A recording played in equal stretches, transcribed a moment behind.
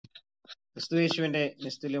ക്രിസ്തുയേശുവിന്റെ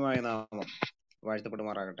നിസ്തുല്യമായ നാമം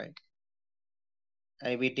വാഴ്ത്തപ്പെടുമാറാകട്ടെ.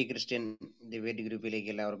 IBT Christian debate ഗ്രൂപ്പിലേക്ക്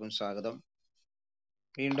എല്ലാവർക്കും സ്വാഗതം.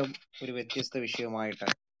 വീണ്ടും ഒരു വ്യത്യസ്ത വിഷയവുമായിട്ട്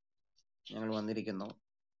ഞങ്ങൾ വന്നിരിക്കുന്നു.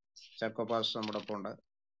 ചാക്കോ പാസ്റ്റർ നമ്മുടെ ഒപ്പം ഉണ്ട്,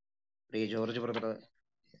 പ്രിയ ജോർജ് ബ്രദർ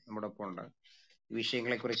നമ്മുടെ ഒപ്പം ഉണ്ട്. ഈ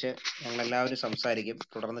വിഷയങ്ങളെക്കുറിച്ച് ഞങ്ങൾ എല്ലാവരും സംസാരിക്കും,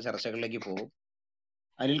 തുടർന്ന് ചർച്ചകളിലേക്ക് പോകും.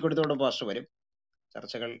 അനിൽ കൊടുത്തോട്ടം പാസ്റ്റർ വരും.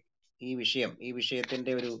 ചർച്ചകൾ ഈ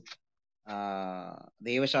വിഷയത്തിന്റെ ഒരു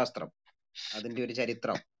ദൈവശാസ്ത്രം, അതിന്റെ ഒരു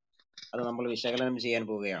ചരിത്രം, അത് നമ്മൾ വിശകലനം ചെയ്യാൻ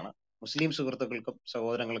പോവുകയാണ്. മുസ്ലിം സുഹൃത്തുക്കൾക്കും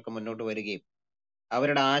സഹോദരങ്ങൾക്കും മുന്നോട്ട് വരികയും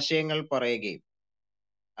അവരുടെ ആശയങ്ങൾ പറയുകയും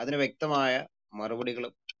അതിന് വ്യക്തമായ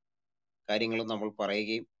മറുപടികളും കാര്യങ്ങളും നമ്മൾ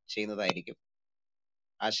പറയുകയും ചെയ്യുന്നതായിരിക്കും.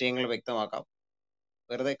 ആശയങ്ങൾ വ്യക്തമാക്കാം.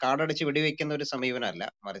 വെറുതെ കാടടിച്ച് വെടിവെക്കുന്ന ഒരു സമീപനമല്ല,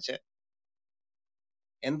 മറിച്ച്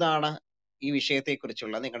എന്താണ് ഈ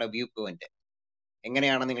വിഷയത്തെക്കുറിച്ചുള്ള നിങ്ങളുടെ വ്യൂ പോയിന്റ്,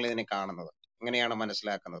 എങ്ങനെയാണ് നിങ്ങൾ ഇതിനെ കാണുന്നത്, എങ്ങനെയാണ്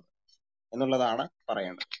മനസ്സിലാക്കുന്നത് എന്നുള്ളതാണ്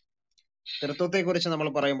പറയേണ്ടത്. തൃത്വത്തെക്കുറിച്ച് നമ്മൾ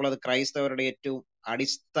പറയുമ്പോൾ അത് ക്രൈസ്തവരുടെ ഏറ്റവും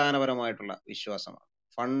അടിസ്ഥാനപരമായിട്ടുള്ള വിശ്വാസമാണ്,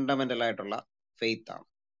 ഫണ്ടമെന്റൽ ആയിട്ടുള്ള ഫെയ്ത്ത് ആണ്.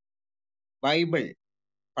 ബൈബിൾ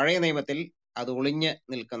പഴയ നിയമത്തിൽ അത് ഒളിഞ്ഞ്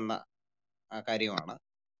നിൽക്കുന്ന കാര്യമാണ്.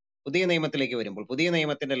 പുതിയ നിയമത്തിലേക്ക് വരുമ്പോൾ പുതിയ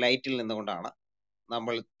നിയമത്തിന്റെ ലൈറ്റിൽ നിന്നുകൊണ്ടാണ്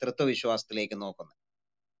നമ്മൾ തൃത്വവിശ്വാസത്തിലേക്ക് നോക്കുന്നത്.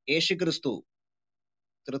 യേശു ക്രിസ്തു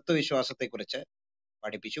തൃത്വവിശ്വാസത്തെക്കുറിച്ച്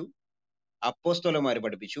പഠിപ്പിച്ചു, അപ്പോസ്തലന്മാർ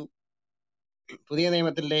പഠിപ്പിച്ചു. പുതിയ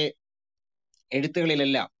നിയമത്തിന്റെ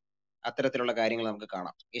എഴുത്തുകളിലെല്ലാം അത്തരത്തിലുള്ള കാര്യങ്ങൾ നമുക്ക്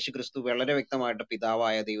കാണാം. യേശു ക്രിസ്തു വളരെ വ്യക്തമായിട്ട്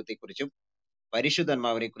പിതാവായ ദൈവത്തെക്കുറിച്ചും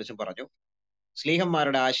പരിശുദ്ധാത്മാവിനെ കുറിച്ചും പറഞ്ഞു.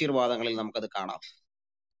 സ്ലീഹന്മാരുടെ ആശീർവാദങ്ങളിൽ നമുക്കത് കാണാം.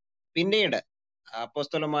 പിന്നീട്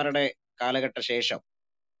അപ്പോസ്തലന്മാരുടെ കാലഘട്ട ശേഷം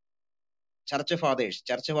ചർച്ച്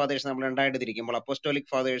ഫാദേഴ്സ് നമ്മൾ രണ്ടായിട്ട് തിരിക്കുമ്പോൾ അപ്പോസ്റ്റോലിക്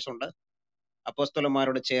ഫാദേഴ്സ് ഉണ്ട്,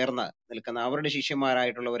 അപ്പോസ്തലന്മാരോട് ചേർന്ന് നിൽക്കുന്ന അവരുടെ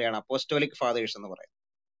ശിഷ്യന്മാരായിട്ടുള്ളവരെയാണ് അപ്പോസ്റ്റോലിക് ഫാദേഴ്സ് എന്ന് പറയുന്നത്.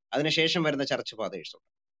 അതിനുശേഷം വരുന്ന ചർച്ച് ഫാദേഴ്സ് ഉണ്ട്.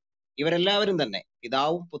 ഇവരെല്ലാവരും തന്നെ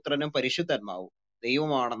പിതാവും പുത്രനും പരിശുദ്ധാത്മാവും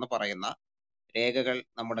ദൈവമാണെന്ന് പറയുന്ന രേഖകൾ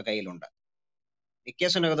നമ്മുടെ കയ്യിലുണ്ട്.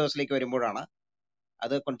 നിക്കേസുനഹദോസിലേക്ക് വരുമ്പോഴാണ്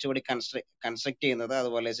അത് കുറച്ചുകൂടി കൺസ്ട്രക്ട് ചെയ്യുന്നത്,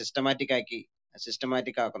 അതുപോലെ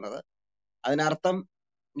സിസ്റ്റമാറ്റിക് ആക്കുന്നത്. അതിനർത്ഥം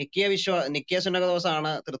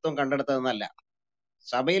നിക്കേസുനഹദോസാണ് തൃത്വം കണ്ടെടുത്തതെന്നല്ല.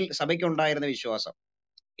 സഭയ്ക്കുണ്ടായിരുന്ന വിശ്വാസം,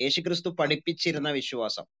 യേശുക്രിസ്തു പഠിപ്പിച്ചിരുന്ന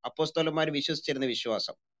വിശ്വാസം, അപ്പോസ്തലന്മാർ വിശ്വസിച്ചിരുന്ന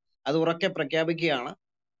വിശ്വാസം, അത് ഉറക്കെ പ്രഖ്യാപിക്കുകയാണ്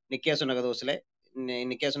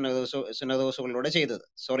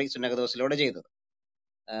സുന്നഹദോസിലൂടെ ചെയ്തത്.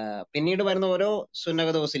 പിന്നീട് വരുന്ന ഓരോ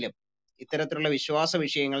സുന്നഹദോസിലും ഇത്തരത്തിലുള്ള വിശ്വാസ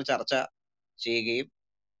വിഷയങ്ങൾ ചർച്ച ചെയ്യുകയും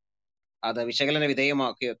അത് വിശകലന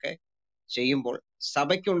വിധേയമാക്കുകയൊക്കെ ചെയ്യുമ്പോൾ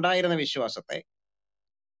സഭയ്ക്കുണ്ടായിരുന്ന വിശ്വാസത്തെ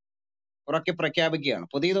ഉറക്കെ പ്രഖ്യാപിക്കുകയാണ്.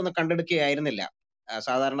 പുതിയതൊന്നും കണ്ടെടുക്കുകയായിരുന്നില്ല.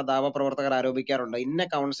 സാധാരണ ദാവപ്രവർത്തകർ ആരോപിക്കാറുണ്ട്, ഇന്ന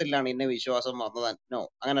കൗൺസിലാണ് ഇന്ന വിശ്വാസം വന്നതോ.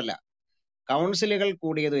 അങ്ങനല്ല. കൗൺസിലുകൾ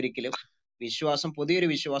കൂടിയത് ഒരിക്കലും പുതിയൊരു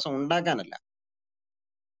വിശ്വാസം ഉണ്ടാക്കാനല്ല,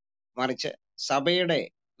 മറിച്ച് സഭയുടെ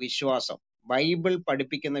വിശ്വാസം, ബൈബിൾ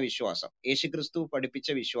പഠിപ്പിക്കുന്ന വിശ്വാസം, യേശുക്രിസ്തു പഠിപ്പിച്ച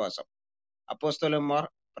വിശ്വാസം, അപ്പോസ്തലന്മാർ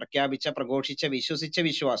പ്രഘോഷിച്ച വിശ്വസിച്ച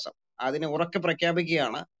വിശ്വാസം, അതിനെ ഉറക്കെ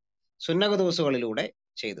പ്രഖ്യാപിക്കുകയാണ് സുന്നഹദോസുകളിലൂടെ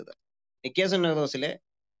ചെയ്തത്. നിക്കേയ സുന്നഹദോസിലെ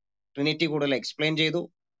ട്രിനിറ്റി കൂടുതൽ എക്സ്പ്ലെയിൻ ചെയ്തു.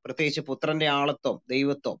 പ്രത്യേകിച്ച് പുത്രന്റെ ആളത്വം,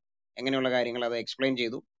 ദൈവത്വം, എങ്ങനെയുള്ള കാര്യങ്ങൾ അത് എക്സ്പ്ലെയിൻ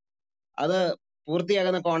ചെയ്തു. അത്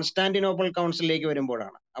പൂർത്തിയാകുന്ന കോൺസ്റ്റാന്റിനോപ്പിൾ കൗൺസിലിലേക്ക്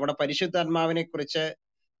വരുമ്പോഴാണ് അവിടെ പരിശുദ്ധാത്മാവിനെ കുറിച്ച്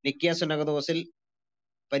നിക്കേയ സുന്നഹദോസിൽ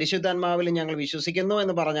പരിശുദ്ധാത്മാവിൽ ഞങ്ങൾ വിശ്വസിക്കുന്നു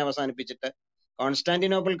എന്ന് പറഞ്ഞ് അവസാനിപ്പിച്ചിട്ട്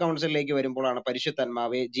കോൺസ്റ്റാന്റിനോപ്പിൾ കൗൺസിലിലേക്ക് വരുമ്പോഴാണ്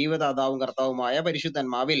പരിശുദ്ധാത്മാവെ, ജീവദാതാവും കർത്താവുമായ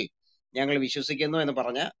പരിശുദ്ധാത്മാവിൽ ഞങ്ങൾ വിശ്വസിക്കുന്നു എന്ന്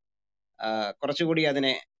പറഞ്ഞ് കുറച്ചുകൂടി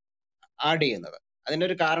അതിനെ ആഡ് ചെയ്യുന്നത്. അതിന്റെ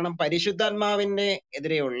ഒരു കാരണം പരിശുദ്ധാത്മാവിനെ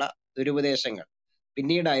എതിരെയുള്ള ദുരുപദേശങ്ങൾ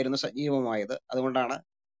പിന്നീടായിരുന്നു സജീവമായത്. അതുകൊണ്ടാണ്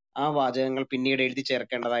ആ വാചകങ്ങൾ പിന്നീട് എഴുതി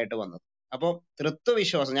ചേർക്കേണ്ടതായിട്ട് വന്നത്. അപ്പോൾ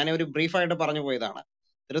തൃത്വവിശ്വാസം, ഞാൻ ഒരു ബ്രീഫായിട്ട് പറഞ്ഞു പോയതാണ്.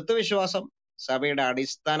 തൃത്വവിശ്വാസം സഭയുടെ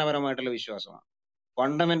അടിസ്ഥാനപരമായിട്ടുള്ള വിശ്വാസമാണ്,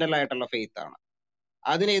 ഫണ്ടമെന്റൽ ആയിട്ടുള്ള ഫെയ്ത്ത് ആണ്.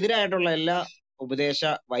 അതിനെതിരായിട്ടുള്ള എല്ലാ ഉപദേശ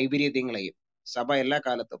വൈപരീത്യങ്ങളെയും സഭ എല്ലാ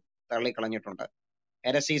കാലത്തും തള്ളിക്കളഞ്ഞിട്ടുണ്ട്,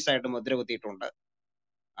 ഹെരസീസ് ആയിട്ട് മുദ്ര കുത്തിയിട്ടുണ്ട്.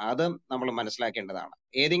 അതും നമ്മൾ മനസ്സിലാക്കേണ്ടതാണ്.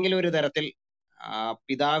 ഏതെങ്കിലും ഒരു തരത്തിൽ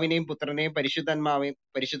പിതാവിനെയും പുത്രനെയും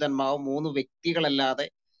പരിശുദ്ധാത്മാവും 3 വ്യക്തികളല്ലാതെ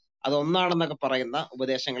അതൊന്നാണെന്നൊക്കെ പറയുന്ന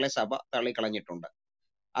ഉപദേശങ്ങളെ സഭ തള്ളിക്കളഞ്ഞിട്ടുണ്ട്.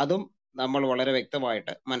 അതും നമ്മൾ വളരെ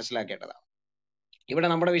വ്യക്തമായിട്ട് മനസ്സിലാക്കേണ്ടതാണ്. ഇവിടെ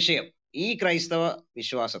നമ്മുടെ വിഷയം ഈ ക്രൈസ്തവ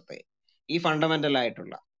വിശ്വാസത്തെ, ഈ ഫണ്ടമെന്റൽ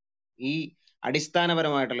ആയിട്ടുള്ള, ഈ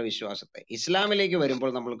അടിസ്ഥാനപരമായിട്ടുള്ള വിശ്വാസത്തെ ഇസ്ലാമിലേക്ക് വരുമ്പോൾ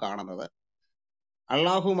നമ്മൾ കാണുന്നത്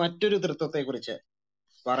അള്ളാഹു മറ്റൊരു തൃത്വത്തെ കുറിച്ച്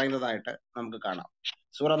പറയുന്നതായിട്ട് നമുക്ക് കാണാം.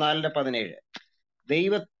 സൂറ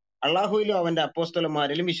 4:17 അള്ളാഹുവിലും അവന്റെ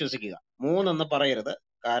അപ്പോസ്തലന്മാരിലും വിശ്വസിക്കുക, 3 പറയരുത്,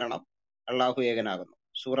 കാരണം അള്ളാഹു ഏകനാകുന്നു.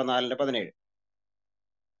 സൂറ 4:17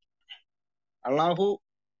 അള്ളാഹു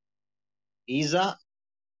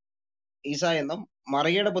ഈസ എന്നും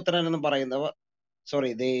മറിയയുടെ പുത്രൻ എന്നും പറയുന്നവർ,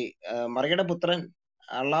 മറിയയുടെ പുത്രൻ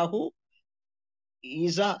അള്ളാഹു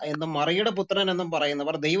ഈസ എന്നും മറിയുടെ പുത്രൻ എന്നും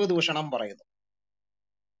പറയുന്നവർ ദൈവദൂഷണം പറയുന്നു.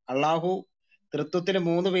 അള്ളാഹു തൃത്വത്തിൽ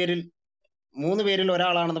മൂന്ന് പേരിൽ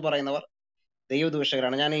ഒരാളാണെന്ന് പറയുന്നവർ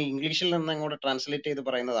ദൈവദൂഷകരാണ്. ഞാൻ ഈ ഇംഗ്ലീഷിൽ നിന്ന് അങ്ങോട്ട് ട്രാൻസ്ലേറ്റ് ചെയ്ത്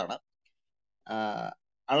പറയുന്നതാണ്.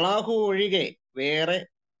 അള്ളാഹു ഒഴികെ വേറെ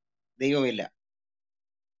ദൈവമില്ല.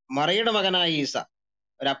 മറിയുടെ മകനായ ഈസ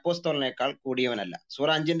ഒരു അപ്പോസ്തലനേക്കാൾ കൂടിയവനല്ല. സൂറ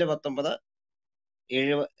 5:19,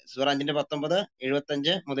 75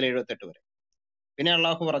 മുതൽ 78 വരെ. പിന്നെ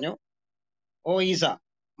അള്ളാഹു പറഞ്ഞു, ഓ ഈസ,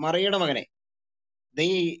 മറിയുടെ മകനെ,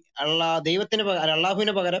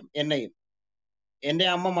 അള്ളാഹുവിന് പകരം എന്നെയും എന്റെ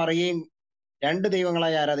അമ്മ മറിയയും 2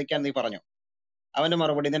 ദൈവങ്ങളായി ആരാധിക്കാൻ നീ പറഞ്ഞു. അവന്റെ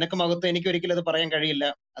മറുപടി, നിനക്ക് മഹത്വം, എനിക്ക് ഒരിക്കലും അത് പറയാൻ കഴിയില്ല,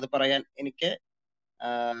 അത് പറയാൻ എനിക്ക്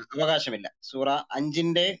അവകാശമില്ല. സൂറ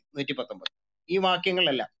 5:119. ഈ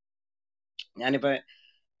വാക്യങ്ങളിലെല്ലാം ഞാനിപ്പോ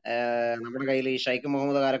നമ്മുടെ കയ്യിൽ ഈ ഷൈഖ്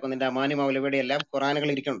മുഹമ്മദ് കാരക്കുന്നിന്റെ അമാനി മൗലവിയുടെ എല്ലാം ഖുറാനുകൾ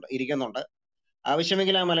ഇരിക്കുന്നുണ്ട്.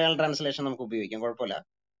 ആവശ്യമെങ്കിൽ ആ മലയാളം ട്രാൻസ്ലേഷൻ നമുക്ക് ഉപയോഗിക്കാം, കുഴപ്പമില്ല.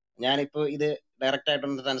 ഞാനിപ്പോ ഇത് ഡയറക്റ്റ്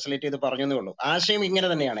ആയിട്ടൊന്ന് ട്രാൻസ്ലേറ്റ് ചെയ്ത് പറഞ്ഞതേ ഉള്ളൂ. ആശയം ഇങ്ങനെ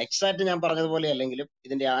തന്നെയാണ്. എക്സാക്ട് ഞാൻ പറഞ്ഞതുപോലെ അല്ലെങ്കിലും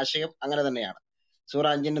ഇതിന്റെ ആശയം അങ്ങനെ തന്നെയാണ്. സൂറ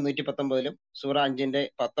 5:119, സൂറ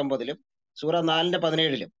 5:19, സൂറ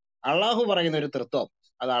 4:17 അള്ളാഹു പറയുന്ന ഒരു തൃത്വം,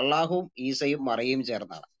 അത് അള്ളാഹുവും ഈസയും മറിയും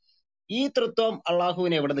ചേർന്നാണ്. ഈ തൃത്വം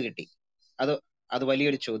അള്ളാഹുവിന് എവിടുന്ന് കിട്ടി? അത്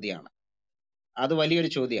വലിയൊരു ചോദ്യമാണ്.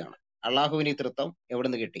 അള്ളാഹുവിന് ഈ തൃത്വം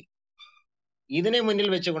എവിടുന്ന് കിട്ടി? ഇതിനെ മുന്നിൽ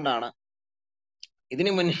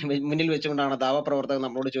വെച്ചുകൊണ്ടാണ് ദാവപ്രവർത്തകർ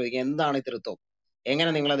നമ്മളോട് ചോദിക്കുക, എന്താണ് ഈ തൃത്വം,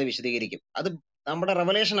 എങ്ങനെ നിങ്ങളത് വിശദീകരിക്കും? അത് നമ്മുടെ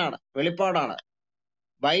റെവലേഷനാണ്, വെളിപ്പാടാണ്.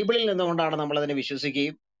 ബൈബിളിൽ നിന്നുകൊണ്ടാണ് നമ്മൾ അതിനെ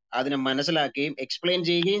വിശ്വസിക്കുകയും അതിനെ മനസ്സിലാക്കുകയും എക്സ്പ്ലെയിൻ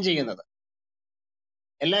ചെയ്യുകയും ചെയ്യുന്നത്.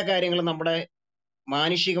 എല്ലാ കാര്യങ്ങളും നമ്മുടെ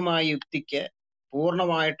മാനുഷികമായ യുക്തിക്ക്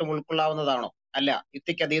പൂർണ്ണമായിട്ടും ഉൾക്കൊള്ളാവുന്നതാണോ? അല്ല.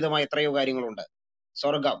 യുക്തിക്ക് അതീതമായ എത്രയോ കാര്യങ്ങളുണ്ട്.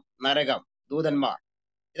 സ്വർഗം, നരകം, ദൂതന്മാർ,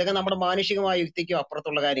 ഇതൊക്കെ നമ്മുടെ മാനുഷികമായ യുക്തിക്കും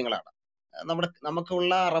അപ്പുറത്തുള്ള കാര്യങ്ങളാണ്.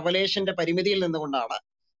 നമുക്കുള്ള റെവലേഷന്റെ പരിധിയിൽ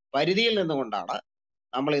നിന്നുകൊണ്ടാണ്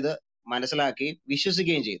നമ്മൾ ഇത് മനസ്സിലാക്കുകയും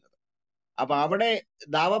വിശ്വസിക്കുകയും ചെയ്യുന്നത്. അപ്പൊ അവിടെ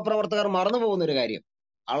ദാവപ്രവർത്തകർ മറന്നു പോകുന്ന ഒരു കാര്യം,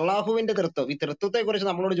 അള്ളാഹുവിന്റെ തൃത്വം. ഈ തൃത്വത്തെ കുറിച്ച്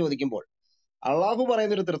നമ്മളോട് ചോദിക്കുമ്പോൾ അള്ളാഹു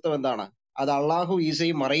പറയുന്ന ഒരു തൃത്വം എന്താണ്? അത് അള്ളാഹു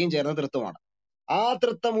ഈസയും മറിയും ചേർന്ന തൃത്വമാണ്. ആ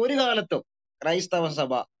തൃത്വം ഒരു കാലത്തും ക്രൈസ്തവ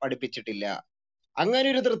സഭ പഠിപ്പിച്ചിട്ടില്ല. അങ്ങനെ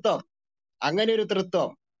ഒരു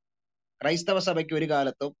തൃത്വം ക്രൈസ്തവ സഭയ്ക്ക് ഒരു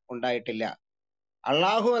കാലത്തും ഉണ്ടായിട്ടില്ല.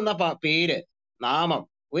 അള്ളാഹു എന്ന പേര്, നാമം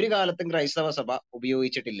ഒരു കാലത്തും ക്രൈസ്തവ സഭ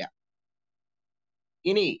ഉപയോഗിച്ചിട്ടില്ല.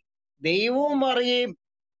 ഇനി ദൈവം,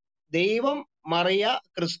 മറിയ,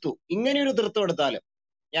 ക്രിസ്തു, ഇങ്ങനെ ഒരു തൃത്വം എടുത്താലും,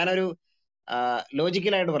 ഞാനൊരു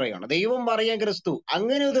ലോജിക്കലായിട്ട് പറയുകയാണ്, ദൈവം, മറിയ, ക്രിസ്തു,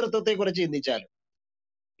 അങ്ങനെ ഒരു തൃത്വത്തെ കുറിച്ച് ചിന്തിച്ചാലും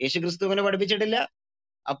യേശു ക്രിസ്തു അങ്ങനെ പഠിപ്പിച്ചിട്ടില്ല,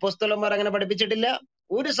 അപ്പോസ്തലന്മാർ അങ്ങനെ പഠിപ്പിച്ചിട്ടില്ല,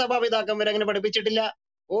 ഒരു സഭാപിതാക്കന്മാർ അങ്ങനെ പഠിപ്പിച്ചിട്ടില്ല,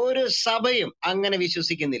 ഒരു സഭയും അങ്ങനെ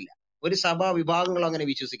വിശ്വസിക്കുന്നില്ല, ഒരു സഭാ വിഭാഗങ്ങളും അങ്ങനെ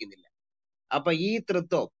വിശ്വസിക്കുന്നില്ല. അപ്പൊ ഈ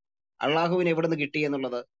തൃത്വം അള്ളാഹുവിന് എവിടുന്ന് കിട്ടി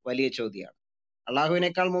എന്നുള്ളത് വലിയ ചോദ്യമാണ്.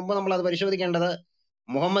 അള്ളാഹുവിനേക്കാൾ മുമ്പ് നമ്മൾ അത് പരിശോധിക്കേണ്ടത്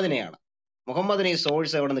മുഹമ്മദിനെയാണ്. മുഹമ്മദിന് ഈ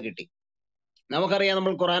സോഴ്സ് എവിടുന്ന് കിട്ടി? നമുക്കറിയാം,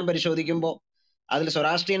 നമ്മൾ ഖുറാൻ പരിശോധിക്കുമ്പോൾ അതിൽ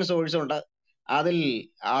സൊറാസ്ട്രിയൻ സോഴ്സ് ഉണ്ട്, അതിൽ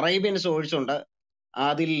അറേബ്യൻ സോഴ്സ് ഉണ്ട്,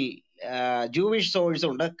 അതിൽ ജൂവിഷ് സോഴ്സ്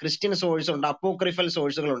ഉണ്ട്, ക്രിസ്ത്യൻ സോഴ്സ് ഉണ്ട്, അപ്പോക്രിഫൽ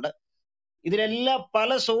സോഴ്സുകളുണ്ട്. ഇതിലെല്ലാം പല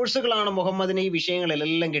സോഴ്സുകളാണ് മുഹമ്മദിന് ഈ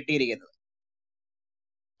വിഷയങ്ങളിലെല്ലാം കിട്ടിയിരിക്കുന്നത്.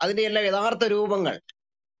 അതിന്റെ എല്ലാം യഥാർത്ഥ രൂപങ്ങൾ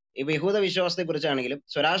ഈ യഹൂദ വിശ്വാസത്തെ കുറിച്ചാണെങ്കിലും,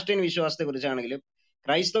 സ്വരാഷ്ട്രീയൻ വിശ്വാസത്തെ കുറിച്ചാണെങ്കിലും,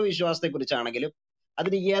 ക്രൈസ്തവ വിശ്വാസത്തെ കുറിച്ചാണെങ്കിലും,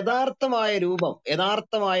 അതിന് യഥാർത്ഥമായ രൂപം,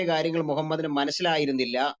 യഥാർത്ഥമായ കാര്യങ്ങൾ മുഹമ്മദിന്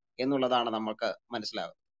മനസ്സിലായിരുന്നില്ല എന്നുള്ളതാണ് നമുക്ക്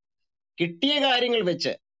മനസ്സിലാകുന്നത്. കിട്ടിയ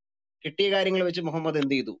കാര്യങ്ങൾ വെച്ച് മുഹമ്മദ്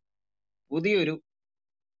എന്ത് ചെയ്തു?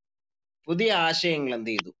 പുതിയ ആശയങ്ങൾ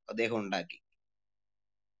എന്ത് ചെയ്തു? അദ്ദേഹം ഉണ്ടാക്കി.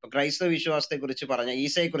 ഇപ്പൊ ക്രൈസ്തവ വിശ്വാസത്തെ കുറിച്ച് പറഞ്ഞ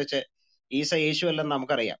ഈസ യേശു അല്ലെന്ന്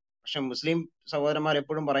നമുക്കറിയാം. പക്ഷെ മുസ്ലിം സഹോദരന്മാർ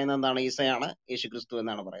എപ്പോഴും പറയുന്നത് എന്താണ്? ഈസയാണ് യേശു ക്രിസ്തു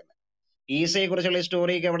എന്നാണ് പറയുന്നത്. ഈസയെ കുറിച്ചുള്ള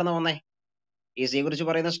സ്റ്റോറിയൊക്കെ എവിടെ നിന്ന് വന്നേ? ഈസയെ കുറിച്ച്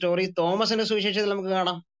പറയുന്ന സ്റ്റോറി തോമസിന്റെ സുവിശേഷത്തിൽ നമുക്ക്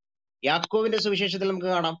കാണാം, യാക്കോബിന്റെ സുവിശേഷത്തിൽ നമുക്ക്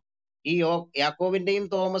കാണാം. ഈ യാക്കോബിന്റെയും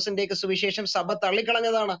തോമസിന്റെയൊക്കെ സുവിശേഷം സഭ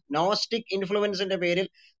തള്ളിക്കളഞ്ഞതാണ്. നോസ്റ്റിക് ഇൻഫ്ലുവൻസിന്റെ പേരിൽ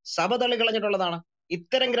സഭ തള്ളിക്കളഞ്ഞിട്ടുള്ളതാണ്.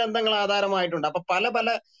 ഇത്തരം ഗ്രന്ഥങ്ങൾ ആധാരമായിട്ടുണ്ട്. അപ്പൊ പല പല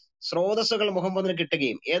സ്രോതസ്സുകൾ മുഹമ്മദിന്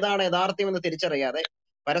കിട്ടുകയും ഏതാണ് യഥാർത്ഥ്യം എന്ന് തിരിച്ചറിയാതെ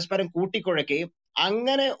പരസ്പരം കൂട്ടിക്കുഴയ്ക്കുകയും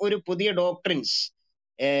അങ്ങനെ ഒരു പുതിയ ഡോക്ട്രിൻസ്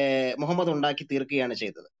മുഹമ്മദ് ഉണ്ടാക്കി തീർക്കുകയാണ്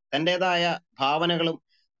ചെയ്തത്. തന്റേതായ ഭാവനകളും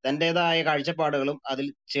തന്റേതായ കാഴ്ചപ്പാടുകളും അതിൽ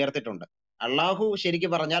ചേർത്തിട്ടുണ്ട്. അള്ളാഹു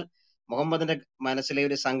ശരിക്കും പറഞ്ഞാൽ മുഹമ്മദിന്റെ മനസ്സിലെ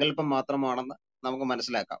ഒരു സങ്കല്പം മാത്രമാണെന്ന് നമുക്ക്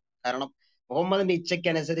മനസ്സിലാക്കാം. കാരണം മുഹമ്മദിന്റെ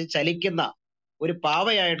ഇച്ഛയ്ക്കനുസരിച്ച് ചലിക്കുന്ന ഒരു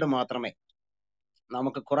പാവയായിട്ട് മാത്രമേ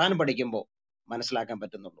നമുക്ക് ഖുറാൻ പഠിക്കുമ്പോൾ മനസ്സിലാക്കാൻ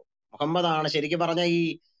പറ്റുന്നുള്ളൂ. മുഹമ്മദാണ് ശരിക്കും പറഞ്ഞ ഈ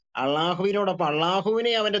അള്ളാഹുവിനോടൊപ്പം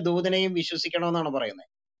അള്ളാഹുവിനെ അവന്റെ ദൂതനെയും വിശ്വസിക്കണമെന്നാണ് പറയുന്നത്.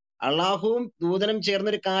 അള്ളാഹുവും ദൂതനും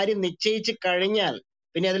ചേർന്നൊരു കാര്യം നിശ്ചയിച്ച് കഴിഞ്ഞാൽ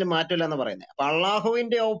പിന്നെ അതിൽ മാറ്റമില്ല എന്ന് പറയുന്നത്. അപ്പൊ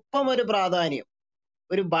അള്ളാഹുവിന്റെ ഒപ്പം ഒരു പ്രാധാന്യം,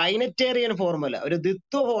 ഒരു ബൈനറ്റേറിയൻ ഫോർമുല, ഒരു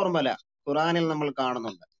ദ്വിത്വ ഫോർമുല ഖുറാനിൽ നമ്മൾ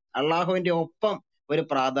കാണുന്നുണ്ട്. അള്ളാഹുവിന്റെ ഒപ്പം ഒരു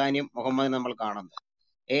പ്രാധാന്യം മുഹമ്മദിന് നമ്മൾ കാണുന്നു.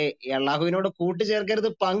 അള്ളാഹുവിനോട് കൂട്ടുചേർക്കരുത്,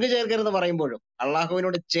 പങ്കു ചേർക്കരുത് പറയുമ്പോഴും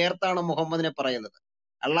അള്ളാഹുവിനോട് ചേർത്താണ് മുഹമ്മദിനെ പറയുന്നത്.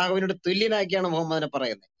 അള്ളാഹുവിനോട് തുല്യനാക്കിയാണ് മുഹമ്മദിനെ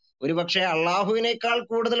പറയുന്നത്. ഒരുപക്ഷെ അള്ളാഹുവിനേക്കാൾ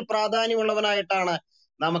കൂടുതൽ പ്രാധാന്യമുള്ളവനായിട്ടാണ്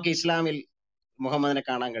നമുക്ക് ഇസ്ലാമിൽ മുഹമ്മദിനെ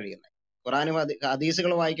കാണാൻ കഴിയുന്നത്. ഖുറാനും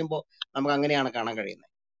ഹദീസുകൾ വായിക്കുമ്പോൾ നമുക്ക് അങ്ങനെയാണ് കാണാൻ കഴിയുന്നത്.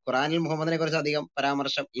 ഖുറാനിൽ മുഹമ്മദിനെ കുറിച്ച് അധികം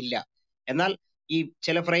പരാമർശം ഇല്ല. എന്നാൽ ഈ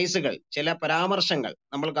ചില ഫ്രേസുകൾ, ചില പരാമർശങ്ങൾ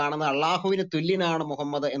നമ്മൾ കാണുന്നത് അള്ളാഹുവിന് തുല്യനാണ്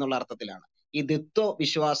മുഹമ്മദ് എന്നുള്ള അർത്ഥത്തിലാണ്. ഈ ദിത്വ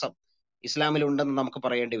വിശ്വാസം ഇസ്ലാമിൽ ഉണ്ടെന്ന് നമുക്ക്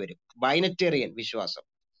പറയേണ്ടി വരും. ബൈനറ്റേറിയൻ വിശ്വാസം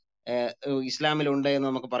ഇസ്ലാമിലുണ്ട് എന്ന്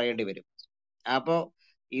നമുക്ക് പറയേണ്ടി വരും. അപ്പോ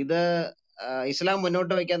ഇത് ഇസ്ലാം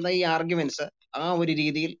മുന്നോട്ട് വയ്ക്കുന്ന ഈ ആർഗ്യുമെന്റ്സ് ആ ഒരു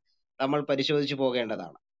രീതിയിൽ നമ്മൾ പരിശോധിച്ചു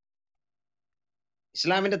പോകേണ്ടതാണ്.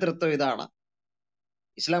 ഇസ്ലാമിന്റെ തൃത്വം ഇതാണ്,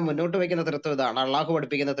 ഇസ്ലാം മുന്നോട്ട് വയ്ക്കുന്ന തൃത്വം ഇതാണ്, അള്ളാഹു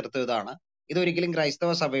പഠിപ്പിക്കുന്ന തൃത്വം ഇതാണ്. ഇതൊരിക്കലും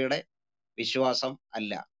ക്രൈസ്തവ സഭയുടെ വിശ്വാസം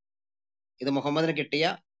അല്ല. ഇത് മുഹമ്മദിന് കിട്ടിയ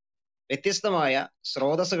വ്യത്യസ്തമായ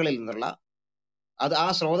സ്രോതസ്സുകളിൽ നിന്നുള്ള ആ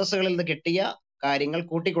സ്രോതസ്സുകളിൽ നിന്ന് കിട്ടിയ കാര്യങ്ങൾ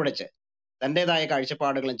കൂട്ടിക്കുഴച്ച് തൻ്റെതായ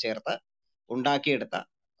കാഴ്ചപ്പാടുകളും ചേർത്ത് ഉണ്ടാക്കിയെടുത്ത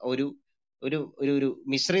ഒരു ഒരു ഒരു ഒരു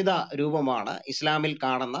മിശ്രിത രൂപമാണ് ഇസ്ലാമിൽ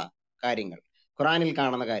കാണുന്ന കാര്യങ്ങൾ, ഖുറാനിൽ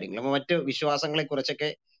കാണുന്ന കാര്യങ്ങൾ. അപ്പൊ മറ്റ് വിശ്വാസങ്ങളെ കുറിച്ചൊക്കെ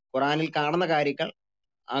ഖുറാനിൽ കാണുന്ന കാര്യങ്ങൾ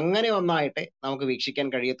അങ്ങനെ ഒന്നായിട്ടേ നമുക്ക് വീക്ഷിക്കാൻ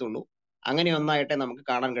കഴിയത്തുള്ളൂ, അങ്ങനെ ഒന്നായിട്ടേ നമുക്ക്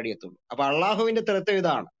കാണാൻ കഴിയത്തുള്ളൂ. അപ്പൊ അള്ളാഹുവിന്റെ തൃത്വം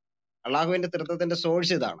ഇതാണ്, അള്ളാഹുവിന്റെ തൃത്വത്തിന്റെ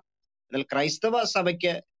സോഴ്സ് ഇതാണ്. എന്നാൽ ക്രൈസ്തവ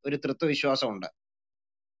സഭയ്ക്ക് ഒരു തൃത്വ വിശ്വാസമുണ്ട്.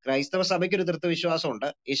 ക്രൈസ്തവ സഭയ്ക്ക് ഒരു തൃത്വ വിശ്വാസമുണ്ട്.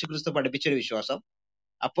 യേശുക്രിസ്തു പഠിപ്പിച്ചൊരു വിശ്വാസം,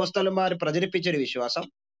 അപ്പോസ്തലന്മാർ പ്രചരിപ്പിച്ചൊരു വിശ്വാസം,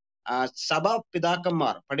 സഭാ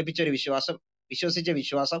പിതാക്കന്മാർ പഠിപ്പിച്ചൊരു വിശ്വാസം, വിശ്വസിച്ച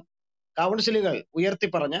വിശ്വാസം, കൗൺസിലുകൾ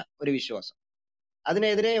ഉയർത്തിപ്പറഞ്ഞ ഒരു വിശ്വാസം.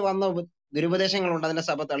 അതിനെതിരെ വന്ന ദുരുപദേശങ്ങളുണ്ട്, അതിനെ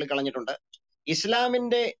സഭ തള്ളിക്കളഞ്ഞിട്ടുണ്ട്.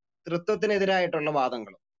 ഇസ്ലാമിന്റെ തൃത്വത്തിനെതിരായിട്ടുള്ള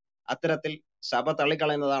വാദങ്ങളും അത്തരത്തിൽ സഭ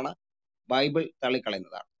തള്ളിക്കളയുന്നതാണ്, ബൈബിൾ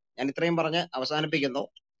തള്ളിക്കളയുന്നതാണ്. ഞാൻ ഇത്രയും പറഞ്ഞ് അവസാനിപ്പിക്കുന്നു.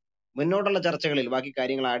 മുന്നോട്ടുള്ള ചർച്ചകളിൽ ബാക്കി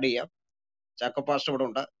കാര്യങ്ങൾ ആഡ് ചെയ്യാം. ചാക്കോ പാസ്റ്റർ ഇവിടെ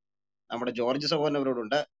ഉണ്ട്, നമ്മുടെ ജോർജ് സഹോദരൻ അവരോട്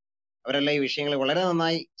ഉണ്ട്. അവരെല്ലാം ഈ വിഷയങ്ങൾ വളരെ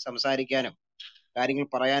നന്നായി സംസാരിക്കാനും കാര്യങ്ങൾ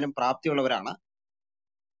പറയാനും പ്രാപ്തിയുള്ളവരാണ്.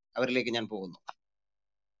 അവരിലേക്ക് ഞാൻ പോകുന്നു.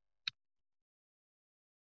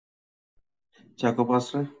 Chacko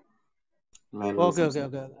pastor okay okay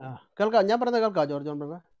okay കേൾക്കാം, ഞാൻ പറഞ്ഞത് കേൾക്കാം ജോർജ് ജോൺ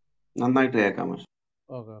ബ്രദർ? നന്നായിട്ട് കേൾക്കാം.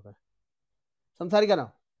 ഓക്കെ ഓക്കെ, സംസാരിക്കാനോ?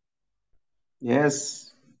 യെസ്.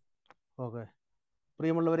 ഓക്കെ,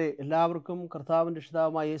 പ്രിയമുള്ളവരെ, എല്ലാവർക്കും കർത്താവിൻ്റെ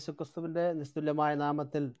രക്ഷിതാവുമായ യേശു ക്രിസ്തുവിൻ്റെ നിസ്തുല്യമായ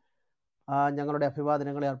നാമത്തിൽ ഞങ്ങളുടെ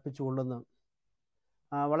അഭിവാദനങ്ങളെ അർപ്പിച്ചുകൊള്ളുന്നു.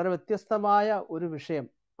 വളരെ വ്യത്യസ്തമായ ഒരു വിഷയം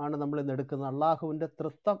ആണ് നമ്മൾ ഇന്ന് എടുക്കുന്നത്, അള്ളാഹുവിൻ്റെ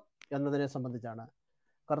തൃത്വം എന്നതിനെ സംബന്ധിച്ചാണ്.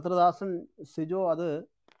 കർത്തൃദാസൻ സിജോ അത്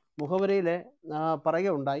മുഖവരിയിലെ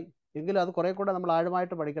പറയുകയുണ്ടായി, എങ്കിലും അത് കുറേ കൂടെ നമ്മൾ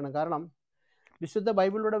ആഴമായിട്ട് പഠിക്കണം. കാരണം വിശുദ്ധ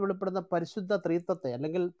ബൈബിളിലൂടെ വെളിപ്പെടുന്ന പരിശുദ്ധ ത്രിത്വത്തെ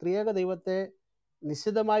അല്ലെങ്കിൽ ത്രിയേക ദൈവത്തെ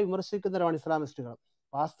നിശ്ചിതമായി വിമർശിക്കുന്നവരാണ് ഇസ്ലാമിസ്റ്റുകൾ.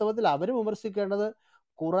 വാസ്തവത്തിൽ അവർ വിമർശിക്കേണ്ടത്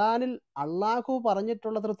ഖുറാനിൽ അള്ളാഹു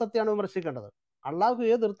പറഞ്ഞിട്ടുള്ള തൃത്വത്തെയാണ് വിമർശിക്കേണ്ടത്. അള്ളാഹു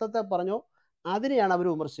ഏത് തൃത്വത്തെ പറഞ്ഞോ അതിനെയാണ് അവർ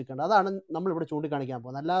വിമർശിക്കേണ്ടത്. അതാണ് നമ്മളിവിടെ ചൂണ്ടിക്കാണിക്കാൻ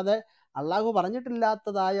പോകുന്നത്. അല്ലാതെ അള്ളാഹു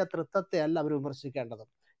പറഞ്ഞിട്ടില്ലാത്തതായ തൃത്വത്തെ അല്ല അവർ വിമർശിക്കേണ്ടത്.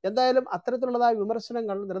 എന്തായാലും അത്തരത്തിലുള്ളതായ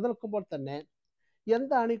വിമർശനങ്ങൾ നിലനിൽക്കുമ്പോൾ തന്നെ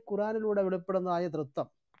എന്താണ് ഈ ഖുറാനിലൂടെ വെളിപ്പെടുന്നതായ തൃത്വം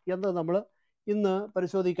എന്ന് നമ്മൾ ഇന്ന്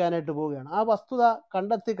പരിശോധിക്കാനായിട്ട് പോവുകയാണ്. ആ വസ്തുത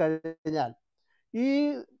കണ്ടെത്തി കഴിഞ്ഞാൽ ഈ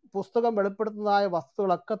പുസ്തകം വെളിപ്പെടുത്തുന്നതായ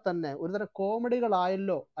വസ്തുക്കളൊക്കെ തന്നെ ഒരുതരം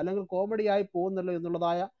കോമഡികളായല്ലോ അല്ലെങ്കിൽ കോമഡിയായി പോകുന്നല്ലോ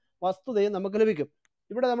എന്നുള്ളതായ വസ്തുതയും നമുക്ക് ലഭിക്കും.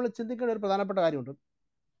 ഇവിടെ നമ്മൾ ചിന്തിക്കേണ്ട ഒരു പ്രധാനപ്പെട്ട കാര്യമുണ്ട്.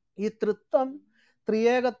 ഈ തൃത്വം,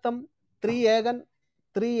 ത്രിയേകത്വം, ത്രിയേകൻ,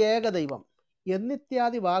 ത്രിയേക ദൈവം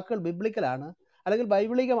എന്നിത്യാദി വാക്കുകൾ ബിബ്ലിക്കലാണ് അല്ലെങ്കിൽ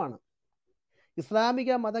ബൈബിളികമാണ്.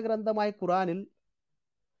 ഇസ്ലാമിക മതഗ്രന്ഥമായ ഖുറാനിൽ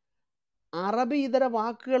അറബി ഇതര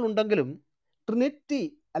വാക്കുകൾ ഉണ്ടെങ്കിലും ട്രിനിറ്റി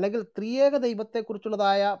അല്ലെങ്കിൽ ത്രിയേക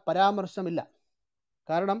ദൈവത്തെക്കുറിച്ചുള്ളതായ പരാമർശമില്ല.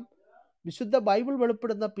 കാരണം വിശുദ്ധ ബൈബിൾ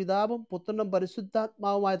വെളിപ്പെടുന്ന പിതാവും പുത്രനും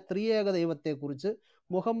പരിശുദ്ധാത്മാവുമായ ത്രിയേക ദൈവത്തെക്കുറിച്ച്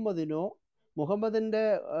മുഹമ്മദിനോ മുഹമ്മദിൻ്റെ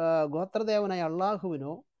ഗോത്രദേവനായ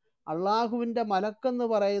അള്ളാഹുവിനോ അള്ളാഹുവിൻ്റെ മലക്കെന്ന്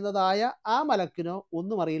പറയുന്നതായ ആ മലക്കിനോ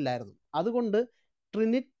ഒന്നും അറിയില്ലായിരുന്നു. അതുകൊണ്ട്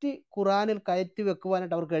ട്രിനിറ്റി ഖുറാനിൽ കയറ്റി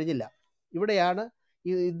വെക്കുവാനായിട്ട് അവർക്ക് കഴിഞ്ഞില്ല. ഇവിടെയാണ്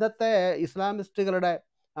ഇന്നത്തെ ഇസ്ലാമിസ്റ്റുകളുടെ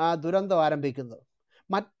ദുരന്തം ആരംഭിക്കുന്നത്.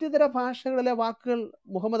 മറ്റിതര ഭാഷകളിലെ വാക്കുകൾ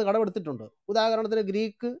മുഹമ്മദ് കടമെടുത്തിട്ടുണ്ട്. ഉദാഹരണത്തിന്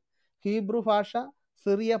ഗ്രീക്ക്, ഹീബ്രു ഭാഷ,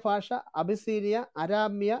 സിറിയ ഭാഷ, അബിസീനിയ,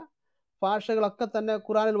 അരാമ്യ ഭാഷകളൊക്കെ തന്നെ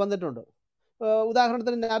ഖുറാനിൽ വന്നിട്ടുണ്ട്.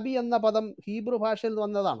 ഉദാഹരണത്തിന് നബി എന്ന പദം ഹീബ്രു ഭാഷയിൽ നിന്ന്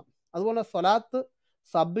വന്നതാണ്. അതുപോലെ സ്വലാത്ത്,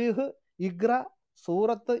 സബീഹ്, ഇഗ്ര,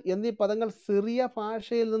 സൂറത്ത് എന്നീ പദങ്ങൾ സിറിയ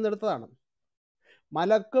ഭാഷയിൽ നിന്നെടുത്തതാണ്.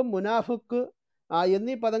 മലക്ക്, മുനാഫിക്ക്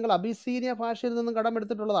എന്നീ പദങ്ങൾ അബിസീനിയ ഭാഷയിൽ നിന്നും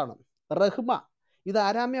കടമെടുത്തിട്ടുള്ളതാണ്. റഹ്മ ഇത്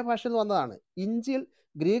അരാമ്യ ഭാഷയിൽ നിന്ന് വന്നതാണ്. ഇഞ്ചിൽ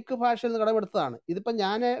ഗ്രീക്ക് ഭാഷയിൽ നിന്ന് കടമെടുത്തതാണ്. ഇതിപ്പോൾ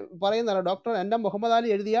ഞാൻ പറയുന്നതല്ല, ഡോക്ടർ എൻ്റെ മുഹമ്മദ് അലി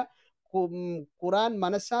എഴുതിയ ഖുറാൻ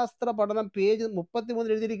മനഃശാസ്ത്ര പഠനം പേജ്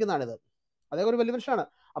 33 എഴുതിയിരിക്കുന്നതാണിത്. അതേ ഒരു വലിയ പ്രശ്നമാണ്.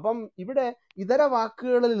 അപ്പം ഇവിടെ ഇതര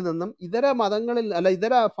വാക്കുകളിൽ നിന്നും ഇതര മതങ്ങളിൽ അല്ല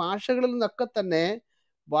ഇതര ഭാഷകളിൽ നിന്നൊക്കെ തന്നെ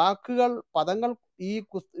വാക്കുകൾ, പദങ്ങൾ ഈ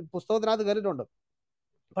പുസ്തകത്തിനകത്ത് കയറിയിട്ടുണ്ട്.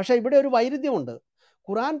 പക്ഷേ ഇവിടെ ഒരു വൈരുദ്ധ്യമുണ്ട്.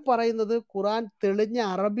 ഖുറാൻ പറയുന്നത് ഖുറാൻ തെളിഞ്ഞ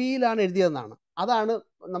അറബിയിലാണ് എഴുതിയതെന്നാണ്. അതാണ്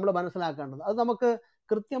നമ്മൾ മനസ്സിലാക്കേണ്ടത്. അത് നമുക്ക്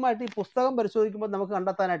കൃത്യമായിട്ട് ഈ പുസ്തകം പരിശോധിക്കുമ്പോൾ നമുക്ക്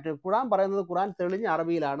കണ്ടെത്താനായിട്ട് ഖുറാൻ പറയുന്നത് ഖുറാൻ തെളിഞ്ഞ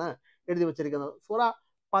അറബിയിലാണ് എഴുതി വച്ചിരിക്കുന്നത്. സൂറ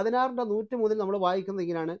 16:103 നമ്മൾ വായിക്കുന്നത്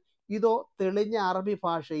ഇങ്ങനെയാണ്: ഇതോ തെളിഞ്ഞ അറബി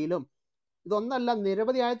ഭാഷയിലും. ഇതൊന്നല്ല,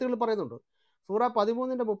 നിരവധി ആയത്തുകൾ പറയുന്നുണ്ട്. സൂറ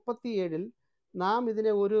 13:37 നാം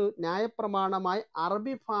ഇതിനെ ഒരു ന്യായപ്രമാണമായി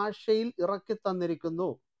അറബി ഭാഷയിൽ ഇറക്കി തന്നിരിക്കുന്നു.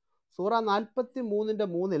 സൂറ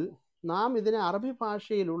 43:3 നാം ഇതിനെ അറബി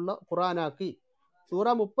ഭാഷയിലുള്ള ഖുറാനാക്കി. സൂറ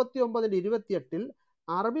 39:28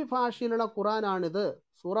 അറബി ഭാഷയിലുള്ള ഖുറാനാണിത്.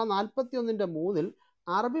 സൂറ 41:3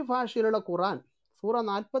 അറബി ഭാഷയിലുള്ള ഖുറാൻ. സൂറ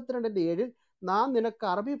 42:7 നാം നിനക്ക്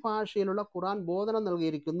അറബി ഭാഷയിലുള്ള ഖുറാൻ ബോധനം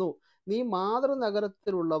നൽകിയിരിക്കുന്നു. നീ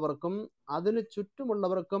മാതൃനഗരത്തിലുള്ളവർക്കും അതിന്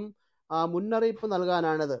ചുറ്റുമുള്ളവർക്കും മുന്നറിയിപ്പ്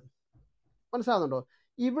നൽകാനാണിത്. മനസ്സിലാകുന്നുണ്ടോ?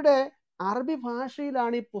 ഇവിടെ അറബി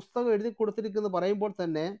ഭാഷയിലാണ് ഈ പുസ്തകം എഴുതി കൊടുത്തിരിക്കുന്നത് പറയുമ്പോൾ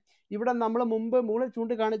തന്നെ ഇവിടെ നമ്മൾ മുകളിൽ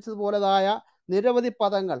ചൂണ്ടിക്കാണിച്ചതുപോലെതായ നിരവധി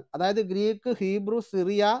പദങ്ങൾ, അതായത് ഗ്രീക്ക്, ഹീബ്രു,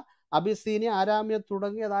 സിറിയ, അബിസീനിയ, ആരാമ്യ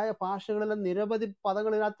തുടങ്ങിയതായ ഭാഷകളിലെ നിരവധി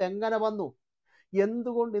പദങ്ങൾ ഇതിനകത്ത് എങ്ങനെ വന്നു?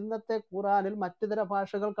 എന്തുകൊണ്ട് ഇന്നത്തെ ഖുറാനിൽ മറ്റിതര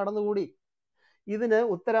ഭാഷകൾ കടന്നുകൂടി? ഇതിന്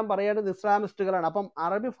ഉത്തരം പറയേണ്ടത് ഇസ്ലാമിസ്റ്റുകളാണ്. അപ്പം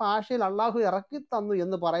അറബി ഭാഷയിൽ അള്ളാഹു ഇറക്കി തന്നു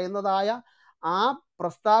എന്ന് പറയുന്നതായ ആ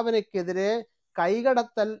പ്രസ്താവനയ്ക്കെതിരെ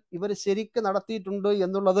കൈകടത്തൽ ഇവർ ശരിക്കും നടത്തിയിട്ടുണ്ട്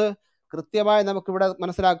എന്നുള്ളത് കൃത്യമായി നമുക്കിവിടെ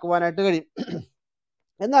മനസ്സിലാക്കുവാനായിട്ട് കഴിയും.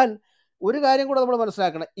 എന്നാൽ ഒരു കാര്യം കൂടെ നമ്മൾ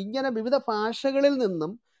മനസ്സിലാക്കണം. ഇങ്ങനെ വിവിധ ഭാഷകളിൽ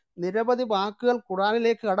നിന്നും നിരവധി വാക്കുകൾ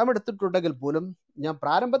ഖുറാനിലേക്ക് കടമെടുത്തിട്ടുണ്ടെങ്കിൽ പോലും ഞാൻ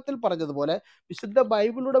പ്രാരംഭത്തിൽ പറഞ്ഞതുപോലെ വിശുദ്ധ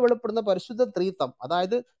ബൈബിളിലൂടെ വെളിപ്പെടുന്ന പരിശുദ്ധ ത്രിത്വം,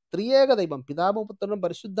 അതായത് ത്രിയേക ദൈവം, പിതാവും പുത്രനും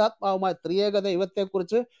പരിശുദ്ധാത്മാവുമായ ത്രിയേക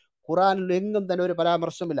ദൈവത്തെക്കുറിച്ച് ഖുറാനിൽ എങ്ങും തന്നെ ഒരു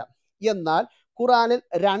പരാമർശമില്ല. എന്നാൽ ഖുറാനിൽ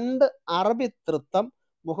 2 അറബി ത്രിത്വം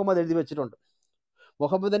മുഹമ്മദ് എഴുതി വെച്ചിട്ടുണ്ട്.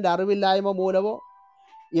 മുഹമ്മദിന്റെ അറിവില്ലായ്മ മൂലമോ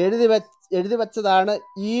എഴുതി വെച്ചതാണ്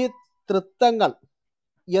ഈ ത്രിത്വങ്ങൾ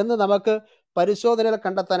എന്ന് നമുക്ക് പരിശോധനയിൽ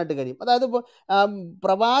കണ്ടെത്താനായിട്ട് കഴിയും. അതായത്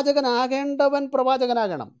പ്രവാചകനാകേണ്ടവൻ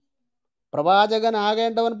പ്രവാചകനാകണം. പ്രവാചകൻ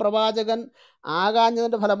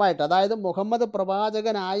ആകാഞ്ഞതിൻ്റെ ഫലമായിട്ട്, അതായത് മുഹമ്മദ്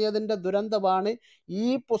പ്രവാചകനായതിൻ്റെ ദുരന്തമാണ് ഈ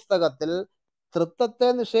പുസ്തകത്തിൽ ത്രിത്വത്തെ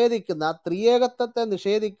നിഷേധിക്കുന്ന, ത്രിയേകത്വത്തെ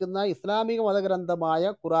നിഷേധിക്കുന്ന ഇസ്ലാമിക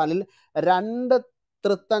മതഗ്രന്ഥമായ ഖുറാനിൽ 2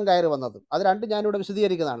 ത്രിത്വം കയറി വന്നത്. അത് 2 ഞാനിവിടെ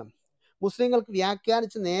വിശദീകരിക്കുന്നതാണ്. മുസ്ലിങ്ങൾക്ക്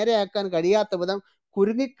വ്യാഖ്യാനിച്ച് നേരെയാക്കാൻ കഴിയാത്ത വിധം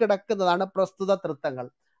കുരുങ്ങിക്കിടക്കുന്നതാണ് പ്രസ്തുത ത്രിത്വങ്ങൾ.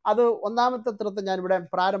 അത് ഒന്നാമത്തെ ത്രിത്വം ഞാനിവിടെ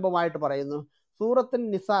പ്രാരംഭമായിട്ട് പറയുന്നു. സൂറത്തുൻ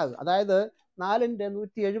നിസാ, അതായത്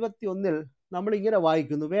 4:171 നമ്മൾ ഇങ്ങനെ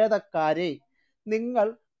വായിക്കുന്നു: വേദക്കാരെ, നിങ്ങൾ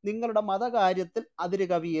നിങ്ങളുടെ മതകാര്യത്തിൽ അതിര്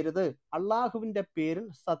കവിയരുത്. അള്ളാഹുവിൻ്റെ പേരിൽ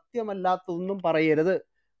സത്യമല്ലാത്തതൊന്നും പറയരുത്.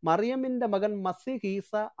 മറിയമിൻ്റെ മകൻ മസീഹ്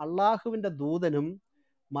ഈസ അള്ളാഹുവിൻ്റെ ദൂതനും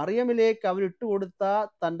മറിയമിലേക്ക് അവൻ ഇട്ടുകൊടുത്ത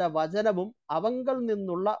തൻ്റെ വചനവും അവങ്കൽ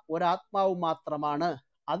നിന്നുള്ള ഒരാത്മാവും മാത്രമാണ്.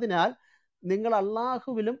 അതിനാൽ നിങ്ങൾ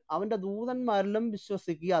അള്ളാഹുവിലും അവൻ്റെ ദൂതന്മാരിലും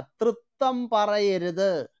വിശ്വസിക്കുക. ത്രിത്വം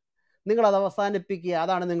പറയരുത്. നിങ്ങളത് അവസാനിപ്പിക്കുക.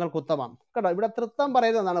 അതാണ് നിങ്ങൾക്ക് ഉത്തമം. കേട്ടോ, ഇവിടെ ത്രിത്വം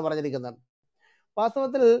പറയരുതെന്നാണ് പറഞ്ഞിരിക്കുന്നത്.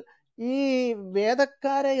 വാസ്തവത്തിൽ ഈ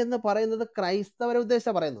വേദക്കാരെ എന്ന് പറയുന്നത് ക്രൈസ്തവരെ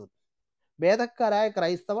ഉദ്ദേശിച്ചാണ് പറയുന്നത്. വേദക്കാരായ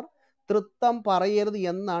ക്രൈസ്തവർ ത്രിത്വം പറയരുത്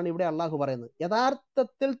എന്നാണ് ഇവിടെ അള്ളാഹു പറയുന്നത്.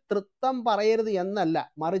 യഥാർത്ഥത്തിൽ ത്രിത്വം പറയരുത് എന്നല്ല,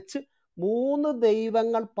 മറിച്ച് 3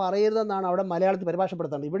 ദൈവങ്ങൾ പറയരുതെന്നാണ് അവിടെ മലയാളത്തിൽ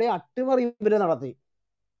പരിഭാഷപ്പെടുത്തുന്നത്. ഇവിടെ അട്ടിമറി ഇവര് നടത്തി.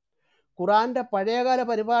 ഖുറാന്റെ പഴയകാല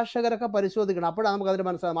പരിഭാഷകരൊക്കെ പരിശോധിക്കണം, അപ്പോഴാണ് നമുക്ക് അതിന്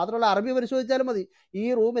മനസ്സിലാകും. മാത്രമല്ല അറബി പരിശോധിച്ചാലും മതി. ഈ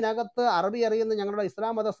റൂമിനകത്ത് അറബി അറിയുന്ന ഞങ്ങളുടെ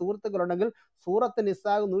ഇസ്ലാം മത സുഹൃത്തുക്കളുണ്ടെങ്കിൽ സൂറത്ത്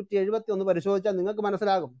നിസാ 171 പരിശോധിച്ചാൽ നിങ്ങൾക്ക്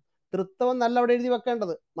മനസ്സിലാകും. ത്രിത്വം നല്ല അവിടെ എഴുതി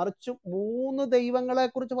വെക്കേണ്ടത്, മറിച്ച് 3 ദൈവങ്ങളെ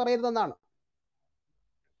കുറിച്ച് പറയരുതെന്നാണ്.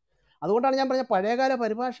 അതുകൊണ്ടാണ് ഞാൻ പറഞ്ഞ പഴയകാല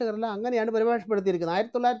പരിഭാഷകരെല്ലാം അങ്ങനെയാണ് പരിഭാഷപ്പെടുത്തിയിരിക്കുന്നത്.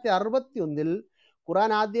 1961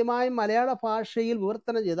 ഖുറാൻ ആദ്യമായി മലയാള ഭാഷയിൽ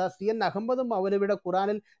വിവർത്തനം ചെയ്ത CN അഹമ്മദ് മൗലവിയുടെ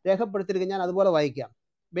ഖുറാനിൽ രേഖപ്പെടുത്തിയിരിക്കുന്നത് ഞാൻ അതുപോലെ വായിക്കാം.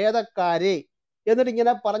 വേദക്കാരെ എന്നിട്ട്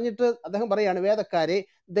ഇങ്ങനെ പറഞ്ഞിട്ട് അദ്ദേഹം പറയാണ്: വേദക്കാരെ,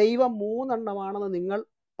 ദൈവം 3 എണ്ണമാണെന്ന് നിങ്ങൾ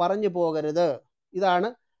പറഞ്ഞു പോകരുത്. ഇതാണ്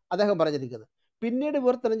അദ്ദേഹം പറഞ്ഞിരിക്കുന്നത്. പിന്നീട്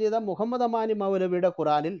വിവർത്തനം ചെയ്ത മുഹമ്മദ് അമാനി മൗലവിയുടെ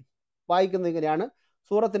ഖുറാനിൽ വായിക്കുന്നത് ഇങ്ങനെയാണ്.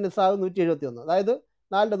 സൂറത്ത് നിസാ 171, അതായത്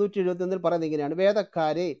 4:171 പറയുന്നത് ഇങ്ങനെയാണ്: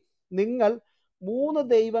 വേദക്കാരെ, നിങ്ങൾ 3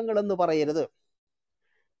 ദൈവങ്ങൾ എന്ന് പറയരുത്.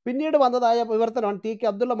 പിന്നീട് വന്നതായ വിവർത്തനമാണ് TK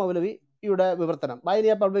അബ്ദുള്ള മൗലവിയുടെ വിവർത്തനം.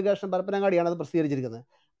 ബൈനിയ പബ്ലിക്കേഷൻ പരപ്പനങ്ങാടിയാണ് അത് പ്രസിദ്ധീകരിച്ചിരിക്കുന്നത്.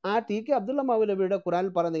 ആ TK അബ്ദുള്ള മൗലവിയുടെ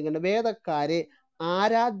ഖുറാനിൽ പറയുന്നത് ഇങ്ങനെ: വേദക്കാരെ,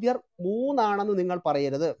 ആരാധ്യർ 3 ആണെന്ന് നിങ്ങൾ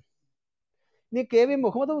പറയരുത്. ഇനി KV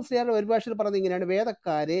മുഹമ്മദ് മുസ്ലിയാരുടെ പരിഭാഷയിൽ പറയുന്നത് ഇങ്ങനെയാണ്: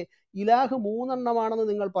 വേദക്കാരെ, ഇലാഹ് 3 എണ്ണമാണെന്ന്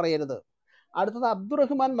നിങ്ങൾ പറയരുത്. അടുത്തത്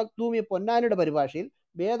അബ്ദുറഹ്മാൻ മഖ്ദൂമി പൊന്നാനിയുടെ പരിഭാഷയിൽ: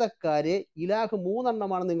 വേദക്കാരെ, ഇലാഹ് 3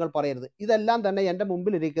 എണ്ണമാണെന്ന് നിങ്ങൾ പറയരുത്. ഇതെല്ലാം തന്നെ എൻ്റെ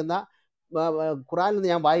മുമ്പിലിരിക്കുന്ന ഖുറാനിൽ നിന്ന്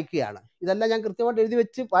ഞാൻ വായിക്കുകയാണ്. ഇതെല്ലാം ഞാൻ കൃത്യമായിട്ട് എഴുതി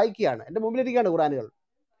വെച്ച് വായിക്കുകയാണ്. എൻ്റെ മുമ്പിലിരിക്കുകയാണ് ഖുറാനുകൾ.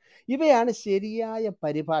 ഇവയാണ് ശരിയായ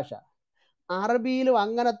പരിഭാഷ. അറബിയിലും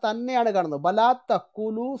അങ്ങനെ തന്നെയാണ് കാണുന്നത്. ബലാ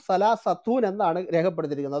തഖൂലു സലാസത്തൂൻ എന്നാണ്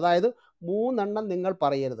രേഖപ്പെടുത്തിയിരിക്കുന്നത്. അതായത് 3 എണ്ണം നിങ്ങൾ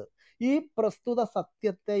പറയരുത്. ഈ പ്രസ്തുത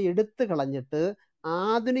സത്യത്തെ എടുത്തു കളഞ്ഞിട്ട്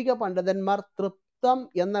ആധുനിക പണ്ഡിതന്മാർ തൃത്വം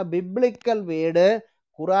എന്ന ബിബ്ലിക്കൽ വേർഡ്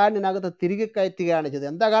ഖുറാനിനകത്ത് തിരികെ കയറ്റുകയാണ് ചെയ്തത്.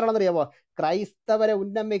 എന്താ കാരണം എന്നറിയാമോ? ക്രൈസ്തവരെ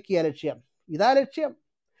ഉന്നം വെക്കിയ ലക്ഷ്യം. ഇതാ ലക്ഷ്യം.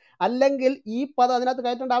 അല്ലെങ്കിൽ ഈ പദം അതിനകത്ത്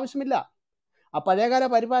കയറ്റേണ്ട ആവശ്യമില്ല. ആ പഴയകാല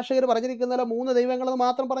പരിഭാഷകർ പറഞ്ഞിരിക്കുന്ന 3 ദൈവങ്ങളെന്ന്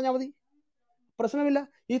മാത്രം പറഞ്ഞാൽ മതി, പ്രശ്നമില്ല.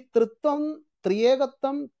 ഈ തൃത്വം,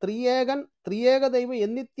 ത്രിയേകത്വം, ത്രിയേകൻ, ത്രിയേക ദൈവം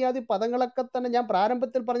എന്നിത്യാദി പദങ്ങളൊക്കെ തന്നെ ഞാൻ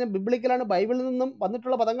പ്രാരംഭത്തിൽ പറഞ്ഞ ബിബ്ലിക്കലാണ്, ബൈബിളിൽ നിന്നും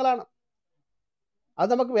വന്നിട്ടുള്ള പദങ്ങളാണ്. അത്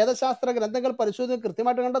നമുക്ക് വേദശാസ്ത്ര ഗ്രന്ഥങ്ങൾ പരിശോധിച്ച്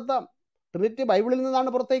കൃത്യമായിട്ട് കണ്ടെത്താം. ട്രിനിറ്റി ബൈബിളിൽ നിന്നാണ്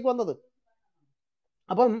പുറത്തേക്ക് വന്നത്.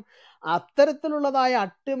 അപ്പം അത്തരത്തിലുള്ളതായ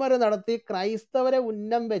അട്ടിമറി നടത്തി ക്രൈസ്തവരെ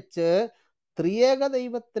ഉന്നം വെച്ച് ത്രിയേക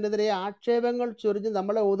ദൈവത്തിനെതിരെ ആക്ഷേപങ്ങൾ ചൊരിഞ്ഞ്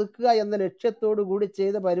നമ്മളെ ഒതുക്കുക എന്ന ലക്ഷ്യത്തോടു കൂടി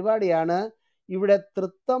ചെയ്ത പരിപാടിയാണ് ഇവിടെ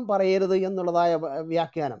തൃത്വം പറയരുത് എന്നുള്ളതായ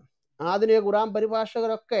വ്യാഖ്യാനം. ആധുനിക ഖുറാൻ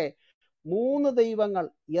പരിഭാഷകരൊക്കെ 3 ദൈവങ്ങൾ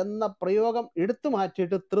എന്ന പ്രയോഗം എടുത്തു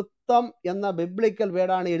മാറ്റിയിട്ട് തൃത്വം എന്ന ബിബ്ലിക്കൽ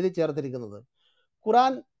വേർഡാണ് എഴുതി ചേർത്തിരിക്കുന്നത്.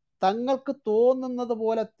 ഖുറാൻ തങ്ങൾക്ക് തോന്നുന്നത്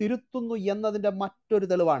പോലെ തിരുത്തുന്നു എന്നതിൻ്റെ മറ്റൊരു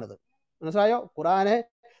തെളിവാണിത്. മനസ്സിലായോ? ഖുറാനെ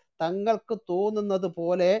തങ്ങൾക്ക് തോന്നുന്നത്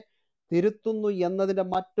പോലെ തിരുത്തുന്നു എന്നതിൻ്റെ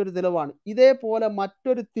മറ്റൊരു തെളിവാണ്. ഇതേപോലെ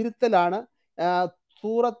മറ്റൊരു തിരുത്തലാണ്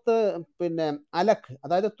സൂറത്ത് അലക്ക്,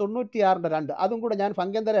 അതായത് 96:2. അതും കൂടെ ഞാൻ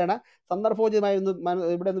ഭംഗ്യന്തരേണ സന്ദർഭോചിതമായി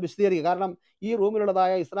ഇവിടെ ഒന്ന് വിശദീകരിക്കുക. കാരണം ഈ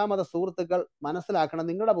റൂമിലുള്ളതായ ഇസ്ലാം മത സുഹൃത്തുക്കൾ മനസ്സിലാക്കണം,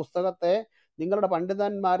 നിങ്ങളുടെ പുസ്തകത്തെ നിങ്ങളുടെ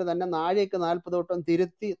പണ്ഡിതന്മാർ തന്നെ നാഴേക്ക് 40 വട്ടം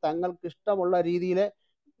തിരുത്തി തങ്ങൾക്ക് ഇഷ്ടമുള്ള രീതിയിൽ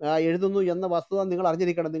എഴുതുന്നു എന്ന വസ്തുത നിങ്ങൾ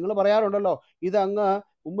അറിഞ്ഞിരിക്കണം. നിങ്ങൾ പറയാറുണ്ടല്ലോ, ഇത് അങ്ങ്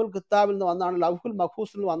ഉമ്മുൽ കിതാബിൽ നിന്ന് വന്നാണ്, ലൗഹുൽ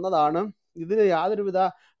മഹ്ഫൂസിൽ വന്നതാണ്, ഇതിന് യാതൊരുവിധ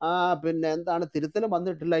തിരുത്തലും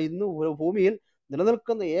വന്നിട്ടില്ല, ഇന്ന് ഭൂമിയിൽ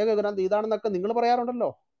നിലനിൽക്കുന്ന ഏക ഗ്രന്ഥം ഇതാണെന്നൊക്കെ നിങ്ങൾ പറയാറുണ്ടല്ലോ.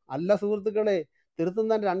 അല്ല സുഹൃത്തുക്കളെ,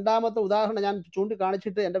 തിരുത്തുന്നതിന് 2ാമത്തെ ഉദാഹരണം ഞാൻ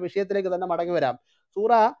ചൂണ്ടിക്കാണിച്ചിട്ട് എൻ്റെ വിഷയത്തിലേക്ക് തന്നെ മടങ്ങി വരാം.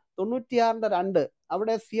 സൂറ 96:2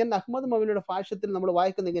 അവിടെ CN അഹമ്മദ് മൗലവിയുടെ ഭാഷ്യത്തിൽ നമ്മൾ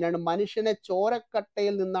വായിക്കുന്നത് ഇങ്ങനെയാണ്: മനുഷ്യനെ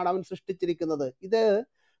ചോരക്കട്ടയിൽ നിന്നാണ് അവൻ സൃഷ്ടിച്ചിരിക്കുന്നത്. ഇത്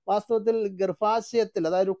വാസ്തവത്തിൽ ഗർഭാശയത്തിൽ,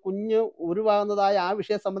 അതായത് ഒരു കുഞ്ഞ് ഉരുവാകുന്നതായ ആ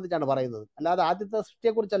വിഷയം സംബന്ധിച്ചാണ് പറയുന്നത്, അല്ലാതെ ആദ്യത്തെ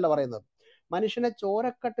സൃഷ്ടിയെക്കുറിച്ചല്ല പറയുന്നത്. മനുഷ്യനെ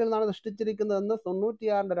ചോരക്കട്ടയിൽ നിന്നാണ് സൃഷ്ടിച്ചിരിക്കുന്നതെന്ന്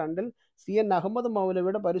 96:2 CN അഹമ്മദ്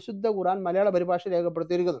മൗലവിയുടെ പരിശുദ്ധ ഖുറാൻ മലയാള പരിഭാഷ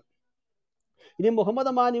രേഖപ്പെടുത്തിയിരിക്കുന്നു. ഇനി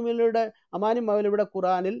മുഹമ്മദ് അമാനി മൗലവിയുടെ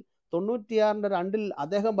ഖുറാനിൽ 96:2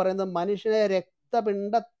 അദ്ദേഹം പറയുന്നത് മനുഷ്യനെ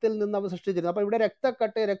രക്തപിണ്ഡത്തിൽ നിന്ന് അവൻ സൃഷ്ടിച്ചിരുന്നു. അപ്പൊ ഇവിടെ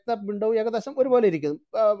രക്തക്കട്ടയും രക്തപിണ്ഡവും ഏകദേശം ഒരുപോലെ ഇരിക്കുന്നു,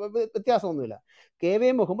 വ്യത്യാസമൊന്നുമില്ല. KV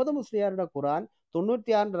മുഹമ്മദ് മുസ്ലിയാരുടെ ഖുറാൻ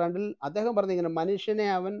 96:2 അദ്ദേഹം പറഞ്ഞിങ്ങനെ,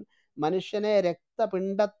 മനുഷ്യനെ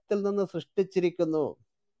രക്തപിണ്ഡത്തിൽ നിന്ന് സൃഷ്ടിച്ചിരിക്കുന്നു.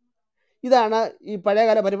 ഇതാണ് ഈ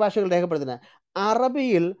പഴയകാല പരിഭാഷകൾ രേഖപ്പെടുത്തുന്നത്.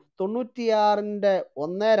 അറബിയിൽ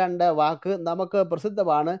 96:1-2 വാക്ക് നമുക്ക്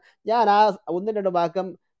പ്രസിദ്ധമാണ്. ഞാൻ ആ 1-2 വാക്യം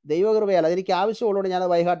ദൈവകൃപയല്ല, എനിക്ക് ആവശ്യമുള്ളതുകൊണ്ട് ഞാൻ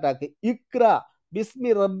വൈഹാട്ടാക്കി. ഇക്ര ബിസ്മി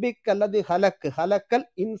റബ്ബിക്കല്ലദി ഹലക്ക് ഹലക്കൽ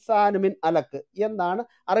ഇൻസാനു മിൻ അലക്ക് എന്നാണ്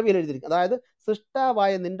അറബിയിൽ എഴുതിയിരിക്കുന്നത്. അതായത്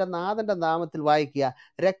സൃഷ്ടാവായ നിന്റെ നാഥന്റെ നാമത്തിൽ വായിക്കുക,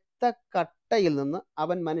 രക്തക്കട്ടയിൽ നിന്ന്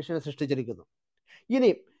അവൻ മനുഷ്യനെ സൃഷ്ടിച്ചിരിക്കുന്നു.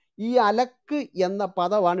 ഇനി ഈ അലക്ക് എന്ന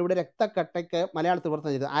പദമാണ് ഇവിടെ രക്തക്കട്ടയ്ക്ക് മലയാളത്തിൽ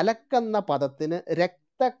വിവർത്തനം ചെയ്തത്. അലക്കെന്ന പദത്തിന്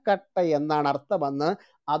രക്തക്കട്ട എന്നാണ് അർത്ഥമെന്ന്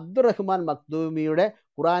അബ്ദുറഹ്മാൻ മഖ്ദൂമിയുടെ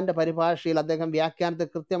ഖുറാന്റെ പരിഭാഷയിൽ അദ്ദേഹം വ്യാഖ്യാനത്തിൽ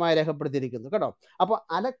കൃത്യമായി രേഖപ്പെടുത്തിയിരിക്കുന്നു കേട്ടോ. അപ്പോൾ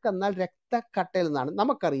അലക്കെന്നാൽ രക്തക്കട്ടയിൽ നിന്നാണ്.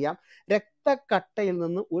 നമുക്കറിയാം രക്തക്കട്ടയിൽ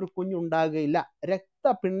നിന്ന് ഒരു കുഞ്ഞുണ്ടാകുകയില്ല,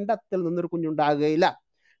 രക്തപിണ്ഡത്തിൽ നിന്നൊരു കുഞ്ഞുണ്ടാകുകയില്ല.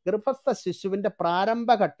 ഗർഭസ്ഥ ശിശുവിന്റെ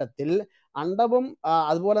പ്രാരംഭഘട്ടത്തിൽ അണ്ഡവും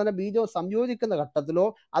അതുപോലെ തന്നെ ബീജവും സംയോജിക്കുന്ന ഘട്ടത്തിലോ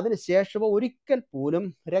അതിനുശേഷമോ ഒരിക്കൽ പോലും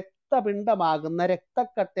രക്തപിണ്ഡമാകുന്ന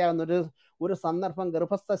രക്തക്കട്ടയാകുന്ന ഒരു സന്ദർഭം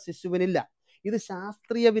ഗർഭസ്ഥ ശിശുവിനില്ല. ഇത്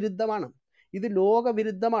ശാസ്ത്രീയ വിരുദ്ധമാണ്, ഇത്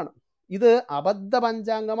ലോകവിരുദ്ധമാണ്, ഇത് അബദ്ധ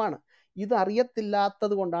പഞ്ചാംഗമാണ്. ഇത്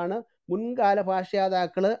അറിയത്തില്ലാത്തത് കൊണ്ടാണ് മുൻകാല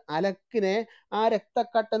ഭാഷാതാക്കള് അലക്കിനെ ആ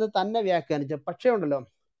രക്തക്കട്ടെന്ന് തന്നെ വ്യാഖ്യാനിച്ചത്. പക്ഷേ ഉണ്ടല്ലോ,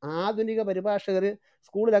 ആധുനിക പരിഭാഷകർ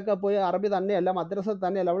സ്കൂളിലൊക്കെ പോയി അറബി തന്നെയല്ല, മദ്രസ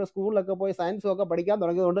തന്നെയല്ല, അവിടെ സ്കൂളിലൊക്കെ പോയി സയൻസും ഒക്കെ പഠിക്കാൻ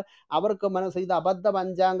തുടങ്ങിയതുകൊണ്ട് അവർക്ക് മനസ്സിൽ ഇത് അബദ്ധ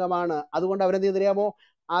പഞ്ചാംഗമാണ്. അതുകൊണ്ട് അവരെന്ത് ചെയ്തറിയാമോ,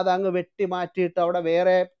 അതങ്ങ് വെട്ടി മാറ്റിയിട്ട് അവിടെ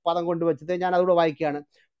വേറെ പദം കൊണ്ടുവച്ചത്. ഞാൻ അതുകൂടെ വായിക്കുകയാണ്.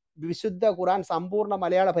 വിശുദ്ധ ഖുറാൻ സമ്പൂർണ്ണ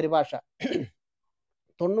മലയാള പരിഭാഷ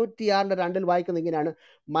 96:2 വായിക്കുന്നത് ഇങ്ങനെയാണ്: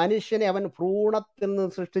 മനുഷ്യനെ അവൻ ഭ്രൂണത്തിൽ നിന്ന്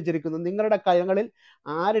സൃഷ്ടിച്ചിരിക്കുന്നു. നിങ്ങളുടെ കരങ്ങളിൽ,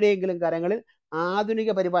 ആരുടെയെങ്കിലും കരങ്ങളിൽ ആധുനിക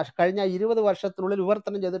പരിഭാഷ കഴിഞ്ഞ 20 വർഷത്തിനുള്ളിൽ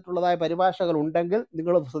വിവർത്തനം ചെയ്തിട്ടുള്ളതായ പരിഭാഷകൾ ഉണ്ടെങ്കിൽ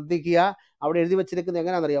നിങ്ങൾ ശ്രദ്ധിക്കുക. അവിടെ എഴുതി വെച്ചിരിക്കുന്നത്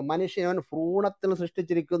എങ്ങനെയാണെന്നറിയാം: മനുഷ്യനെ അവൻ ഭ്രൂണത്തിൽ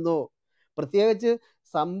സൃഷ്ടിച്ചിരിക്കുന്നു. പ്രത്യേകിച്ച്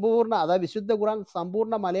സമ്പൂർണ്ണ, അതായത് വിശുദ്ധ ഖുറാൻ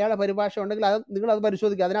സമ്പൂർണ്ണ മലയാള പരിഭാഷ ഉണ്ടെങ്കിൽ അത് നിങ്ങളത്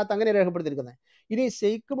പരിശോധിക്കുക, അതിനകത്ത് അങ്ങനെ രേഖപ്പെടുത്തിയിരിക്കുന്നത്. ഇനി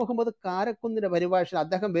ഷെയ്ഖ് മുഹമ്മദ് കാരക്കുന്നിന്റെ പരിഭാഷയിൽ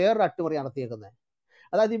അദ്ദേഹം വേറൊരു അട്ടിമറി നടത്തിയേക്കുന്നത്.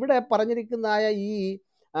 അതായത് ഇവിടെ പറഞ്ഞിരിക്കുന്നതായ ഈ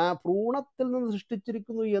ഭ്രൂണത്തിൽ നിന്ന്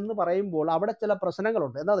സൃഷ്ടിച്ചിരിക്കുന്നു എന്ന് പറയുമ്പോൾ അവിടെ ചില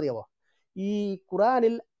പ്രശ്നങ്ങളുണ്ട്. എന്താ അറിയാമോ? ഈ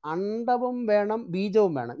ഖുറാനിൽ അണ്ഡവും വേണം,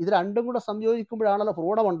 ബീജവും വേണം. ഇത് രണ്ടും കൂടെ സംയോജിക്കുമ്പോഴാണല്ലോ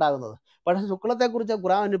ഭ്രൂണം ഉണ്ടാകുന്നത്. പക്ഷേ ശുക്ലത്തെക്കുറിച്ച്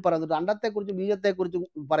ഖുർആനിൽ പറയുന്നുണ്ട്, അണ്ഡത്തെക്കുറിച്ച് ബീജത്തെക്കുറിച്ച്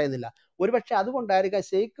പറയുന്നില്ല. ഒരുപക്ഷെ അതുകൊണ്ടായിരിക്കാം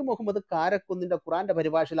ഷെയ്ഖ് മുഹമ്മദ് കാരക്കുന്നിൻ്റെ ഖുർആന്റെ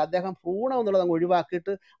പരിഭാഷയിൽ അദ്ദേഹം ഭ്രൂണം എന്നുള്ളത് അങ്ങ്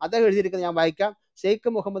ഒഴിവാക്കിയിട്ട് അദ്ദേഹം എഴുതിയിരിക്കുന്നത് ഞാൻ വായിക്കാം. ഷെയ്ഖ്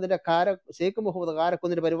മുഹമ്മദ്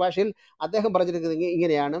കാരക്കുന്നിൻ്റെ പരിഭാഷയിൽ അദ്ദേഹം പറഞ്ഞിരിക്കുന്നത്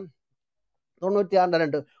ഇങ്ങനെയാണ്: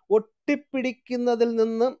 96 ഒട്ടിപ്പിടിക്കുന്നതിൽ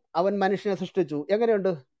നിന്ന് അവൻ മനുഷ്യനെ സൃഷ്ടിച്ചു.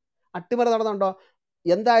 എങ്ങനെയുണ്ട്? അട്ടിമറി നടന്നുണ്ടോ?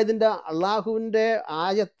 എന്താ ഇതിൻ്റെ അള്ളാഹുവിൻ്റെ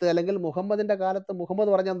ആയത്ത് അല്ലെങ്കിൽ മുഹമ്മദിൻ്റെ കാലത്ത് മുഹമ്മദ്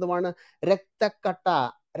പറഞ്ഞ എന്തുമാണ്? രക്തക്കട്ട.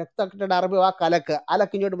 രക്തക്കട്ടയുടെ അറബി ആ കലക്ക്,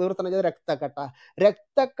 ഇങ്ങോട്ട് വിവർത്തനം ചെയ്ത് രക്തക്കട്ട.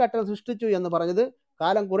 രക്തക്കട്ട സൃഷ്ടിച്ചു എന്ന് പറഞ്ഞത്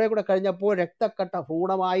കാലം കുറെ കൂടെ കഴിഞ്ഞപ്പോൾ രക്തക്കട്ട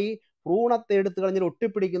ഭ്രൂണമായി. ഭ്രൂണത്തെ എടുത്തു കളഞ്ഞിട്ട്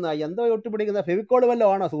ഒട്ടിപ്പിടിക്കുന്ന, എന്തോ ഒട്ടിപ്പിടിക്കുന്ന ഫെവിക്കോൾ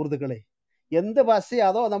വല്ലതും ആണോ സുഹൃത്തുക്കളെ? എന്ത് പശ?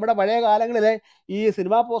 അതോ നമ്മുടെ പഴയ കാലങ്ങളിലെ ഈ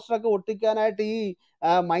സിനിമാ പോസ്റ്ററൊക്കെ ഒട്ടിക്കാനായിട്ട് ഈ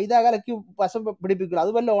മൈദ കലക്കി പശ പിടിപ്പിക്കില്ല,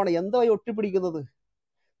 അത് വല്ലതും ആണ്? എന്തോ ഒട്ടിപ്പിടിക്കുന്നത്?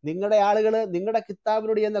 നിങ്ങളുടെ ആളുകൾ നിങ്ങളുടെ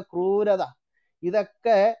കിതാബിനോട് ചെയ്യുന്ന ക്രൂരത,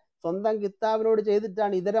 ഇതൊക്കെ സ്വന്തം കിതാബിനോട്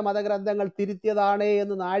ചെയ്തിട്ടാണ് ഇതര മതഗ്രന്ഥങ്ങൾ തിരുത്തിയതാണ്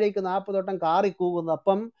എന്ന് നാഴേക്ക് 40 വട്ടം കാറിക്കൂകുന്നത്.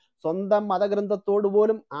 അപ്പം സ്വന്തം മതഗ്രന്ഥത്തോട്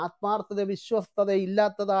പോലും ആത്മാർത്ഥത വിശ്വസ്തത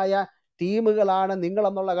ഇല്ലാത്തതായ ടീമുകളാണ്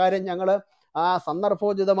നിങ്ങളെന്നുള്ള കാര്യം ഞങ്ങൾ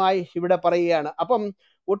സന്ദർഭോചിതമായി ഇവിടെ പറയുകയാണ്. അപ്പം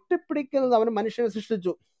ഒട്ടിപ്പിടിക്കുന്നത് അവൻ മനുഷ്യനെ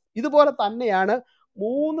സൃഷ്ടിച്ചു. ഇതുപോലെ തന്നെയാണ്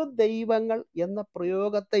 3 ദൈവങ്ങൾ എന്ന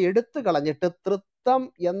പ്രയോഗത്തെ എടുത്തു കളഞ്ഞിട്ട് തൃത്വം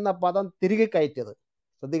എന്ന പദം തിരികെ കയറ്റിയത്.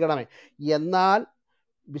 ശ്രദ്ധിക്കണമേ. എന്നാൽ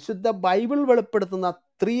വിശുദ്ധ ബൈബിൾ വെളിപ്പെടുത്തുന്ന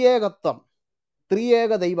ത്രിയേകത്വം,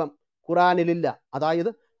 ത്രിയേക ദൈവം ഖുറാനിലില്ല.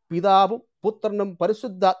 അതായത് പിതാവും പുത്രനും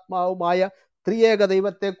പരിശുദ്ധാത്മാവുമായ ത്രിയേക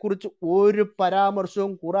ദൈവത്തെക്കുറിച്ച് ഒരു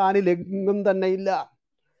പരാമർശവും ഖുറാനിലെങ്ങും തന്നെ ഇല്ല.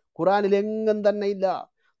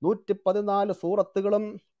 114 സൂറത്തുകളും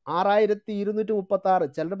 6236,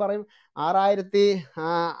 ചിലർ പറയും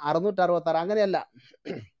 6666, അങ്ങനെയല്ല,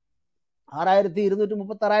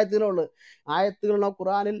 6236 ആയത്തുകളുള്ള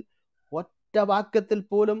ഖുറാനിൽ ഒറ്റ വാക്യത്തിൽ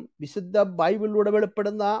പോലും വിശുദ്ധ ബൈബിളിലൂടെ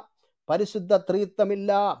വെളിപ്പെടുന്ന പരിശുദ്ധ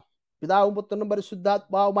ത്രിത്വമില്ല. പിതാവും പുത്രനും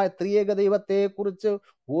പരിശുദ്ധാത്മാവുമായ ത്രിയേക ദൈവത്തെക്കുറിച്ച്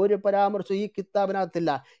ഒരു പരാമർശം ഈ കിതാബിനകത്തില്ല.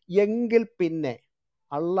 എങ്കിൽ പിന്നെ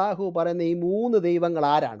അള്ളാഹു പറയുന്ന ഈ 3 ദൈവങ്ങൾ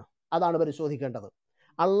ആരാണ്? അതാണ് പരിശോധിക്കേണ്ടത്.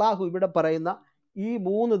 അള്ളാഹു ഇവിടെ പറയുന്ന ഈ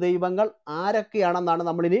 3 ദൈവങ്ങൾ ആരൊക്കെയാണെന്നാണ്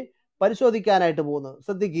നമ്മളിനി പരിശോധിക്കാനായിട്ട് പോകുന്നത്.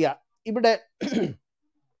 ശ്രദ്ധിക്കുക. ഇവിടെ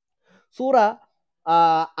സൂറ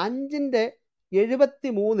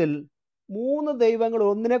 5:73 3 ദൈവങ്ങൾ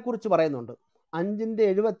ഒന്നിനെ കുറിച്ച് പറയുന്നുണ്ട്.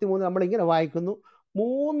 5:73 നമ്മളിങ്ങനെ വായിക്കുന്നു: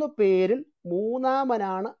 3 പേരിൽ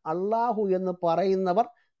മൂന്നാമനാണ് അള്ളാഹു എന്ന് പറയുന്നവർ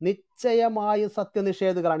നിശ്ചയമായും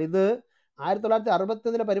സത്യനിഷേധികളാണ്. ഇത്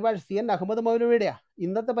 1961 പരിഭാഷ CN അഹമ്മദ് മൗലവിയുടെയാ.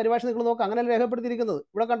 ഇന്നത്തെ പരിഭാഷ നിങ്ങൾ നോക്കുക, അങ്ങനെയല്ല രേഖപ്പെടുത്തിയിരിക്കുന്നത്.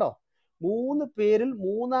 ഇവിടെ കണ്ടോ, 3 പേരിൽ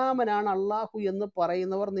മൂന്നാമനാണ് അള്ളാഹു എന്ന്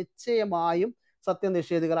പറയുന്നവർ നിശ്ചയമായും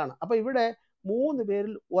സത്യനിഷേധികളാണ്. അപ്പൊ ഇവിടെ 3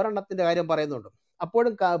 പേരിൽ ഒരെണ്ണത്തിന്റെ കാര്യം പറയുന്നുണ്ട്.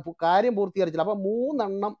 അപ്പോഴും കാര്യം പൂർത്തീകരിച്ചില്ല. അപ്പൊ 3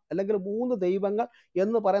 എണ്ണം അല്ലെങ്കിൽ 3 ദൈവങ്ങൾ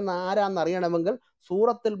എന്ന് പറയുന്ന ആരാന്ന് അറിയണമെങ്കിൽ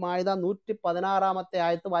സൂറത്തുൽ മാഇദ 116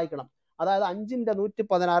 ആയത്ത് വായിക്കണം. അതായത്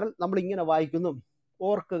 5:116 നമ്മൾ ഇങ്ങനെ വായിക്കുന്നു.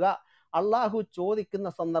 ഓർക്കുക, അള്ളാഹു ചോദിക്കുന്ന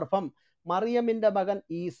സന്ദർഭം, മറിയമിന്റെ മകൻ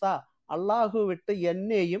ഈസ അള്ളാഹു വിട്ട്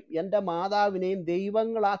എന്നെയും എൻ്റെ മാതാവിനെയും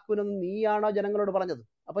ദൈവങ്ങളാക്കുമെന്ന് നീയാണോ ജനങ്ങളോട് പറഞ്ഞത്?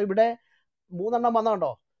 അപ്പൊ ഇവിടെ 3 എണ്ണം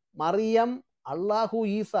വന്നോണ്ടോ, മറിയം, അള്ളാഹു,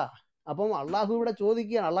 ഈസ. അപ്പം അള്ളാഹു ഇവിടെ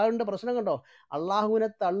ചോദിക്കുകയാണ്. അള്ളാഹുവിൻ്റെ പ്രശ്നം കണ്ടോ, അള്ളാഹുവിനെ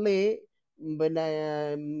തള്ളി പിന്നെ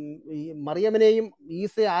മറിയമിനെയും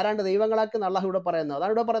ഈസ ആരാണ്ട് ദൈവങ്ങളാക്കുന്ന അള്ളാഹു ഇവിടെ പറയുന്നത്.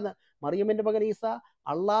 അതാണ് ഇവിടെ പറയുന്നത്. മറിയമിന്റെ മകൻ ഈസ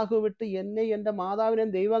അള്ളാഹു വിട്ട് എന്നെയും എൻ്റെ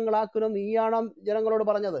മാതാവിനെയും ദൈവങ്ങളാക്കുമെന്ന് നീയാണോ ജനങ്ങളോട്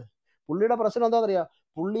പറഞ്ഞത്? പുള്ളിയുടെ പ്രശ്നം എന്താണെന്നറിയാം,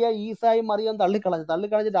 പുള്ളിയെ ഈസായും മറിയം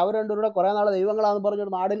തള്ളിക്കളഞ്ഞിട്ട് അവർ രണ്ടുപേരുടെ കുറെ നാൾ ദൈവങ്ങളാന്ന്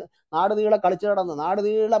പറഞ്ഞിട്ട് നാട് നീളെ കളിച്ചു നടന്ന്, നാട്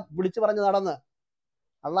നീളെ വിളിച്ചു പറഞ്ഞ് നടന്ന്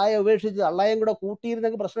അള്ളാഹയെ ഉപേക്ഷിച്ച് അള്ളാഹയും കൂടെ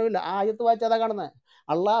കൂട്ടിയിരുന്നെങ്കിൽ പ്രശ്നമില്ല. ആ ആയത്ത് വായിച്ച് അതാ കാണുന്നത്.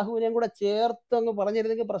 അള്ളാഹുവിനെയും കൂടെ ചേർത്ത് അങ്ങ്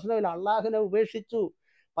പറഞ്ഞിരുന്നെങ്കിൽ പ്രശ്നമില്ല. അള്ളാഹുവിനെ ഉപേക്ഷിച്ചു.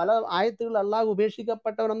 പല ആയത്തുകളിൽ അള്ളാഹു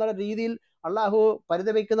ഉപേക്ഷിക്കപ്പെട്ടവൻ എന്നുള്ള രീതിയിൽ അള്ളാഹു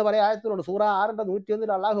പരിതപിക്കുന്ന പല ആയത്തുകളുണ്ട്. സൂറ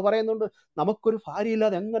 6:101 അള്ളാഹു പറയുന്നുണ്ട്, നമുക്കൊരു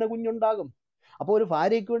ഭാര്യയില്ലാതെ എങ്ങനെ കുഞ്ഞുണ്ടാകും? അപ്പോൾ ഒരു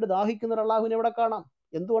ഭാര്യയ്ക്ക് വേണ്ടി ദാഹിക്കുന്ന ഒരു അള്ളാഹുവിനെ എവിടെ കാണാം?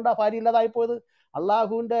 എന്തുകൊണ്ടാണ് ഭാര്യ ഇല്ലാതായിപ്പോയത്?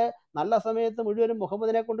 അള്ളാഹുവിന്റെ നല്ല സമയത്ത് മുഴുവനും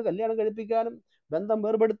മുഹമ്മദിനെ കൊണ്ട് കല്യാണം കഴിപ്പിക്കാനും ബന്ധം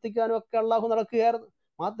വേർപെടുത്തിക്കാനും ഒക്കെ അള്ളാഹു നടക്കുകയായിരുന്നു.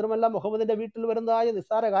 മാത്രമല്ല മുഹമ്മദിന്റെ വീട്ടിൽ വരുന്നതായ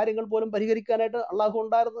നിസ്സാര കാര്യങ്ങൾ പോലും പരിഹരിക്കാനായിട്ട് അള്ളാഹു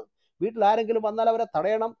ഉണ്ടായിരുന്നു. വീട്ടിൽ ആരെങ്കിലും വന്നാൽ അവരെ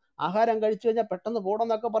തടയണം, ആഹാരം കഴിച്ചു കഴിഞ്ഞാൽ പെട്ടെന്ന് പോകണം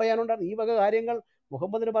എന്നൊക്കെ പറയാനുണ്ടായിരുന്നു. ഈ വക കാര്യങ്ങൾ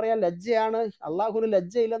മുഹമ്മദിന് പറയാൻ ലജ്ജയാണ്. അള്ളാഹുവിന്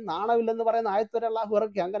ലജ്ജയില്ലെന്ന്, നാണമില്ലെന്ന് പറയുന്ന ആയത്ത് വരെ അള്ളാഹു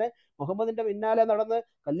ഇറക്കി. അങ്ങനെ മുഹമ്മദിന്റെ പിന്നാലെ നടന്ന്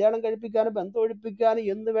കല്യാണം കഴിപ്പിക്കാനും ബന്ധമൊഴിപ്പിക്കാനും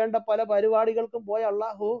എന്ന് വേണ്ട പല പരിപാടികൾക്കും പോയ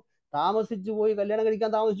അള്ളാഹു താമസിച്ചു പോയി, കല്യാണം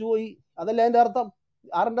കഴിക്കാൻ താമസിച്ചു പോയി. അതല്ലേ അതിന്റെ അർത്ഥം?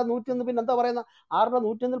 6:101 പിന്നെ എന്താ പറയുന്ന?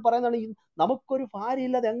 6:101 പറയുന്നതാണ് നമുക്കൊരു ഭാര്യ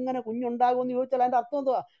ഇല്ലാതെ എങ്ങനെ കുഞ്ഞുണ്ടാകുമെന്ന് ചോദിച്ചാൽ അതിന്റെ അർത്ഥം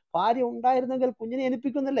എന്തുവാ? ഭാര്യ ഉണ്ടായിരുന്നെങ്കിൽ കുഞ്ഞിനെ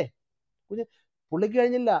ജനിപ്പിക്കുന്നില്ലേ? പുള്ളിക്ക്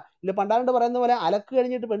കഴിഞ്ഞില്ല. ഇല്ല, പണ്ടാണ്ട് പറയുന്ന പോലെ അലക്ക്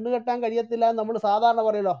കഴിഞ്ഞിട്ട് പെണ്ണ് കെട്ടാൻ കഴിയത്തില്ല എന്ന് നമ്മൾ സാധാരണ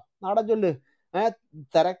പറയല്ലോ, നാടൻ ചൊല്ല്.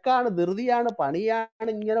 തിരക്കാണ്, ധൃതിയാണ്, പണിയാണ്,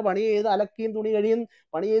 ഇങ്ങനെ പണി ചെയ്ത് അലക്കിയും തുണി കഴിയും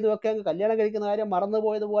പണി ചെയ്തും ഒക്കെ അങ്ങ് കല്യാണം കഴിക്കുന്ന കാര്യം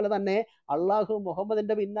മറന്നുപോയതുപോലെ തന്നെ അള്ളാഹു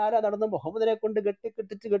മുഹമ്മദിന്റെ പിന്നാലെ നടന്ന് മുഹമ്മദിനെ കൊണ്ട്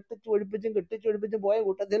കെട്ടിച്ചൊഴിപ്പിച്ചും പോയ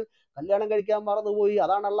കൂട്ടത്തിൽ കല്യാണം കഴിക്കാൻ മറന്നുപോയി.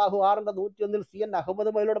 അതാണ് അള്ളാഹു 6:101 CN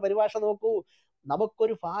അഹമ്മദ് മൈലയുടെ പരിഭാഷ നോക്കൂ.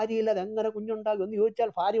 നമുക്കൊരു ഭാര്യയില്ല, അതെങ്ങനെ കുഞ്ഞുണ്ടാകും എന്ന്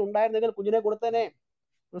ചോദിച്ചാൽ ഭാര്യ ഉണ്ടായിരുന്നെങ്കിൽ കുഞ്ഞിനെ കൊടുത്തേനെ.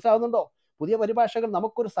 മനസ്സിലാവുന്നുണ്ടോ? പുതിയ പരിഭാഷകൾ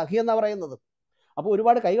നമുക്കൊരു സഖി എന്നാ പറയുന്നത്. അപ്പൊ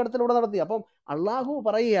ഒരുപാട് കൈകടത്തിലൂടെ നടത്തി. അപ്പം അള്ളാഹു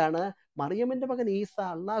പറയുകയാണ്, മറിയമിന്റെ മകൻ ഈസ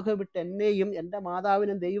അള്ളാഹു വിട്ട് എന്നെയും എൻ്റെ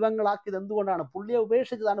മാതാവിനും ദൈവങ്ങളാക്കിയത് എന്തുകൊണ്ടാണ്? പുള്ളിയെ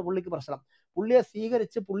ഉപേക്ഷിച്ചതാണ് പുള്ളിക്ക് പ്രശ്നം. പുള്ളിയെ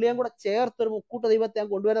സ്വീകരിച്ച് പുള്ളിയും കൂടെ ചേർത്തൊരു മുക്കൂട്ട ദൈവത്തെ ഞാൻ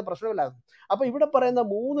കൊണ്ടുവരുന്ന പ്രശ്നമില്ലായിരുന്നു. അപ്പൊ ഇവിടെ പറയുന്ന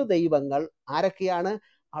 3 ദൈവങ്ങൾ ആരൊക്കെയാണ്?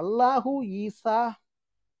 അള്ളാഹു, ഈസ,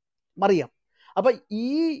 മറിയം. അപ്പൊ ഈ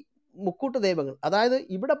മുക്കൂട്ട് ദൈവങ്ങൾ, അതായത്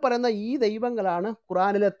ഇവിടെ പറയുന്ന ഈ ദൈവങ്ങളാണ്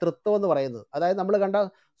ഖുറാനിലെ തൃത്വം എന്ന് പറയുന്നത്. അതായത് നമ്മൾ കണ്ട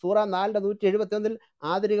സൂറ 4:171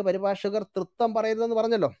 ആധുനിക പരിഭാഷകർ തൃത്വം പറയരുതെന്ന്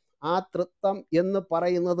പറഞ്ഞല്ലോ. ആ തൃത്വം എന്ന്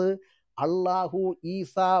പറയുന്നത് അള്ളാഹു,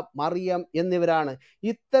 ഈസ, മറിയം എന്നിവരാണ്.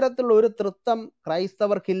 ഇത്തരത്തിലുള്ള ഒരു തൃത്വം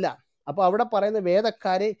ക്രൈസ്തവർക്കില്ല. അപ്പൊ അവിടെ പറയുന്ന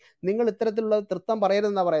വേദക്കാരെ നിങ്ങൾ ഇത്തരത്തിലുള്ള തൃത്വം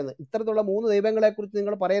പറയരുതെന്നാ പറയുന്നത്. ഇത്തരത്തിലുള്ള 3 ദൈവങ്ങളെ കുറിച്ച്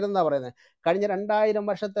നിങ്ങൾ പറയരുതെന്നാ പറയുന്നത്. കഴിഞ്ഞ 2000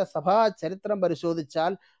 വർഷത്തെ സഭാ ചരിത്രം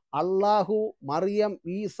പരിശോധിച്ചാൽ അള്ളാഹു, മറിയം,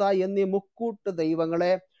 ഈസ എന്നീ മുക്കൂട്ട്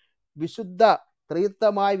ദൈവങ്ങളെ വിശുദ്ധ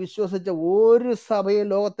ത്രിത്വമായി വിശ്വസിച്ച ഒരു സഭയും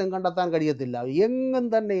ലോകത്തും കണ്ടെത്താൻ കഴിയത്തില്ല. എങ്ങും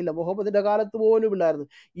തന്നെ ഇല്ല. മുഹമ്മദിന്റെ കാലത്ത് പോലും ഇല്ലായിരുന്നു.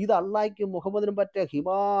 ഇത് അള്ളാഹ്ക്കും മുഹമ്മദിനും പറ്റിയ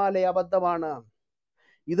ഹിമാലയ അബദ്ധമാണ്.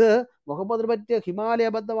 ഇത് മുഹമ്മദിന് പറ്റിയ ഹിമാലയ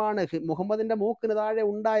അബദ്ധമാണ്. മുഹമ്മദിന്റെ മൂക്കിന് താഴെ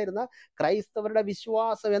ഉണ്ടായിരുന്ന ക്രൈസ്തവരുടെ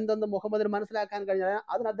വിശ്വാസം എന്തെന്ന് മുഹമ്മദിന് മനസ്സിലാക്കാൻ കഴിഞ്ഞാൽ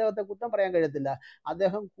അതിന് അദ്ദേഹത്തെ കുറ്റം പറയാൻ കഴിയത്തില്ല.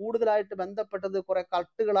 അദ്ദേഹം കൂടുതലായിട്ട് ബന്ധപ്പെട്ടത് കുറെ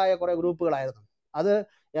കൾട്ടുകളായ കുറെ ഗ്രൂപ്പുകളായിരുന്നു. അത്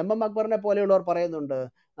MM അക്ബറിനെ പോലെയുള്ളവർ പറയുന്നുണ്ട്.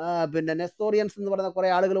 പിന്നെ നെസ്തോറിയൻസ് എന്ന് പറയുന്ന കുറെ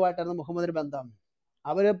ആളുകളുമായിട്ടായിരുന്നു മുഹമ്മദിന് ബന്ധം.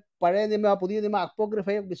 അവര് പഴയ നിയമ പുതിയ നിയമ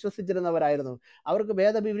അപ്പോക്രിഫയെ വിശ്വസിച്ചിരുന്നവരായിരുന്നു. അവർക്ക്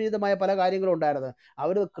വേദവിപരീതമായ പല കാര്യങ്ങളും ഉണ്ടായിരുന്നു.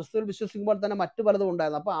 അവർ ക്രിസ്തുവിൽ വിശ്വസിക്കുമ്പോൾ തന്നെ മറ്റു പലതും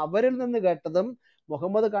ഉണ്ടായിരുന്നു. അപ്പൊ അവരിൽ നിന്ന് കേട്ടതും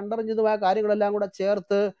മുഹമ്മദ് കണ്ടറിഞ്ഞതുമായ കാര്യങ്ങളെല്ലാം കൂടെ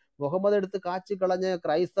ചേർത്ത് മുഹമ്മദ് എടുത്ത് കാച്ചിക്കളഞ്ഞ്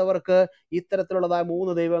ക്രൈസ്തവർക്ക് ഇത്തരത്തിലുള്ളതായ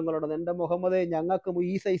 3 ദൈവങ്ങളുണ്ട്. എൻ്റെ മുഹമ്മദ്, ഞങ്ങൾക്ക്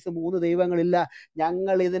ഈ സൈസ് 3 ദൈവങ്ങളില്ല,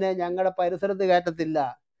 ഞങ്ങൾ ഇതിനെ ഞങ്ങളുടെ പരിസരത്ത് കയറ്റത്തില്ല.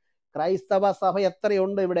 ക്രൈസ്തവ സഭ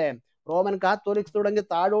എത്രയുണ്ട് ഇവിടെ? റോമൻ കാത്തോലിക്സ് തുടങ്ങി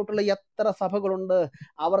താഴോട്ടുള്ള എത്ര സഭകളുണ്ട്?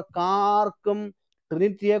 അവർക്കാർക്കും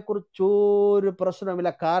ട്രിനിറ്റിയെ കുറിച്ചൊരു പ്രശ്നമില്ല.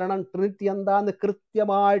 കാരണം ട്രിനിറ്റി എന്താന്ന്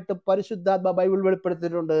കൃത്യമായിട്ട് പരിശുദ്ധാത്മ ബൈബിൾ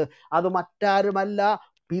വെളിപ്പെടുത്തിയിട്ടുണ്ട്. അത് മറ്റാരുമല്ല,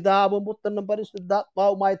 പിതാവും പുത്രനും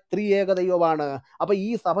പരിശുദ്ധാത്മാവുമായ ത്രിയേക ദൈവമാണ്. അപ്പൊ ഈ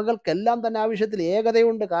സഭകൾക്കെല്ലാം തന്നെ ആ വിഷയത്തിൽ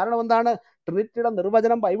ഏകതയുണ്ട്. കാരണം എന്താണ്? ട്രിനിറ്റിയുടെ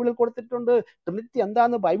നിർവചനം ബൈബിളിൽ കൊടുത്തിട്ടുണ്ട്. ട്രിനിറ്റി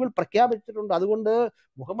എന്താന്ന് ബൈബിൾ പ്രഖ്യാപിച്ചിട്ടുണ്ട്. അതുകൊണ്ട്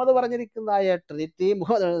മുഹമ്മദ് പറഞ്ഞിരിക്കുന്നതായ ട്രിനിറ്റി,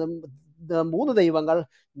 3 ദൈവങ്ങൾ,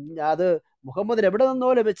 അത് മുഹമ്മദിന് എവിടെ നിന്നോ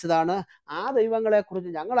ലഭിച്ചതാണ്. ആ ദൈവങ്ങളെ കുറിച്ച്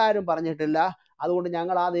ഞങ്ങൾ ആരും പറഞ്ഞിട്ടില്ല. അതുകൊണ്ട്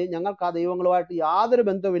ഞങ്ങൾക്ക് ആ ദൈവങ്ങളുമായിട്ട് യാതൊരു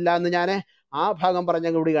ബന്ധവുമില്ല എന്ന് ഞാൻ ആ ഭാഗം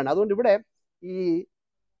പറഞ്ഞങ്ങ് വിടുകയാണ്. അതുകൊണ്ട് ഇവിടെ ഈ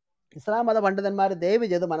ഇസ്ലാം മത പണ്ഡിതന്മാർ ദയവ്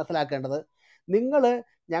ചെയ്ത് മനസ്സിലാക്കേണ്ടത്, നിങ്ങൾ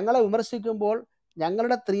ഞങ്ങളെ വിമർശിക്കുമ്പോൾ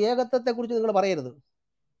ഞങ്ങളുടെ ത്രിയേകത്വത്തെ കുറിച്ച് നിങ്ങൾ പറയരുത്.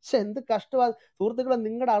 പക്ഷെ എന്ത് കഷ്ടമാണ് സുഹൃത്തുക്കളെ,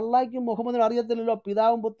 നിങ്ങളുടെ അള്ളാഹ്ക്കും മുഹമ്മദിനും അറിയത്തില്ലല്ലോ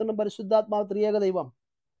പിതാവും പുത്രനും പരിശുദ്ധാത്മാവ് ത്രിയേക ദൈവം.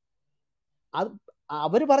 അത്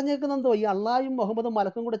അവർ പറഞ്ഞേക്കുന്ന എന്തോ, ഈ അള്ളാഹും മുഹമ്മദും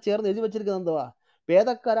മലക്കും കൂടെ ചേർന്ന് എഴുതി വെച്ചിരിക്കുന്നത് എന്തുവാ?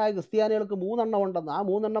 വേദക്കാരായ ക്രിസ്ത്യാനികൾക്ക് 3 എണ്ണം ഉണ്ടെന്ന്. ആ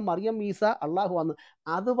 3 എണ്ണം മറിയം, ഈസ, അള്ളാഹു വന്ന്.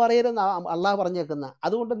 അത് പറയരുന്ന അള്ളാഹു പറഞ്ഞേക്കുന്ന.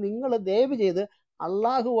 അതുകൊണ്ട് നിങ്ങൾ ദയവ് ചെയ്ത്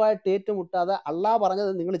അള്ളാഹുവായിട്ട് ഏറ്റുമുട്ടാതെ അള്ളാഹ്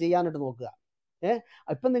പറഞ്ഞത് നിങ്ങൾ ചെയ്യാനായിട്ട് നോക്കുക.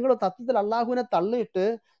 ഇപ്പം നിങ്ങൾ തത്വത്തിൽ അള്ളാഹുവിനെ തള്ളിയിട്ട്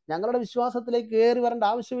ഞങ്ങളുടെ വിശ്വാസത്തിലേക്ക് കയറി വരേണ്ട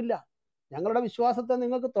ആവശ്യമില്ല. ഞങ്ങളുടെ വിശ്വാസത്തെ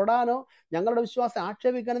നിങ്ങൾക്ക് തൊടാനോ ഞങ്ങളുടെ വിശ്വാസം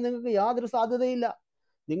ആക്ഷേപിക്കാനോ നിങ്ങൾക്ക് യാതൊരു സാധ്യതയില്ല.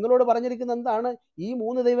 നിങ്ങളോട് പറഞ്ഞിരിക്കുന്നത് എന്താണ്? ഈ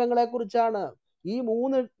 3 ദൈവങ്ങളെ കുറിച്ചാണ്. ഈ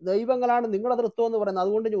 3 ദൈവങ്ങളാണ് നിങ്ങളുടെ തൃത്വം എന്ന് പറയുന്നത്.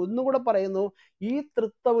 അതുകൊണ്ട് ഒന്നും കൂടെ പറയുന്നു, ഈ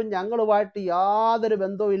തൃത്വവും ഞങ്ങളുമായിട്ട് യാതൊരു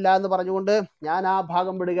ബന്ധവും ഇല്ല എന്ന് പറഞ്ഞുകൊണ്ട് ഞാൻ ആ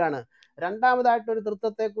ഭാഗം വിടുകയാണ്. രണ്ടാമതായിട്ടൊരു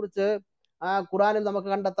തൃത്വത്തെ കുറിച്ച് ഖുറാനിൽ നമുക്ക്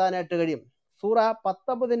കണ്ടെത്താനായിട്ട് കഴിയും. സൂറ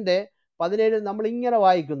 19:17 നമ്മൾ ഇങ്ങനെ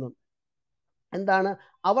വായിക്കുന്നു. എന്താണ്?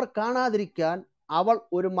 അവർ കാണാതിരിക്കാൻ അവൾ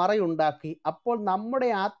ഒരു മറയുണ്ടാക്കി, അപ്പോൾ നമ്മുടെ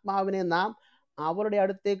ആത്മാവിനെ നാം അവരുടെ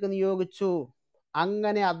അടുത്തേക്ക് നിയോഗിച്ചു.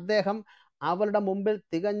 അങ്ങനെ അദ്ദേഹം അവരുടെ മുമ്പിൽ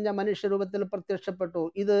തികഞ്ഞ മനുഷ്യരൂപത്തിൽ പ്രത്യക്ഷപ്പെട്ടു.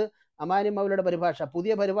 ഇത് അമാനി മൗലയുടെ പരിഭാഷ.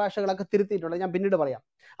 പുതിയ പരിഭാഷകളൊക്കെ തിരുത്തിയിട്ടുണ്ട്, ഞാൻ പിന്നീട് പറയാം.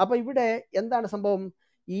 അപ്പൊ ഇവിടെ എന്താണ് സംഭവം?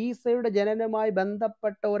 ഈസയുടെ ജനനവുമായി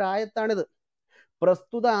ബന്ധപ്പെട്ട ഒരായത്താണിത്.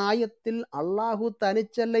 പ്രസ്തുത ആയത്തിൽ അള്ളാഹു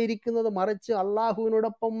തനിച്ചല്ല ഇരിക്കുന്നത്, മറിച്ച്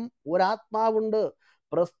അള്ളാഹുവിനോടൊപ്പം ഒരാത്മാവുണ്ട്.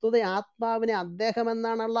 പ്രസ്തുത ആത്മാവിനെ അദ്ദേഹം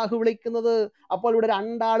എന്നാണ് അള്ളാഹു വിളിക്കുന്നത്. അപ്പോൾ ഇവിടെ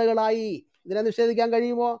 2 ആളുകളായി. ഇതിനെ നിഷേധിക്കാൻ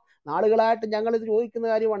കഴിയുമോ? നാളുകളായിട്ട് ഞങ്ങൾ ഇത് ചോദിക്കുന്ന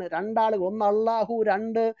കാര്യമാണ്. 2 ആളുകൾ, ഒന്ന് അള്ളാഹു,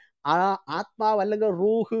 2 ആത്മാവ് അല്ലെങ്കിൽ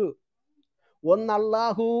റൂഹ്. ഒന്ന്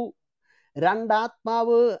അള്ളാഹു, 2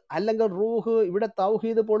 ആത്മാവ് അല്ലെങ്കിൽ റൂഹ്. ഇവിടെ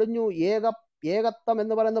തൗഹീദ് പൊളിഞ്ഞു, ഏകത്വം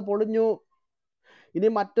എന്ന് പറയുന്നത് പൊളിഞ്ഞു. ഇനി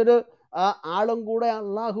മറ്റൊരു ആളും കൂടെ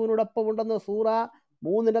അള്ളാഹുവിനോടൊപ്പം ഉണ്ടെന്ന് സൂറ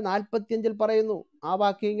 3:45 പറയുന്നു. ആ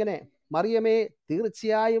വാക്യം ഇങ്ങനെ: മറിയമേ,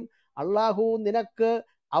 തീർച്ചയായും അള്ളാഹു നിനക്ക്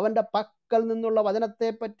അവന്റെ പക്കൽ നിന്നുള്ള വചനത്തെ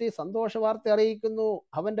പറ്റി സന്തോഷ വാർത്ത അറിയിക്കുന്നു.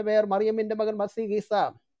 അവന്റെ പേർ മറിയമിന്റെ മകൻ മസീഹ് ഈസ.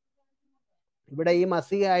 ഇവിടെ ഈ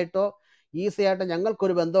മസീഹായിട്ടോ ഈസയായിട്ടോ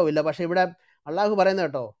ഞങ്ങൾക്കൊരു ബന്ധവുമില്ല. പക്ഷെ ഇവിടെ അള്ളാഹു പറയുന്നത്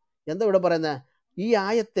കേട്ടോ, എന്താ ഇവിടെ പറയുന്നത്? ഈ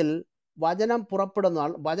ആയത്തിൽ വചനം പുറപ്പെടുന്ന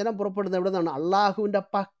എവിടെ നിന്നാണ്? അള്ളാഹുവിന്റെ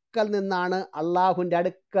പക്കൽ നിന്നാണ്, അള്ളാഹുവിന്റെ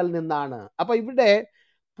അടുക്കൽ നിന്നാണ്. അപ്പൊ ഇവിടെ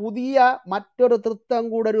പുതിയ മറ്റൊരു തൃത്വം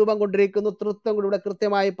കൂടെ രൂപം കൊണ്ടിരിക്കുന്നു. തൃത്വം കൂടെ ഇവിടെ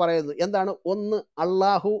കൃത്യമായി പറയുന്നു. എന്താണ്? 1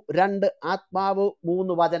 അള്ളാഹു, 2 ആത്മാവ്,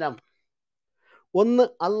 3 വചനം. 1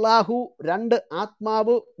 അള്ളാഹു, 2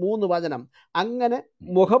 ആത്മാവ്, 3 വചനം. അങ്ങനെ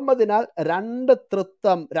മുഹമ്മദിനാൽ രണ്ട്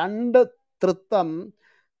തൃത്വം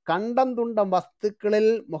കണ്ടം തുണ്ടം വസ്തുക്കളിൽ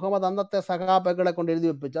മുഹമ്മദ് അന്നത്തെ സഹാബകളെ കൊണ്ട് എഴുതി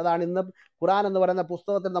വെപ്പിച്ചു. അതാണ് ഇന്ന് ഖുർആൻ എന്ന് പറയുന്ന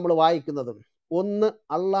പുസ്തകത്തിൽ നമ്മൾ വായിക്കുന്നത്. 1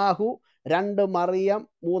 അള്ളാഹു, 2 മറിയം,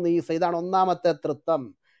 3 ഈസ. ഇതാണ് ഒന്നാമത്തെ തൃത്വം.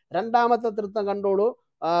 രണ്ടാമത്തെ തൃത്വം കണ്ടോളൂ.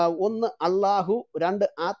 1 അള്ളാഹു, 2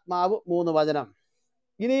 ആത്മാവ്, 3 വചനം.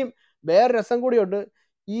 ഇനിയും വേറെ രസം കൂടിയുണ്ട്.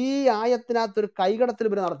 ഈ ആയത്തിനകത്തൊരു കൈകടത്തിൽ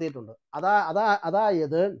ഇവർ നടത്തിയിട്ടുണ്ട്.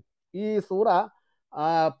 അതായത് ഈ സൂറ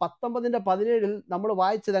 19:17 നമ്മൾ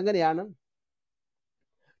വായിച്ചത് എങ്ങനെയാണ്?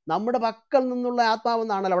 നമ്മുടെ പക്കൽ നിന്നുള്ള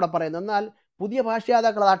ആത്മാവെന്നാണല്ലോ അവിടെ പറയുന്നത്. എന്നാൽ പുതിയ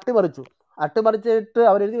ഭാഷാതാക്കൾ അത് അട്ടിമറിച്ചിട്ട്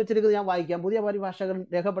അവർ എഴുതി വെച്ചിരിക്കുന്നത് ഞാൻ വായിക്കാം. പുതിയ പരിഭാഷകൾ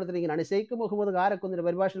രേഖപ്പെടുത്തിയിരിക്കുന്നതാണ്. ഷെയ്ഖ് മുഹമ്മദ് കാരക്കുന്നിന്റെ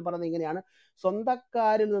പരിഭാഷയിൽ പറയുന്നത് ഇങ്ങനെയാണ്: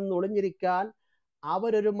 സ്വന്തക്കാരിൽ നിന്ന് ഒളിഞ്ഞിരിക്കാൻ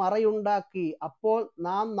അവരൊരു മറയുണ്ടാക്കി, അപ്പോൾ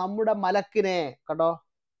നാം നമ്മുടെ മലക്കിനെ, കണ്ടോ,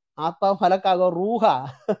 ആത്മാവ് മലക്കാകോ,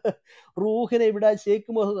 റൂഹിനെ ഇവിടെ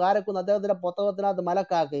ഷെയ്ഖ് മുഹമ്മദ് കാരക്കുന്ന് അദ്ദേഹത്തിന്റെ പുസ്തകത്തിനകത്ത്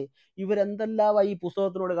മലക്കാക്കി. ഇവരെന്തെല്ലാം ഈ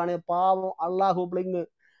പുസ്തകത്തിനോട് കാണുക? പാവം അള്ളാഹു ബ്ലിങ്,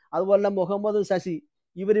 അതുപോലെ മുഹമ്മദ് ശശി,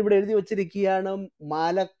 ഇവരിവിടെ എഴുതി വെച്ചിരിക്കുകയാണ്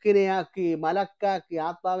മലക്കാക്കി,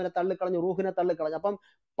 ആത്മാവിനെ തള്ളിക്കളഞ്ഞു, റൂഹിനെ തള്ളിക്കളഞ്ഞു. അപ്പം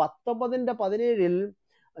 19:17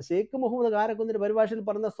 ഷെയ്ഖ് മുഹമ്മദ് കാരക്കുന്നിന്റെ പരിഭാഷയിൽ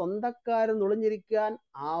പറഞ്ഞ സ്വന്തക്കാരൻ നുളിഞ്ഞിരിക്കാൻ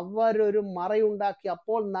അവരൊരു മറയുണ്ടാക്കി,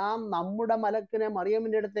 അപ്പോൾ നാം നമ്മുടെ മലക്കിനെ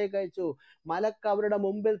മറിയമിന്റെ അടുത്തേക്ക് അയച്ചു. മലക്ക് അവരുടെ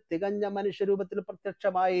മുമ്പിൽ തികഞ്ഞ മനുഷ്യരൂപത്തിൽ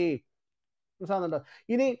പ്രത്യക്ഷമായി. മനസ്സിലാകുന്നുണ്ടോ?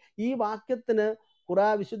 ഇനി ഈ വാക്യത്തിന്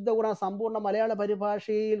വിശുദ്ധ ഖുർആൻ സമ്പൂർണ്ണ മലയാള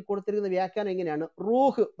പരിഭാഷയിൽ കൊടുത്തിരിക്കുന്ന വ്യാഖ്യാനം എങ്ങനെയാണ്?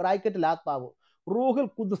 റൂഹ് ബ്രാക്കറ്റിൽ ആത്മാവ്, റൂഹുൽ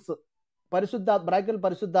ഖുദ്സ്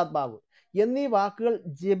പരിശുദ്ധാത്മാവ് എന്നീ വാക്കുകൾ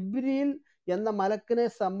ജിബ്രീൽ എന്ന മലക്കിനെ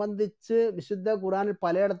സംബന്ധിച്ച് വിശുദ്ധ ഖുർആനിൽ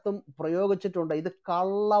പലയിടത്തും പ്രയോഗിച്ചിട്ടുണ്ട്. ഇത്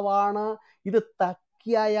കള്ളവാണ്, ഇത്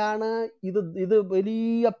തക്കിയാണ്, ഇത്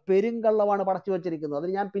വലിയ പെരുങ്കള്ളമാണ് പടച്ചു വച്ചിരിക്കുന്നത്. അത്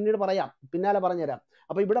ഞാൻ പിന്നാലെ പറഞ്ഞുതരാം.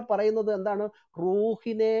 അപ്പൊ ഇവിടെ പറയുന്നത് എന്താണ്?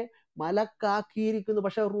 റൂഹിനെ മലക്കാക്കിയിരിക്കുന്നു.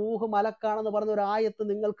 പക്ഷെ റൂഹ് മലക്കാണെന്ന് പറഞ്ഞ ഒരു ആയത്ത്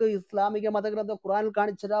നിങ്ങൾക്ക് ഇസ്ലാമിക മതഗ്രന്ഥം ഖുർആനിൽ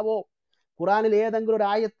കാണിച്ചു തരാമോ? ഖുർആനിൽ ഏതെങ്കിലും ഒരു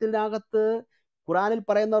ആയത്തിനകത്ത് ഖുർആനിൽ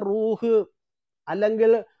പറയുന്ന റൂഹ്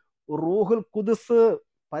അല്ലെങ്കിൽ റൂഹുൽ ഖുദ്സ്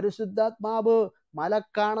പരിശുദ്ധാത്മാവ്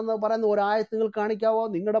മലക്കാണെന്ന് പറയുന്ന ഒരായത്ത് നിങ്ങൾ കാണിക്കാവോ?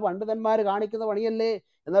 നിങ്ങളുടെ പണ്ഡിതന്മാര് കാണിക്കുന്ന പണിയല്ലേ.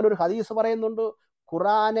 എന്നാൽ ഒരു ഹദീസ് പറയുന്നുണ്ട്,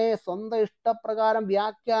 ഖുർആനെ സ്വന്തം ഇഷ്ടപ്രകാരം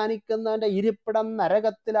വ്യാഖ്യാനിക്കുന്നതിന്റെ ഇരിപ്പിടം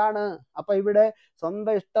നരകത്തിലാണ്. അപ്പൊ ഇവിടെ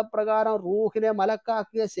സ്വന്തം ഇഷ്ടപ്രകാരം റൂഹിനെ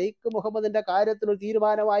മലക്കാക്കിയ ഷെയ്ഖ് മുഹമ്മദിന്റെ കാര്യത്തിൽ ഒരു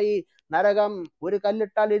തീരുമാനമായി. നരകം, ഒരു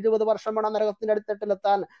കല്ലിട്ടാൽ 70 വർഷം വേണം നരകത്തിന്റെ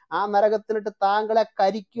അടുത്തിട്ടെത്താൻ. ആ നരകത്തിലിട്ട് താങ്കളെ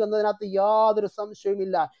കരിക്കും എന്നതിനകത്ത് യാതൊരു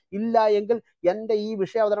സംശയവുമില്ല. ഇല്ല എങ്കിൽ എന്റെ ഈ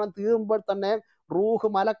വിഷയാവതരണം തീരുമ്പോൾ തന്നെ റൂഹ്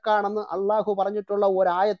മലക്കാണെന്ന് അള്ളാഹു പറഞ്ഞിട്ടുള്ള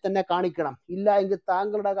ഒരായത്തന്നെ കാണിക്കണം. ഇല്ല എങ്കിൽ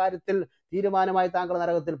താങ്കളുടെ കാര്യത്തിൽ തീരുമാനമായി താങ്കൾ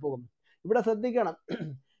നരകത്തിൽ പോകും. ഇവിടെ ശ്രദ്ധിക്കണം,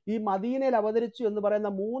 ഈ മദീനയിൽ അവതരിച്ചു എന്ന് പറയുന്ന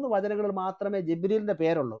 3 വചനങ്ങളിൽ മാത്രമേ ജിബ്രീലിന്റെ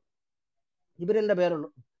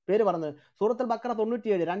പേര് പറഞ്ഞത്. സൂറത്തുൽ ബഖറ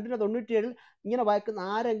 97, 2:97 ഇങ്ങനെ വായിക്കുന്ന,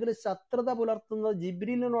 ആരെങ്കിലും ശത്രുത പുലർത്തുന്നത്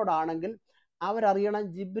ജിബ്രീലിനോടാണെങ്കിൽ അവരറിയണം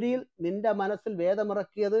ജിബ്രീൽ നിന്റെ മനസ്സിൽ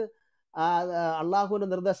വേദമിറക്കിയത് അള്ളാഹുവിന്റെ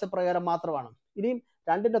നിർദ്ദേശപ്രകാരം മാത്രമാണ്. ഇനിയും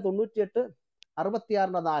 2:98,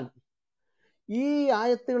 66:4 ഈ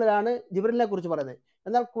ആയത്തുകളിലാണ് ജിബ്രീലിനെ കുറിച്ച് പറയുന്നത്.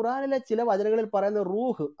 എന്നാൽ ഖുറാനിലെ ചില വചനങ്ങളിൽ പറയുന്ന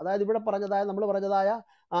റൂഹ്, അതായത് ഇവിടെ നമ്മൾ പറഞ്ഞതായ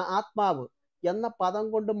ആത്മാവ് എന്ന പദം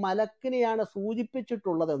കൊണ്ട് മലക്കിനെയാണ്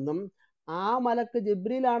സൂചിപ്പിച്ചിട്ടുള്ളതെന്നും ആ മലക്ക്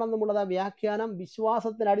ജിബ്രീലാണെന്നുമുള്ളത് വ്യാഖ്യാനം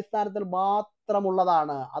വിശ്വാസത്തിന്റെ അടിസ്ഥാനത്തിൽ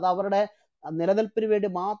മാത്രമുള്ളതാണ്. അത് അവരുടെ നിലനിൽപ്പിന് വേണ്ടി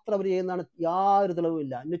മാത്രം അവർ ചെയ്യുന്നതാണ്, യാതൊരു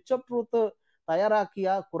തെളിവുമില്ല. നിച്ച് ഓഫ് ട്രൂത്ത് തയ്യാറാക്കിയ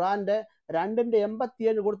ഖുറാന്റെ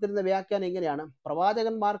 2:87 കൊടുത്തിരുന്ന വ്യാഖ്യാനം ഇങ്ങനെയാണ്: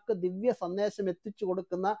 പ്രവാചകന്മാർക്ക് ദിവ്യ സന്ദേശം എത്തിച്ചു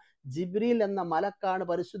കൊടുക്കുന്ന ജിബ്രീൽ എന്ന മലക്കാണ്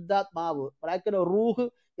പരിശുദ്ധാത്മാവ്, റൂഹ്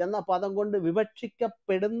എന്ന പദം കൊണ്ട്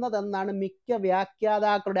വിവക്ഷിക്കപ്പെടുന്നതെന്നാണ് മിക്ക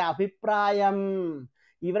വ്യാഖ്യാതാക്കളുടെ അഭിപ്രായം.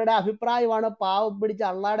 ഇവരുടെ അഭിപ്രായമാണ് പാവം പിടിച്ച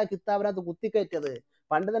അള്ളാഹുടെ കിതാബിനകത്ത് കുത്തിക്കയറ്റത്.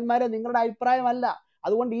 പണ്ഡിതന്മാരെ, നിങ്ങളുടെ അഭിപ്രായമല്ല.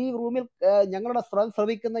 അതുകൊണ്ട് ഈ റൂമിൽ ഞങ്ങളുടെ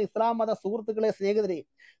ശ്രവിക്കുന്ന ഇസ്ലാം മത സുഹൃത്തുക്കളെ, സ്നേഹിതരെ,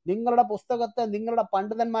 നിങ്ങളുടെ പുസ്തകത്തെ നിങ്ങളുടെ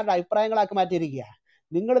പണ്ഡിതന്മാരുടെ അഭിപ്രായങ്ങളാക്കി മാറ്റിയിരിക്കുക.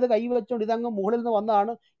 നിങ്ങളിത് കൈവച്ചുകൊണ്ട് ഇതങ്ങ് മുകളിൽ നിന്ന്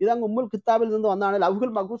വന്നതാണ്, ഇതങ്ങ് ഉമ്മുൽ കിതാബിൽ നിന്ന് വന്നതാണ്,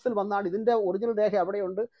 ലൗഹുൽ മഹ്ഫൂസിൽ വന്നതാണ്, ഇതിന്റെ ഒറിജിനൽ രേഖ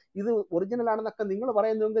അവിടെയുണ്ട്, ഇത് ഒറിജിനൽ ആണെന്നൊക്കെ നിങ്ങൾ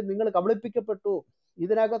പറയുന്നുവെങ്കിൽ നിങ്ങൾ കബളിപ്പിക്കപ്പെട്ടു.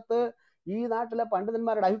 ഇതിനകത്ത് ഈ നാട്ടിലെ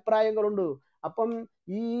പണ്ഡിതന്മാരുടെ അഭിപ്രായങ്ങളുണ്ട്. അപ്പം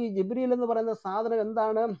ഈ ജിബ്രീൽ എന്ന് പറയുന്ന സാധനം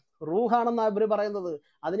എന്താണ്? റൂഹാണെന്നാണ് ഇവർ പറയുന്നത്.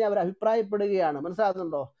 അതിനെ അവർ അഭിപ്രായപ്പെടുകയാണ്.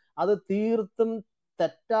 മനസ്സിലാകുന്നുണ്ടോ? അത് തീർത്തും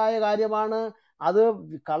തെറ്റായ കാര്യമാണ്. അത്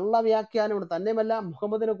കള്ളവ്യാഖ്യാനമാണ്. തന്നെയുമല്ല,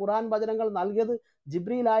 മുഹമ്മദിന് ഖുർആൻ വചനങ്ങൾ നൽകിയത്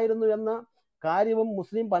ജിബ്രീലായിരുന്നു എന്ന കാര്യവും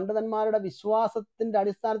മുസ്ലിം പണ്ഡിതന്മാരുടെ വിശ്വാസത്തിന്റെ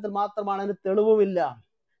അടിസ്ഥാനത്തിൽ മാത്രമാണ്. അതിന് തെളിവുമില്ല.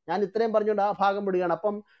 ഞാൻ ഇത്രയും പറഞ്ഞുകൊണ്ട് ആ ഭാഗം വിടുകയാണ്.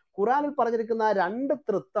 അപ്പം ഖുർആനിൽ പറഞ്ഞിരിക്കുന്ന രണ്ട്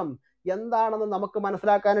തൃത്വം എന്താണെന്ന് നമുക്ക്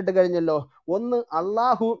മനസ്സിലാക്കാനായിട്ട് കഴിഞ്ഞല്ലോ. ഒന്ന്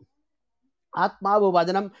അള്ളാഹു ആത്മാവ്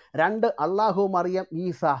വചനം, രണ്ട് അള്ളാഹു മറിയം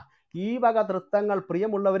ഈസ. ഈ വക തൃത്വങ്ങൾ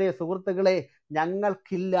പ്രിയമുള്ളവരെ, സുഹൃത്തുക്കളെ,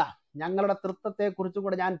 ഞങ്ങൾക്കില്ല. ഞങ്ങളുടെ തൃത്വത്തെ കുറിച്ചും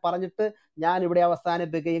കൂടെ ഞാൻ പറഞ്ഞിട്ട് ഞാൻ ഇവിടെ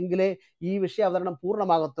അവസാനിപ്പിക്കുക, എങ്കിലേ ഈ വിഷയ അവതരണം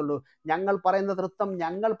പൂർണ്ണമാകത്തുള്ളൂ. ഞങ്ങൾ പറയുന്ന തൃത്വം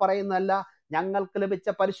ഞങ്ങൾ പറയുന്നതല്ല, ഞങ്ങൾക്ക് ലഭിച്ച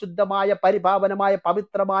പരിശുദ്ധമായ പരിപാവനമായ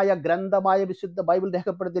പവിത്രമായ ഗ്രന്ഥമായ വിശുദ്ധ ബൈബിൾ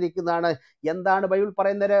രേഖപ്പെടുത്തിയിരിക്കുന്നതാണ്. എന്താണ് ബൈബിൾ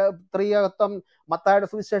പറയുന്ന ത്രിയേകത്വം? മത്തായിയുടെ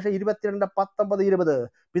സുവിശേഷം 22:19-20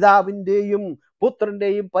 പിതാവിന്റെയും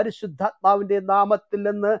പുത്രന്റെയും പരിശുദ്ധാത്മാവിന്റെയും നാമത്തിൽ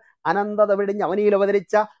നിന്ന് അനന്തത വെടിഞ്ഞ് അവനിൽ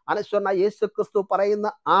അവതരിച്ച അനശ്വരനായ യേശു ക്രിസ്തു പറയുന്ന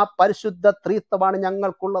ആ പരിശുദ്ധ ത്രിത്വമാണ്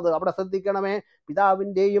ഞങ്ങൾക്കുള്ളത്. അവിടെ ശ്രദ്ധിക്കണമേ,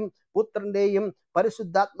 പിതാവിന്റെയും പുത്രന്റെയും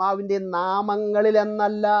പരിശുദ്ധാത്മാവിന്റെയും നാമങ്ങളിൽ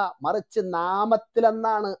എന്നല്ല, മറിച്ച്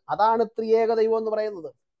നാമത്തിലെന്നാണ്. അതാണ് ത്രിയേക ദൈവം എന്ന് പറയുന്നത്.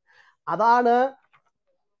 അതാണ്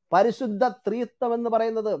പരിശുദ്ധ ത്രിത്വം എന്ന്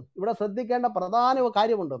പറയുന്നത്. ഇവിടെ ശ്രദ്ധിക്കേണ്ട പ്രധാന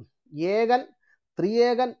കാര്യമുണ്ട്. ഏകൻ,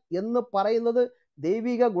 ത്രിയേകൻ എന്ന് പറയുന്നത്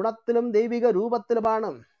ദൈവിക ഗുണത്തിലും ദൈവിക രൂപത്തിലുമാണ്.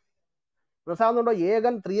 മനസ്സിലാകുന്നുണ്ടോ?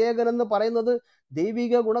 ഏകൻ, ത്രിയേകൻ എന്ന് പറയുന്നത്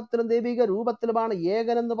ദൈവിക ഗുണത്തിലും ദൈവിക രൂപത്തിലുമാണ്.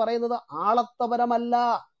 ഏകൻ എന്ന് പറയുന്നത് ആളത്വപരമല്ല,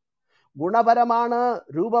 ഗുണപരമാണ്,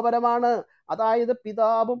 രൂപപരമാണ്. അതായത്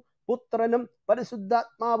പിതാവും പുത്രനും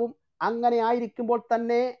പരിശുദ്ധാത്മാവും അങ്ങനെ ആയിരിക്കുമ്പോൾ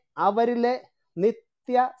തന്നെ അവരിലെ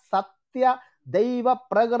നിത്യ സത്യ ദൈവ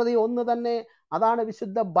പ്രകൃതി ഒന്ന് തന്നെ. അതാണ്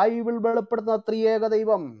വിശുദ്ധ ബൈബിൾ വെളിപ്പെടുത്തുന്ന ത്രിയേക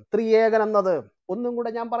ദൈവം, ത്രിയേകൻ എന്നത്. ഒന്നും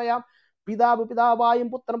കൂടെ ഞാൻ പറയാം. പിതാവ് പിതാവായും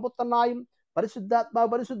പുത്രൻ പുത്രനായും പരിശുദ്ധാത്മാവ്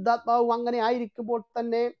പരിശുദ്ധാത്മാവും അങ്ങനെ ആയിരിക്കുമ്പോൾ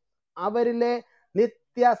തന്നെ അവരിലെ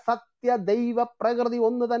നിത്യ സത്യ ദൈവ പ്രകൃതി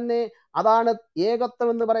ഒന്ന് തന്നെ. അതാണ് ഏകത്വം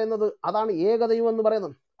എന്ന് പറയുന്നത്, അതാണ് ഏകദൈവം എന്ന്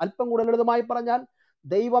പറയുന്നത്. അല്പം കൂടെ ലളിതമായി പറഞ്ഞാൽ,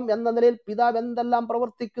 ദൈവം എന്ന നിലയിൽ പിതാവ് എന്തെല്ലാം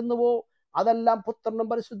പ്രവർത്തിക്കുന്നുവോ അതെല്ലാം പുത്രനും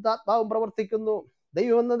പരിശുദ്ധാത്മാവും പ്രവർത്തിക്കുന്നു.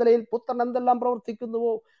 ദൈവം എന്ന നിലയിൽ പുത്രൻ എന്തെല്ലാം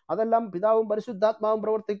പ്രവർത്തിക്കുന്നുവോ അതെല്ലാം പിതാവും പരിശുദ്ധാത്മാവും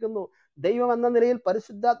പ്രവർത്തിക്കുന്നു. ദൈവം എന്ന നിലയിൽ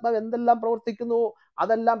പരിശുദ്ധാത്മാവ് എന്തെല്ലാം പ്രവർത്തിക്കുന്നുവോ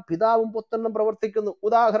അതെല്ലാം പിതാവും പുത്രനും പ്രവർത്തിക്കുന്നു.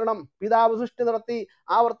 ഉദാഹരണം, പിതാവ് സൃഷ്ടി നടത്തി.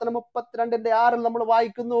 ആവർത്തനം 32:6 നമ്മൾ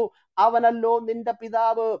വായിക്കുന്നു, അവനല്ലോ നിന്റെ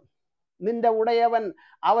പിതാവ്, നിന്റെ ഉടയവൻ,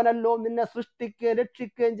 അവനല്ലോ നിന്നെ സൃഷ്ടിക്കുകയും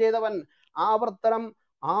രക്ഷിക്കുകയും ചെയ്തവൻ. ആവർത്തനം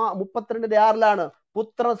 32:6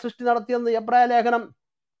 പുത്രൻ സൃഷ്ടി നടത്തിയെന്ന് എബ്രായ ലേഖനം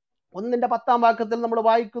 1:10 നമ്മൾ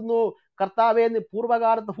വായിക്കുന്നു, കർത്താവേ നീ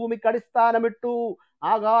പൂർവ്വകാലത്ത് ഭൂമിക്ക് അടിസ്ഥാനമിട്ടു,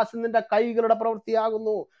 ആകാശം നിന്റെ കൈകളുടെ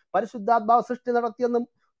പ്രവൃത്തിയാകുന്നു. പരിശുദ്ധാത്മാവ് സൃഷ്ടി നടത്തിയെന്നും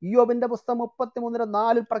ഇയ്യോബിന്റെ പുസ്തകം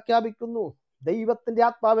 33:4 പ്രഖ്യാപിക്കുന്നു. ദൈവത്തിന്റെ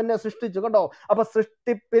ആത്മാവിനെ സൃഷ്ടിച്ചു. കണ്ടോ? അപ്പൊ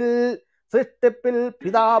സൃഷ്ടിപ്പിൽ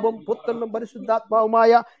പിതാവും പുത്രനും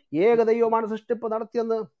പരിശുദ്ധാത്മാവുമായ ഏകദൈവമാണ് സൃഷ്ടിപ്പ്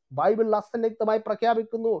നടത്തിയെന്ന് ബൈബിളിൽ അസന്നിഗ്ധമായി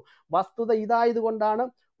പ്രഖ്യാപിക്കുന്നു. വസ്തുത ഇതായതുകൊണ്ടാണ്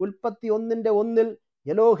ഉൽപ്പത്തി 1:1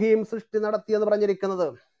 എലോഹീം സൃഷ്ടി നടത്തിയെന്ന് പറഞ്ഞിരിക്കുന്നത്.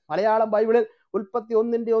 മലയാളം ബൈബിളിൽ ഉൽപ്പത്തി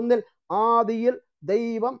 1:1 ആദിയിൽ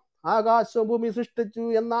ദൈവം ആകാശവും ഭൂമി സൃഷ്ടിച്ചു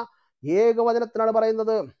എന്ന ഏകവചനത്തിനാണ്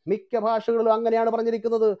പറയുന്നത്. മിക്ക ഭാഷകളിലും അങ്ങനെയാണ്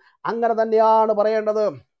പറഞ്ഞിരിക്കുന്നത്. അങ്ങനെ തന്നെയാണ് പറയേണ്ടത്.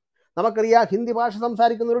 നമുക്കറിയാം, ഹിന്ദി ഭാഷ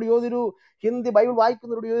സംസാരിക്കുന്നവരോട് യോതൊരു, ഹിന്ദി ബൈബിൾ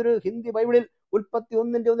വായിക്കുന്നവരോട് യോതൊരു, ഹിന്ദി ബൈബിളിൽ ഉൽപ്പത്തി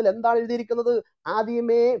 1:1 എന്താണ് എഴുതിയിരിക്കുന്നത്?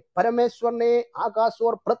 ആദിമേ പരമേശ്വരനെ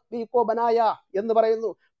ആകാശോർ പൃഥ്വി കോ ബനായ എന്ന്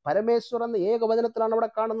പറയുന്നു. പരമേശ്വർ എന്ന ഏകവചനത്തിലാണ് അവിടെ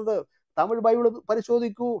കാണുന്നത്. തമിഴ് ബൈബിൾ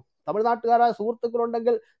പരിശോധിക്കൂ. തമിഴ്നാട്ടുകാരായ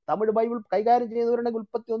സുഹൃത്തുക്കളുണ്ടെങ്കിൽ, തമിഴ് ബൈബിൾ കൈകാര്യം ചെയ്യുന്നവരുണ്ടെങ്കിൽ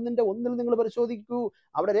ഉൽപ്പത്തി 1:1 നിങ്ങൾ പരിശോധിക്കൂ.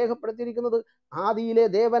 അവിടെ രേഖപ്പെടുത്തിയിരിക്കുന്നത് ആദിയിലെ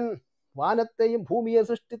ദേവൻ വാനത്തെയും ഭൂമിയെ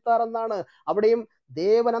സൃഷ്ടിത്താർ എന്നാണ്. അവിടെയും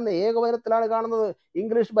ദേവൻ എന്ന ഏകവചനത്തിലാണ് കാണുന്നത്.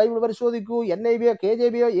 ഇംഗ്ലീഷ് ബൈബിൾ പരിശോധിക്കൂ, NIV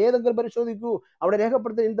KJV ഏതെങ്കിലും പരിശോധിക്കൂ. അവിടെ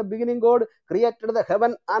രേഖപ്പെടുത്തി in the beginning God created the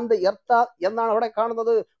heaven and the earth എന്നാണ് അവിടെ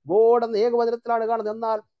കാണുന്നത്. ഗോഡ് എന്ന ഏകവചനത്തിലാണ് കാണുന്നത്.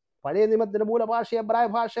 എന്നാൽ പഴയ നിയമത്തിന്റെ മൂലഭാഷ എബ്രായ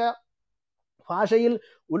ഭാഷയിൽ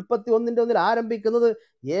ഉൽപ്പത്തി 1:1 ആരംഭിക്കുന്നത്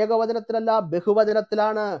ഏകവചനത്തിലല്ല,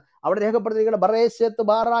 ബഹുവചനത്തിലാണ്. അവിടെ രേഖപ്പെടുത്തിയിരിക്കുന്നത് ബറേശത്ത്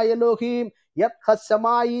ബാറ എലോഹീം യത്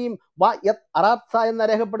ഹശമായീം വ യത് അറാത്സ എന്ന്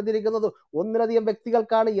രേഖപ്പെടുത്തിയിരിക്കുന്നത്. ഒന്നിലധികം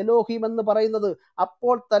വ്യക്തികൾക്കാണ് എലോഹീം എന്ന് പറയുന്നത്.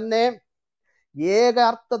 അപ്പോൾ തന്നെ ഏക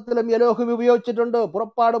അർത്ഥത്തിലും എലോഹീം ഉപയോഗിച്ചിട്ടുണ്ട്.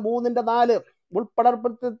 പുറപ്പാട് 3:4 ഉൾപ്പെടെ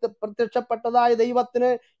പ്രത്യക്ഷപ്പെട്ടതായ ദൈവത്തിന്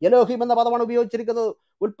എലോഹീം എന്ന പദമാണ് ഉപയോഗിച്ചിരിക്കുന്നത്.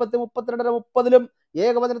 ഉൽപ്പത്തി 32:30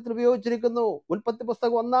 ഏകവചനത്തിൽ ഉപയോഗിച്ചിരിക്കുന്നു. ഉൽപ്പത്തി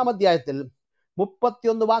പുസ്തകം 1-ാം അധ്യായത്തിൽ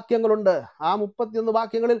 31 വാക്യങ്ങളുണ്ട്. ആ 31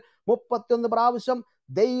 വാക്യങ്ങളിൽ 31 പ്രാവശ്യം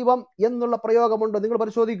ദൈവം എന്നുള്ള പ്രയോഗമുണ്ട്. നിങ്ങൾ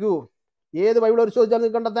പരിശോധിക്കൂ. ഏത് ബൈബിൾ പരിശോധിച്ചാൽ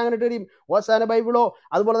നിങ്ങൾക്ക് കണ്ടെത്താൻ കഴിയും. ഓശാന ബൈബിളോ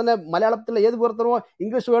അതുപോലെ തന്നെ മലയാളത്തിലെ ഏത് വിവർത്തനമോ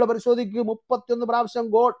ഇംഗ്ലീഷ് ബൈബിളോ പരിശോധിക്കൂ. 31 പ്രാവശ്യം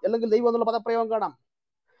ഗോഡ് അല്ലെങ്കിൽ ദൈവം എന്നുള്ള പദപ്രയോഗം കാണാം.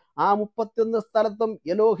 ആ 31 സ്ഥലത്തും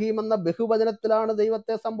എലോഹീം എന്ന ബഹുവചനത്തിലാണ്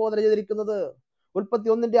ദൈവത്തെ സംബോധന ചെയ്തിരിക്കുന്നത്. ഉൽപ്പത്തി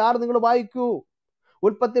 1:6 നിങ്ങൾ വായിക്കൂ.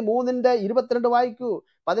 ഉൽപ്പത്തി 3:22 വായിക്കൂ.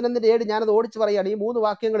 11:7 ഞാനത് ഓടിച്ചു പറയുകയാണ്. ഈ 3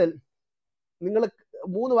 വാക്യങ്ങളിൽ നിങ്ങൾ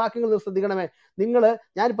 3 വാക്യങ്ങൾ ശ്രദ്ധിക്കണമേ.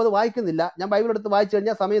 ഞാനിപ്പോൾ അത് വായിക്കുന്നില്ല. ഞാൻ ബൈബിൾ എടുത്ത് വായിച്ചു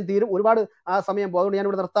കഴിഞ്ഞാൽ സമയം തീരും. ഒരുപാട് ആ സമയം പോകും. അതുകൊണ്ട്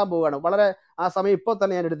ഞാനിവിടെ നിർത്താൻ പോവുകയാണ്. വളരെ ആ സമയം ഇപ്പോൾ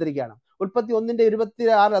തന്നെ ഞാൻ എടുത്തിരിക്കുകയാണ്. ഉൽപ്പത്തി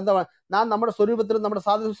 1:26 എന്താ? നാം നമ്മുടെ സ്വരൂപത്തിലും നമ്മുടെ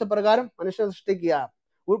സാദൃശ്യ പ്രകാരം മനുഷ്യനെ സൃഷ്ടിക്കുക.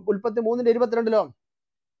 ഉൽപ്പത്തി 3:22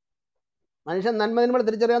 മനുഷ്യൻ നന്മ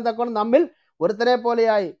തിരിച്ചറിയാൻ തക്കവണ്ണം നമ്മിൽ ഒരുത്തനെ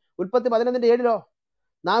പോലെയായി. ഉൽപ്പത്തി 11:7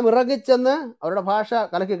 നാം ഇറങ്ങിച്ചെന്ന് അവരുടെ ഭാഷ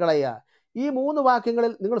കലക്കി കളയുക. ഈ 3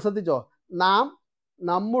 വാക്യങ്ങളിൽ നിങ്ങൾ ശ്രദ്ധിച്ചോ? നാം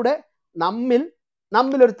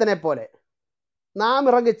നമ്മിലൊരുത്തനെ പോലെ, നാം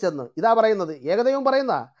ഇറങ്ങിച്ചെന്ന്, ഇതാ പറയുന്നത്. ഏകദൈവം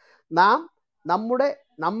പറയുന്ന നാം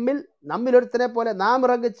നമ്മിലൊരുത്തനെ പോലെ നാം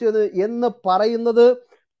ഇറങ്ങിച്ചെന്ന് എന്ന് പറയുന്നത്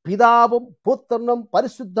പിതാവും പുത്രനും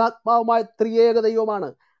പരിശുദ്ധാത്മാവുമായ ത്രിയേക ദൈവമാണ്.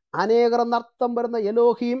 അനേകർ എന്നർത്ഥം വരുന്ന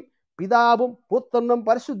എലോഹീം പിതാവും പുത്രനും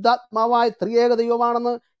പരിശുദ്ധാത്മാവായ ത്രിയേക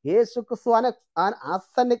ദൈവമാണെന്ന് യേശുക്രിസ്തു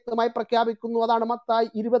അസന്നിഗ്ധമായി പ്രഖ്യാപിക്കുന്നു. അതാണ് മത്തായി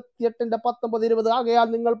 28:19-20. ആകയാൽ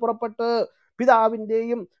നിങ്ങൾ പുറപ്പെട്ട്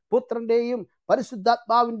പിതാവിന്റെയും പുത്രന്റെയും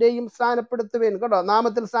പരിശുദ്ധാത്മാവിന്റെയും സ്നാനപ്പെടുത്തുവേൻ. കേട്ടോ,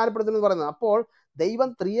 നാമത്തിൽ സ്നാനപ്പെടുത്തുമെന്ന് പറയുന്നത്. അപ്പോൾ ദൈവം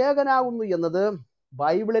ത്രിയേകനാകുന്നു എന്നത്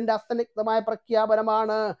ബൈബിളിന്റെ അസന്നിഗ്ധമായ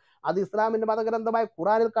പ്രഖ്യാപനമാണ്. അത് ഇസ്ലാമിന്റെ മതഗ്രന്ഥമായ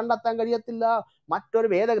ഖുറാനിൽ കണ്ടെത്താൻ കഴിയത്തില്ല, മറ്റൊരു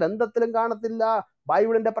വേദഗ്രന്ഥത്തിലും കാണത്തില്ല.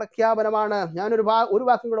 ബൈബിളിന്റെ പ്രഖ്യാപനമാണ്. ഞാനൊരു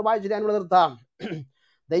വാക്യം കൂടെ വായിച്ചിട്ട് ഞാനിവിടെ നിർത്താം.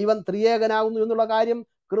 ദൈവം ത്രിയേകനാകുന്നു എന്നുള്ള കാര്യം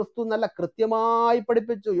ക്രിസ്തു നല്ല കൃത്യമായി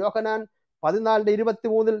പഠിപ്പിച്ചു. യോഹന്നാൻ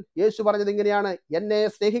 14:23 യേശു പറഞ്ഞത് ഇങ്ങനെയാണ്: എന്നെ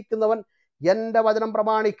സ്നേഹിക്കുന്നവൻ എന്റെ വചനം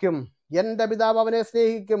പ്രമാണിക്കും, എന്റെ പിതാവ് അവനെ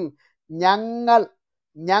സ്നേഹിക്കും, ഞങ്ങൾ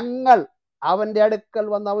അവന്റെ അടുക്കൽ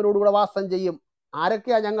വന്ന് അവനോടുകൂടെ വാസം ചെയ്യും.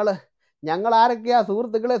 ആരൊക്കെയാ ഞങ്ങൾ ആരൊക്കെയാ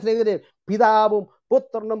സുഹൃത്തുക്കളെ, സ്നേഹിതരെ? പിതാവും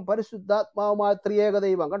പുത്രനും പരിശുദ്ധാത്മാവുമായ ത്രിയേക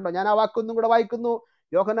ദൈവം. കണ്ടോ, ഞാൻ ആ വാക്കൊന്നും കൂടെ വായിക്കുന്നു.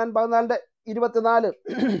 യോഹന്നാൻ 14:24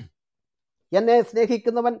 എന്നെ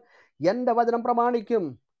സ്നേഹിക്കുന്നവൻ എന്റെ വചനം പ്രമാണിക്കും,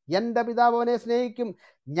 എന്റെ പിതാവ് അവനെ സ്നേഹിക്കും,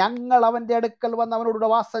 ഞങ്ങൾ അവന്റെ അടുക്കൽ വന്ന് അവനോടുകൂടെ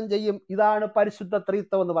വാസം ചെയ്യും. ഇതാണ് പരിശുദ്ധ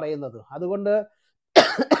ത്രിത്വം എന്ന് പറയുന്നത്. അതുകൊണ്ട്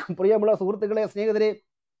പ്രിയമുള്ള സുഹൃത്തുക്കളെ, സ്നേഹിതരെ,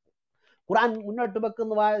 ഖുർആൻ മുന്നോട്ട്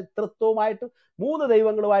വെക്കുന്ന തൃത്വവുമായിട്ട് 3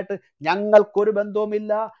 ദൈവങ്ങളുമായിട്ട് ഞങ്ങൾക്കൊരു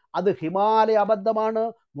ബന്ധവുമില്ല. അത് ഹിമാലയ അബദ്ധമാണ്.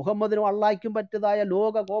 മുഹമ്മദിനും അള്ളാഹ്ക്കും പറ്റിയതായ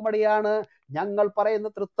ലോക കോമഡിയാണ്. ഞങ്ങൾ പറയുന്ന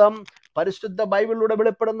തൃത്വം പരിശുദ്ധ ബൈബിളിലൂടെ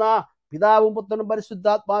വെളിപ്പെടുന്ന പിതാവും പുത്രനും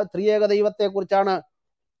പരിശുദ്ധാത്മാ ത്രിയേക ദൈവത്തെ കുറിച്ചാണ്.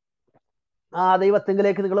 ആ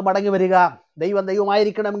ദൈവത്തിങ്കിലേക്ക് നിങ്ങൾ മടങ്ങി വരിക.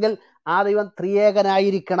 ദൈവമായിരിക്കണമെങ്കിൽ ആ ദൈവം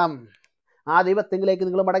ത്രിയേകനായിരിക്കണം. ആ ദൈവത്തിങ്കിലേക്ക്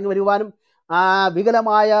നിങ്ങൾ മടങ്ങി വരുവാനും ആ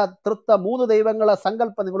വികലമായ തൃത്വ 3 ദൈവങ്ങളെ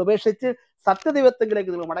സങ്കല്പം നിങ്ങൾ ഉപേക്ഷിച്ച്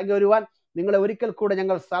സത്യദൈവത്തിങ്കിലേക്ക് നിങ്ങൾ മടങ്ങി വരുവാൻ നിങ്ങളെ ഒരിക്കൽ കൂടെ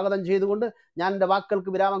ഞങ്ങൾ സ്വാഗതം ചെയ്തുകൊണ്ട് ഞാൻ എൻ്റെ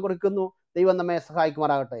വാക്കുകൾക്ക് വിരാമം കുറിക്കുന്നു. ദൈവം നമ്മെ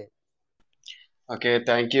സഹായിക്കുമാറാകട്ടെ. ഓക്കെ,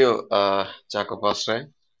 താങ്ക് യു ചാക്കോ പാസ്റ്ററെ.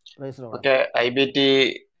 ഓക്കെ, IBT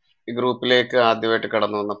ഗ്രൂപ്പിലേക്ക് ആദ്യമായിട്ട്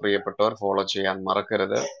കടന്നു വന്ന പ്രിയപ്പെട്ടവർ ഫോളോ ചെയ്യാൻ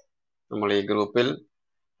മറക്കരുത്. നമ്മൾ ഈ ഗ്രൂപ്പിൽ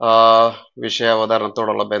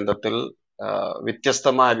വിഷയാവതരണത്തോടുള്ള ബന്ധത്തിൽ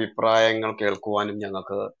വ്യത്യസ്തമായ അഭിപ്രായങ്ങൾ കേൾക്കുവാനും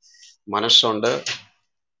ഞങ്ങൾക്ക് മനസ്സുണ്ട്.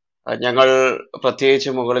 ഞങ്ങൾ പ്രത്യേകിച്ച്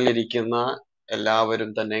മുകളിൽ ഇരിക്കുന്ന എല്ലാവരും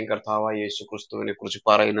തന്നെയും കർത്താവായ യേശു ക്രിസ്തുവിനെ കുറിച്ച്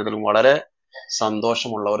പറയുന്നതിലും വളരെ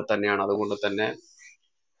സന്തോഷമുള്ളവർ തന്നെയാണ്. അതുകൊണ്ട് തന്നെ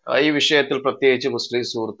ഈ വിഷയത്തിൽ പ്രത്യേകിച്ച് മുസ്ലിം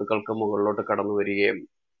സുഹൃത്തുക്കൾക്ക് മുകളിലോട്ട് കടന്നു വരികയും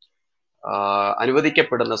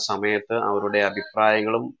അനുവദിക്കപ്പെടുന്ന സമയത്ത് അവരുടെ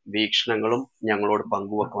അഭിപ്രായങ്ങളും വീക്ഷണങ്ങളും ഞങ്ങളോട്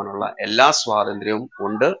പങ്കുവെക്കാനുള്ള എല്ലാ സ്വാതന്ത്ര്യവും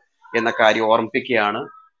ഉണ്ട് എന്ന കാര്യം ഓർമ്മിപ്പിക്കുകയാണ്.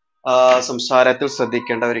 സംസാരത്തിൽ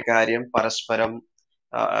ശ്രദ്ധിക്കേണ്ട ഒരു കാര്യം, പരസ്പരം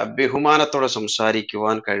ബഹുമാനത്തോടെ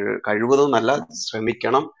സംസാരിക്കുവാൻ കഴിവതും നല്ല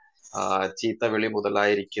ശ്രമിക്കണം. ചീത്തവിളി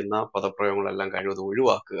മുതലായിരിക്കുന്ന പദപ്രയോഗങ്ങളെല്ലാം കഴിവതും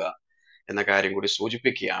ഒഴിവാക്കുക എന്ന കാര്യം കൂടി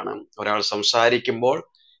സൂചിപ്പിക്കുകയാണ്. ഒരാൾ സംസാരിക്കുമ്പോൾ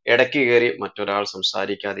ഇടയ്ക്ക് കയറി മറ്റൊരാൾ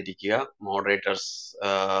സംസാരിക്കാതിരിക്കുക.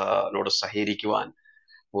 മോഡറേറ്റേഴ്സിനോട് സഹകരിക്കുവാൻ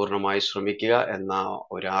പൂർണ്ണമായി ശ്രമിക്കുക എന്ന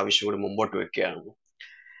ഒരു ആവശ്യം കൂടി മുമ്പോട്ട് വെക്കുകയാണ്.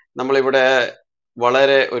 നമ്മളിവിടെ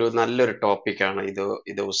വളരെ ഒരു നല്ലൊരു ടോപ്പിക്കാണ്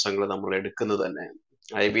ഈ ദിവസങ്ങൾ നമ്മൾ എടുക്കുന്നത് തന്നെ.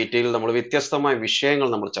 IBTയിൽ നമ്മൾ വ്യത്യസ്തമായ വിഷയങ്ങൾ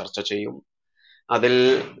നമ്മൾ ചർച്ച ചെയ്യും. അതിൽ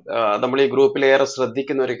നമ്മൾ ഈ ഗ്രൂപ്പിൽ ഏറെ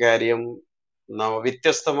ശ്രദ്ധിക്കുന്ന ഒരു കാര്യം,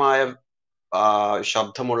 വ്യത്യസ്തമായ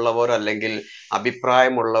ശബ്ദമുള്ളവർ അല്ലെങ്കിൽ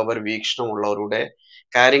അഭിപ്രായമുള്ളവർ, വീക്ഷണമുള്ളവരുടെ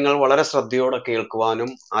കാര്യങ്ങൾ വളരെ ശ്രദ്ധയോടെ കേൾക്കുവാനും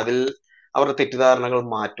അതിൽ അവരുടെ തെറ്റിദ്ധാരണകൾ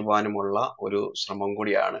മാറ്റുവാനുമുള്ള ഒരു ശ്രമം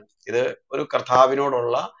കൂടിയാണ്. ഇത് ഒരു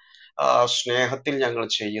കർത്താവിനോടുള്ള സ്നേഹത്തിൽ ഞങ്ങൾ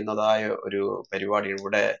ചെയ്യുന്നതായ ഒരു പരിപാടി.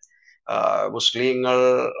 ഇവിടെ മുസ്ലിങ്ങൾ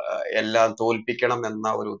എല്ലാം തോൽപ്പിക്കണം എന്ന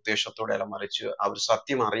ഒരു ഉദ്ദേശത്തോടെ അല്ല, മറിച്ച് അവർ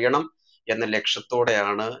സത്യം അറിയണം എന്ന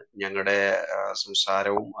ലക്ഷ്യത്തോടെയാണ് ഞങ്ങളുടെ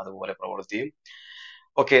സംസാരവും അതുപോലെ പ്രവൃത്തിയും.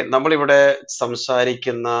 ഓക്കെ, നമ്മളിവിടെ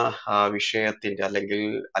സംസാരിക്കുന്ന വിഷയത്തിന്റെ അല്ലെങ്കിൽ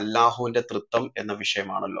അല്ലാഹുവിന്റെ തൃത്വം എന്ന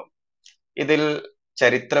വിഷയമാണല്ലോ. ഇതിൽ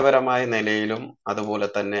ചരിത്രപരമായ നിലയിലും അതുപോലെ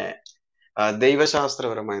തന്നെ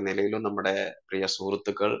ദൈവശാസ്ത്രപരമായ നിലയിലും നമ്മുടെ പ്രിയ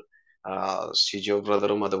സുഹൃത്തുക്കൾ സിജോ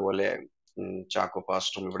ബ്രദറും അതുപോലെ ചാക്കോ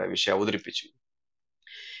പാസ്റ്ററും ഇവിടെ വിഷയം അവതരിപ്പിച്ചു.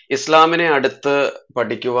 ഇസ്ലാമിനെ അടുത്ത്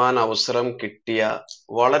പഠിക്കുവാൻ അവസരം കിട്ടിയ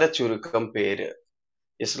വളരെ ചുരുക്കം പേര്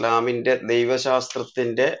ഇസ്ലാമിന്റെ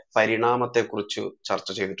ദൈവശാസ്ത്രത്തിന്റെ പരിണാമത്തെക്കുറിച്ച് ചർച്ച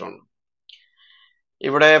ചെയ്തിട്ടുണ്ട്.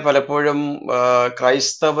 ഇവിടെ പലപ്പോഴും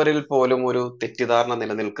ക്രൈസ്തവരിൽ പോലും ഒരു തെറ്റിദ്ധാരണ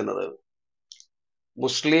നിലനിൽക്കുന്നത്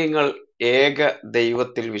മുസ്ലിങ്ങൾ ഏക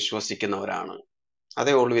ദൈവത്തിൽ വിശ്വസിക്കുന്നവരാണ്,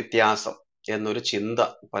 അതേ ഉള്ളൂ വ്യത്യാസം എന്നൊരു ചിന്ത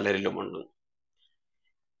പലരിലുമുണ്ട്.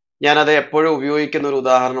 ഞാനത് എപ്പോഴും ഉപയോഗിക്കുന്ന ഒരു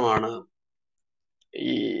ഉദാഹരണമാണ്,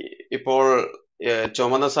 ഇപ്പോൾ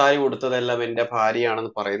ചുമന്ന സാരി കൊടുത്തതെല്ലാം എൻ്റെ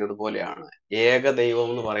ഭാര്യയാണെന്ന് പറയുന്നത് പോലെയാണ് ഏക ദൈവം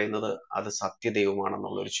എന്ന് പറയുന്നത് അത്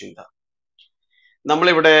സത്യദൈവമാണെന്നുള്ളൊരു ചിന്ത.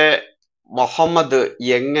 നമ്മളിവിടെ മുഹമ്മദ്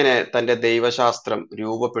എങ്ങനെ തന്റെ ദൈവശാസ്ത്രം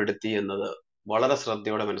രൂപപ്പെടുത്തി എന്നത് വളരെ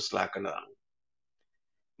ശ്രദ്ധയോടെ മനസ്സിലാക്കേണ്ടതാണ്.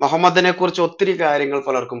 മുഹമ്മദിനെ കുറിച്ച് ഒത്തിരി കാര്യങ്ങൾ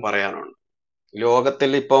പലർക്കും പറയാനുണ്ട്.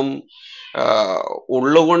 ലോകത്തിൽ ഇപ്പം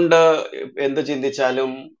ഉള്ളുകൊണ്ട് എന്ത്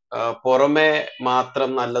ചിന്തിച്ചാലും പുറമെ മാത്രം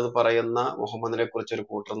നല്ലത് പറയുന്ന മുഹമ്മദിനെ കുറിച്ച് ഒരു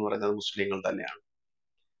കൂട്ടർ എന്ന് പറയുന്നത് മുസ്ലിങ്ങൾ തന്നെയാണ്,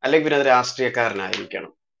 അല്ലെങ്കിൽ പിന്നെ അത്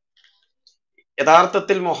രാഷ്ട്രീയക്കാരനായിരിക്കണം.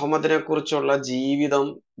 യഥാർത്ഥത്തിൽ മുഹമ്മദിനെ കുറിച്ചുള്ള ജീവിതം,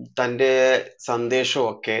 തൻ്റെ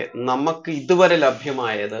സന്ദേശമൊക്കെ നമുക്ക് ഇതുവരെ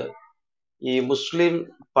ലഭ്യമായത് ഈ മുസ്ലിം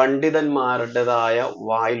പണ്ഡിതന്മാരുടേതായ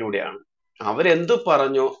വായിലൂടെയാണ്. അവരെന്തു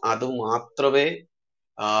പറഞ്ഞോ അത് മാത്രമേ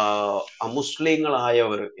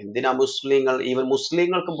അമുസ്ലിങ്ങളായവർ, എന്തിനാ മുസ്ലിങ്ങൾ, ഈവൻ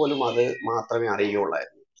മുസ്ലിങ്ങൾക്ക് പോലും അത് മാത്രമേ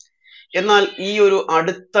അറിയുകയുള്ളായിരുന്നു. എന്നാൽ ഈ ഒരു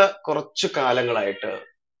അടുത്ത കുറച്ചു കാലങ്ങളായിട്ട്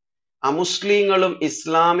അമുസ്ലിങ്ങളും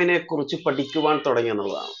ഇസ്ലാമിനെ കുറിച്ച് പഠിക്കുവാൻ തുടങ്ങി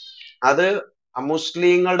എന്നുള്ളതാണ്. അത്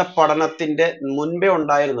അമുസ്ലിങ്ങളുടെ പഠനത്തിന്റെ മുൻപേ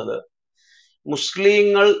ഉണ്ടായിരുന്നത്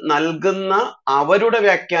മുസ്ലിങ്ങൾ നൽകുന്ന അവരുടെ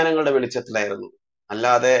വ്യാഖ്യാനങ്ങളുടെ വെളിച്ചത്തിലായിരുന്നു.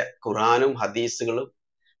 അല്ലാതെ ഖുറാനും ഹദീസുകളും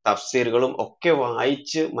തഫ്സീറുകളും ഒക്കെ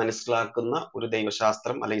വായിച്ച് മനസ്സിലാക്കുന്ന ഒരു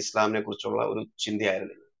ദൈവശാസ്ത്രം അല്ലെ ഇസ്ലാമിനെ കുറിച്ചുള്ള ഒരു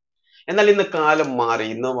ചിന്തയായിരുന്നു. എന്നാൽ ഇന്ന് കാലം മാറി,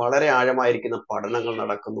 ഇന്ന് വളരെ ആഴമായിരിക്കുന്ന പഠനങ്ങൾ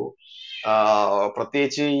നടക്കുന്നു.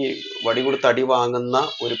 പ്രത്യേകിച്ച് ഈ വടികൊടുത്ത് അടി വാങ്ങുന്ന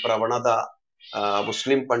ഒരു പ്രവണത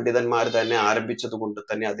മുസ്ലിം പണ്ഡിതന്മാർ തന്നെ ആരംഭിച്ചത് കൊണ്ട്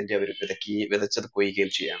തന്നെ അതിന്റെ അവർ വിതച്ചത്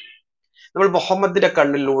കൊയ്യുകയും ചെയ്യാണ്. നമ്മൾ മുഹമ്മദിന്റെ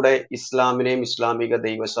കണ്ണിലൂടെ ഇസ്ലാമിനെയും ഇസ്ലാമിക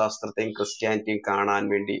ദൈവശാസ്ത്രത്തെയും ക്രിസ്ത്യാനിറ്റിയും കാണാൻ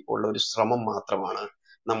വേണ്ടി ഉള്ള ഒരു ശ്രമം മാത്രമാണ്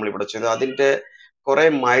നമ്മളിവിടെ ചെയ്തത്. അതിന്റെ കുറെ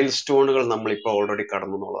മൈൽ സ്റ്റോണുകൾ നമ്മളിപ്പോൾ ഓൾറെഡി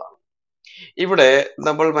കടന്നു എന്നുള്ളതാണ്. ഇവിടെ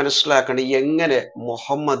നമ്മൾ മനസ്സിലാക്കേണ്ടത് എങ്ങനെ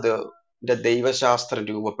മുഹമ്മദിന്റെ ദൈവശാസ്ത്രം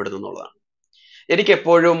രൂപപ്പെടുന്നു എന്നുള്ളതാണ്.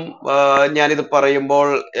 എനിക്കെപ്പോഴും ഞാനിത് പറയുമ്പോൾ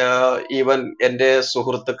ഈവൻ എൻ്റെ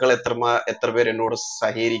സുഹൃത്തുക്കൾ എത്ര പേര് എന്നോട്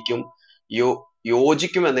സഹകരിക്കും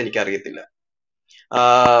യോജിക്കുമെന്ന് എനിക്കറിയത്തില്ല.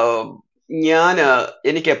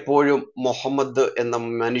 എനിക്കെപ്പോഴും മുഹമ്മദ് എന്ന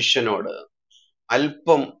മനുഷ്യനോട്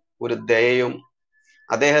അല്പം ഒരു ദയയും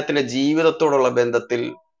അദ്ദേഹത്തിന്റെ ജീവിതത്തോടുള്ള ബന്ധത്തിൽ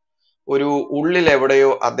ഒരു ഉള്ളിൽ എവിടെയോ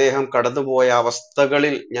അദ്ദേഹം കടന്നുപോയ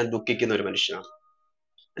അവസ്ഥകളിൽ ഞാൻ ദുഃഖിക്കുന്ന ഒരു മനുഷ്യനാണ്.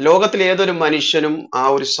 ലോകത്തിൽ ഏതൊരു മനുഷ്യനും ആ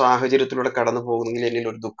ഒരു സാഹചര്യത്തിലൂടെ കടന്നു പോകുന്നെങ്കിൽ എന്നിൽ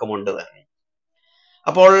ഒരു ദുഃഖമുണ്ട് തന്നെ.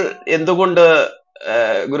 അപ്പോൾ എന്തുകൊണ്ട്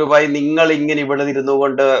ഗുരുഭായി നിങ്ങൾ ഇങ്ങനെ ഇവിടെ ഇരുന്നു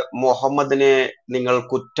കൊണ്ട് മുഹമ്മദിനെ നിങ്ങൾ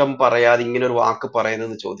കുറ്റം പറയാതെ ഇങ്ങനെ ഒരു വാക്ക്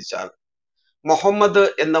പറയുന്നതെന്ന് ചോദിച്ചാൽ, മുഹമ്മദ്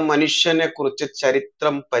എന്ന മനുഷ്യനെ കുറിച്ച്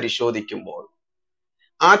ചരിത്രം പരിശോധിക്കുമ്പോൾ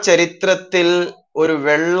ആ ചരിത്രത്തിൽ ഒരു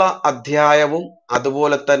വെള്ള അധ്യായവും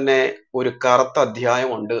അതുപോലെ തന്നെ ഒരു കറുത്ത അധ്യായം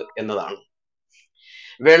ഉണ്ട് എന്നതാണ്.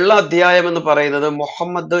 വെള്ള അധ്യായം എന്ന് പറയുന്നത്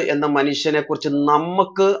മുഹമ്മദ് എന്ന മനുഷ്യനെ കുറിച്ച്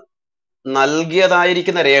നമുക്ക്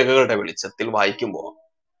നൽകിയതായിരിക്കുന്ന രേഖകളുടെ വെളിച്ചത്തിൽ വായിക്കുമ്പോൾ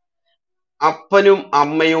അപ്പനും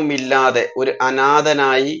അമ്മയും ഇല്ലാതെ ഒരു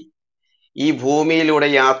അനാഥനായി ഈ ഭൂമിയിലൂടെ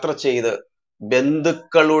യാത്ര ചെയ്ത്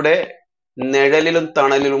ബന്ധുക്കളുടെ നിഴലിലും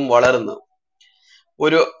തണലിലും വളർന്ന്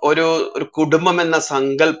ഒരു കുടുംബം എന്ന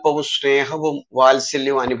സങ്കല്പവും സ്നേഹവും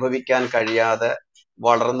വാത്സല്യവും അനുഭവിക്കാൻ കഴിയാതെ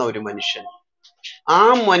വളർന്ന ഒരു മനുഷ്യൻ. ആ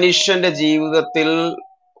മനുഷ്യന്റെ ജീവിതത്തിൽ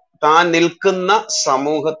താൻ നിൽക്കുന്ന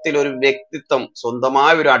സമൂഹത്തിൽ ഒരു വ്യക്തിത്വം,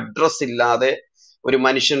 സ്വന്തമായ ഒരു അഡ്രസ് ഇല്ലാതെ ഒരു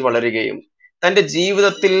മനുഷ്യൻ വളരുകയും തന്റെ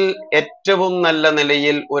ജീവിതത്തിൽ ഏറ്റവും നല്ല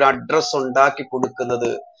നിലയിൽ ഒരു അഡ്രസ് ഉണ്ടാക്കി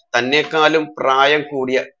കൊടുക്കുന്നത് തന്നെക്കാളും പ്രായം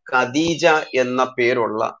കൂടിയ ഖദീജ എന്ന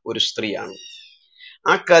പേരുള്ള ഒരു സ്ത്രീയാണ്.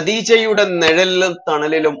 ആ ഖദീജയുടെ നിഴലിലും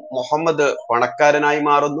തണലിലും മുഹമ്മദ് പണക്കാരനായി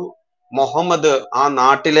മാറുന്നു. മുഹമ്മദ് ആ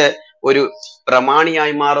നാട്ടിലെ ഒരു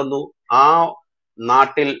പ്രമാണിയായി മാറുന്നു. ആ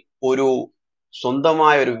നാട്ടിൽ ഒരു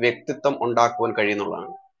സ്വന്തമായ ഒരു വ്യക്തിത്വം ഉണ്ടാക്കുവാൻ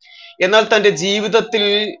കഴിയുന്നതാണ്. എന്നാൽ തന്റെ ജീവിതത്തിൽ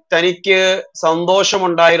തനിക്ക്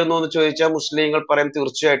സന്തോഷമുണ്ടായിരുന്നു എന്ന് ചോദിച്ചാൽ മുസ്ലിങ്ങൾ പറയും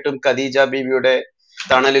തീർച്ചയായിട്ടും ഖദീജ ബീവിയുടെ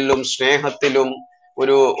തണലിലും സ്നേഹത്തിലും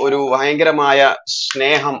ഒരു ഭയങ്കരമായ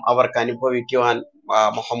സ്നേഹം അവർക്ക് അനുഭവിക്കുവാൻ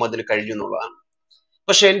മുഹമ്മദിന് കഴിയുന്നുള്ളതാണ്.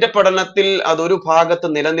 പക്ഷെ എന്റെ പഠനത്തിൽ അതൊരു ഭാഗത്ത്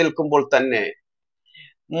നിലനിൽക്കുമ്പോൾ തന്നെ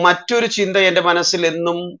മറ്റൊരു ചിന്ത എന്റെ മനസ്സിൽ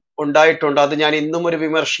എന്നും ഉണ്ടായിട്ടുണ്ട്. അത് ഞാൻ ഇന്നും ഒരു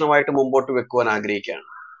വിമർശനമായിട്ട് മുമ്പോട്ട് വെക്കുവാൻ ആഗ്രഹിക്കുകയാണ്.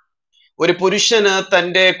 ഒരു പുരുഷന്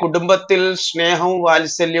തന്റെ കുടുംബത്തിൽ സ്നേഹവും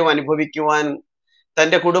വാത്സല്യവും അനുഭവിക്കുവാൻ,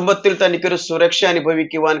 തന്റെ കുടുംബത്തിൽ തനിക്കൊരു സുരക്ഷ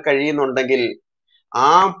അനുഭവിക്കുവാൻ കഴിയുന്നുണ്ടെങ്കിൽ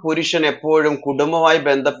ആ പുരുഷൻ എപ്പോഴും കുടുംബവുമായി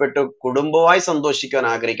ബന്ധപ്പെട്ട് കുടുംബവുമായി സന്തോഷിക്കാൻ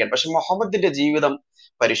ആഗ്രഹിക്കാൻ. പക്ഷെ മുഹമ്മദിന്റെ ജീവിതം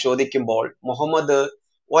പരിശോധിക്കുമ്പോൾ മുഹമ്മദ്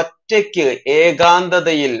ഒറ്റയ്ക്ക്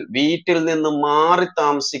ഏകാന്തതയിൽ വീട്ടിൽ നിന്ന് മാറി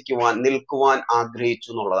താമസിക്കുവാൻ നിൽക്കുവാൻ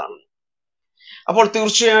ആഗ്രഹിച്ചു എന്നുള്ളതാണ്. അപ്പോൾ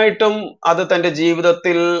തീർച്ചയായിട്ടും അത് തന്റെ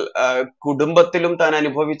ജീവിതത്തിൽ കുടുംബത്തിലും താൻ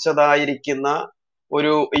അനുഭവിച്ചതായിരിക്കുന്ന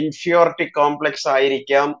ഒരു ഇൻഫീരിയോറിറ്റി കോംപ്ലക്സ്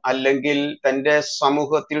ആയിരിക്കാം, അല്ലെങ്കിൽ തന്റെ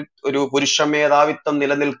സമൂഹത്തിൽ ഒരു പുരുഷ മേധാവിത്വം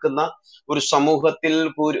നിലനിൽക്കുന്ന ഒരു സമൂഹത്തിൽ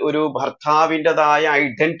ഒരു ഭർത്താവിൻ്റെതായ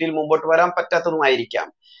ഐഡന്റിറ്റിയിൽ മുമ്പോട്ട് വരാൻ പറ്റാത്തതുമായിരിക്കാം,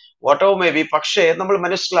 വാട്ട് എവർ മേ ബി. പക്ഷേ നമ്മൾ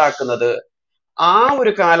മനസ്സിലാക്കുന്നത് ആ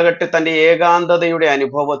ഒരു കാലഘട്ടത്തിൽ തന്റെ ഏകാന്തതയുടെ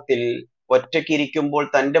അനുഭവത്തിൽ ഒറ്റയ്ക്കിരിക്കുമ്പോൾ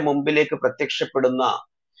തന്റെ മുമ്പിലേക്ക് പ്രത്യക്ഷപ്പെടുന്ന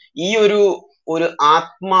ഈ ഒരു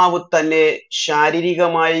ആത്മാവ് തന്നെ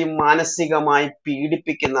ശാരീരികമായും മാനസികമായി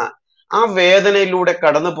പീഡിപ്പിക്കുന്ന ആ വേദനയിലൂടെ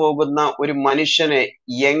കടന്നു പോകുന്ന ഒരു മനുഷ്യനെ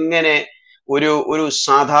എങ്ങനെ ഒരു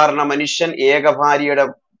സാധാരണ മനുഷ്യൻ, ഏക ഭാര്യയുടെ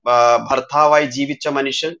ഭർത്താവായി ജീവിച്ച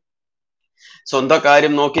മനുഷ്യൻ, സ്വന്തം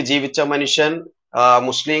കാര്യം നോക്കി ജീവിച്ച മനുഷ്യൻ,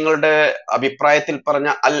 മുസ്ലിങ്ങളുടെ അഭിപ്രായത്തിൽ പറഞ്ഞ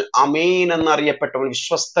അൽ അമീൻ എന്നറിയപ്പെട്ടവൻ,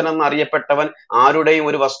 വിശ്വസ്തൻ എന്നറിയപ്പെട്ടവൻ, ആരുടെയും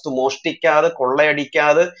ഒരു വസ്തു മോഷ്ടിക്കാതെ,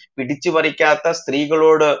 കൊള്ളയടിക്കാതെ, പിടിച്ചു പറിക്കാത്ത,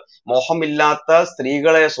 സ്ത്രീകളോട് മോഹമില്ലാത്ത,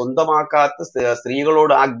 സ്ത്രീകളെ സ്വന്തമാക്കാത്ത,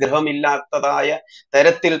 സ്ത്രീകളോട് ആഗ്രഹമില്ലാത്തതായ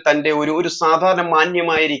തരത്തിൽ തന്റെ ഒരു സാധാരണ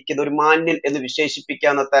മാന്യമായിരിക്കുന്ന ഒരു മാന്യൻ എന്ന്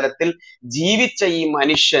വിശേഷിപ്പിക്കാവുന്ന തരത്തിൽ ജീവിച്ച ഈ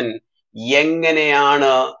മനുഷ്യൻ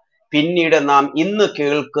എങ്ങനെയാണ് പിന്നീട് നാം ഇന്ന്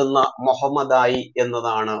കേൾക്കുന്ന മുഹമ്മദായി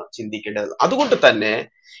എന്നതാണ് ചിന്തിക്കേണ്ടത്. അതുകൊണ്ട് തന്നെ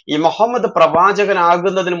ഈ മുഹമ്മദ്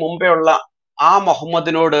പ്രവാചകനാകുന്നതിന് മുമ്പേ ഉള്ള ആ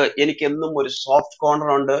മുഹമ്മദിനോട് എനിക്ക് എന്നും ഒരു സോഫ്റ്റ്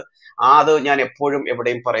കോർണർ ഉണ്ട്. അത് ഞാൻ എപ്പോഴും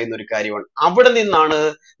എവിടെയും പറയുന്ന ഒരു കാര്യമാണ്. അവിടെ നിന്നാണ്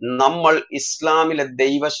നമ്മൾ ഇസ്ലാമിലെ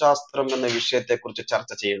ദൈവശാസ്ത്രം എന്ന വിഷയത്തെ കുറിച്ച്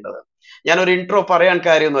ചർച്ച ചെയ്യേണ്ടത്. ഞാൻ ഒരു ഇൻട്രോ പറയാൻ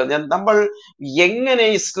കാര്യം നമ്മൾ എങ്ങനെ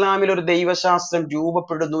ഇസ്ലാമിൽ ഒരു ദൈവശാസ്ത്രം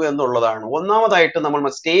രൂപപ്പെടുന്നു എന്നുള്ളതാണ്. ഒന്നാമതായിട്ട് നമ്മൾ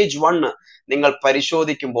സ്റ്റേജ് 1 നിങ്ങൾ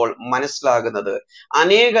പരിശോധിക്കുമ്പോൾ മനസ്സിലാകുന്നത്,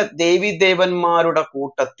 അനേക ദേവീദേവന്മാരുടെ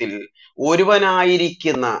കൂട്ടത്തിൽ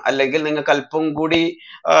ഒരുവനായിരിക്കുന്ന, അല്ലെങ്കിൽ നിങ്ങൾക്ക് അല്പം കൂടി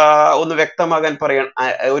ഒന്ന് വ്യക്തമാകാൻ പറയാൻ,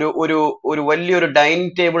 ഒരു വലിയൊരു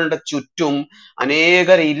ഡൈനിങ് ടേബിളിന്റെ ചുറ്റും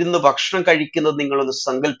അനേകർ ഇരുന്ന് ഭക്ഷണം കഴിക്കുന്നത് നിങ്ങളൊന്ന്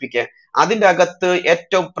സങ്കല്പിക്കുക. അതിൻ്റെ അകത്ത്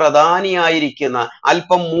ഏറ്റവും പ്രധാനിയായിരിക്കുന്ന,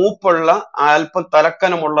 അല്പം മൂപ്പുള്ള, അല്പം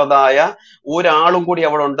തലക്കനമുള്ളതായ ഒരാളും കൂടി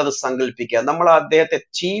അവിടെ ഉണ്ടെന്ന് സങ്കല്പിക്കുക. നമ്മൾ അദ്ദേഹത്തെ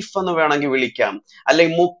ചീഫ് എന്ന് വേണമെങ്കിൽ വിളിക്കാം,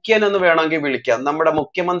 അല്ലെങ്കിൽ മുഖ്യൻ എന്ന് വേണമെങ്കിൽ വിളിക്കാം. നമ്മുടെ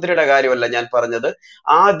മുഖ്യമന്ത്രിയുടെ കാര്യമല്ല ഞാൻ പറഞ്ഞത്.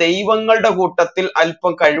 ആ ദൈവങ്ങളുടെ കൂട്ടത്തിൽ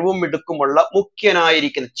അല്പം കഴിവും മിടുക്കുമുള്ള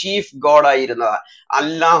മുഖ്യനായിരിക്കുന്ന ചീഫ് ഗോഡ് ആയിരുന്ന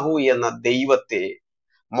അല്ലാഹു എന്ന ദൈവത്തെ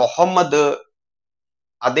മുഹമ്മദ്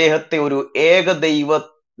അദ്ദേഹത്തെ ഒരു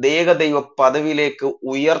ഏകദൈവ പദവിയിലേക്ക്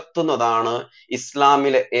ഉയർത്തുന്നതാണ്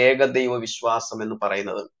ഇസ്ലാമിലെ ഏകദൈവ വിശ്വാസം എന്ന്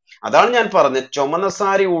പറയുന്നത്. അതാണ് ഞാൻ പറഞ്ഞത്, ചുമന്ന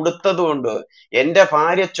സാരി ഉടുത്തത് കൊണ്ട്, എന്റെ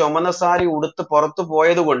ഭാര്യ ചുമന്ന സാരി ഉടുത്ത് പുറത്തു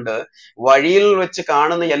പോയത് കൊണ്ട് വഴിയിൽ വെച്ച്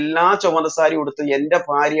കാണുന്ന എല്ലാ ചുമന്ന സാരി ഉടുത്ത് എന്റെ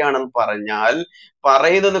ഭാര്യയാണെന്ന് പറഞ്ഞാൽ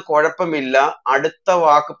പറയുന്നത് കുഴപ്പമില്ല. അടുത്ത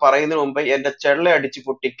വാക്ക് പറയുന്നതിന് മുമ്പ് എന്റെ ചെള്ള അടിച്ചു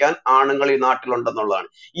പൊട്ടിക്കാൻ ആണുങ്ങൾ ഈ നാട്ടിലുണ്ടെന്നുള്ളതാണ്.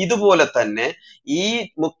 ഇതുപോലെ തന്നെ ഈ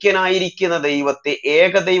മുഖ്യനായിരിക്കുന്ന ദൈവത്തെ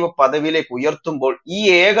ഏകദൈവ പദവിയിലേക്ക് ഉയർത്തുമ്പോൾ ഈ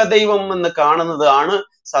ഏകദൈവം എന്ന് കാണുന്നതാണ്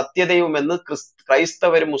സത്യദൈവം എന്ന്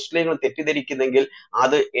ക്രൈസ്തവരും മുസ്ലിങ്ങളും തെറ്റിദ്ധരിക്കുന്നെങ്കിൽ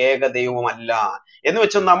അത് ഏകദൈവമല്ല. എന്ന്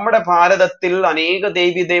വെച്ചാൽ നമ്മുടെ ഭാരതത്തിൽ അനേക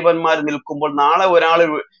ദേവീദേവന്മാർ നിൽക്കുമ്പോൾ നാളെ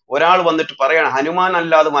ഒരാൾ വന്നിട്ട് പറയാണ് ഹനുമാൻ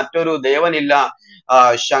അല്ലാതെ മറ്റൊരു ദേവനില്ല,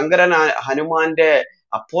 ശങ്കരൻ ഹനുമാന്റെ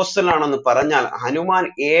അപ്പോസ്റ്റലാണെന്ന് പറഞ്ഞാൽ ഹനുമാൻ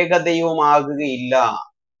ഏകദൈവമാകുകയില്ല.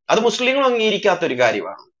 അത് മുസ്ലിങ്ങൾ അംഗീകരിക്കാത്തൊരു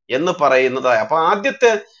കാര്യമാണ് എന്ന് പറയുന്നതായ. അപ്പൊ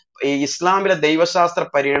ആദ്യത്തെ ഇസ്ലാമിലെ ദൈവശാസ്ത്ര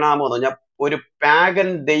പരിണാമം എന്ന് പറഞ്ഞാൽ ഒരു പാഗൻ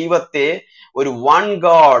ദൈവത്തെ ഒരു വൺ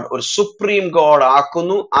ഗോഡ്, ഒരു സുപ്രീം ഗോഡ്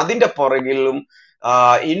ആക്കുന്നു. അതിന്റെ പുറകിലും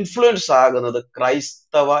ഇൻഫ്ലുവൻസ് ആകുന്നത്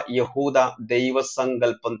ക്രൈസ്തവ യഹൂദ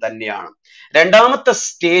ദൈവസങ്കല്പം തന്നെയാണ്. രണ്ടാമത്തെ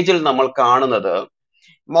സ്റ്റേജിൽ നമ്മൾ കാണുന്നത്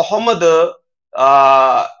മുഹമ്മദ്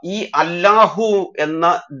ഈ അല്ലാഹു എന്ന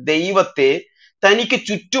ദൈവത്തെ തനിക്ക്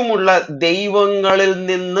ചുറ്റുമുള്ള ദൈവങ്ങളിൽ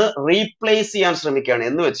നിന്ന് റീപ്ലേസ് ചെയ്യാൻ ശ്രമിക്കുകയാണ്.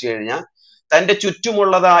 എന്ന് വെച്ച് കഴിഞ്ഞാൽ തന്റെ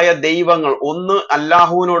ചുറ്റുമുള്ളതായ ദൈവങ്ങൾ, ഒന്ന്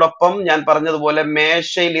അല്ലാഹുവിനോടൊപ്പം ഞാൻ പറഞ്ഞതുപോലെ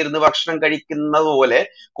മേശയിൽ ഇരുന്ന് ഭക്ഷണം കഴിക്കുന്നത് പോലെ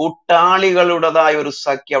കൂട്ടാളികളുടേതായ ഒരു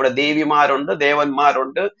സഖ്യം, അവിടെ ദേവിമാരുണ്ട്,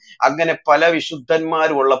 ദേവന്മാരുണ്ട്, അങ്ങനെ പല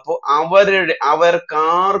വിശുദ്ധന്മാരും ഉള്ളപ്പോൾ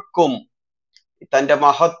അവർക്കാർക്കും തന്റെ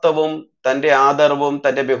മഹത്വവും തന്റെ ആദരവും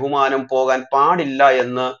തന്റെ ബഹുമാനം പോകാൻ പാടില്ല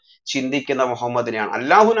എന്ന് ചിന്തിക്കുന്ന മുഹമ്മദിനെയാണ്.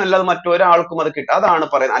 അല്ലാഹുവിനല്ലാതെ മറ്റൊരാൾക്കും അത് കിട്ടും. അതാണ്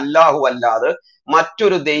പറയുന്നത്, അല്ലാഹു അല്ലാതെ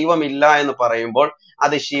മറ്റൊരു ദൈവമില്ല എന്ന് പറയുമ്പോൾ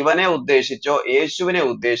അത് ശിവനെ ഉദ്ദേശിച്ചോ യേശുവിനെ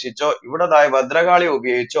ഉദ്ദേശിച്ചോ ഇവിടതായ ഭദ്രകാളിയെ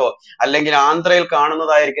ഉപയോഗിച്ചോ അല്ലെങ്കിൽ ആന്ധ്രയിൽ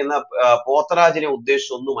കാണുന്നതായിരിക്കുന്ന പോത്തരാജിനെ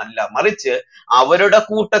ഉദ്ദേശിച്ചൊന്നുമല്ല. മറിച്ച് അവരുടെ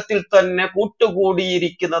കൂട്ടത്തിൽ തന്നെ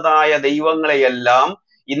കൂട്ടുകൂടിയിരിക്കുന്നതായ ദൈവങ്ങളെയെല്ലാം,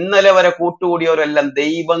 ഇന്നലെ വരെ കൂട്ടുകൂടിയവരെല്ലാം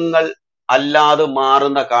ദൈവങ്ങൾ അല്ലാതെ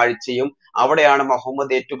മാറുന്ന കാഴ്ചയും അവിടെയാണ്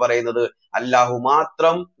മുഹമ്മദ് ഏറ്റു പറയുന്നത് അല്ലാഹു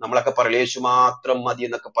മാത്രം, നമ്മളൊക്കെ പറയും യേശു മാത്രം മതി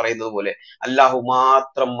എന്നൊക്കെ പറയുന്നത് പോലെ അല്ലാഹു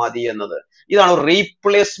മാത്രം മതി എന്നത്. ഇതാണ്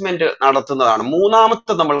റീപ്ലേസ്മെന്റ് നടത്തുന്നതാണ്.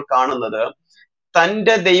 മൂന്നാമത്തെ നമ്മൾ കാണുന്നത്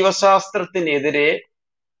തന്റെ ദൈവശാസ്ത്രത്തിനെതിരെ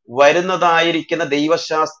വരുന്നതായിരിക്കുന്ന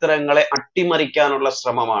ദൈവശാസ്ത്രങ്ങളെ അട്ടിമറിക്കാനുള്ള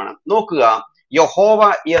ശ്രമമാണ്. നോക്കുക, യഹോവ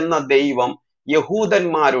എന്ന ദൈവം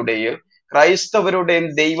യഹൂദന്മാരുടെയും ക്രൈസ്തവരുടെയും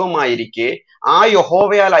ദൈവമായിരിക്കെ ആ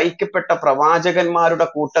യഹോവയാൽ ഐക്യപ്പെട്ട പ്രവാചകന്മാരുടെ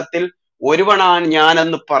കൂട്ടത്തിൽ ഒരുവനാണ്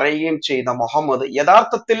ഞാനെന്ന് പറയുകയും ചെയ്ത മുഹമ്മദ്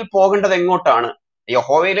യഥാർത്ഥത്തിൽ പോകേണ്ടത് എങ്ങോട്ടാണ്?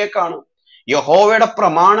 യഹോവയിലേക്കാണ്, യഹോവയുടെ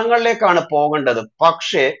പ്രമാണങ്ങളിലേക്കാണ് പോകേണ്ടത്.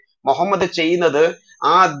 പക്ഷേ മുഹമ്മദ് ചെയ്യുന്നത്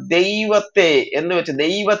ആ ദൈവത്തെ എന്ന് വെച്ച്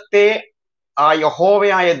ദൈവത്തെ, ആ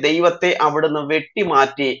യഹോവയായ ദൈവത്തെ അവിടുന്ന്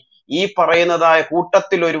വെട്ടിമാറ്റി ഈ പറയുന്നതായ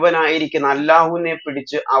കൂട്ടത്തിൽ ഒരുവനായിരിക്കുന്ന അല്ലാഹുവിനെ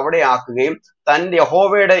പിടിച്ച് അവിടെ ആക്കുകയും തന്റെ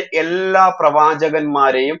യഹോവയുടെ എല്ലാ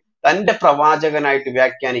പ്രവാചകന്മാരെയും തന്റെ പ്രവാചകനായിട്ട്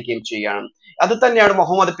വ്യാഖ്യാനിക്കുകയും ചെയ്യുകയാണ്. അത് തന്നെയാണ്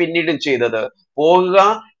മുഹമ്മദ് പിന്നീടും ചെയ്തത്. പോകുക,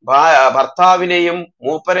 ഭർത്താവിനെയും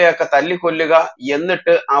മൂപ്പരെയൊക്കെ തല്ലിക്കൊല്ലുക,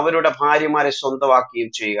 എന്നിട്ട് അവരുടെ ഭാര്യമാരെ സ്വന്തമാക്കുകയും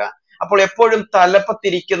ചെയ്യുക. അപ്പോൾ എപ്പോഴും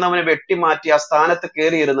തലപ്പത്തിരിക്കുന്നവനെ വെട്ടിമാറ്റി ആ സ്ഥാനത്ത്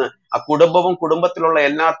കയറിയിരുന്ന് ആ കുടുംബവും കുടുംബത്തിലുള്ള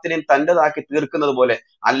എല്ലാത്തിനെയും തൻ്റെതാക്കി തീർക്കുന്നത് പോലെ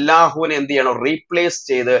അല്ലാഹുവിനെ എന്ത് ചെയ്യണം? റീപ്ലേസ്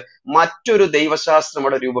ചെയ്ത് മറ്റൊരു ദൈവശാസ്ത്രം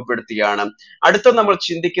അവിടെ രൂപപ്പെടുത്തുകയാണ്. അടുത്ത നമ്മൾ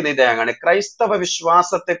ചിന്തിക്കുന്ന ഇതാണ്, ക്രൈസ്തവ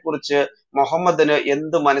വിശ്വാസത്തെ കുറിച്ച് മുഹമ്മദിന്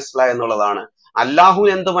എന്ത് മനസ്സിലായെന്നുള്ളതാണ്.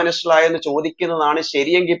 അല്ലാഹുവിന് എന്ത് മനസ്സിലായെന്ന് ചോദിക്കുന്നതാണ്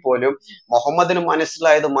ശരിയെങ്കിൽ പോലും മുഹമ്മദിന്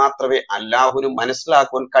മനസ്സിലായത് മാത്രമേ അല്ലാഹുവിന്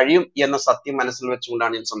മനസ്സിലാക്കുവാൻ കഴിയും എന്ന സത്യം മനസ്സിൽ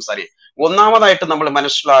വെച്ചുകൊണ്ടാണ് ഞാൻ സംസാരിക്കുന്നത്. ഒന്നാമതായിട്ട് നമ്മൾ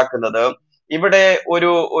മനസ്സിലാക്കുന്നത് ഇവിടെ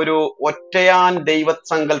ഒരു ഒറ്റയാൻ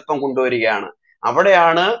ദൈവസങ്കല്പം കൊണ്ടുവരികയാണ്.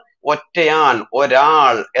 അവിടെയാണ് ഒറ്റയാൻ,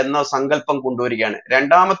 ഒരാൾ എന്ന സങ്കല്പം കൊണ്ടുവരികയാണ്.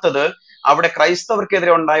 രണ്ടാമത്തത്, അവിടെ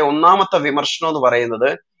ക്രൈസ്തവർക്കെതിരെ ഉണ്ടായ ഒന്നാമത്തെ വിമർശനം എന്ന്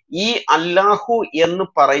പറയുന്നത് ഈ അല്ലാഹു എന്ന്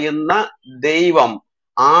പറയുന്ന ദൈവം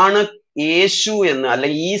ആണ് യേശു എന്ന്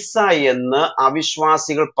അല്ലെങ്കിൽ ഈസ എന്ന്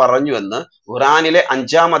അവിശ്വാസികൾ പറഞ്ഞു എന്ന് ഖുറാനിലെ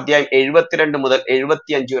 5-ാം അധ്യായം 72 മുതൽ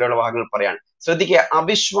 75 വരെയുള്ള ഭാഗങ്ങൾ പറയാണ്. ശ്രദ്ധിക്കുക,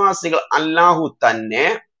 അവിശ്വാസികൾ അല്ലാഹു തന്നെ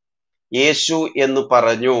യേശു എന്ന്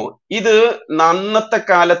പറഞ്ഞു. ഇത് അന്നത്തെ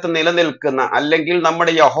കാലത്ത് നിലനിൽക്കുന്ന അല്ലെങ്കിൽ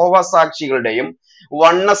നമ്മുടെ യഹോവ സാക്ഷികളുടെയും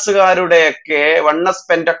വണ്ണസുകാരുടെയൊക്കെ വണ്ണസ്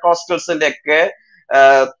പെന്റക്കോസ്റ്റൽസിന്റെ ഒക്കെ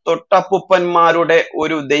തൊട്ടപ്പുപ്പന്മാരുടെ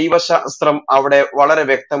ഒരു ദൈവശാസ്ത്രം അവിടെ വളരെ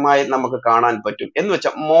വ്യക്തമായി നമുക്ക് കാണാൻ പറ്റും. എന്ന്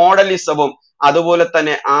വെച്ചാൽ മോഡലിസവും അതുപോലെ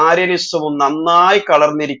തന്നെ ആര്യനിസവും നന്നായി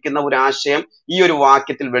കളർന്നിരിക്കുന്ന ഒരു ആശയം ഈ ഒരു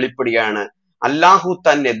വാക്യത്തിൽ വെളിപ്പെടുകയാണ്. അല്ലാഹു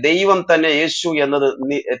തന്നെ, ദൈവം തന്നെ യേശു എന്നത്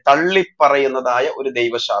തള്ളിപ്പറയുന്നതായ ഒരു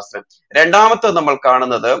ദൈവശാസ്ത്രം. രണ്ടാമത്തെ നമ്മൾ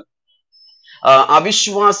കാണുന്നത്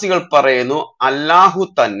അവിശ്വാസികൾ പറയുന്നു അല്ലാഹു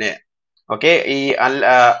തന്നെ. ഓക്കെ, ഈ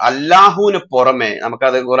അല്ലാഹുവിന് പുറമെ,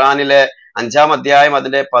 നമുക്കത് ഖുറാനിലെ 5-ാം അധ്യായം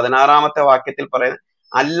അതിന്റെ 16-ാമത്തെ വാക്യത്തിൽ പറയുന്നത്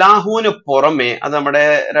അല്ലാഹുവിന് പുറമെ, അത് നമ്മുടെ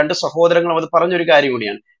രണ്ട് സഹോദരങ്ങളും അത് പറഞ്ഞൊരു കാര്യം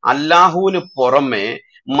കൂടിയാണ്. അല്ലാഹുവിന് പുറമെ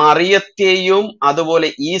മറിയത്തെയും അതുപോലെ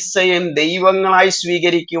ഈസയെയും ദൈവങ്ങളായി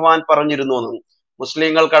സ്വീകരിക്കുവാൻ പറഞ്ഞിരുന്നു എന്ന്.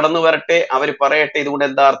 മുസ്ലിങ്ങൾ കടന്നു വരട്ടെ, അവർ പറയട്ടെ ഇതുകൊണ്ട്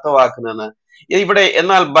എന്താ അർത്ഥമാക്കുന്നതെന്ന്. ഇവിടെ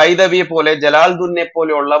എന്നാൽ ബൈദവിയെ പോലെ ജലാൽദുനെ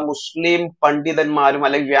പോലെയുള്ള മുസ്ലിം പണ്ഡിതന്മാരും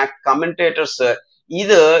അല്ലെങ്കിൽ കമന്റേറ്റേഴ്സ്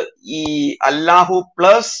ഇത് ഈ അല്ലാഹു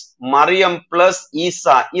പ്ലസ് മറിയം പ്ലസ് ഈസ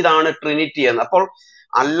ഇതാണ് ട്രിനിറ്റി എന്ന്. അപ്പോൾ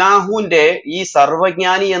അല്ലാഹുവിന്റെ ഈ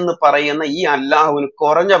സർവജ്ഞാനി എന്ന് പറയുന്ന ഈ അല്ലാഹുവിന്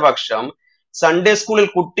കുറഞ്ഞ പക്ഷം സൺഡേ സ്കൂളിൽ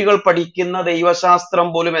കുട്ടികൾ പഠിക്കുന്ന ദൈവശാസ്ത്രം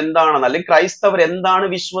പോലും എന്താണെന്ന് അല്ലെങ്കിൽ ക്രൈസ്തവർ എന്താണ്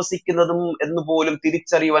വിശ്വസിക്കുന്നതും എന്ന് പോലും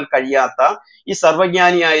തിരിച്ചറിയുവാൻ കഴിയാത്ത ഈ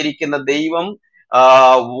സർവജ്ഞാനിയായിരിക്കുന്ന ദൈവം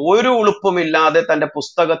ഒരു ഉളുപ്പുമില്ലാതെ തന്റെ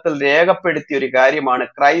പുസ്തകത്തിൽ രേഖപ്പെടുത്തിയ ഒരു കാര്യമാണ്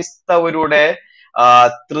ക്രൈസ്തവരുടെ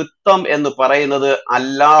തൃത്വം എന്ന് പറയുന്നത്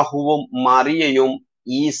അല്ലാഹുവും മറിയയും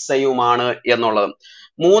ഈസയുമാണ് എന്നുള്ളത്.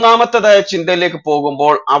 മൂന്നാമത്തേതായ ചിന്തയിലേക്ക്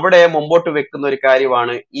പോകുമ്പോൾ അവിടെ മുമ്പോട്ട് വെക്കുന്ന ഒരു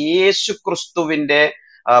കാര്യമാണ് യേശു ക്രിസ്തുവിന്റെ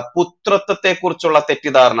പുത്രത്വത്തെ കുറിച്ചുള്ള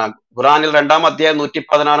തെറ്റിദ്ധാരണ. ഖുറാനിൽ 2-ാം അധ്യായം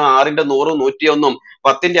 116, 6-ന്റെ 100, 101,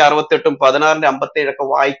 10-ന്റെ 68, 16-ന്റെ 57 ഒക്കെ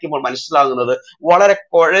വായിക്കുമ്പോൾ മനസ്സിലാകുന്നത് വളരെ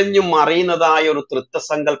കുഴഞ്ഞു മറിയുന്നതായ ഒരു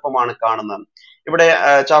തൃത്വസങ്കല്പമാണ് കാണുന്നത്. ഇവിടെ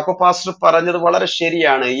ചാക്കോ പാസ്റ്റർ പറഞ്ഞത് വളരെ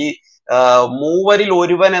ശരിയാണ്. ഈ മൂവരിൽ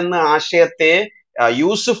ഒരുവൻ എന്ന ആശയത്തെ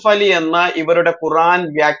യൂസുഫ് അലി എന്ന ഇവരുടെ ഖുറാൻ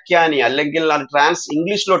വ്യാഖ്യാനി അല്ലെങ്കിൽ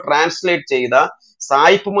ഇംഗ്ലീഷിലോ ട്രാൻസ്ലേറ്റ് ചെയ്ത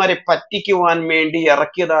സായിപ്പുമാരെ പറ്റിക്കുവാൻ വേണ്ടി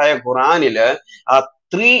ഇറക്കിയതായ ഖുറാനില്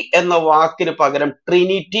 3 എന്ന വാക്കിന് പകരം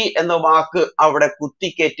ട്രിനിറ്റി എന്ന വാക്ക് അവിടെ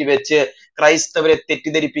കുത്തിക്കയറ്റി വെച്ച് ക്രൈസ്തവരെ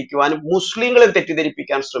തെറ്റിദ്ധരിപ്പിക്കുവാനും മുസ്ലിങ്ങളെ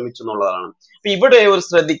തെറ്റിദ്ധരിപ്പിക്കാൻ ശ്രമിച്ചു എന്നുള്ളതാണ്. അപ്പൊ ഇവിടെ ഒരു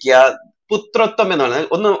ശ്രദ്ധിക്കുക, പുത്രത്വം എന്നാണ്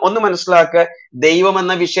ഒന്ന് മനസ്സിലാക്കുക. ദൈവം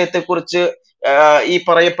എന്ന വിഷയത്തെ കുറിച്ച് ഈ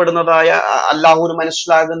പറയപ്പെടുന്നതായ അല്ലാഹുവിന്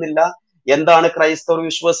മനസ്സിലാകുന്നില്ല എന്താണ് ക്രൈസ്തവർ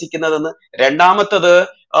വിശ്വസിക്കുന്നതെന്ന്. രണ്ടാമത്തത്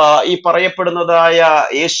ഈ പറയപ്പെടുന്നതായ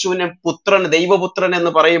യേശുവിനെ പുത്രൻ, ദൈവപുത്രൻ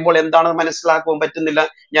എന്ന് പറയുമ്പോൾ എന്താണെന്ന് മനസ്സിലാക്കുവാൻ പറ്റുന്നില്ല.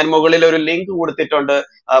 ഞാൻ മുകളിൽ ഒരു ലിങ്ക് കൊടുത്തിട്ടുണ്ട്.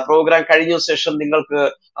 പ്രോഗ്രാം കഴിഞ്ഞ ശേഷം നിങ്ങൾക്ക്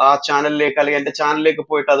ആ ചാനലിലേക്ക് അല്ലെങ്കിൽ എന്റെ ചാനലിലേക്ക്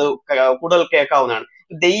പോയിട്ട് അത് കൂടുതൽ കേൾക്കാവുന്നതാണ്.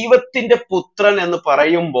 ദൈവത്തിന്റെ പുത്രൻ എന്ന്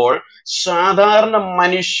പറയുമ്പോൾ സാധാരണ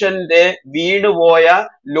മനുഷ്യന്റെ വീണുപോയ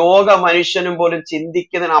ലോക മനുഷ്യനും പോലും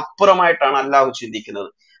ചിന്തിക്കുന്നതിന് അപ്പുറമായിട്ടാണ് അല്ലാഹു ചിന്തിക്കുന്നത്.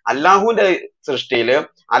 അല്ലാഹുവിന്റെ സൃഷ്ടിയില്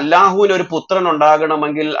അല്ലാഹുവിന് ഒരു പുത്രൻ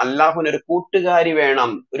ഉണ്ടാകണമെങ്കിൽ അല്ലാഹുവിന് ഒരു കൂട്ടുകാരി വേണം,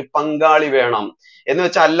 ഒരു പങ്കാളി വേണം. എന്ന്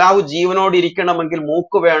വെച്ചാൽ അല്ലാഹു ജീവനോട് ഇരിക്കണമെങ്കിൽ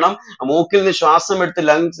മൂക്ക് വേണം. മൂക്കിൽ നിന്ന് ശ്വാസം എടുത്ത്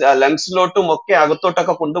ലങ്സിലോട്ടും ഒക്കെ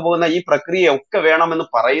അകത്തോട്ടൊക്കെ കൊണ്ടുപോകുന്ന ഈ പ്രക്രിയ ഒക്കെ വേണമെന്ന്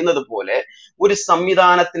പറയുന്നത് പോലെ ഒരു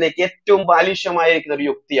സംവിധാനത്തിലേക്ക് ഏറ്റവും ബാലിഷ്യമായിരിക്കുന്ന ഒരു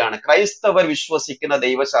യുക്തിയാണ് ക്രൈസ്തവർ വിശ്വസിക്കുന്ന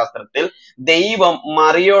ദൈവശാസ്ത്രത്തിൽ. ദൈവം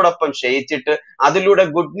മറിയോടൊപ്പം ക്ഷയിച്ചിട്ട് അതിലൂടെ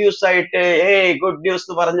ഗുഡ് ന്യൂസ് ആയിട്ട് ഗുഡ് ന്യൂസ്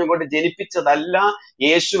എന്ന് പറഞ്ഞുകൊണ്ട് ജനിപ്പിച്ചതല്ല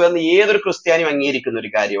യേശു എന്ന് ഏതൊരു ക്രിസ്ത്യാനിയും അംഗീകരിക്കുന്ന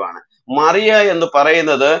ഒരു കാര്യമാണ്. മറിയ എന്ന്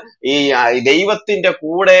പറയുന്നത് ഈ ദൈവത്തിന്റെ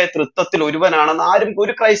കൂടെ തൃത്വത്തിൽ ഒരുവനാണെന്ന് ആരും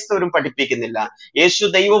ഒരു ക്രൈസ്തവരും പഠിപ്പിക്കുന്നില്ല. യേശു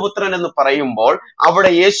ദൈവപുത്രൻ എന്ന് പറയുമ്പോൾ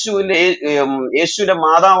അവിടെ യേശുവിന്റെ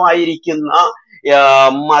മാതാവായിരിക്കുന്ന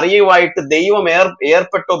മറിയുമായിട്ട് ദൈവം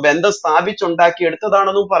ഏർപ്പെട്ടോ ബന്ധം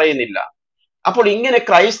സ്ഥാപിച്ചുണ്ടാക്കിയെടുത്തതാണെന്നും പറയുന്നില്ല. അപ്പോൾ ഇങ്ങനെ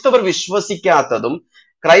ക്രൈസ്തവർ വിശ്വസിക്കാത്തതും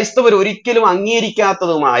ക്രൈസ്തവർ ഒരിക്കലും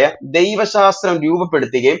അംഗീകരിക്കാത്തതുമായ ദൈവശാസ്ത്രം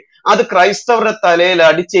രൂപപ്പെടുത്തുകയും അത് ക്രൈസ്തവരുടെ തലയിൽ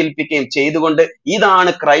അടിച്ചേൽപ്പിക്കുകയും ചെയ്തുകൊണ്ട്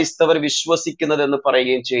ഇതാണ് ക്രൈസ്തവർ വിശ്വസിക്കുന്നത് എന്ന്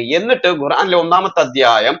പറയുകയും ചെയ്യും. എന്നിട്ട് ഖുർആനിലെ 1-ാമത്തെ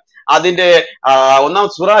അധ്യായം അതിന്റെ 1-ാം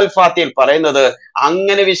സൂറ അൽ ഫാത്തിഹയിൽ പറയുന്നത്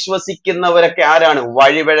അങ്ങനെ വിശ്വസിക്കുന്നവരൊക്കെ ആരാണ്?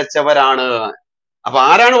 വഴിപിഴച്ചവരാണ്. അപ്പൊ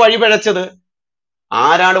ആരാണ് വഴിപിഴച്ചത്?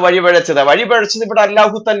 വഴിപിഴച്ചത് ഇവിടെ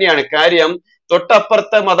അല്ലാഹു തന്നെയാണ്. കാര്യം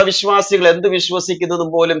തൊട്ടപ്പുറത്തെ മതവിശ്വാസികൾ എന്ത് വിശ്വസിക്കുന്നതും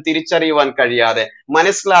പോലും തിരിച്ചറിയുവാൻ കഴിയാതെ,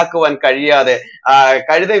 മനസ്സിലാക്കുവാൻ കഴിയാതെ,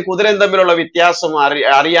 കഴുതയും കുതിരയും തമ്മിലുള്ള വ്യത്യാസം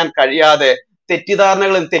അറിയാൻ കഴിയാതെ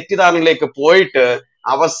തെറ്റിദ്ധാരണകളിലേക്ക് പോയിട്ട്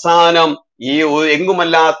അവസാനം ഈ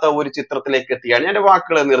എങ്ങുമല്ലാത്ത ഒരു ചിത്രത്തിലേക്ക് എത്തിയാണ്. ഞാൻ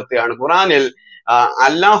വാക്കുകൾ നിർത്തുകയാണ്. ഖുറാനിൽ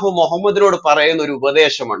അല്ലാഹു മുഹമ്മദിനോട് പറയുന്ന ഒരു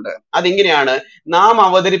ഉപദേശമുണ്ട്. അതിങ്ങനെയാണ്: നാം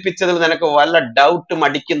അവതരിപ്പിച്ചതിൽ നിനക്ക് വല്ല ഡൗട്ടും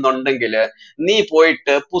അടിക്കുന്നുണ്ടെങ്കിൽ നീ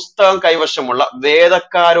പോയിട്ട് പുസ്തകം കൈവശമുള്ള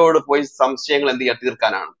വേദക്കാരോട് പോയി സംശയങ്ങൾ എന്ത് ചെയ്യാൻ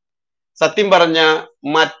തീർക്കാനാണ്. സത്യം പറഞ്ഞ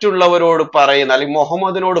മറ്റുള്ളവരോട് പറയുന്ന അല്ലെങ്കിൽ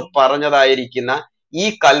മുഹമ്മദിനോട് പറഞ്ഞതായിരിക്കുന്ന ഈ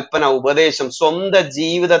കൽപ്പന, ഉപദേശം സ്വന്തം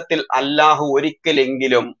ജീവിതത്തിൽ അല്ലാഹു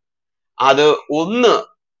ഒരിക്കലെങ്കിലും അത് ഒന്ന്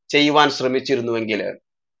ചെയ്യുവാൻ ശ്രമിച്ചിരുന്നുവെങ്കിൽ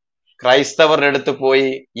ക്രൈസ്തവരുടെ അടുത്ത് പോയി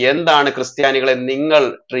എന്താണ് ക്രിസ്ത്യാനികളെ നിങ്ങൾ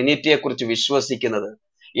ട്രിനിറ്റിയെ കുറിച്ച് വിശ്വസിക്കുന്നത്,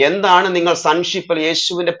 എന്താണ് നിങ്ങൾ സൺഷിപ്പിൽ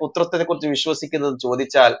യേശുവിന്റെ പുത്രത്തെ കുറിച്ച് വിശ്വസിക്കുന്നത്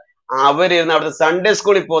ചോദിച്ചാൽ അവരിരുന്ന് അവിടുത്തെ സൺഡേ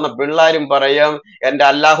സ്കൂളിൽ പോകുന്ന പിള്ളേരും പറയും, എന്റെ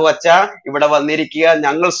അല്ലാഹു അച്ഛ ഇവിടെ വന്നിരിക്കുക,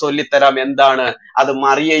 ഞങ്ങൾ ചൊല്ലിത്തരാം എന്താണ് അത്.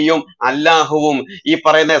 മറിയയും അല്ലാഹുവും ഈ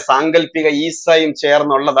പറയുന്ന സാങ്കല്പിക ഈസയും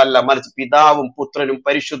ചേർന്നുള്ളതല്ല, മറിച്ച് പിതാവും പുത്രനും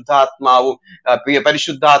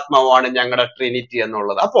പരിശുദ്ധാത്മാവുമാണ് ഞങ്ങളുടെ ട്രിനിറ്റി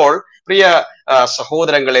എന്നുള്ളത്. അപ്പോൾ പ്രിയ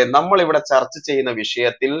സഹോദരങ്ങളെ, നമ്മൾ ഇവിടെ ചർച്ച ചെയ്യുന്ന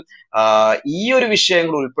വിഷയത്തിൽ ഈ ഒരു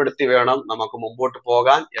വിഷയങ്ങൾ ഉൾപ്പെടുത്തി വേണം നമുക്ക് മുമ്പോട്ട്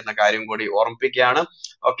പോകാൻ എന്ന കാര്യം കൂടി ഓർമ്മിപ്പിക്കുകയാണ്.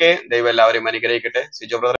 ഓക്കെ, ദൈവം എല്ലാവരെയും അനുഗ്രഹിക്കട്ടെ.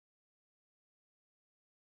 സിജോ ബ്രദർ.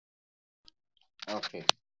 ഓക്കെ,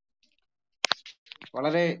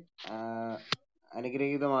 വളരെ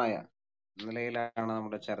അനുഗ്രഹീതമായ നിലയിലാണ്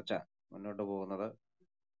നമ്മുടെ ചർച്ച മുന്നോട്ട് പോകുന്നത്.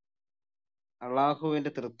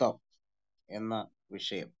 അള്ളാഹുവിന്റെ തൃത്വം എന്ന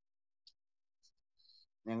വിഷയം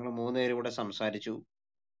ഞങ്ങൾ 3 പേരും കൂടെ സംസാരിച്ചു.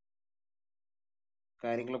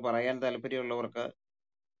 കാര്യങ്ങൾ പറയാൻ താല്പര്യമുള്ളവർക്ക്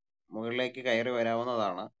മുകളിലേക്ക് കയറി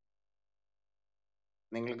വരാവുന്നതാണ്,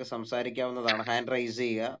 നിങ്ങൾക്ക് സംസാരിക്കാവുന്നതാണ്. ഹാൻഡ് റൈസ്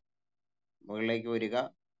ചെയ്യുക, മുകളിലേക്ക് വരിക,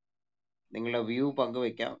 നിങ്ങളുടെ വ്യൂ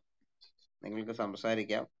പങ്കുവെക്കാം, നിങ്ങൾക്ക്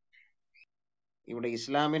സംസാരിക്കാം. ഇവിടെ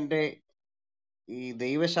ഇസ്ലാമിന്റെ ഈ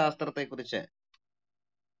ദൈവശാസ്ത്രത്തെക്കുറിച്ച്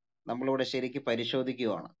നമ്മളിവിടെ ശരിക്കും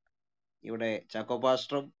പരിശോധിക്കുകയാണ്. ഇവിടെ ചാക്കോ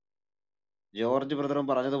പാസ്റ്ററും ജോർജ് ബ്രദറും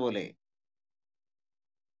പറഞ്ഞതുപോലെ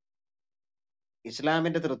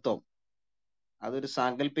ഇസ്ലാമിന്റെ തൃത്വം അതൊരു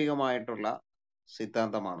സാങ്കല്പികമായിട്ടുള്ള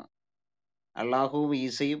സിദ്ധാന്തമാണ്. അള്ളാഹുവും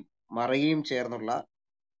ഈസയും മറിയയും ചേർന്നുള്ള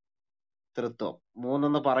തൃത്വം,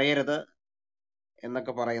 മൂന്നൊന്ന് പറയരുത്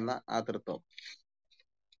എന്നൊക്കെ പറയുന്ന ആ തൃത്വം.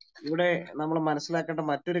 ഇവിടെ നമ്മൾ മനസ്സിലാക്കേണ്ട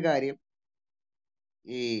മറ്റൊരു കാര്യം,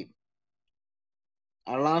 ഈ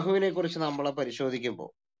അള്ളാഹുവിനെ കുറിച്ച് നമ്മൾ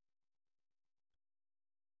പരിശോധിക്കുമ്പോൾ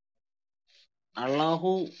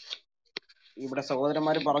അള്ളാഹു ഇവിടെ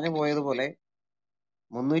സഹോദരന്മാർ പറഞ്ഞു പോയതുപോലെ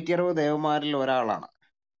 360 ദേവന്മാരിൽ ഒരാളാണ്.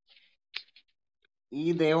 ഈ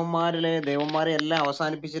ദേവന്മാരെ എല്ലാം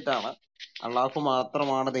അവസാനിപ്പിച്ചിട്ടാണ് അള്ളാഹു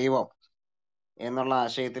മാത്രമാണ് ദൈവം എന്നുള്ള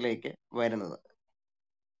ആശയത്തിലേക്ക് വരുന്നത്.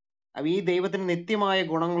 അപ്പൊ ഈ ദൈവത്തിന് നിത്യമായ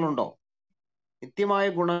ഗുണങ്ങളുണ്ടോ? നിത്യമായ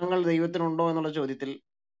ഗുണങ്ങൾ ദൈവത്തിനുണ്ടോ എന്നുള്ള ചോദ്യത്തിൽ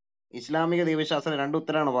ഇസ്ലാമിക ദൈവശാസ്ത്രം 2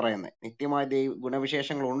 ഉത്തരമാണ് പറയുന്നത്. നിത്യമായ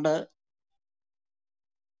ഗുണവിശേഷങ്ങളുണ്ട്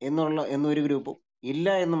എന്നൊരു ഗ്രൂപ്പും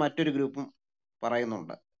ഇല്ല എന്ന് മറ്റൊരു ഗ്രൂപ്പും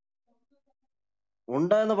പറയുന്നുണ്ട്.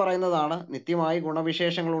 ഉണ്ട് എന്ന് പറയുന്നതാണ്, നിത്യമായ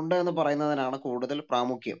ഗുണവിശേഷങ്ങൾ ഉണ്ട് എന്ന് പറയുന്നതിനാണ് കൂടുതൽ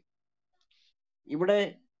പ്രാമുഖ്യം. ഇവിടെ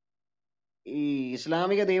ഈ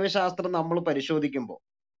ഇസ്ലാമിക ദൈവശാസ്ത്രം നമ്മൾ പരിശോധിക്കുമ്പോൾ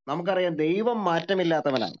നമുക്കറിയാം ദൈവം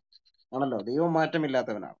മാറ്റമില്ലാത്തവനാണ്. ആണല്ലോ. ദൈവം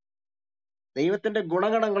മാറ്റമില്ലാത്തവനാണ്. ദൈവത്തിന്റെ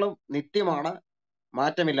ഗുണഗണങ്ങളും നിത്യമാണ്,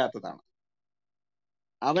 മാറ്റമില്ലാത്തതാണ്.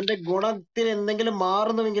 അവന്റെ ഗുണത്തിൽ എന്തെങ്കിലും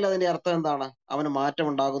മാറുന്നുവെങ്കിൽ അതിന്റെ അർത്ഥം എന്താണ്? അവന് മാറ്റം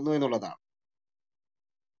ഉണ്ടാകുന്നു എന്നുള്ളതാണ്.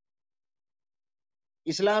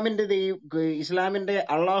 ഇസ്ലാമിന്റെ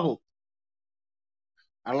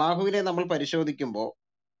അള്ളാഹുവിനെ നമ്മൾ പരിശോധിക്കുമ്പോൾ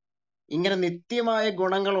ഇങ്ങനെ നിത്യമായ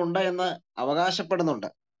ഗുണങ്ങൾ ഉണ്ട് എന്ന് അവകാശപ്പെടുന്നുണ്ട്.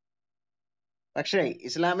 പക്ഷേ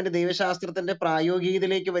ഇസ്ലാമിന്റെ ദൈവശാസ്ത്രത്തിന്റെ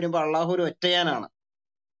പ്രായോഗികതയിലേക്ക് വരുമ്പോൾ അള്ളാഹു ഒരു ഒറ്റയാനാണ്.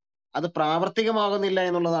 അത് പ്രാവർത്തികമാകുന്നില്ല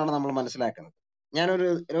എന്നുള്ളതാണ് നമ്മൾ മനസ്സിലാക്കുന്നത്. ഞാനൊരു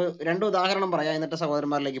 2 ഉദാഹരണം പറയാം, എന്നിട്ട്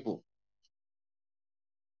സഹോദരന്മാരിലേക്ക് പോകും.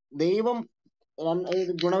 ദൈവം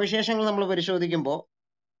ഗുണവിശേഷങ്ങൾ നമ്മൾ പരിശോധിക്കുമ്പോൾ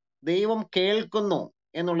ദൈവം കേൾക്കുന്നു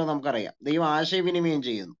എന്നുള്ളത് നമുക്കറിയാം. ദൈവം ആശയവിനിമയം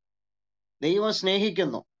ചെയ്യുന്നു, ദൈവം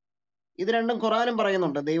സ്നേഹിക്കുന്നു. ഇത് രണ്ടും ഖുറാനും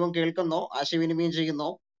പറയുന്നുണ്ട്. ദൈവം കേൾക്കുന്നു, ആശയവിനിമയം ചെയ്യുന്നു,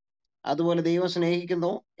 അതുപോലെ ദൈവം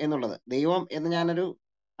സ്നേഹിക്കുന്നു എന്നുള്ളത്. ദൈവം എന്ന് ഞാനൊരു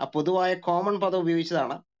പൊതുവായ കോമൺ പദം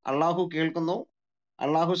ഉപയോഗിച്ചതാണ്. അള്ളാഹു കേൾക്കുന്നു,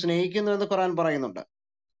 അള്ളാഹു സ്നേഹിക്കുന്നു എന്ന് ഖുറാൻ പറയുന്നുണ്ട്.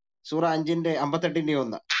 സൂറ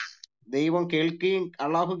 5:58 ദൈവം കേൾക്കുകയും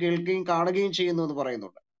അള്ളാഹു കേൾക്കുകയും കാണുകയും ചെയ്യുന്നു എന്ന്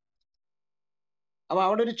പറയുന്നുണ്ട്. അപ്പൊ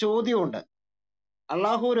അവിടെ ഒരു ചോദ്യമുണ്ട്.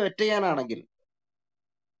 അള്ളാഹു ഒരു ഒറ്റയാനാണെങ്കിൽ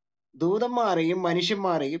ദൂതന്മാരെയും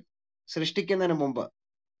മനുഷ്യന്മാരെയും സൃഷ്ടിക്കുന്നതിന് മുമ്പ്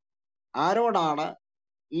ആരോടാണ്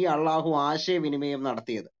ഈ അള്ളാഹു ആശയവിനിമയം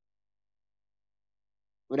നടത്തിയത്?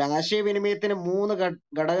 ഒരു ആശയവിനിമയത്തിന് 3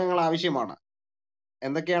 ഘടകങ്ങൾ ആവശ്യമാണ്.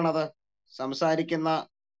 എന്തൊക്കെയാണത്? സംസാരിക്കുന്ന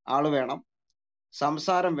ആള് വേണം,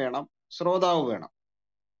 സംസാരം വേണം, ശ്രോതാവ് വേണം.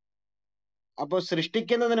 അപ്പൊ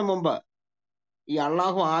സൃഷ്ടിക്കുന്നതിന് മുമ്പ് ഈ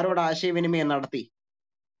അള്ളാഹു ആരോട് ആശയവിനിമയം നടത്തി?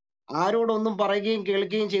 ആരോടൊന്നും പറയുകയും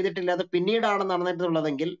കേൾക്കുകയും ചെയ്തിട്ടില്ല. അത് പിന്നീടാണ്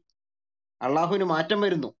നടന്നിട്ടുള്ളതെങ്കിൽ അള്ളാഹുവിന് മാറ്റം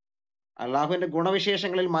വരുന്നു, അള്ളാഹുവിന്റെ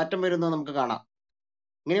ഗുണവിശേഷങ്ങളിൽ മാറ്റം വരുന്നു നമുക്ക് കാണാം.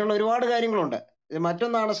 ഇങ്ങനെയുള്ള ഒരുപാട് കാര്യങ്ങളുണ്ട്. ഇത്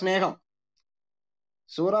മറ്റൊന്നാണ് സ്നേഹം.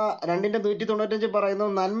 സൂറ 2:195 പറയുന്നു,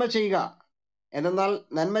 നന്മ ചെയ്യുക, എന്നാൽ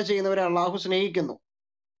നന്മ ചെയ്യുന്നവരെ അള്ളാഹു സ്നേഹിക്കുന്നു.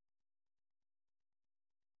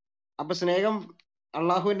 അപ്പൊ സ്നേഹം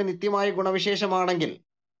അള്ളാഹുവിന്റെ നിത്യമായ ഗുണവിശേഷമാണെങ്കിൽ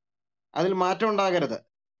അതിൽ മാറ്റം ഉണ്ടാകരുത്.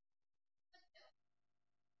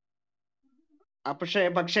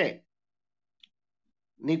 പക്ഷേ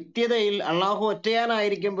നിത്യതയിൽ അള്ളാഹു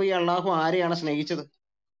ഒറ്റയാനായിരിക്കുമ്പോൾ ഈ അള്ളാഹു ആരെയാണ് സ്നേഹിച്ചത്?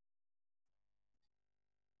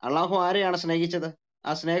 അള്ളാഹു ആരെയാണ് സ്നേഹിച്ചത്?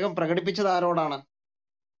 ആ സ്നേഹം പ്രകടിപ്പിച്ചത് ആരോടാണ്?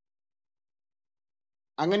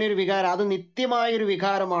 അങ്ങനെ ഒരു വികാരം, അത് നിത്യമായൊരു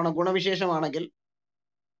വികാരമാണ്, ഗുണവിശേഷമാണെങ്കിൽ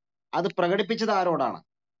അത് പ്രകടിപ്പിച്ചത് ആരോടാണ്?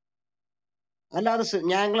 അല്ലാതെ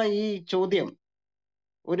ഞങ്ങൾ ഈ ചോദ്യം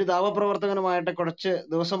ഒരു ദാവപ്രവർത്തകനുമായിട്ട് കുറച്ച്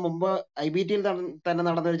ദിവസം മുമ്പ് IBT തന്നെ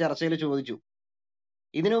നടന്ന ഒരു ചർച്ചയിൽ ചോദിച്ചു.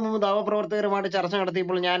 ഇതിനു മുമ്പ് ദാവപ്രവർത്തകരുമായിട്ട് ചർച്ച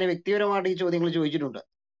നടത്തിയപ്പോൾ ഞാൻ വ്യക്തിപരമായിട്ട് ഈ ചോദ്യങ്ങൾ ചോദിച്ചിട്ടുണ്ട്.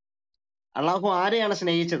 അള്ളാഹു ആരെയാണ്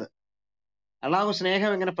സ്നേഹിച്ചത്? അള്ളാഹു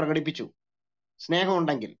സ്നേഹം എങ്ങനെ പ്രകടിപ്പിച്ചു? സ്നേഹം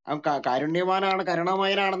ഉണ്ടെങ്കിൽ അവൻ കാരുണ്യവാനാണ്,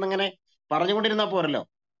 കരുണാമയനാണെന്നിങ്ങനെ പറഞ്ഞുകൊണ്ടിരുന്നാ പോരല്ലോ.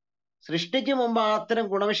 സൃഷ്ടിക്ക് മുമ്പ് അത്തരം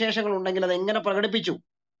ഗുണവിശേഷങ്ങൾ ഉണ്ടെങ്കിൽ അത് എങ്ങനെ പ്രകടിപ്പിച്ചു?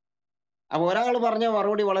 അപ്പൊ ഒരാൾ പറഞ്ഞ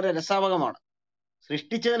മറുപടി വളരെ രസാവഹമാണ്.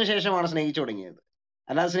 സൃഷ്ടിച്ചതിന് ശേഷമാണ് സ്നേഹിച്ചു തുടങ്ങിയത്,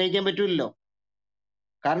 അല്ലാതെ സ്നേഹിക്കാൻ പറ്റൂലല്ലോ.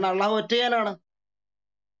 കാരണം അള്ളാഹു ഒറ്റയാനാണ്.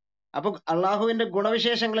 അപ്പൊ അള്ളാഹുവിന്റെ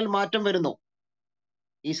ഗുണവിശേഷങ്ങളിൽ മാറ്റം വരുന്നു.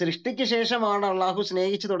 ഈ സൃഷ്ടിക്ക് ശേഷമാണ് അള്ളാഹു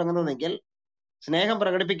സ്നേഹിച്ചു തുടങ്ങുന്നതെങ്കിൽ, സ്നേഹം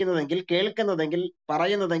പ്രകടിപ്പിക്കുന്നതെങ്കിൽ, കേൾക്കുന്നതെങ്കിൽ,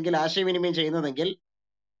 പറയുന്നതെങ്കിൽ, ആശയവിനിമയം ചെയ്യുന്നതെങ്കിൽ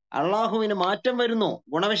അള്ളാഹുവിന് മാറ്റം വരുന്നു,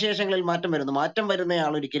 ഗുണവിശേഷങ്ങളിൽ മാറ്റം വരുന്നു. മാറ്റം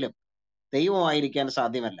വരുന്നയാൾ ഒരിക്കലും ദൈവമായിരിക്കാൻ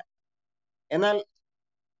സാധ്യമല്ല. എന്നാൽ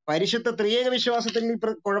പരിശുദ്ധ ത്രിയേക വിശ്വാസത്തിൽ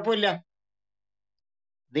കുഴപ്പമില്ല.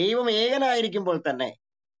 ദൈവം ഏകനായിരിക്കുമ്പോൾ തന്നെ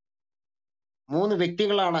 3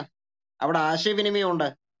 വ്യക്തികളാണ്. അവിടെ ആശയവിനിമയമുണ്ട്,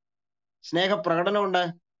 സ്നേഹപ്രകടനമുണ്ട്,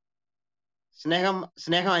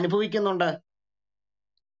 സ്നേഹം അനുഭവിക്കുന്നുണ്ട്.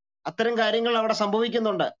 അത്തരം കാര്യങ്ങൾ അവിടെ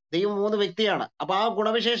സംഭവിക്കുന്നുണ്ട്. ദൈവം 3 വ്യക്തിയാണ്. അപ്പൊ ആ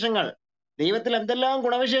ഗുണവിശേഷങ്ങൾ, ദൈവത്തിൽ എന്തെല്ലാം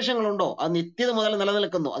ഗുണവിശേഷങ്ങളുണ്ടോ അത് നിത്യത മുതൽ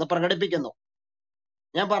നിലനിൽക്കുന്നു, അത് പ്രകടിപ്പിക്കുന്നു.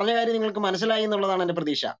 ഞാൻ പറഞ്ഞ കാര്യം നിങ്ങൾക്ക് മനസ്സിലായി എന്നുള്ളതാണ് എന്റെ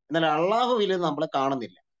പ്രതീക്ഷ. എന്നാൽ അള്ളാഹുവിൽ നമ്മൾ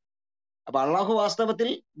കാണുന്നില്ല. അപ്പൊ അള്ളാഹു വാസ്തവത്തിൽ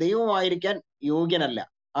ദൈവമായിരിക്കാൻ യോഗ്യനല്ല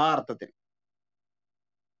ആ അർത്ഥത്തിൽ.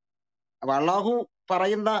 അപ്പൊ അള്ളാഹു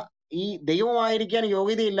പറയുന്ന ഈ ദൈവമായിരിക്കാൻ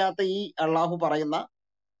യോഗ്യതയില്ലാത്ത ഈ അള്ളാഹു പറയുന്ന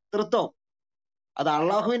തൃത്വം, അത്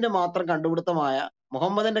അള്ളാഹുവിന്റെ മാത്രം കണ്ടുപിടുത്തമായ,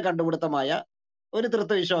 മുഹമ്മദിന്റെ കണ്ടുപിടുത്തമായ ഒരു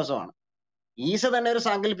തൃത്വവിശ്വാസമാണ്. ഈസ തന്നെ ഒരു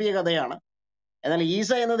സാങ്കല്പിക കഥയാണ്. എന്നാൽ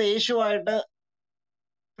ഈസ എന്നത് യേശുവായിട്ട്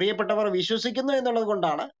പ്രിയപ്പെട്ടവർ വിശ്വസിക്കുന്നു എന്നുള്ളത്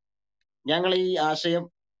കൊണ്ടാണ് ഞങ്ങൾ ഈ ആശയം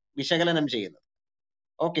വിശകലനം ചെയ്യുന്നത്.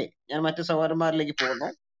 ഓക്കെ, ഞാൻ മറ്റു സഹോദരന്മാരിലേക്ക് പോകുന്നു.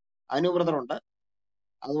 അനു ബ്രദറുണ്ട്,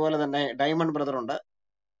 അതുപോലെ തന്നെ ഡയമണ്ട് ബ്രദറുണ്ട്.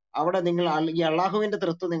 അവിടെ നിങ്ങൾ ഈ അള്ളാഹുവിന്റെ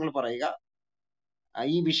തൃത്വം നിങ്ങൾ പറയുക.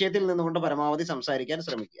 ഈ വിഷയത്തിൽ നിന്നുകൊണ്ട് പരമാവധി സംസാരിക്കാൻ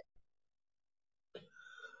ശ്രമിക്കുക.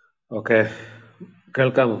 ഓക്കെ,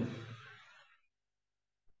 കേൾക്കാമോ?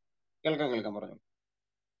 കേൾക്കാം പറഞ്ഞു.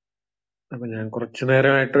 അപ്പൊ ഞാൻ കുറച്ചു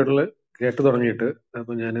നേരമായിട്ടുള്ള കേട്ടു തുടങ്ങിയിട്ട്,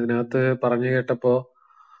 അപ്പൊ ഞാൻ ഇതിനകത്ത് പറഞ്ഞു കേട്ടപ്പോ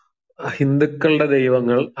ഹിന്ദുക്കളുടെ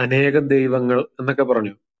ദൈവങ്ങൾ അനേകം ദൈവങ്ങൾ എന്നൊക്കെ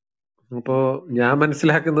പറഞ്ഞു. അപ്പോ ഞാൻ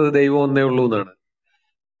മനസ്സിലാക്കുന്നത് ദൈവം ഒന്നേ ഉള്ളൂ എന്നാണ്.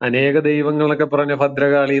 അനേക ദൈവങ്ങൾ എന്നൊക്കെ പറഞ്ഞ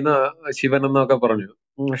ഭദ്രകാളി ശിവൻ എന്നൊക്കെ പറഞ്ഞു.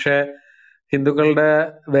 പക്ഷെ ഹിന്ദുക്കളുടെ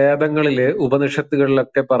വേദങ്ങളില്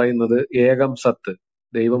ഉപനിഷത്തുകളിലൊക്കെ പറയുന്നത് ഏകം സത്ത്,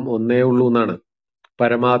 ദൈവം ഒന്നേ ഉള്ളൂ എന്നാണ്.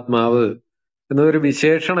 പരമാത്മാവ് എന്നതൊരു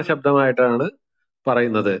വിശേഷണ ശബ്ദമായിട്ടാണ്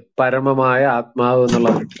പറയുന്നത്. പരമമായ ആത്മാവ് എന്നുള്ള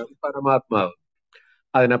അർത്ഥം പരമാത്മാവ്.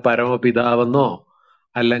 അതിനെ പരമപിതാവെന്നോ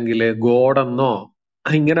അല്ലെങ്കിൽ ഗോഡെന്നോ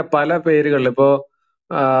ഇങ്ങനെ പല പേരുകളിൽ, ഇപ്പോ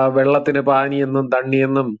വെള്ളത്തിന് പാനിയെന്നും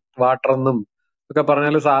തണ്ണിയെന്നും വാട്ടറെന്നും ഒക്കെ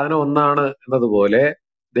പറഞ്ഞാൽ സാധനം ഒന്നാണ് എന്നതുപോലെ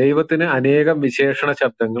ദൈവത്തിന് അനേകം വിശേഷണ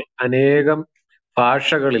ശബ്ദങ്ങൾ അനേകം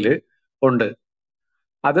ഭാഷകളില് ഉണ്ട്.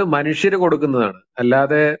 അത് മനുഷ്യര് കൊടുക്കുന്നതാണ്.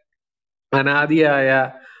 അല്ലാതെ അനാദിയായ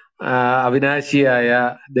അവിനാശിയായ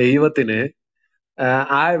ദൈവത്തിന്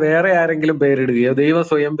വേറെ ആരെങ്കിലും പേരിടുകയോ ദൈവം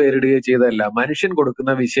സ്വയം പേരിടുകയോ ചെയ്തതല്ല, മനുഷ്യൻ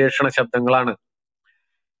കൊടുക്കുന്ന വിശേഷണ ശബ്ദങ്ങളാണ്.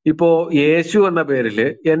 ഇപ്പോ യേശു എന്ന പേരില്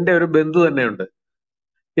എന്റെ ഒരു ബന്ധു തന്നെയുണ്ട്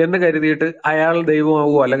എന്ന് കരുതിയിട്ട് അയാൾ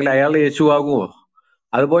ദൈവമാകുമോ അല്ലെങ്കിൽ അയാൾ യേശു ആകുമോ?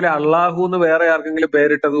 അതുപോലെ അള്ളാഹു എന്ന് വേറെ ആർക്കെങ്കിലും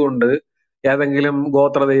പേരിട്ടത് കൊണ്ട്, ഏതെങ്കിലും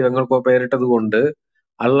ഗോത്ര ദൈവങ്ങൾക്കോ പേരിട്ടത് കൊണ്ട്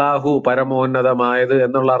അള്ളാഹു പരമോന്നതമായത്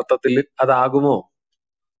എന്നുള്ള അർത്ഥത്തിൽ അതാകുമോ?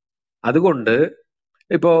 അതുകൊണ്ട്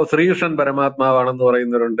ഇപ്പോ ശ്രീകൃഷ്ണൻ പരമാത്മാവാണെന്ന്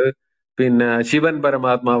പറയുന്നവരുണ്ട്, പിന്നെ ശിവൻ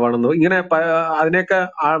പരമാത്മാവാണെന്ന്, ഇങ്ങനെ അതിനെയൊക്കെ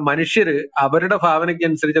മനുഷ്യര് അവരുടെ ഭാവനയ്ക്ക്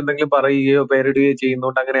അനുസരിച്ച് എന്തെങ്കിലും പറയുകയോ പേരിടുകയോ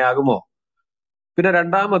ചെയ്യുന്നോണ്ട് അങ്ങനെ ആകുമോ? പിന്നെ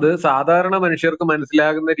രണ്ടാമത്, സാധാരണ മനുഷ്യർക്ക്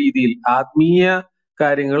മനസ്സിലാകുന്ന രീതിയിൽ ആത്മീയ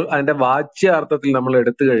കാര്യങ്ങൾ അതിന്റെ വാച്യാർത്ഥത്തിൽ നമ്മൾ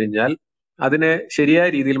എടുത്തു കഴിഞ്ഞാൽ അതിനെ ശരിയായ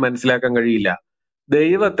രീതിയിൽ മനസ്സിലാക്കാൻ കഴിയില്ല.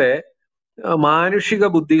 ദൈവത്തെ മാനുഷിക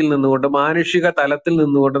ബുദ്ധിയിൽ നിന്നുകൊണ്ട് മാനുഷിക തലത്തിൽ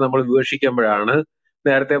നിന്നുകൊണ്ട് നമ്മൾ വിവക്ഷിക്കുമ്പോഴാണ്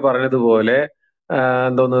നേരത്തെ പറഞ്ഞതുപോലെ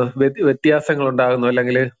വ്യത്യാസങ്ങൾ ഉണ്ടാകുന്നു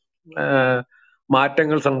അല്ലെങ്കിൽ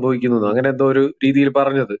മാറ്റങ്ങൾ സംഭവിക്കുന്നു, അങ്ങനെ എന്തോ ഒരു രീതിയിൽ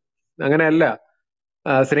പറഞ്ഞത്. അങ്ങനെയല്ല.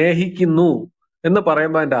 സ്നേഹിക്കുന്നു എന്ന്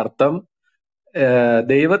പറയുമ്പോൾ അതിന്റെ അർത്ഥം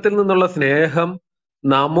ദൈവത്തിൽ നിന്നുള്ള സ്നേഹം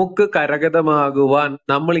നമുക്ക് കരഗതമാകുവാൻ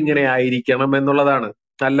നമ്മൾ ഇങ്ങനെ ആയിരിക്കണം എന്നുള്ളതാണ്.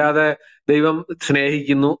 അല്ലാതെ ദൈവം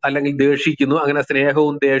സ്നേഹിക്കുന്നു അല്ലെങ്കിൽ ദേഷിക്കുന്നു, അങ്ങനെ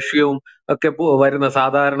സ്നേഹവും ദേഷ്യവും ഒക്കെ വരുന്ന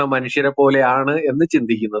സാധാരണ മനുഷ്യരെ പോലെയാണ് എന്ന്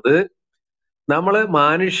ചിന്തിക്കുന്നത് നമ്മൾ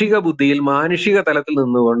മാനുഷിക ബുദ്ധിയിൽ മാനുഷിക തലത്തിൽ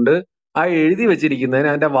നിന്നുകൊണ്ട് ആ എഴുതി വെച്ചിരിക്കുന്നതിന്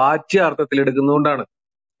അതിന്റെ വാച്യാർത്ഥത്തിൽ എടുക്കുന്നതുകൊണ്ടാണ്.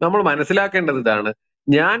 നമ്മൾ മനസ്സിലാക്കേണ്ടത് ഇതാണ്: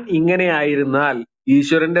 ഞാൻ ഇങ്ങനെ ആയിരുന്നാൽ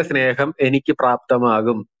ഈശ്വരന്റെ സ്നേഹം എനിക്ക്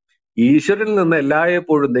പ്രാപ്തമാകും. ഈശ്വരനിൽ നിന്ന്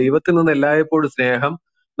എല്ലായ്പ്പോഴും, ദൈവത്തിൽ നിന്ന് എല്ലായ്പ്പോഴും സ്നേഹം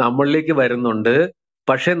നമ്മളിലേക്ക് വരുന്നുണ്ട്.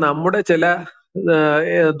 പക്ഷെ നമ്മുടെ ചില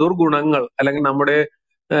ദുർഗുണങ്ങൾ അല്ലെങ്കിൽ നമ്മുടെ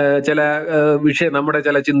ചില നമ്മുടെ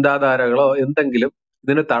ചില ചിന്താധാരകളോ എന്തെങ്കിലും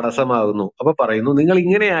ഇതിന് തടസ്സമാകുന്നു. അപ്പൊ പറയുന്നു, നിങ്ങൾ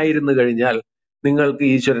ഇങ്ങനെ ആയിരുന്നു കഴിഞ്ഞാൽ നിങ്ങൾക്ക്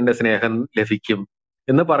ഈശ്വരന്റെ സ്നേഹം ലഭിക്കും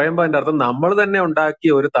എന്ന് പറയുമ്പോൾ അതിന്റെ അർത്ഥം നമ്മൾ തന്നെ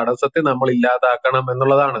ഉണ്ടാക്കിയ ഒരു തടസ്സത്തെ നമ്മൾ ഇല്ലാതാക്കണം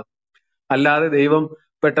എന്നുള്ളതാണ്. അല്ലാതെ ദൈവം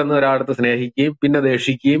പെട്ടെന്ന് ഒരാളടുത്ത് സ്നേഹിക്കുകയും പിന്നെ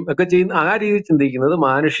ദേഷിക്കുകയും ഒക്കെ ചെയ്യുന്ന ആ രീതി ചിന്തിക്കുന്നത്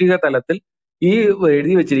മാനുഷിക തലത്തിൽ ഈ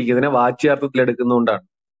എഴുതി വെച്ചിരിക്കുന്നതിനെ വാച്യാർത്ഥത്തിൽ എടുക്കുന്നതുകൊണ്ടാണ്.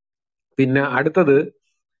 പിന്നെ അടുത്തത്,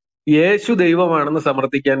 യേശു ദൈവമാണെന്ന്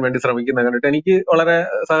സമർത്ഥിക്കാൻ വേണ്ടി ശ്രമിക്കുന്ന കണ്ടിട്ട് എനിക്ക് വളരെ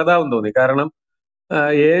സഹതാപം തോന്നി. കാരണം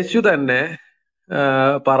യേശു തന്നെ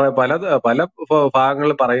പല പല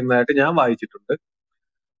ഭാഗങ്ങളിൽ പറയുന്നതായിട്ട് ഞാൻ വായിച്ചിട്ടുണ്ട്.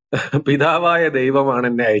 പിതാവായ ദൈവമാണ്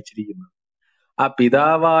എന്നെ അയച്ചിരിക്കുന്നത്. ആ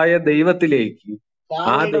പിതാവായ ദൈവത്തിലേക്ക്,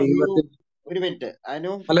 ആ ദൈവത്തിൽ ഒരു മിനിറ്റ്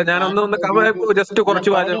അനു, അല്ല ഞാനൊന്ന് ജസ്റ്റ് കുറച്ച്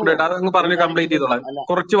വാചകം കൂടെ അതങ്ങ് പറഞ്ഞ് കംപ്ലീറ്റ് ചെയ്തോളാം.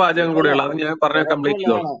 കുറച്ച് വാചകം കൂടെയുള്ള അത് ഞാൻ പറഞ്ഞ കംപ്ലീറ്റ്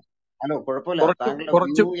ചെയ്തോളാം. ഹലോ, കുഴപ്പമില്ല,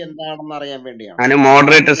 താങ്കളുടെ വ്യൂ എന്താണെന്ന് അറിയാൻ വേണ്ടിയാണ്. അനു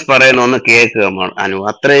മോഡറേറ്റേഴ്സ് പറയുന്ന ഒന്ന് കേൾക്കുക അനു.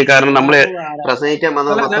 അത്രയും, കാരണം നമ്മള് പ്രസംഗിക്കാൻ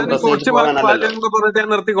വന്നത് മൊത്തം പ്രസംഗിച്ച് പോകാനല്ലോ.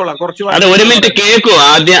 നിർത്തിക്കോളാം. അത് ഒരു മിനിറ്റ് കേൾക്കൂ.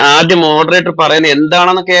 ആദ്യം മോഡറേറ്റർ പറയുന്നത്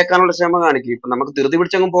എന്താണെന്ന് കേൾക്കാനുള്ള ശ്രമം കാണിക്കും. ഇപ്പൊ നമുക്ക് ധൃതി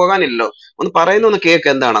പിടിച്ചങ്ങ് പോകാനില്ലല്ലോ. ഒന്ന് പറയുന്ന ഒന്ന് കേക്ക്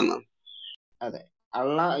എന്താണെന്ന്. അതെ,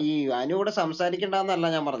 ഈ അനു ഇവിടെ സംസാരിക്കണ്ടെന്നല്ല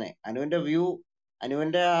ഞാൻ പറഞ്ഞേ. അനുവിന്റെ വ്യൂ,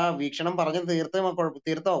 അനുവിന്റെ ആ വീക്ഷണം പറഞ്ഞത്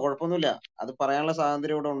തീർത്തോ, കുഴപ്പമൊന്നുമില്ല. അത് പറയാനുള്ള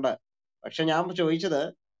സ്വാതന്ത്ര്യം ഇവിടെ ഉണ്ട്. പക്ഷെ ഞാൻ ചോദിച്ചത്,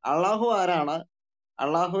 അള്ളാഹു ആരാണ്,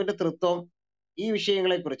 അള്ളാഹുവിന്റെ തൃത്വം, ഈ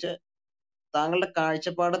വിഷയങ്ങളെ കുറിച്ച് താങ്കളുടെ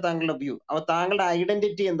കാഴ്ചപ്പാട്, താങ്കളുടെ വ്യൂ, അപ്പൊ താങ്കളുടെ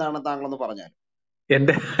ഐഡന്റിറ്റി എന്താണ് താങ്കളൊന്ന് പറഞ്ഞാൽ.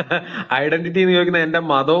 എന്റെ ഐഡന്റിറ്റി എന്ന് ചോദിക്കുന്നത് എന്റെ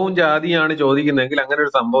മതവും ജാതിയാണ് ചോദിക്കുന്നതെങ്കിൽ അങ്ങനെ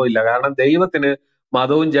ഒരു സംഭവം ഇല്ല. കാരണം ദൈവത്തിന്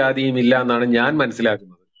മതവും ജാതിയും ഇല്ല എന്നാണ് ഞാൻ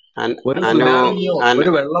മനസ്സിലാക്കുന്നത്.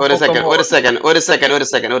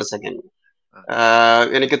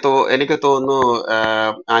 എനിക്ക് തോന്നുന്നു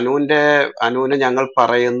അനുവിന് ഞങ്ങൾ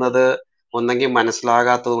പറയുന്നത് ഒന്നെങ്കിൽ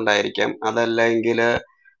മനസ്സിലാകാത്തത് കൊണ്ടായിരിക്കാം, അതല്ലെങ്കിൽ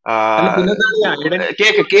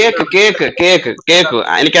കേക്ക്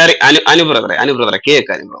എനിക്കറിയാം. അനുബ്രദറെ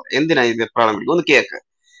കേക്ക്, എന്തിനാ ഇത് പ്രോബ്ലം പിടിക്കും? ഒന്ന് കേക്ക്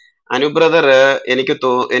അനുബ്രദർ.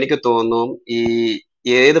 എനിക്ക് തോന്നുന്നു ഈ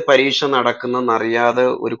ഏത് പരീക്ഷ നടക്കുന്നെന്ന് അറിയാതെ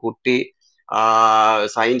ഒരു കുട്ടി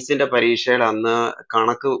സയൻസിന്റെ പരീക്ഷയുടെ അന്ന്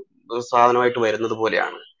കണക്ക് സാധനമായിട്ട് വരുന്നത്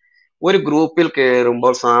പോലെയാണ്. ഒരു ഗ്രൂപ്പിൽ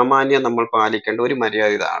കയറുമ്പോൾ സാമാന്യം നമ്മൾ പാലിക്കേണ്ട ഒരു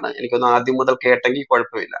മര്യാദ ഇതാണ്. എനിക്കൊന്ന് ആദ്യം മുതൽ കേട്ടെങ്കിൽ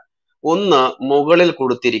കുഴപ്പമില്ല. ഒന്ന് മുകളിൽ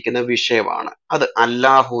കൊടുത്തിരിക്കുന്ന വിഷയമാണ്. അത്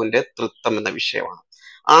അല്ലാഹുവിന്റെ തൃത്വം എന്ന വിഷയമാണ്.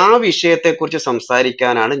 ആ വിഷയത്തെക്കുറിച്ച്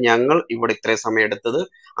സംസാരിക്കാനാണ് ഞങ്ങൾ ഇവിടെ ഇത്രയും സമയം എടുത്തത്.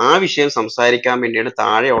 ആ വിഷയം സംസാരിക്കാൻ വേണ്ടിയാണ്,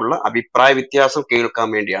 താഴെയുള്ള അഭിപ്രായ വ്യത്യാസം കേൾക്കാൻ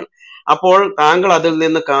വേണ്ടിയാണ്. അപ്പോൾ താങ്കൾ അതിൽ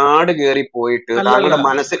നിന്ന് കാട് കയറി പോയിട്ട് അല്ലല്ല താങ്കളുടെ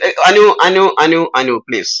മനസ്സിൽ അനു അനു അനു അനു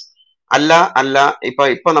പ്ലീസ് അല്ല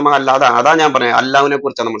ഇപ്പൊ നമ്മൾ അല്ലാതെ അതാ ഞാൻ പറഞ്ഞത്, അല്ലാഹുവിനെ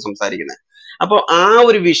കുറിച്ചാണ് നമ്മൾ സംസാരിക്കുന്നത്. അപ്പൊ ആ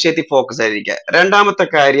ഒരു വിഷയത്തിൽ ഫോക്കസ് ആയിരിക്കുക. രണ്ടാമത്തെ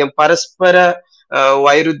കാര്യം, പരസ്പര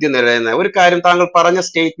വൈരുദ്ധ്യം നിലനിന്ന ഒരു കാര്യം താങ്കൾ പറഞ്ഞ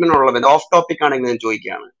സ്റ്റേറ്റ്മെന്റ് ഉള്ളത് ഓഫ് ടോപ്പിക് ആണെങ്കിൽ ഞാൻ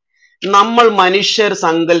ചോദിക്കുകയാണ്. നമ്മൾ മനുഷ്യർ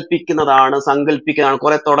സങ്കല്പിക്കുന്നതാണ്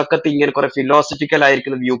കുറെ തുടക്കത്തിൽ ഇങ്ങനെ കുറെ ഫിലോസഫിക്കൽ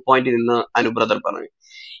ആയിരിക്കുന്ന വ്യൂ പോയിന്റിൽ നിന്ന് അനുബ്രദർ പറഞ്ഞു.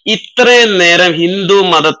 ഇത്രയും നേരം ഹിന്ദു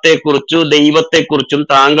മതത്തെക്കുറിച്ചും ദൈവത്തെക്കുറിച്ചും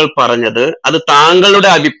താങ്കൾ പറഞ്ഞത് അത് താങ്കളുടെ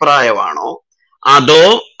അഭിപ്രായമാണോ അതോ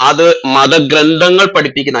അത് മതഗ്രന്ഥങ്ങൾ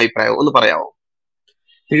പഠിപ്പിക്കുന്ന അഭിപ്രായമോ? ഒന്ന് പറയാമോ?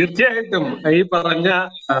 തീർച്ചയായിട്ടും ഈ പറഞ്ഞ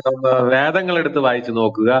വേദങ്ങൾ എടുത്ത് വായിച്ചു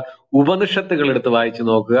നോക്കുക, ഉപനിഷത്തുകൾ എടുത്ത് വായിച്ചു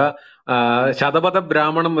നോക്കുക, ശതപഥ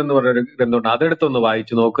ബ്രാഹ്മണം എന്ന് പറഞ്ഞൊരു ഗ്രന്ഥമുണ്ട്, അതെടുത്തൊന്ന്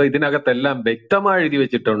വായിച്ചു നോക്കുക. ഇതിനകത്തെല്ലാം വ്യക്തമായി എഴുതി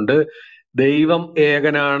വെച്ചിട്ടുണ്ട്, ദൈവം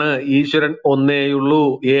ഏകനാണ്, ഈശ്വരൻ ഒന്നേയുള്ളൂ,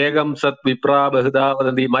 ഏകം സത് വിപ്രാ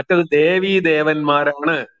ബഹുധാവദന്തി. മറ്റത് ദേവീ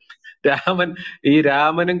ദേവന്മാരാണ്.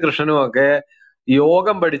 രാമനും കൃഷ്ണനും ഒക്കെ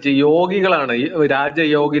യോഗം പഠിച്ച് യോഗികളാണ്.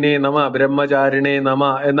 രാജയോഗിനെ നമ, ബ്രഹ്മചാരിണേ നമ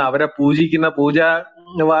എന്ന് അവരെ പൂജിക്കുന്ന പൂജാ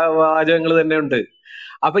വാചകങ്ങൾ തന്നെ ഉണ്ട്.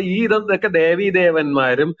 അപ്പൊ ഇതൊക്കെ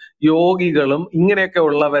ദേവീദേവന്മാരും യോഗികളും ഇങ്ങനെയൊക്കെ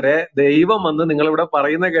ഉള്ളവരെ ദൈവം വന്ന് നിങ്ങളിവിടെ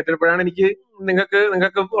പറയുന്നത് കേട്ടപ്പോഴാണ് എനിക്ക് നിങ്ങൾക്ക്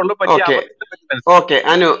ഉള്ള പറ്റിയ അബദ്ധം. ഓക്കെ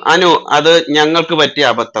അനു അത് ഞങ്ങൾക്ക്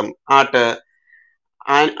പറ്റിയ അബദ്ധം ആട്ട്.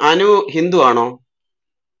 അനു ഹിന്ദു ആണോ?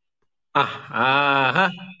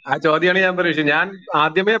 ആ ചോദ്യമാണ് ഞാൻ പ്രതീക്ഷിച്ചത്. ഞാൻ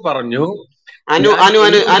ആദ്യമേ പറഞ്ഞു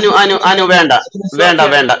അനു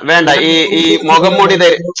വേണ്ട ഈ മുഖംമൂടി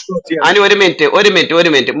അനു ഒരു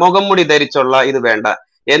മിനിറ്റ് മുഖംമൂടി ധരിച്ചുള്ള ഇത് വേണ്ട.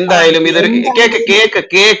 എന്തായാലും ഇതൊരു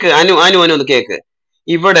കേക്ക് അനു ഒന്ന് കേക്ക്.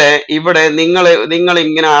 ഇവിടെ നിങ്ങൾ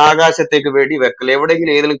ഇങ്ങനെ ആകാശത്തേക്ക് വെടി വെക്കൽ,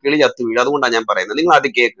 എവിടെയെങ്കിലും ഏതെങ്കിലും കിളി ചത്തു വീഴും. അതുകൊണ്ടാണ് ഞാൻ പറയുന്നത്, നിങ്ങൾ അത്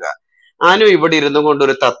കേൾക്കുക. അനു ഇവിടെ ഇരുന്നു കൊണ്ട്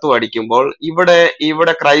ഒരു തത്വം അടിക്കുമ്പോൾ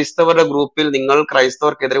ഇവിടെ ക്രൈസ്തവരുടെ ഗ്രൂപ്പിൽ നിങ്ങൾ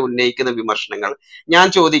ക്രൈസ്തവർക്കെതിരെ ഉന്നയിക്കുന്ന വിമർശനങ്ങൾ ഞാൻ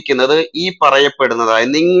ചോദിക്കുന്നത്, ഈ പറയപ്പെടുന്നതായ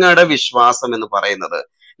നിങ്ങളുടെ വിശ്വാസം എന്ന് പറയുന്നത്,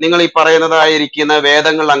 നിങ്ങൾ ഈ പറയുന്നതായിരിക്കുന്ന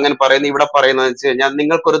വേദങ്ങൾ അങ്ങനെ പറയുന്നു, ഇവിടെ പറയുന്നത് വെച്ച് കഴിഞ്ഞാൽ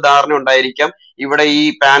നിങ്ങൾക്കൊരു ധാരണ ഉണ്ടായിരിക്കാം, ഇവിടെ ഈ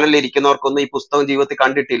പാനലിൽ ഇരിക്കുന്നവർക്കൊന്നും ഈ പുസ്തകം ജീവിതത്തിൽ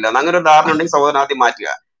കണ്ടിട്ടില്ല. അങ്ങനെ ഒരു ധാരണ ഉണ്ടെങ്കിൽ സഹോദരൻ ആദ്യം മാറ്റുക.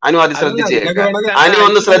 അനു ആദ്യം ശ്രദ്ധിച്ച്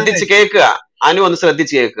കേൾക്കുക. അനു ഒന്ന്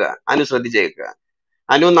ശ്രദ്ധിച്ച് കേൾക്കുക.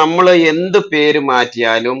 അനു നമ്മൾ എന്ത് പേര്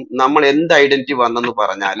മാറ്റിയാലും, നമ്മൾ എന്ത് ഐഡന്റിറ്റി വന്നെന്ന്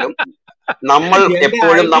പറഞ്ഞാലും, നമ്മൾ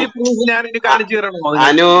എപ്പോഴും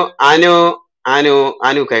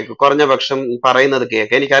അനു കേക്ക്, കുറഞ്ഞ പക്ഷം പറയുന്നത്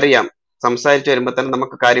കേക്ക്. എനിക്കറിയാം സംസാരിച്ചു വരുമ്പോ തന്നെ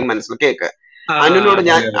നമുക്ക് കാര്യം മനസ്സിലാക്കി കേക്ക്.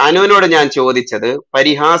 അനുവിനോട് ഞാൻ ചോദിച്ചത്,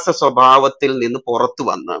 പരിഹാസ സ്വഭാവത്തിൽ നിന്ന് പുറത്തു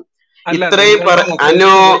വന്ന് ഇത്രയും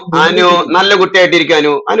അനു നല്ല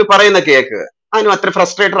കുട്ടിയായിട്ടിരിക്കും. അനു പറയുന്ന കേക്ക്. അനു അത്ര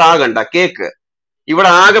ഫ്രസ്ട്രേറ്റഡ് ആകണ്ട, കേക്ക്.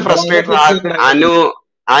 ഇവിടെ ആകെ ഫ്രസ്ട്രേറ്റഡ്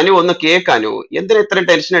അനു ഒന്ന് കേക്ക്. എന്തിനാ ഇത്രയും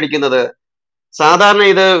ടെൻഷൻ അടിക്കുന്നത്? സാധാരണ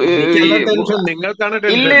ഇത്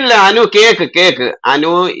ഇല്ലില്ല അനു കേക്ക്.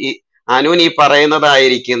 അനുവിന് ഈ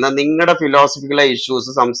പറയുന്നതായിരിക്കുന്ന നിങ്ങളുടെ ഫിലോസഫിക്കൽ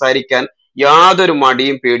ഇഷ്യൂസ് സംസാരിക്കാൻ യാതൊരു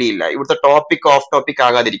മടിയും പേടിയില്ല. ഇവിടുത്തെ ടോപ്പിക് ഓഫ് ടോപ്പിക്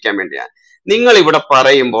ആകാതിരിക്കാൻ വേണ്ടിയാണ്. നിങ്ങൾ ഇവിടെ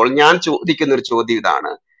പറയുമ്പോൾ ഞാൻ ചോദിക്കുന്ന ഒരു ചോദ്യം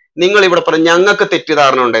ഇതാണ്. നിങ്ങൾ ഇവിടെ പറഞ്ഞ ഞങ്ങൾക്ക്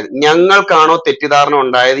തെറ്റിദ്ധാരണ ഉണ്ടായത്, ഞങ്ങൾക്കാണോ തെറ്റിദ്ധാരണ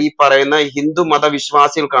ഉണ്ടായത്? ഈ പറയുന്ന ഹിന്ദു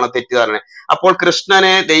മതവിശ്വാസികൾക്കാണോ തെറ്റിദ്ധാരണ? അപ്പോൾ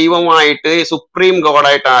കൃഷ്ണനെ ദൈവമായിട്ട് സുപ്രീം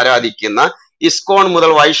ഗോഡായിട്ട് ആരാധിക്കുന്ന ഇസ്കോൺ മുതൽ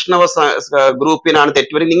വൈഷ്ണവ ഗ്രൂപ്പിനാണ്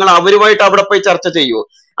തെറ്റുപറ്റി. നിങ്ങൾ അവരുമായിട്ട് അവിടെ പോയി ചർച്ച ചെയ്യൂ.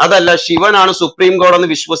 അതല്ല, ശിവനാണ് സുപ്രീം ഗോഡ് എന്ന്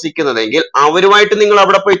വിശ്വസിക്കുന്നതെങ്കിൽ അവരുമായിട്ട് നിങ്ങൾ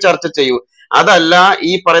അവിടെ പോയി ചർച്ച ചെയ്യൂ. അതല്ല,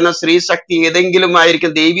 ഈ പറയുന്ന സ്ത്രീശക്തി ഏതെങ്കിലും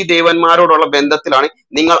ആയിരിക്കും ദേവി ദേവന്മാരോടുള്ള ബന്ധത്തിലാണ്,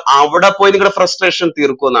 നിങ്ങൾ അവിടെ പോയി നിങ്ങളുടെ ഫ്രസ്ട്രേഷൻ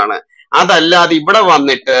തീർക്കുമെന്നാണ്. അതല്ലാതെ ഇവിടെ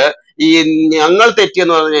വന്നിട്ട് ഈ ഞങ്ങൾ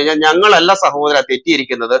തെറ്റിയെന്ന് പറഞ്ഞു കഴിഞ്ഞാൽ ഞങ്ങളല്ല സഹോദര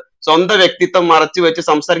തെറ്റിയിരിക്കുന്നത്. സ്വന്തം വ്യക്തിത്വം മറച്ചു വെച്ച്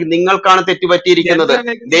സംസാരിക്കും, നിങ്ങൾക്കാണ് തെറ്റുപറ്റിയിരിക്കുന്നത്.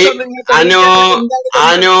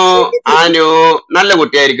 അനു നല്ല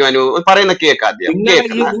കുട്ടിയായിരിക്കും. അനു പറയുന്ന കേക്ക് ആദ്യം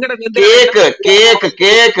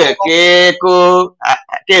കേക്കു.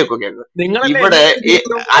 ഇവിടെ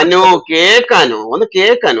അനു ഒന്ന്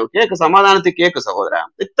കേക്ക്, സമാധാനത്തിൽ കേക്ക് സഹോദര.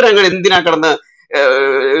 ഇത്ര എന്തിനാ കിടന്ന്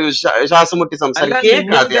ശ്വാസം മുട്ടി സംസാരിക്കും?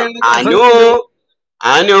 കേക്ക് ആദ്യം.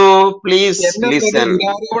 Anu please listen.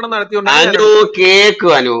 Anu cake.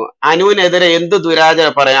 അനുവിനെതിരെ എന്ത്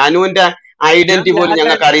ദുരാചാരം പറയാം? അനുവിന്റെ ഐഡന്റിറ്റി പോലും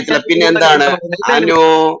ഞങ്ങൾക്ക് അറിയത്തില്ല, പിന്നെ എന്താണ്? Anu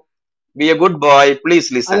B A good boy, please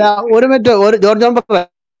listen. ഒരു മിനിറ്റ്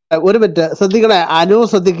ശ്രദ്ധിക്കണേ. അനു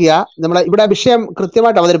ശ്രദ്ധിക്കുക. നമ്മളെ ഇവിടെ വിഷയം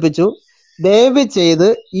കൃത്യമായിട്ട് അവതരിപ്പിച്ചു. ദയവ് ചെയ്ത്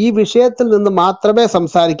ഈ വിഷയത്തിൽ നിന്ന് മാത്രമേ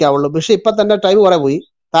സംസാരിക്കാവുള്ളൂ. വിഷയം ഇപ്പൊ തന്നെ ടൈം കുറെ പോയി,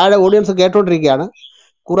 താഴെ ഓഡിയൻസ് കേട്ടോണ്ടിരിക്കുകയാണ്.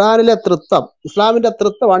 ഖുറാനിലെ തൃത്വം, ഇസ്ലാമിന്റെ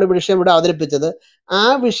തൃത്വമാണ് വിഷയം ഇവിടെ അവതരിപ്പിച്ചത്. ആ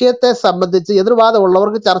വിഷയത്തെ സംബന്ധിച്ച്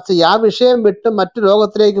എതിർവാദമുള്ളവർക്ക് ചർച്ച ചെയ്യും. ആ വിഷയം വിട്ട് മറ്റു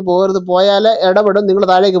ലോകത്തിലേക്ക് പോകരുത്. പോയാൽ ഇടപെടും, നിങ്ങൾ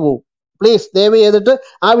താഴേക്ക് പോകും. പ്ലീസ് ദയവ് ചെയ്തിട്ട്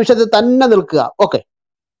ആ വിഷയത്തിൽ തന്നെ നിൽക്കുക. ഓക്കെ.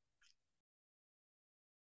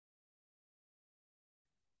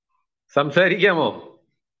 സംസാരിക്കാമോ?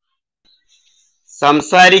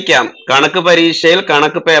 സംസാരിക്കാം. കണക്ക് പരീക്ഷയിൽ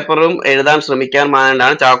കണക്ക് പേപ്പറും എഴുതാൻ ശ്രമിക്കാൻ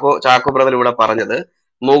വേണ്ടാണ് ചാക്കോ ബ്രദർ ഇവിടെ പറഞ്ഞത്.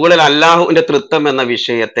 മുകളിൽ അല്ലാഹുവിന്റെ തൃത്വം എന്ന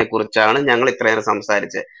വിഷയത്തെ കുറിച്ചാണ് ഞങ്ങൾ ഇത്രയേറെ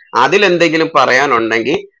സംസാരിച്ചത്. അതിലെന്തെങ്കിലും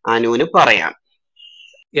പറയാനുണ്ടെങ്കിൽ അനുവിന് പറയാം.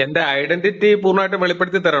 എന്റെ ഐഡന്റിറ്റി പൂർണ്ണമായിട്ടും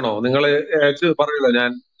വെളിപ്പെടുത്തി തരണോ? നിങ്ങൾ പറയല്ലോ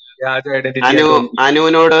ഞാൻ വ്യാജ ഐഡന്റിറ്റി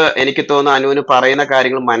അനുവിനോട് എനിക്ക് തോന്നുന്നു അനുവിന് പറയുന്ന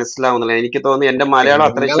കാര്യങ്ങൾ മനസ്സിലാവുന്നില്ല. എനിക്ക് തോന്നുന്നു എന്റെ മലയാളം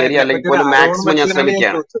അത്ര ശരിയല്ലെങ്കിൽ പോലും മാക്സിമം ഞാൻ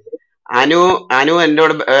ശ്രമിക്കുകയാണ്. അനു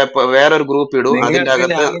എന്നോട് വേറൊരു ഗ്രൂപ്പ് ഇടൂ, അതിന്റെ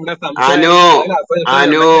അകത്ത് അനു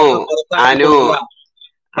അനു അനു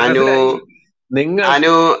അനു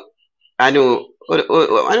അനു അനു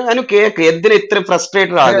അനു കേക്ക് എന്തിനാ ഇത്ര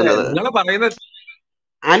ഫ്രസ്ട്രേറ്റഡ് ആകുന്നത്?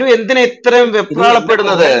 അനു എന്തിനാ ഇത്രയും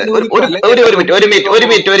വെപ്രാളപ്പെടുന്നത്? ഒരു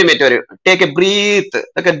മിനിറ്റ് ടേക്ക് എ ബ്രീത്ത്,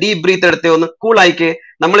 ഒക്കെ ഡീപ് ബ്രീത്ത് എടുത്തേ, ഒന്ന് കൂളായിക്ക്.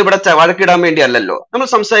 നമ്മളിവിടെ വഴക്കിടാൻ വേണ്ടി അല്ലല്ലോ, നമ്മൾ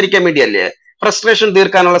സംസാരിക്കാൻ വേണ്ടിയല്ലേ. ഫ്രസ്ട്രേഷൻ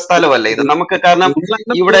തീർക്കാനുള്ള സ്ഥലമല്ല ഇത് നമുക്ക്. കാരണം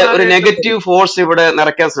ഇവിടെ ഒരു നെഗറ്റീവ് ഫോഴ്സ് ഇവിടെ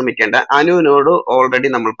നിറയ്ക്കാൻ ശ്രമിക്കേണ്ട. അനുവിനോട് ഓൾറെഡി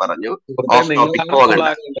നമ്മൾ പറഞ്ഞു ഓഫ് ടോപ്പിക് പോകണ്ട.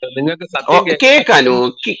 കേക്ക്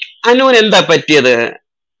അനുവിന് എന്താ പറ്റിയത്?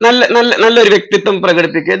 നല്ലൊരു വ്യക്തിത്വം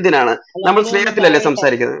പ്രകടിപ്പിക്കുക. എന്തിനാണ്? നമ്മൾ സ്നേഹത്തിലല്ലേ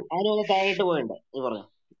സംസാരിക്കുന്നത്.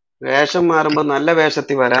 വേഷം മാറുമ്പോ നല്ല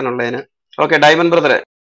വേഷത്തിൽ വരാനുള്ളതിന്. ഓക്കെ, ഡയമണ്ട് ബ്രദറെ.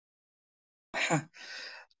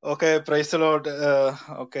 Okay, praise the Lord.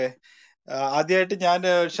 Okay, ആദ്യമായിട്ട് ഞാൻ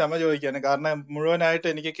ക്ഷമ ചോദിക്കാണ്. കാരണം മുഴുവനായിട്ട്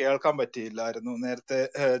എനിക്ക് കേൾക്കാൻ പറ്റിയില്ലായിരുന്നു. നേരത്തെ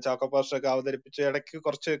ചാക്കോ പാസ്റ്ററൊക്കെ അവതരിപ്പിച്ച് ഇടയ്ക്ക്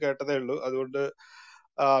കുറച്ച് കേട്ടതേ ഉള്ളൂ. അതുകൊണ്ട്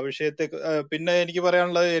വിഷയത്തെ പിന്നെ എനിക്ക്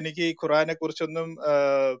പറയാനുള്ളത്, എനിക്ക് ഈ ഖുറാനെ കുറിച്ചൊന്നും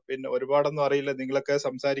പിന്നെ ഒരുപാടൊന്നും അറിയില്ല. നിങ്ങളൊക്കെ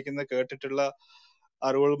സംസാരിക്കുന്നത് കേട്ടിട്ടുള്ള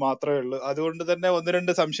അറിവുകൾ മാത്രമേ ഉള്ളൂ. അതുകൊണ്ട് തന്നെ ഒന്ന്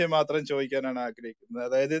രണ്ട് സംശയം മാത്രം ചോദിക്കാനാണ് ആഗ്രഹിക്കുന്നത്.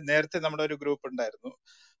 അതായത് നേരത്തെ നമ്മുടെ ഒരു ഗ്രൂപ്പ് ഉണ്ടായിരുന്നു,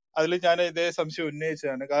 അതിൽ ഞാൻ ഇതേ സംശയം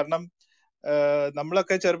ഉന്നയിച്ചതാണ്. കാരണം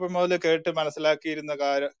നമ്മളൊക്കെ ചെറുപ്പം മുതൽ കേട്ട് മനസ്സിലാക്കിയിരുന്ന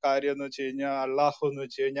കാര്യം എന്ന് വെച്ച് കഴിഞ്ഞാൽ, അള്ളാഹു എന്ന്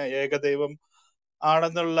വെച്ച് കഴിഞ്ഞാൽ ഏകദൈവം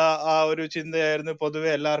ആണെന്നുള്ള ആ ഒരു ചിന്തയായിരുന്നു പൊതുവെ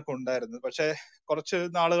എല്ലാവർക്കും ഉണ്ടായിരുന്നത്. പക്ഷെ കുറച്ച്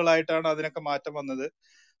നാളുകളായിട്ടാണ് അതിനൊക്കെ മാറ്റം വന്നത്.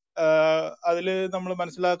 അതില് നമ്മൾ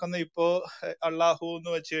മനസ്സിലാക്കുന്ന ഇപ്പോ അള്ളാഹു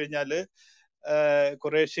എന്ന് വെച്ച് കഴിഞ്ഞാല്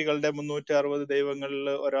ഖുറേഷികളുടെ 360 ദൈവങ്ങളിൽ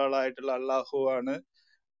ഒരാളായിട്ടുള്ള അള്ളാഹു ആണ്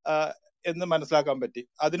എന്ന് മനസ്സിലാക്കാൻ പറ്റി.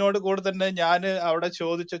 അതിനോട് കൂടെ തന്നെ ഞാൻ അവിടെ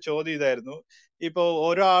ചോദിച്ച ചോദ്യം ഇതായിരുന്നു, ഇപ്പൊ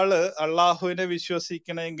ഒരാള് അള്ളാഹുവിനെ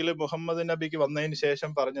വിശ്വസിക്കണമെങ്കിൽ മുഹമ്മദ് നബിക്ക് വന്നതിന്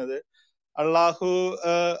ശേഷം പറഞ്ഞത് അള്ളാഹു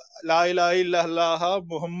ലാ ഇലാഹ ഇല്ലല്ലാഹ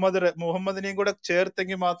മുഹമ്മദിനെയും കൂടെ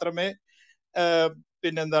ചേർത്തെങ്കിൽ മാത്രമേ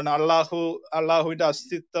പിന്നെന്താണ് അള്ളാഹുവിന്റെ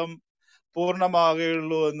അസ്തിത്വം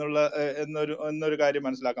പൂർണ്ണമാകുകയുള്ളൂ എന്നൊരു കാര്യം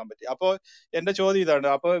മനസ്സിലാക്കാൻ പറ്റി. അപ്പൊ എന്റെ ചോദ്യം ഇതാണ്,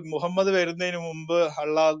 അപ്പൊ മുഹമ്മദ് വരുന്നതിന് മുമ്പ്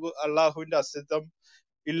അള്ളാഹുവിന്റെ അസ്തിത്വം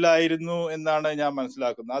ഇല്ലായിരുന്നു എന്നാണ് ഞാൻ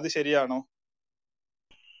മനസ്സിലാക്കുന്നത്. അത് ശരിയാണോ?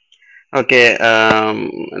 ഓക്കെ,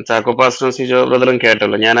 ചാക്കോ പാസ്റ്ററും സിജോ ബ്രദറും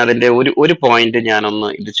കേട്ടല്ലോ. ഞാൻ അതിന്റെ ഒരു പോയിന്റ് ഞാനൊന്ന്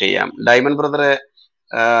ഇത് ചെയ്യാം. ഡയമണ്ട് ബ്രദറെ,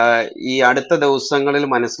 ഈ അടുത്ത ദിവസങ്ങളിൽ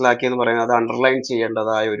മനസ്സിലാക്കിയെന്ന് പറയുന്നത് അത് അണ്ടർലൈൻ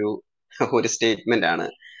ചെയ്യേണ്ടതായ ഒരു സ്റ്റേറ്റ്മെന്റ് ആണ്.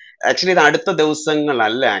 ആക്ച്വലി ഇത് അടുത്ത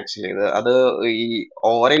ദിവസങ്ങളല്ല. ആക്ച്വലി അത് ഈ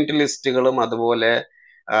ഓറിയന്റലിസ്റ്റുകളും അതുപോലെ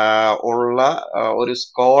ഉള്ള ഒരു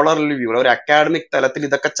സ്കോളർലി വ്യൂ, ഒരു അക്കാഡമിക് തലത്തിൽ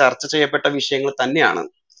ഇതൊക്കെ ചർച്ച ചെയ്യപ്പെട്ട വിഷയങ്ങൾ തന്നെയാണ്.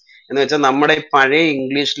 എന്ന് വെച്ചാൽ നമ്മുടെ പഴയ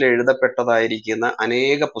ഇംഗ്ലീഷിൽ എഴുതപ്പെട്ടതായിരിക്കുന്ന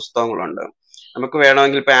അനേക പുസ്തകങ്ങളുണ്ട്. നമുക്ക്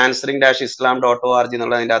വേണമെങ്കിൽ ഇപ്പൊ answering-islam.org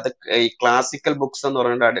എന്നുള്ള അതിൻ്റെ അകത്ത് ഈ ക്ലാസിക്കൽ ബുക്സ് എന്ന്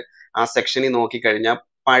പറഞ്ഞിട്ട് ആ സെക്ഷനിൽ നോക്കിക്കഴിഞ്ഞാൽ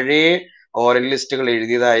പഴയ ഓറലിസ്റ്റുകൾ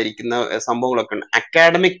എഴുതിയതായിരിക്കുന്ന സംഭവങ്ങളൊക്കെ ഉണ്ട്.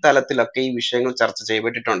 അക്കാഡമിക് തലത്തിലൊക്കെ ഈ വിഷയങ്ങൾ ചർച്ച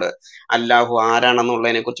ചെയ്യപ്പെട്ടിട്ടുണ്ട്. അല്ലാഹു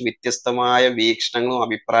ആരാണെന്നുള്ളതിനെ കുറിച്ച് വ്യത്യസ്തമായ വീക്ഷണങ്ങളും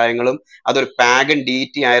അഭിപ്രായങ്ങളും, അതൊരു പാഗൻ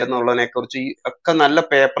ഡീറ്റി ആയിരുന്നുള്ളതിനെ കുറിച്ച് ഒക്കെ നല്ല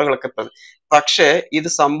പേപ്പറുകളൊക്കെ. പക്ഷെ ഇത്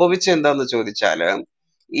സംഭവിച്ചത് എന്താന്ന് ചോദിച്ചാല്,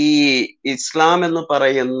 ഈ ഇസ്ലാം എന്ന്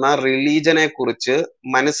പറയുന്ന റിലീജനെ കുറിച്ച്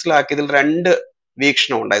മനസ്സിലാക്കിയതിൽ രണ്ട്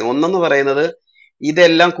വീക്ഷണം ഉണ്ടായിരുന്നു. ഒന്നെന്ന് പറയുന്നത്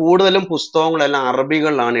ഇതെല്ലാം കൂടുതലും പുസ്തകങ്ങളെല്ലാം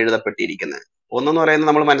അറബികളിലാണ് എഴുതപ്പെട്ടിരിക്കുന്നത്. ഒന്നെന്ന് പറയുന്നത്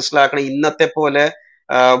നമ്മൾ മനസ്സിലാക്കണം, ഇന്നത്തെ പോലെ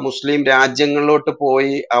മുസ്ലിം രാജ്യങ്ങളിലോട്ട്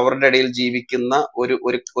പോയി അവരുടെ ഇടയിൽ ജീവിക്കുന്ന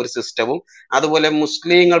ഒരു സിസ്റ്റവും, അതുപോലെ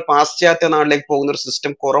മുസ്ലിങ്ങൾ പാശ്ചാത്യ നാട്ടിലേക്ക് പോകുന്ന ഒരു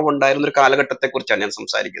സിസ്റ്റം കുറവുണ്ടായിരുന്ന ഒരു കാലഘട്ടത്തെ കുറിച്ചാണ് ഞാൻ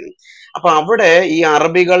സംസാരിക്കുന്നത്. അപ്പൊ അവിടെ ഈ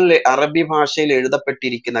അറബി ഭാഷയിൽ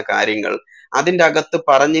എഴുതപ്പെട്ടിരിക്കുന്ന കാര്യങ്ങൾ, അതിൻ്റെ അകത്ത്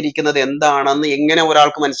പറഞ്ഞിരിക്കുന്നത് എന്താണെന്ന് എങ്ങനെ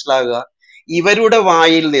ഒരാൾക്ക് മനസ്സിലാകുക? ഇവരുടെ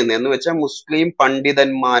വായിൽ നിന്ന്, എന്ന് വെച്ചാൽ മുസ്ലിം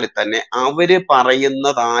പണ്ഡിതന്മാർ തന്നെ അവര്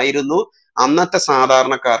പറയുന്നതായിരുന്നു അന്നത്തെ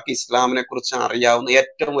സാധാരണക്കാർക്ക് ഇസ്ലാമിനെ കുറിച്ച് അറിയാവുന്ന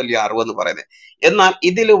ഏറ്റവും വലിയ അറിവെന്ന് പറയുന്നത്. എന്നാൽ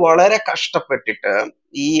ഇതിൽ വളരെ കഷ്ടപ്പെട്ടിട്ട്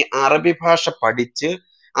ഈ അറബി ഭാഷ പഠിച്ച്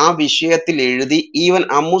ആ വിഷയത്തിൽ എഴുതി ഈവൻ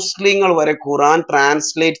അമുസ്ലിങ്ങൾ വരെ ഖുറാൻ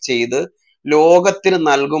ട്രാൻസ്ലേറ്റ് ചെയ്ത് ലോകത്തിന്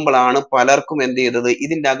നൽകുമ്പോഴാണ് പലർക്കും എന്ത് ചെയ്തത്,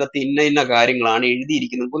 ഇതിൻ്റെ അകത്ത് ഇന്ന കാര്യങ്ങളാണ്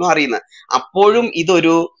എഴുതിയിരിക്കുന്നത് പോലും അറിയുന്നത്. അപ്പോഴും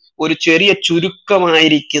ഇതൊരു ചെറിയ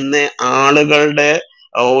ചുരുക്കമായിരിക്കുന്ന ആളുകളുടെ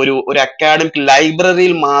ഒരു അക്കാഡമിക്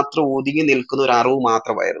ലൈബ്രറിയിൽ മാത്രം ഒതുങ്ങി നിൽക്കുന്ന ഒരു അറിവ്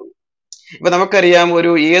മാത്രമായിരുന്നു. ഇപ്പൊ നമുക്കറിയാം,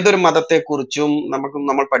 ഏതൊരു മതത്തെക്കുറിച്ചും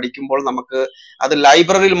നമ്മൾ പഠിക്കുമ്പോൾ നമുക്ക് അത്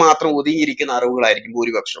ലൈബ്രറിയിൽ മാത്രം ഒതുങ്ങിയിരിക്കുന്ന അറിവുകളായിരിക്കും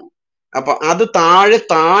ഭൂരിപക്ഷം. അപ്പൊ അത്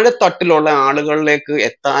താഴെ തട്ടിലുള്ള ആളുകളിലേക്ക്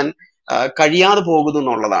എത്താൻ കഴിയാതെ പോകുന്നു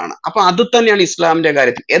എന്നുള്ളതാണ്. അപ്പൊ അത് തന്നെയാണ് ഇസ്ലാമിന്റെ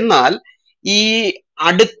കാര്യത്തിൽ. എന്നാൽ ഈ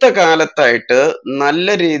അടുത്ത കാലത്തായിട്ട്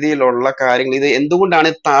നല്ല രീതിയിലുള്ള കാര്യങ്ങൾ, ഇത് എന്തുകൊണ്ടാണ്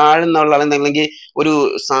താഴ്ന്നുള്ള അല്ലെങ്കിൽ ഒരു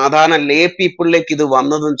സാധാരണ ലേ പീപ്പിളിലേക്ക് ഇത്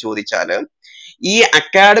വന്നതെന്ന് ചോദിച്ചാല്, ഈ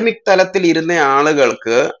അക്കാഡമിക് തലത്തിൽ ഇരുന്ന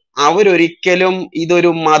ആളുകൾക്ക് അവരൊരിക്കലും ഇതൊരു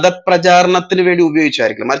മതപ്രചാരണത്തിന് വേണ്ടി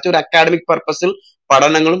ഉപയോഗിച്ചായിരിക്കും, മറ്റൊരു അക്കാഡമിക് പർപ്പസിൽ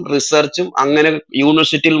പഠനങ്ങളും റിസർച്ചും അങ്ങനെ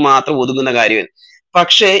യൂണിവേഴ്സിറ്റിയിൽ മാത്രം ഒതുങ്ങുന്ന കാര്യം.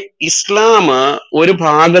 പക്ഷേ ഇസ്ലാം ഒരു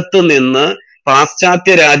ഭാഗത്ത് നിന്ന്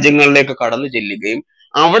പാശ്ചാത്യ രാജ്യങ്ങളിലേക്ക് കടന്നു ചെല്ലുകയും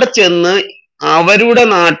അവിടെ ചെന്ന് അവരുടെ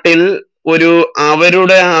നാട്ടിൽ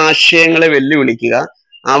അവരുടെ ആശയങ്ങളെ വെല്ലുവിളിക്കുക,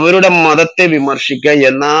 അവരുടെ മതത്തെ വിമർശിക്കുക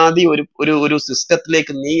എന്നാദി ഒരു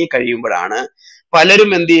സിസ്റ്റത്തിലേക്ക് നീങ്ങി കഴിയുമ്പോഴാണ് പലരും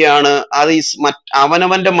എന്ത് ചെയ്യാണ്, അത്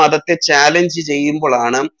അവനവന്റെ മതത്തെ ചാലഞ്ച്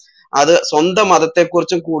ചെയ്യുമ്പോഴാണ് അത് സ്വന്തം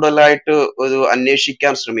മതത്തെക്കുറിച്ചും കൂടുതലായിട്ട്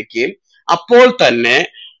അന്വേഷിക്കാൻ ശ്രമിക്കുകയും അപ്പോൾ തന്നെ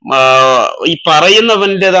ഈ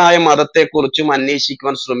പറയുന്നവന്റേതായ മതത്തെക്കുറിച്ചും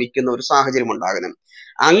അന്വേഷിക്കുവാൻ ശ്രമിക്കുന്ന ഒരു സാഹചര്യം ഉണ്ടാകുന്നത്.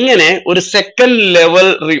 അങ്ങനെ ഒരു സെക്കൻഡ് ലെവൽ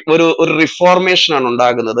ഒരു റിഫോർമേഷൻ ആണ്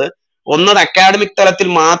ഉണ്ടാകുന്നത്. ഒന്നത് അക്കാഡമിക് തലത്തിൽ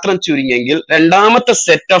മാത്രം ചുരുങ്ങിയെങ്കിൽ രണ്ടാമത്തെ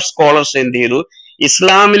സെറ്റ് ഓഫ് സ്കോളേഴ്സ് എന്ത് ചെയ്തു,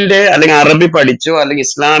 ഇസ്ലാമിന്റെ അല്ലെങ്കിൽ അറബി പഠിച്ചോ അല്ലെങ്കിൽ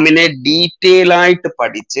ഇസ്ലാമിനെ ഡീറ്റെയിൽ ആയിട്ട്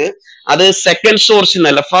പഠിച്ച് അത് സെക്കൻഡ് സോഴ്സിൽ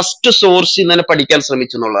നിന്നല്ല ഫസ്റ്റ് സോഴ്സിൽ നിന്ന് പഠിക്കാൻ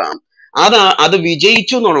ശ്രമിച്ചു എന്നുള്ളതാണ്. അത്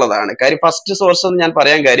വിജയിച്ചു എന്നുള്ളതാണ് കാര്യം. ഫസ്റ്റ് സോഴ്സ് എന്ന് ഞാൻ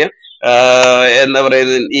പറയാൻ കാര്യം എന്താ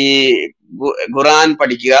പറയുന്നത്, ഈ ഖുറാൻ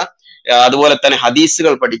പഠിക്കുക, അതുപോലെ തന്നെ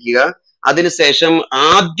ഹദീസുകൾ പഠിക്കുക, അതിനുശേഷം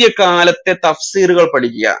ആദ്യകാലത്തെ തഫ്സീറുകൾ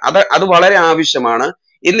പഠിക്കുക. അത് വളരെ ആവശ്യമാണ്.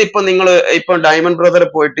 ഇന്നിപ്പോ നിങ്ങൾ ഡയമണ്ട് ബ്രദർ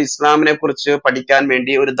പോയിട്ട് ഇസ്ലാമിനെ കുറിച്ച് പഠിക്കാൻ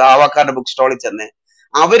വേണ്ടി ഒരു ദാവാക്കാരുടെ ബുക്ക് സ്റ്റാളിൽ ചെന്ന്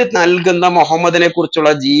അവര് നൽകുന്ന മുഹമ്മദിനെ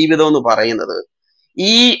കുറിച്ചുള്ള ജീവിതം എന്ന് പറയുന്നത്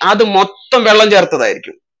അത് മൊത്തം വെള്ളം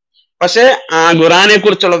ചേർത്തതായിരിക്കും. പക്ഷെ ആ ഖുറാനെ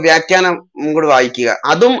കുറിച്ചുള്ള വ്യാഖ്യാനം കൂടി വായിക്കുക,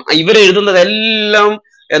 അതും ഇവരെഴുതുന്നതെല്ലാം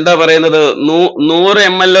എന്താ പറയുന്നത് 100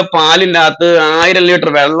 ml പാലിൻ്റെ അകത്ത് 1000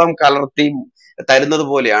 ലിറ്റർ വെള്ളം കലർത്തി തരുന്നത്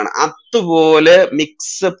പോലെയാണ്. അതുപോലെ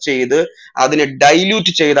മിക്സപ്പ് ചെയ്ത് അതിനെ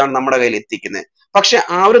ഡൈല്യൂട്ട് ചെയ്താണ് നമ്മുടെ കയ്യിൽ എത്തിക്കുന്നത്. പക്ഷെ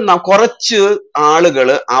കുറച്ച്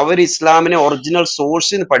ആളുകള് ഇസ്ലാമിനെ ഒറിജിനൽ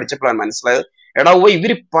സോഴ്സിൽ നിന്ന് പഠിച്ചപ്പോഴാണ് മനസ്സിലായത്, എടാ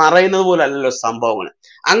ഇവര് പറയുന്നത് പോലെ അല്ലല്ലോ സംഭവങ്ങൾ.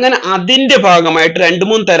 അങ്ങനെ അതിന്റെ ഭാഗമായിട്ട്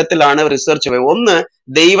 2-3 തരത്തിലാണ് റിസർച്ച് പോയത്. ഒന്ന്,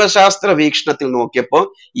 ദൈവശാസ്ത്ര വീക്ഷണത്തിൽ നോക്കിയപ്പോൾ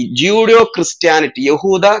ഈ ജൂഡിയോ ക്രിസ്ത്യാനിറ്റി,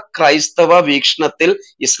 യഹൂദ ക്രൈസ്തവ വീക്ഷണത്തിൽ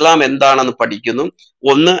ഇസ്ലാം എന്താണെന്ന് പഠിക്കുന്നു.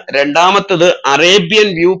 ഒന്ന്. രണ്ടാമത്തത് അറേബ്യൻ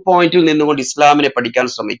വ്യൂ പോയിന്റിൽ നിന്നുകൊണ്ട് ഇസ്ലാമിനെ പഠിക്കാൻ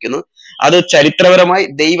ശ്രമിക്കുന്നു. അത് ചരിത്രപരമായി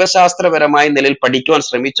ദൈവശാസ്ത്രപരമായ നിലയിൽ പഠിക്കുവാൻ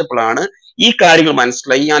ശ്രമിച്ചപ്പോഴാണ് ഈ കാര്യങ്ങൾ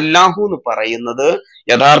മനസ്സിലായി. ഈ അല്ലാഹു എന്ന് പറയുന്നത്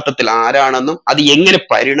യഥാർത്ഥത്തിൽ ആരാണെന്നും അത് എങ്ങനെ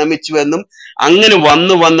പരിണമിച്ചുവെന്നും അങ്ങനെ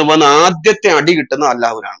വന്ന് ആദ്യത്തെ അടി കിട്ടുന്ന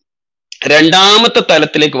അല്ലാഹുവിനാണ്. രണ്ടാമത്തെ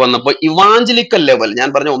തലത്തിലേക്ക് വന്നപ്പോൾ ഇവാഞ്ചലിക്കൽ ലെവൽ, ഞാൻ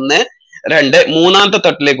പറഞ്ഞ 1, 2, മൂന്നാമത്തെ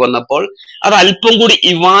തട്ടിലേക്ക് വന്നപ്പോൾ അത് അല്പം കൂടി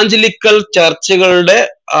ഇവാഞ്ചലിക്കൽ ചർച്ചുകളുടെ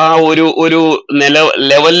ആ ഒരു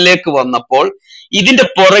ലെവലിലേക്ക് വന്നപ്പോൾ ഇതിന്റെ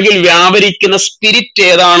പുറകിൽ വ്യാപരിക്കുന്ന സ്പിരിറ്റ്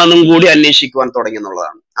ഏതാണെന്നും കൂടി അന്വേഷിക്കുവാൻ തുടങ്ങി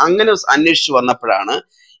എന്നുള്ളതാണ്. അങ്ങനെ അന്വേഷിച്ചു വന്നപ്പോഴാണ്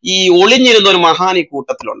ഈ ഒളിഞ്ഞിരുന്ന ഒരു മഹാൻ ഈ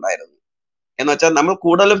കൂട്ടത്തിലുണ്ടായിരുന്നു. എന്ന് വെച്ചാൽ നമ്മൾ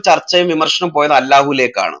കൂടുതലും ചർച്ചയും വിമർശനം പോയത്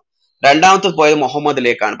അല്ലാഹുലേക്കാണ്, രണ്ടാമത്തെ പോയത്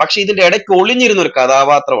മുഹമ്മദിലേക്കാണ്. പക്ഷെ ഇതിന്റെ ഇടയ്ക്ക് ഒളിഞ്ഞിരുന്ന ഒരു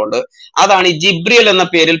കഥാപാത്രമുണ്ട്. അതാണ് ഈ ജിബ്രിയൽ എന്ന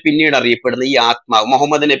പേരിൽ പിന്നീട് അറിയപ്പെടുന്ന ഈ ആത്മാവ്.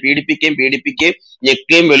 മുഹമ്മദിനെ പീഡിപ്പിക്കുകയും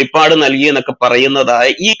ഞെക്കുകയും വെളിപ്പാട് നൽകിയെന്നൊക്കെ പറയുന്നതായ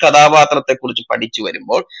ഈ കഥാപാത്രത്തെ കുറിച്ച് പഠിച്ചു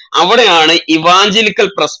വരുമ്പോൾ അവിടെയാണ് ഇവാഞ്ചലിക്കൽ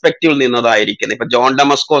പെർസ്പെക്റ്റീവിൽ നിന്നതായിരിക്കുന്നത്. ഇപ്പൊ ജോൺ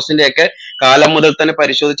ഡെമസ്കോസിന്റെ ഒക്കെ കാലം മുതൽ തന്നെ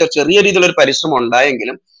പരിശോധിച്ച ചെറിയ രീതിയിലൊരു പരിശ്രമം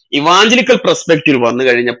ഉണ്ടായെങ്കിലും ഇവാഞ്ചലിക്കൽ പെർസ്പെക്റ്റീവ് വന്നു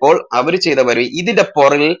കഴിഞ്ഞപ്പോൾ അവർ ചെയ്ത പരിപാടി, ഇതിന്റെ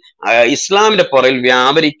പുറകിൽ ഇസ്ലാമിന്റെ പുറകിൽ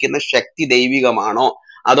വ്യാപരിക്കുന്ന ശക്തി ദൈവികമാണോ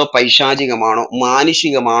അതോ പൈശാചികമാണോ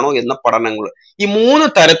മാനുഷികമാണോ എന്ന പഠനങ്ങൾ. ഈ 3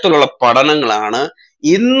 തരത്തിലുള്ള പഠനങ്ങളാണ്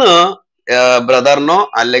ഇന്ന് ബ്രദറിനോ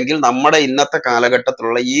അല്ലെങ്കിൽ നമ്മുടെ ഇന്നത്തെ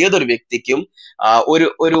കാലഘട്ടത്തിലുള്ള ഏതൊരു വ്യക്തിക്കും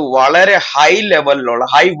ഒരു വളരെ ഹൈ ലെവലിലുള്ള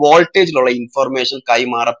ഹൈ വോൾട്ടേജിലുള്ള ഇൻഫർമേഷൻ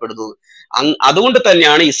കൈമാറപ്പെടുന്നത്. അതുകൊണ്ട്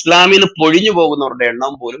തന്നെയാണ് ഇസ്ലാമിൽ നിന്ന് പൊഴിഞ്ഞു പോകുന്നവരുടെ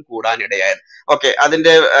എണ്ണം പോലും കൂടാനിടയായത്. ഓക്കെ,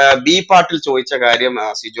 അതിന്റെ ബി പാർട്ടിൽ ചോദിച്ച കാര്യം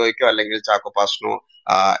സിജോയ്ക്കോ അല്ലെങ്കിൽ ചാക്കോ പാസ്റ്ററിനോ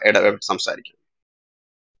ഇടപെട്ട് സംസാരിക്കും.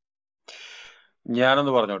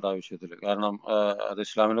 ഞാനൊന്ന് പറഞ്ഞോട്ടെ ആ വിഷയത്തിൽ, കാരണം അത്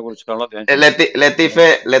ഇസ്ലാമിനെ കുറിച്ചുള്ള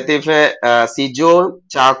ലത്തീഫെ സിജോ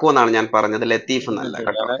ചാക്കോ എന്നാണ് ഞാൻ പറഞ്ഞത്, ലത്തീഫ് എന്നല്ല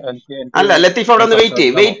കേട്ടോ. അല്ല ലത്തീഫ് അവിടെ ഒന്ന്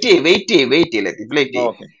വെയിറ്റ്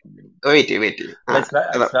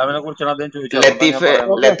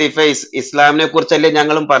ലത്തീഫെ ഇസ്ലാമിനെ കുറിച്ചല്ലേ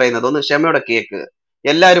ഞങ്ങളും പറയുന്നത്, ഒന്ന് ക്ഷമയോടെ കേക്ക്.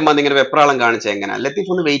 എല്ലാവരും വന്നിങ്ങനെ വെപ്രാളം കാണിച്ച എങ്ങനെ?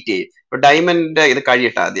 ലത്തീഫ് ഒന്ന് വെയിറ്റ് ചെയ്യും. ഇപ്പൊ ഡയമണ്ട് ഇത്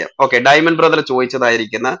കഴിയട്ടെ ആദ്യം. ഓക്കെ, ഡയമണ്ട് ബ്രദർ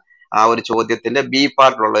ചോദിച്ചതായിരിക്കുന്ന ആ ഒരു ചോദ്യത്തിന്റെ ബി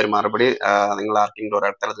പാർട്ടിലുള്ള ഒരു മറുപടി നിങ്ങൾ ആർക്കെങ്കിലും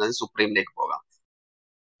ഒരാൾ സുപ്രീമിലേക്ക് പോകാം.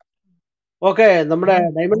 ഓക്കെ, നമ്മുടെ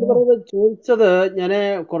ഡയമണ്ട് ബ്രദർ ചോദിച്ചത് ഞാൻ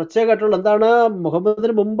കുറച്ചേ കേട്ടുള്ളൂ. എന്താണ്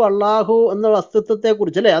മുഹമ്മദിന് മുമ്പ് അള്ളാഹു എന്ന അസ്തിത്വത്തെ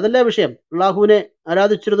കുറിച്ച് അല്ലേ? അതല്ലേ വിഷയം? അള്ളാഹുവിനെ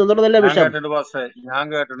ആരാധിച്ചിരുന്നു എന്നുള്ളതല്ലേ ഞാൻ വിഷയം? കേട്ടിട്ടുണ്ട് പാസ്റ്റേ, ഞാൻ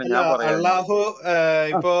കേട്ടിട്ടുണ്ട്. അല്ല, ഞാൻ പറയാം അള്ളാഹു ആ,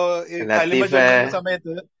 ഇപ്പോ ഈ കലിമ ലത്തീഫെ ചൊല്ലുന്ന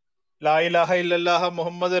സമയത്ത് ലാ ഇലാഹ ഇല്ലല്ലാഹ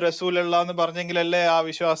മുഹമ്മദ് റസൂലുള്ള എന്ന് പറഞ്ഞെങ്കിലല്ലേ ആ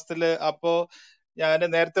വിശ്വാസത്തില്. അപ്പോ ഞാൻ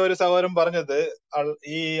നേരത്തെ ഒരു സഹോദരൻ പറഞ്ഞത്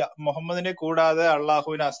ഈ മുഹമ്മദിനെ കൂടാതെ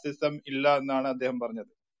അള്ളാഹുവിന് അസ്തിത്വം ഇല്ല എന്നാണ് അദ്ദേഹം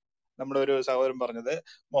പറഞ്ഞത്. നമ്മുടെ ഒരു സഹോദരൻ പറഞ്ഞത്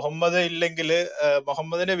മുഹമ്മദ് ഇല്ലെങ്കിൽ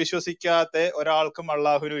മുഹമ്മദിനെ വിശ്വസിക്കാത്ത ഒരാൾക്കും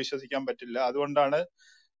അള്ളാഹുവിനെ വിശ്വസിക്കാൻ പറ്റില്ല. അതുകൊണ്ടാണ്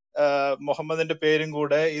മുഹമ്മദിന്റെ പേരും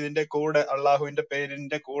കൂടെ ഇതിന്റെ കൂടെ അള്ളാഹുവിന്റെ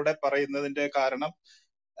പേരിന്റെ കൂടെ പറയുന്നതിന്റെ കാരണം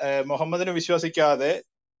മുഹമ്മദിനെ വിശ്വസിക്കാതെ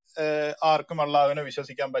ആർക്കും അള്ളാഹുവിനെ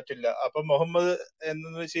വിശ്വസിക്കാൻ പറ്റില്ല. അപ്പൊ മുഹമ്മദ്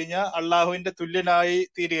എന്ന് വെച്ച് കഴിഞ്ഞാൽ അള്ളാഹുവിന്റെ തുല്യനായി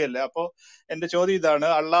തീരുകയല്ലേ. അപ്പൊ എന്റെ ചോദ്യം ഇതാണ്,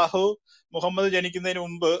 അള്ളാഹു മുഹമ്മദ് ജനിക്കുന്നതിന്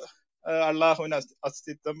മുമ്പ് അള്ളാഹുവിന്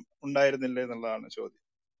അസ്തിത്വം ഉണ്ടായിരുന്നില്ല എന്നുള്ളതാണ് ചോദ്യം.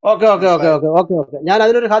 ഓക്കെ ഓക്കെ ഓക്കെ മനസ്സിലായോ? ഓക്കെ ഓക്കെ ഓക്കെ ഞാൻ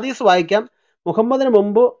അതിനൊരു ഹദീസ് വായിക്കാം. മുഹമ്മദിന്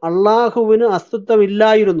മുമ്പ് അള്ളാഹുവിന് അസ്തിത്വം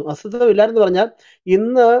ഇല്ലായിരുന്നു. അസ്തിത്വം ഇല്ലായിരുന്നു പറഞ്ഞാൽ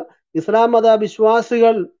ഇന്ന് ഇസ്ലാം മത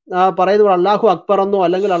വിശ്വാസികൾ പറയുന്നത് അള്ളാഹു അക്ബർ എന്നോ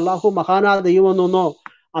അല്ലെങ്കിൽ അള്ളാഹു മഹാനാ ദൈവമെന്നോ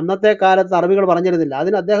അന്നത്തെ കാലത്ത് അറബികൾ പറഞ്ഞിരുന്നില്ല.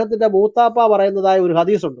 അതിന് അദ്ദേഹത്തിന്റെ മൂത്താപ്പ പറയുന്നതായ ഒരു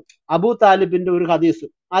ഹദീസ് ഉണ്ട്, അബൂ താലിബിന്റെ ഒരു ഹദീസ്,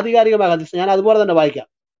 ആധികാരികമായ ഹദീസ്. ഞാൻ അതുപോലെ തന്നെ വായിക്കാം.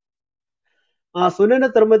 സുനന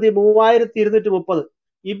തിർമിദി 3230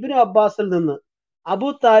 ഇബ്നു അബ്ബാസിൽ നിന്ന്,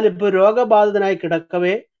 അബൂ താലിബ് രോഗബാധിതനായി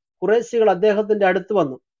കിടക്കവേ ഖുറൈശികൾ അദ്ദേഹത്തിന്റെ അടുത്ത്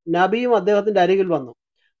വന്നു. നബിയും അദ്ദേഹത്തിന്റെ അരികിൽ വന്നു.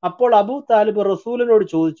 അപ്പോൾ അബൂ താലിബ് റസൂലിനോട്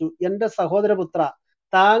ചോദിച്ചു, എന്റെ സഹോദരപുത്ര,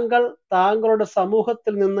 താങ്കൾ താങ്കളുടെ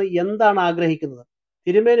സമൂഹത്തിൽ നിന്ന് എന്താണ് ആഗ്രഹിക്കുന്നത്?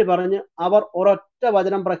 തിരുമേനി പറഞ്ഞ്, അവർ ഒരൊറ്റ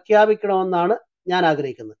വചനം പ്രഖ്യാപിക്കണമെന്നാണ് ഞാൻ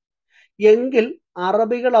ആഗ്രഹിക്കുന്നത്. എങ്കിൽ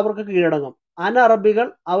അറബികൾ അവർക്ക് കീഴടങ്ങും, അനറബികൾ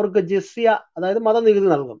അവർക്ക് ജിസ്യ അതായത് മതനികുതി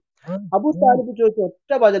നൽകും. അബൂ താലിബ് ചോദിച്ചു,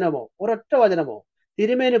 ഒരൊറ്റ വചനമോ?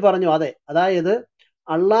 തിരുമേനി പറഞ്ഞു, അതെ, അതായത്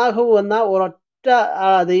അള്ളാഹു എന്ന ഒരൊറ്റ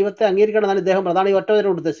ദൈവത്തെ അംഗീകരിക്കണം എന്നാണ് ഇദ്ദേഹം അതാണ് ഈ ഒറ്റ വചനം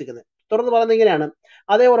കൊണ്ട് ഉദ്ദേശിക്കുന്നത്. തുടർന്ന് പറയുന്നത് ഇങ്ങനെയാണ്,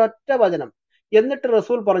 അതേ ഒരൊറ്റ വചനം. എന്നിട്ട്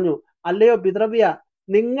റസൂൽ പറഞ്ഞു, അല്ലയോ പിതൃവ്യ,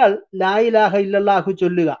 നിങ്ങൾ ലാ ഇലാഹ ഇല്ലല്ലാഹു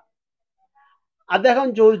ചൊല്ലുക. അദ്ദേഹം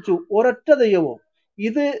ചോദിച്ചു, ഒരൊറ്റ ദൈവമോ?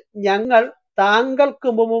 ഇത് ഞങ്ങൾ താങ്കൾക്ക്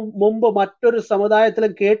മുമ്പ് മറ്റൊരു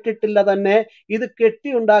സമുദായത്തിലും കേട്ടിട്ടില്ല തന്നെ. ഇത്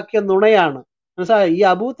കെട്ടിയുണ്ടാക്കിയ നുണയാണ്. മനസ്സിലായോ? ഈ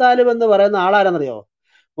അബൂ താലിബ് എന്ന് പറയുന്ന ആളാരെന്നറിയോ?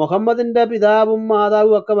 മുഹമ്മദിന്റെ പിതാവും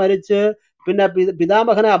മാതാവും ഒക്കെ മരിച്ച് പിന്നെ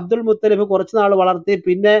പിതാമഹനെ അബ്ദുൽ മുത്തലിബ് കുറച്ചു നാൾ വളർത്തി.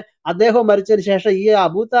 പിന്നെ അദ്ദേഹം മരിച്ചതിന് ശേഷം ഈ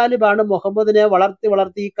അബൂ താലിബാണ് മുഹമ്മദിനെ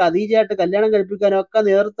വളർത്തി ഈ ഖദീജയായിട്ട് കല്യാണം കഴിപ്പിക്കാനൊക്കെ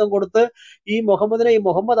നേതൃത്വം കൊടുത്ത് ഈ മുഹമ്മദിനെ ഈ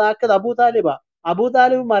മുഹമ്മദ് ആക്കിയത് അബൂ താലിബാ. അബൂ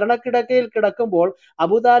താലിബ് മരണക്കിടക്കയിൽ കിടക്കുമ്പോൾ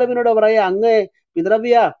അബൂ താലിബിനോട് പറയാ, അങ്ങേ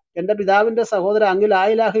പിതൃവ്യ, എന്റെ പിതാവിന്റെ സഹോദരൻ, അങ്ങ് ലാ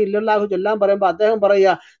ഇലാഹ ഇല്ലല്ലാഹു ചൊല്ലാൻ പറയുമ്പോ അദ്ദേഹം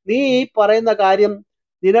പറയാ, നീ ഈ പറയുന്ന കാര്യം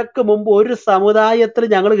നിനക്ക് മുമ്പ് ഒരു സമുദായത്തിൽ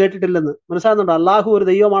ഞങ്ങൾ കേട്ടിട്ടില്ലെന്ന്. മനസ്സിലാകുന്നുണ്ടോ? അള്ളാഹു ഒരു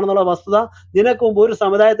ദൈവമാണെന്നുള്ള വസ്തുത നിനക്ക് മുമ്പ് ഒരു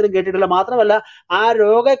സമുദായത്തിലും കേട്ടിട്ടില്ല. മാത്രമല്ല ആ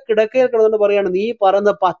രോഗക്കിടക്കയിൽ കിടന്നുകൊണ്ട് പറയാണ്, നീ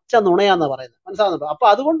പറയുന്ന പച്ച നുണയാന്ന് പറയുന്നത്. മനസ്സിലാകുന്നുണ്ടോ? അപ്പൊ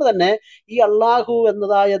അതുകൊണ്ട് തന്നെ ഈ അള്ളാഹു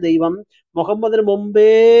എന്നതായ ദൈവം മുഹമ്മദിന് മുമ്പേ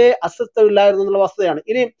അസ്തിത്വമില്ലായിരുന്നു എന്നുള്ള വസ്തുതയാണ്.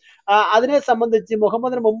 ഇനി അതിനെ സംബന്ധിച്ച്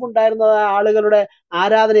മുഹമ്മദിന് മുമ്പുണ്ടായിരുന്ന ആളുകളുടെ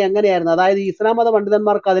ആരാധന എങ്ങനെയായിരുന്നു, അതായത് ഇസ്ലാം മത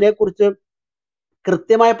പണ്ഡിതന്മാർക്ക് അതിനെക്കുറിച്ച്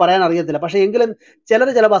കൃത്യമായി പറയാൻ അറിയത്തില്ല. പക്ഷെ എങ്കിലും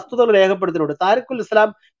ചില വസ്തുതകൾ രേഖപ്പെടുത്തിയിട്ടുണ്ട്. താരിഖുൽ ഇസ്ലാം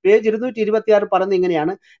പേജ് 226 പറയുന്നത്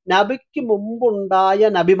ഇങ്ങനെയാണ്, നബിക്ക് മുമ്പുണ്ടായ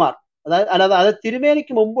നബിമാർ, അതായത്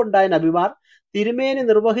തിരുമേനിക്ക് മുമ്പുണ്ടായ നബിമാർ തിരുമേനി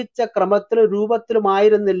നിർവഹിച്ച ക്രമത്തിലും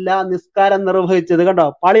രൂപത്തിലുമായിരുന്നില്ല നിസ്കാരം നിർവഹിച്ചത്. കണ്ടോ,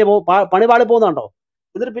 പണി പാളി പോകുന്നുണ്ടോ?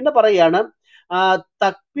 എന്നിട്ട് പിന്നെ പറയുകയാണ്,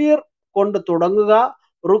 തക്ബീർ കൊണ്ട് തുടങ്ങുക,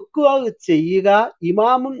 റുക്കുഅ ചെയ്യുക,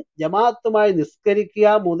 ഇമാമും ജമാഅത്തുമായി നിസ്കരിക്കുക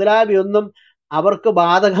മുതലായവയൊന്നും അവർക്ക്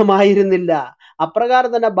ബാധകമായിരുന്നില്ല.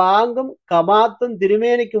 അപ്രകാരം തന്നെ ബാങ്കും കമാത്തും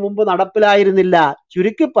തിരുമേനിക്ക് മുമ്പ് നടപ്പിലായിരുന്നില്ല.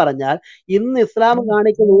 ചുരുക്കി പറഞ്ഞാൽ ഇന്ന് ഇസ്ലാം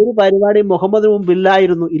കാണിക്കുന്ന ഒരു പരിപാടി മുഹമ്മദിന് മുമ്പ്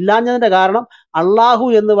ഇല്ലായിരുന്നു. ഇല്ലാഞ്ഞതിന്റെ കാരണം അള്ളാഹു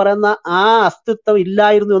എന്ന് പറയുന്ന ആ അസ്തിത്വം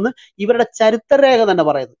ഇല്ലായിരുന്നു എന്ന് ഇവരുടെ ചരിത്രരേഖ തന്നെ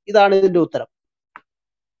പറയുന്നു. ഇതാണ് ഇതിന്റെ ഉത്തരം.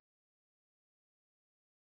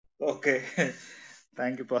 Okay,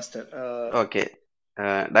 thank you pastor. Okay,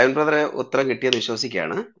 dyne ബ്രദറെ ഉത്തരം കിട്ടിയെന്ന്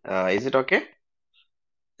വിശ്വസിക്കുകയാണ്. Is it okay?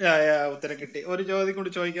 ഉത്തരം കിട്ടി. ഒരു ചോദ്യം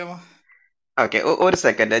കൂടി ചോദിക്കാമോ? ഓക്കെ, ഒരു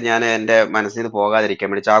സെക്കൻഡ്, ഞാൻ എന്റെ മനസ്സിൽ നിന്ന് പോകാതിരിക്കാൻ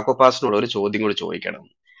വേണ്ടി ചാക്കോ പാസ്റ്ററിനോട് ഒരു ചോദ്യം കൂടി ചോദിക്കണം.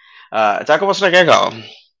 ചാക്കോ പാസ്റ്ററെ കേൾക്കാവോ?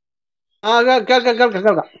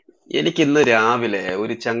 കേൾക്കാം. എനിക്ക് ഇന്ന് രാവിലെ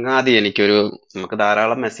ഒരു ചങ്ങാതി നമുക്ക്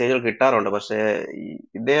ധാരാളം മെസ്സേജുകൾ കിട്ടാറുണ്ട്, പക്ഷെ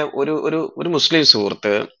ഇദ്ദേഹം ഒരു മുസ്ലിം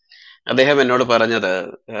സുഹൃത്ത് അദ്ദേഹം എന്നോട് പറഞ്ഞത്,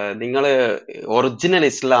 നിങ്ങൾ ഒറിജിനൽ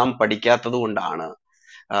ഇസ്ലാം പഠിക്കാത്തത് കൊണ്ടാണ്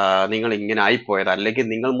നിങ്ങൾ ഇങ്ങനെ ആയിപ്പോയത്, അല്ലെങ്കിൽ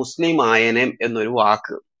നിങ്ങൾ മുസ്ലിം ആയനെ എന്നൊരു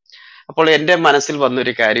വാക്ക്. അപ്പോൾ എന്റെ മനസ്സിൽ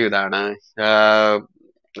വന്നൊരു കാര്യം ഇതാണ്,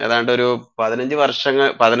 ഏതാണ്ട് ഒരു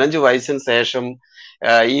 15 വയസ്സിന് ശേഷം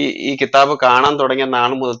ഈ കിതാബ് കാണാൻ തുടങ്ങിയ നാൾ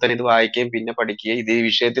മുതൽ തന്നെ ഇത് വായിക്കുകയും പിന്നെ പഠിക്കുകയും ഇത് ഈ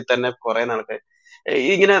വിഷയത്തിൽ തന്നെ കുറെ നാൾക്ക്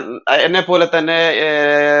ഇങ്ങനെ എന്നെ പോലെ തന്നെ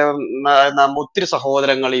ഒത്തിരി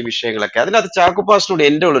സഹോദരങ്ങൾ ഈ വിഷയങ്ങളൊക്കെ അതിനകത്ത് ചാക്കോ പാസ്റ്ററോട്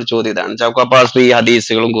എന്റെ ഉള്ളൊരു ചോദ്യം ഇതാണ്. ചാക്കോ പാസ്റ്റർ ഈ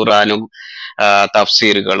ഹദീസുകളും ഖുറാനും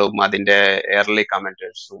തഫ്സീറുകളും അതിന്റെ എയർലി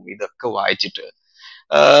കമന്റേഴ്സും ഇതൊക്കെ വായിച്ചിട്ട്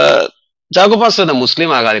ചാക്കോ പാസ്റ്റർ എന്താ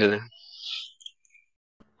മുസ്ലിം ആകാതിരുന്നത്?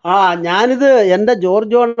 ഞാനിത് എന്റെ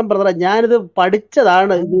ജോർജ് ജോൺ ബ്രദറെ, ഞാനിത്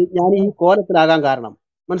പഠിച്ചതാണ്. ഇത് ഞാൻ ഈ കോലത്തിലാകാൻ കാരണം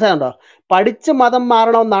മനസ്സിലാകണ്ടോ? പഠിച്ച് മതം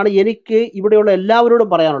മാറണമെന്നാണ് എനിക്ക് ഇവിടെയുള്ള എല്ലാവരോടും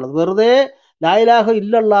പറയാനുള്ളത്. വെറുതെ ലായിലാഹ്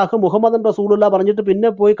ഇല്ലല്ലാഹ് മുഹമ്മദ് റസൂലുള്ള പറഞ്ഞിട്ട് പിന്നെ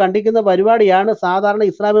പോയി കണ്ടിക്കുന്ന പരിപാടിയാണ് സാധാരണ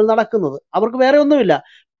ഇസ്ലാമിൽ നടക്കുന്നത്. അവർക്ക് വേറെ ഒന്നുമില്ല.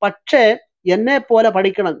 പക്ഷേ എന്നെ പോലെ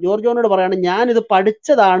പഠിക്കണം. ജോർജ് ജോനോട് പറയാണ്, ഞാനിത്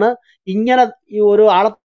പഠിച്ചതാണ് ഇങ്ങനെ ഈ ഒരു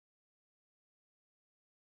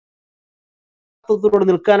ആളത്തോട്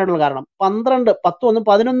നിൽക്കാനുള്ള കാരണം. 12, 10,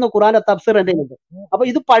 11 ഖുറാന്റെ തഫ്സീർ എന്റെ ഉണ്ട്. അപ്പൊ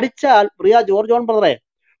ഇത് പഠിച്ചാൽ പ്രിയ ജോർജ് ജോൺ ബ്രദറെ,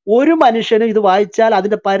 ഒരു മനുഷ്യനും ഇത് വായിച്ചാൽ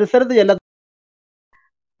അതിന്റെ പരിസരത്ത് ചെല്ല.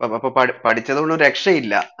 അപ്പൊ പഠിച്ചതുകൊണ്ട് ഒരു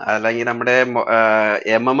രക്ഷയില്ല. അല്ലെങ്കിൽ നമ്മുടെ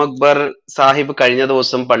എം അക്ബർ സാഹിബ് കഴിഞ്ഞ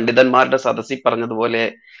ദിവസം പണ്ഡിതന്മാരുടെ സദസ്സിൽ പറഞ്ഞതുപോലെ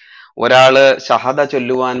ഒരാള് ഷഹാദ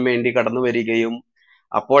ചൊല്ലുവാൻ വേണ്ടി കടന്നു വരികയും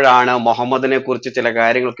അപ്പോഴാണ് മുഹമ്മദിനെ കുറിച്ച് ചില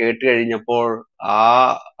കാര്യങ്ങൾ കേട്ട് കഴിഞ്ഞപ്പോൾ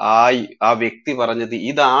ആ വ്യക്തി പറഞ്ഞത്,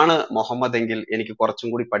 ഇതാണ് മുഹമ്മദ് എങ്കിൽ എനിക്ക് കുറച്ചും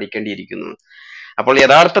കൂടി പഠിക്കേണ്ടിയിരിക്കുന്നു. അപ്പോൾ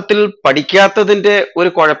യഥാർത്ഥത്തിൽ പഠിക്കാത്തതിന്റെ ഒരു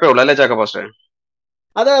കുഴപ്പമേ ഉള്ളൂ, അല്ലേ ചാക്കോ പാസ്റ്റർ?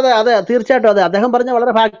 അതെ അതെ അതെ, തീർച്ചയായിട്ടും അതെ. അദ്ദേഹം പറഞ്ഞ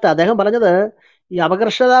വളരെ ഫാക്ട്. അദ്ദേഹം പറഞ്ഞത് ഈ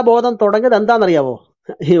അപകർഷതാബോധം തുടങ്ങിയത് എന്താണെന്നറിയാവോ?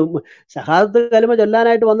 ഈ ഷഹാദത്ത് കലിമ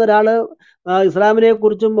ചൊല്ലാനായിട്ട് വന്ന ഒരാള് ഇസ്ലാമിനെ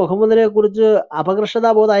കുറിച്ചും മുഹമ്മദിനെ കുറിച്ച്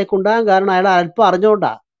അപകർഷതാബോധം അയക്കുണ്ടാകാൻ കാരണം അയാൾ അല്പം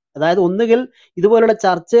അറിഞ്ഞുകൊണ്ടാ. അതായത് ഒന്നുകിൽ ഇതുപോലുള്ള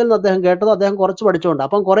ചർച്ചയിൽ നിന്ന് അദ്ദേഹം കേട്ടതോ അദ്ദേഹം കുറച്ച് പഠിച്ചുകൊണ്ട്.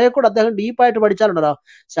 അപ്പം കുറെ കൂടെ അദ്ദേഹം ഡീപ്പായിട്ട് പഠിച്ചാലുണ്ടല്ലോ,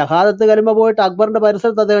 ഷഹാദത്ത് കലിമ പോയിട്ട് അക്ബറിന്റെ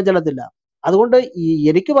പരിസരത്ത് അദ്ദേഹം ചെല്ലത്തില്ല. അതുകൊണ്ട്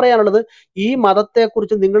എനിക്ക് പറയാനുള്ളത്, ഈ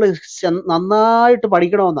മതത്തെക്കുറിച്ച് നിങ്ങൾ നന്നായിട്ട്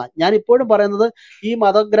പഠിക്കണമെന്നാണ് ഞാൻ ഇപ്പോഴും പറയുന്നത്. ഈ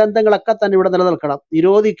മതഗ്രന്ഥങ്ങളൊക്കെ തന്നെ ഇവിടെ നിലനിൽക്കണം.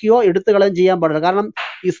 നിരോധിക്കുകയോ എടുത്തു കളയും ചെയ്യാൻ പാടില്ല. കാരണം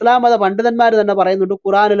ഇസ്ലാം മത പണ്ഡിതന്മാർ തന്നെ പറയുന്നുണ്ട്,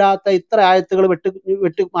 ഖുറാനില്ലാത്ത ഇത്ര ആയത്തുകൾ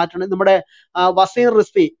വെട്ടി മാറ്റണം. നമ്മുടെ വസീർ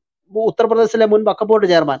റിസ്വി, ഉത്തർപ്രദേശിലെ മുൻ വഖഫ്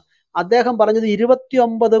ചെയർമാൻ, അദ്ദേഹം പറഞ്ഞത്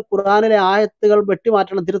 29 ഖുറാനിലെ ആയത്തുകൾ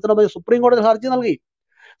വെട്ടിമാറ്റണം, തിരുത്തണമെന്ന് സുപ്രീം കോടതി ഹർജി നൽകി.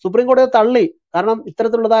 സുപ്രീം കോടതി തള്ളി. കാരണം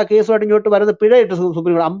ഇത്തരത്തിലുള്ള കേസുമായിട്ട് ഇങ്ങോട്ട് വരുന്നത് പിഴയിട്ട്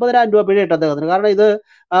സുപ്രീം കോടതി 50,000 രൂപ പിഴയിട്ട് അദ്ദേഹത്തിന്. കാരണം ഇത്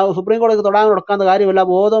സുപ്രീം കോടതിക്ക് തൊടാൻ കൊടുക്കാത്ത കാര്യമല്ല,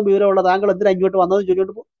 ബോധവും വിവരമുള്ള താങ്കൾ എന്തിനാ ഇങ്ങോട്ട് വന്നതെന്ന്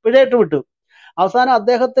ചോദിച്ചുകൊണ്ട് പിഴയിട്ട് വിട്ടു. അവസാനം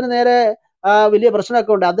അദ്ദേഹത്തിന് നേരെ വലിയ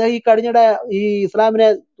പ്രശ്നമൊക്കെ ഉണ്ട്. അദ്ദേഹം ഈ കഴിഞ്ഞിടെ ഈ ഇസ്ലാമിനെ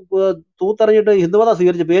തൂത്തെറിഞ്ഞിട്ട് ഹിന്ദുമതം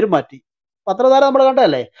സ്വീകരിച്ച് പേരും മാറ്റി. പത്രധാര നമ്മൾ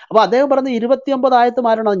കണ്ടതല്ലേ. അപ്പൊ അദ്ദേഹം പറഞ്ഞ 29 ആയത്ത്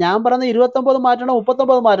മാറ്റണം. ഞാൻ പറഞ്ഞ 29 മാറ്റണം,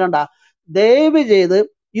 39 മാറ്റണ്ട. ദയവ് ചെയ്ത്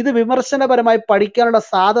ഇത് വിമർശനപരമായി പഠിക്കാനുള്ള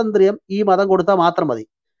സ്വാതന്ത്ര്യം ഈ മതം കൊടുത്താൽ മാത്രം മതി.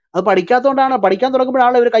 അത് പഠിക്കാത്തതുകൊണ്ടാണ്. പഠിക്കാൻ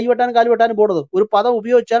തുടങ്ങുമ്പോഴാണ് ഇവർ കൈവെട്ടാനും കാലുവെട്ടാനും പോണത്. ഒരു പദം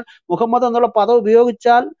ഉപയോഗിച്ചാൽ, മുഹമ്മദ് എന്നുള്ള പദം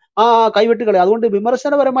ഉപയോഗിച്ചാൽ കൈവെട്ടുകളി. അതുകൊണ്ട്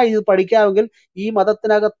വിമർശനപരമായി ഇത് പഠിക്കാമെങ്കിൽ ഈ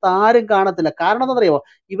മതത്തിനകത്ത് ആരും കാണത്തില്ല. കാരണം എന്താണെന്നറിയോ?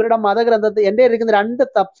 ഇവരുടെ മതഗ്രന്ഥത്തിൽ എന്റെ ഇരിക്കുന്ന 2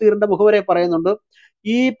 തഫ്സീറിന്റെ മുഖവരെ പറയുന്നുണ്ട്,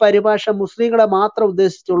 ഈ പരിഭാഷ മുസ്ലിങ്ങളെ മാത്രം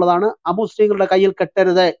ഉദ്ദേശിച്ചുള്ളതാണ്, അമുസ്ലിങ്ങളുടെ കയ്യിൽ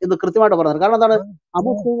കെട്ടരുത് എന്ന് കൃത്യമായിട്ട് പറയുന്നത്. കാരണം എന്താണ്?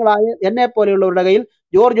 അമുസ്ലിങ്ങളായ എന്നെ പോലെയുള്ളവരുടെ കയ്യിൽ,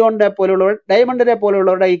 ജോർജ് ജോണിനെ പോലെയുള്ളവർ, ഡയമണ്ടിനെ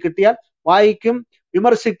പോലെയുള്ളവരുടെ കയ്യിൽ കിട്ടിയാൽ വായിക്കും,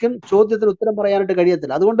 വിമർശിക്കും, ചോദ്യത്തിന് ഉത്തരം പറയാനായിട്ട്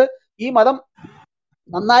കഴിയത്തില്ല. അതുകൊണ്ട് ഈ മതം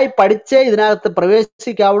നന്നായി പഠിച്ചേ ഇതിനകത്ത്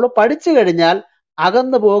പ്രവേശിക്കാവുള്ളൂ. പഠിച്ചു കഴിഞ്ഞാൽ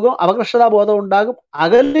അകന്നു പോകും, അപകർഷതാബോധം ഉണ്ടാകും,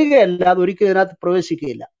 അകലുകയല്ലാതെ ഒരിക്കലും ഇതിനകത്ത്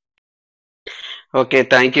പ്രവേശിക്കുകയില്ല. ഓക്കെ,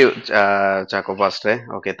 താങ്ക് യു ചാക്കോ പാസ്റ്ററെ.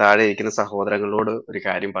 ഓക്കെ, താഴെ ഇരിക്കുന്ന സഹോദരങ്ങളോട് ഒരു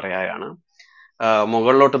കാര്യം പറയാനാണ്.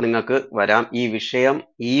 മുകളിലോട്ട് നിങ്ങൾക്ക് വരാം. ഈ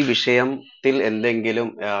വിഷയത്തിൽ എന്തെങ്കിലും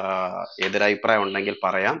എതിരഭിപ്രായം ഉണ്ടെങ്കിൽ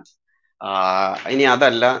പറയാം. ഇനി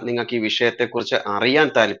അതല്ല, നിങ്ങൾക്ക് ഈ വിഷയത്തെക്കുറിച്ച് അറിയാൻ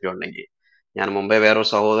താല്പര്യമുണ്ടെങ്കിൽ, ഞാൻ മുമ്പേ വേറൊരു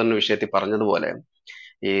സഹോദരൻ വിഷയത്തിൽ പറഞ്ഞതുപോലെ,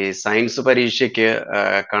 ഈ സയൻസ് പരീക്ഷയ്ക്ക്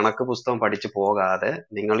കണക്ക് പുസ്തകം പഠിച്ചു പോകാതെ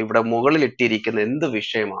നിങ്ങൾ ഇവിടെ മുകളിൽ ഇട്ടിരിക്കുന്ന എന്ത്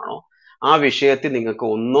വിഷയമാണോ ആ വിഷയത്തിൽ നിങ്ങൾക്ക്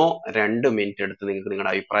 1-2 മിനിറ്റ് എടുത്ത് നിങ്ങൾക്ക്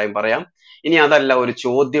നിങ്ങളുടെ അഭിപ്രായം പറയാം. ഇനി അതല്ല, ഒരു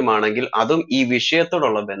ചോദ്യമാണെങ്കിൽ അതും ഈ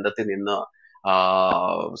വിഷയത്തോടുള്ള ബന്ധത്തിൽ നിന്ന്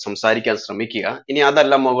സംസാരിക്കാൻ ശ്രമിക്കുക. ഇനി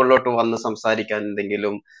അതല്ല, മുകളിലോട്ട് വന്ന് സംസാരിക്കാൻ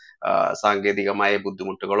എന്തെങ്കിലും സാങ്കേതികമായ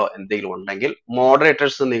ബുദ്ധിമുട്ടുകളോ എന്തെങ്കിലും ഉണ്ടെങ്കിൽ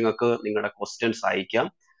മോഡറേറ്റേഴ്സ് നിങ്ങൾക്ക് നിങ്ങളുടെ ക്വസ്റ്റ്യൻസ് അയക്കാം.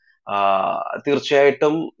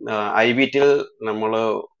 തീർച്ചയായിട്ടും IBTൽ നമ്മൾ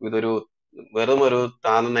ഇതൊരു വെറും ഒരു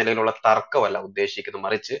താഴ്ന്ന നിലയിലുള്ള തർക്കമല്ല ഉദ്ദേശിക്കുന്നത്,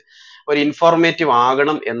 മറിച്ച് ഒരു ഇൻഫോർമേറ്റീവ്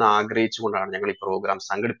ആകണം എന്ന് ആഗ്രഹിച്ചുകൊണ്ടാണ് ഞങ്ങൾ ഈ പ്രോഗ്രാം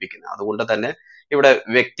സംഘടിപ്പിക്കുന്നത്. അതുകൊണ്ട് തന്നെ ഇവിടെ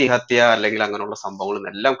വ്യക്തിഹത്യ അല്ലെങ്കിൽ അങ്ങനെയുള്ള സംഭവങ്ങളും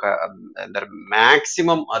എല്ലാം എന്താ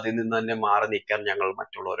മാക്സിമം അതിൽ നിന്ന് തന്നെ മാറി നിൽക്കാൻ ഞങ്ങൾ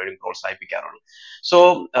മറ്റുള്ളവരെയും പ്രോത്സാഹിപ്പിക്കാറുണ്ട്. സോ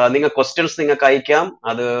നിങ്ങൾ ക്വസ്റ്റ്യൻസ് നിങ്ങൾക്ക് അയക്കാം.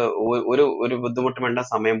 അത് ഒരു ബുദ്ധിമുട്ടും വേണ്ട,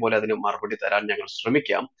 സമയം പോലെ അതിന് മറുപടി തരാൻ ഞങ്ങൾ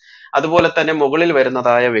ശ്രമിക്കാം. അതുപോലെ തന്നെ മുകളിൽ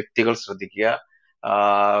വരുന്നതായ വ്യക്തികൾ ശ്രദ്ധിക്കുക.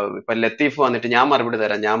 ഇപ്പൊ ലത്തീഫ് വന്നിട്ട് ഞാൻ മറുപടി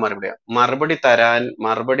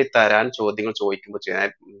തരാൻ ചോദ്യങ്ങൾ ചോദിക്കുമ്പോൾ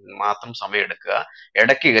മാത്രം സമയം എടുക്കുക,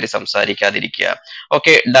 ഇടയ്ക്ക് കയറി സംസാരിക്കാതിരിക്കുക.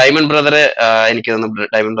 ഓക്കെ, ഡയമണ്ട് ബ്രദറെ, എനിക്ക്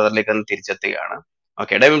ഡയമണ്ട് ബ്രദറിലേക്ക് ഒന്ന് തിരിച്ചെത്തുകയാണ്.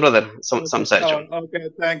 ഓക്കെ, ഡേവിൻ ബ്രദർ സംസാരിച്ചോ. Okay,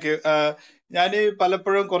 thank you. ഞാൻ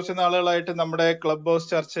പലപ്പോഴും കുറച്ച് നാളുകളായിട്ട് നമ്മുടെ ക്ലബ് ഹൗസ്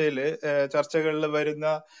ചർച്ചകളിൽ വരുന്ന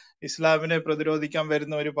ഇസ്ലാമിനെ പ്രതിരോധിക്കാൻ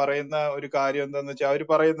വരുന്നവർ പറയുന്ന ഒരു കാര്യം എന്താന്ന് വെച്ചാൽ, അവർ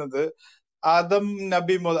പറയുന്നത് ആദം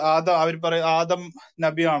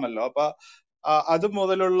നബി ആണല്ലോ. അപ്പൊ അത്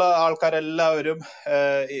മുതലുള്ള ആൾക്കാരെല്ലാവരും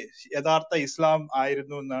യഥാർത്ഥ ഇസ്ലാം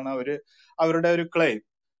ആയിരുന്നു എന്നാണ് അവരുടെ ഒരു ക്ലെയിം.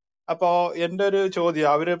 അപ്പോ എന്റെ ഒരു ചോദ്യം,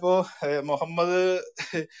 അവരിപ്പോ മുഹമ്മദ്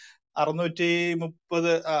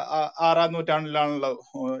 636 നൂറ്റാണ്ടിലാണല്ലോ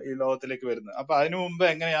ഈ ലോകത്തിലേക്ക് വരുന്നത്. അപ്പൊ അതിനു മുമ്പ്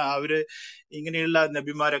എങ്ങനെയാ ഇങ്ങനെയുള്ള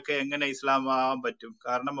നബിമാരൊക്കെ എങ്ങനെ ഇസ്ലാം ആവാൻ പറ്റും?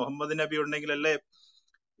 കാരണം മുഹമ്മദ് നബി ഉണ്ടെങ്കിലല്ലേ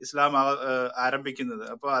ഇസ്ലാം ആരംഭിക്കുന്നത്.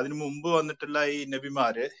 അപ്പൊ അതിനു മുമ്പ് വന്നിട്ടുള്ള ഈ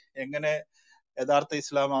നബിമാര് എങ്ങനെ യഥാർത്ഥ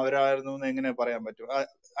ഇസ്ലാം അവരായിരുന്നു എന്ന് എങ്ങനെ പറയാൻ പറ്റും?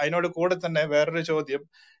 അതിനോട് കൂടെ തന്നെ വേറൊരു ചോദ്യം,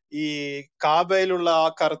 ഈ കാബയിലുള്ള ആ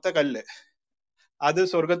കറുത്ത കല്ല്, അത്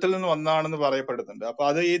സ്വർഗത്തിൽ നിന്ന് വന്നതാണെന്ന് പറയപ്പെടുന്നുണ്ട്. അപ്പൊ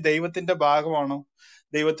അത് ഈ ദൈവത്തിന്റെ ഭാഗമാണോ,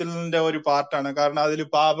 ദൈവത്തിന്റെ ഒരു പാർട്ടാണ്? കാരണം അതിൽ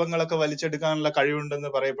പാപങ്ങളൊക്കെ വലിച്ചെടുക്കാനുള്ള കഴിവുണ്ടെന്ന്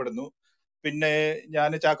പറയപ്പെടുന്നു. പിന്നെ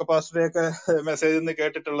ഞാൻ ചാക്കോ പാസ്റ്ററുടെയൊക്കെ മെസ്സേജിൽ നിന്ന്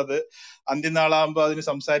കേട്ടിട്ടുള്ളത്, അന്ത്യനാളാകുമ്പോൾ അതിന്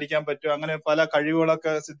സംസാരിക്കാൻ പറ്റും, അങ്ങനെ പല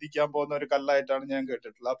കഴിവുകളൊക്കെ സിദ്ധിക്കാൻ പോകുന്ന ഒരു കല്ലായിട്ടാണ് ഞാൻ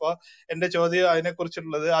കേട്ടിട്ടുള്ളത്. അപ്പൊ എന്റെ ചോദ്യം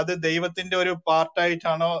അതിനെക്കുറിച്ചുള്ളത്, അത് ദൈവത്തിന്റെ ഒരു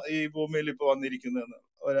പാർട്ടായിട്ടാണോ ഈ ഭൂമിയിൽ ഇപ്പൊ വന്നിരിക്കുന്നതെന്ന്,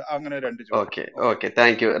 അങ്ങനെ രണ്ട് ചോദ്യം. Okay,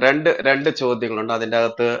 thank you. രണ്ട് ചോദ്യങ്ങളുണ്ട്. അതിന്റെ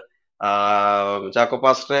അകത്ത് ചാക്കോ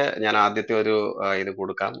പാസ്റ്ററെ ഞാൻ ആദ്യത്തെ ഒരു ഇത്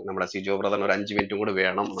കൊടുക്കാം. നമ്മുടെ സിജോ ബ്രദറിന് ഒരു 5 മിനിറ്റും കൂടി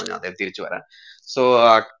വേണം, ഞാൻ അദ്ദേഹം തിരിച്ചു വരാം. സോ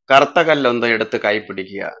കറുത്ത കല്ലൊന്ന് എടുത്ത് കൈ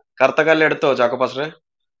പിടിക്കുക. കറുത്ത കല്ല് എടുത്തോ ചാക്കോ പാസ്റ്ററെ?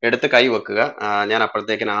 എടുത്ത് കൈ വെക്കുക. ഞാൻ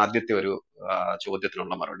അപ്പോഴത്തേക്കിന് ആദ്യത്തെ ഒരു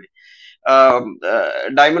ചോദ്യത്തിനുള്ള മറുപടി.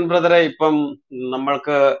 ഡയമണ്ട് ബ്രദറെ, ഇപ്പം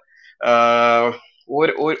നമ്മൾക്ക്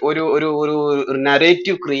ഒരു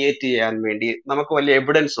നരേറ്റീവ് ക്രിയേറ്റ് ചെയ്യാൻ വേണ്ടി നമുക്ക് വലിയ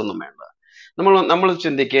എവിഡൻസ് ഒന്നും വേണ്ട. നമ്മൾ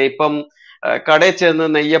ചിന്തിക്കുക, ഇപ്പം കടയിൽ ചെന്ന്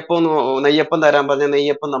നെയ്യപ്പം തരാൻ പറഞ്ഞ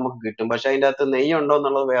നെയ്യപ്പം നമുക്ക് കിട്ടും, പക്ഷെ അതിന്റെ അകത്ത് നെയ്യുണ്ടോ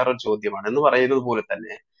എന്നുള്ളത് വേറൊരു ചോദ്യമാണ്. എന്ന് പറയുന്നത് പോലെ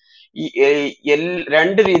തന്നെ ഈ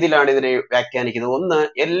രണ്ട് രീതിയിലാണ് ഇതിനെ വ്യാഖ്യാനിക്കുന്നത്. ഒന്ന്,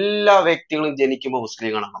 എല്ലാ വ്യക്തികളും ജനിക്കുമ്പോൾ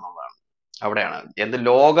മുസ്ലിങ്ങളാണെന്നുള്ളതാണ്. അവിടെയാണ്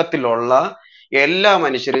ലോകത്തിലുള്ള എല്ലാ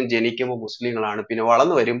മനുഷ്യരും ജനിക്കുമ്പോൾ മുസ്ലിങ്ങളാണ്. പിന്നെ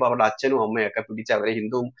വളർന്നു വരുമ്പോൾ അവരുടെ അച്ഛനും അമ്മയൊക്കെ പിടിച്ച് അവരെ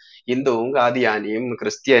ഹിന്ദുവും ഖാദിയാനിയും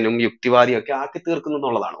ക്രിസ്ത്യാനും യുക്തിവാദിയും ഒക്കെ ആക്കി തീർക്കുന്നു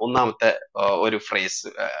എന്നുള്ളതാണ് ഒന്നാമത്തെ ഒരു ഫ്രേസ്.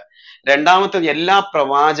 രണ്ടാമത്തെ, എല്ലാ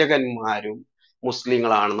പ്രവാചകന്മാരും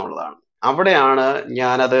മുസ്ലിങ്ങളാണെന്നുള്ളതാണ്. അവിടെയാണ്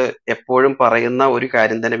ഞാനത് എപ്പോഴും പറയുന്ന ഒരു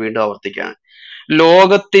കാര്യം തന്നെ വീണ്ടും ആവർത്തിക്കുകയാണ്.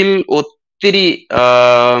 ലോകത്തിൽ ഒത്തിരി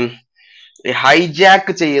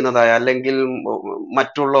ഹൈജാക്ക് ചെയ്യുന്നതായ, അല്ലെങ്കിൽ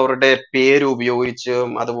മറ്റുള്ളവരുടെ പേര് ഉപയോഗിച്ച്,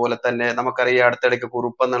 അതുപോലെ തന്നെ നമുക്കറിയാം അടുത്തിടയ്ക്ക്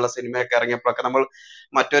കുറുപ്പ് എന്നുള്ള സിനിമയൊക്കെ ഇറങ്ങിയപ്പോഴൊക്കെ നമ്മൾ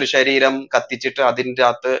മറ്റൊരു ശരീരം കത്തിച്ചിട്ട് അതിൻ്റെ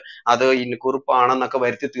അകത്ത് അത് കുറുപ്പാണെന്നൊക്കെ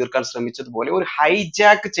വരുത്തി തീർക്കാൻ ശ്രമിച്ചതുപോലെ ഒരു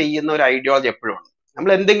ഹൈജാക്ക് ചെയ്യുന്ന ഒരു ഐഡിയോളജി എപ്പോഴും ഉണ്ട്.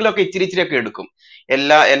 നമ്മൾ എന്തെങ്കിലുമൊക്കെ ഇച്ചിരിയൊക്കെ എടുക്കും,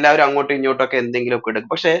 എല്ലാവരും അങ്ങോട്ടും ഇങ്ങോട്ടൊക്കെ എന്തെങ്കിലുമൊക്കെ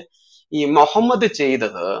എടുക്കും. പക്ഷെ ഈ മുഹമ്മദ്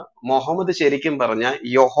ശരിക്കും പറഞ്ഞ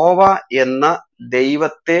യഹോവ എന്ന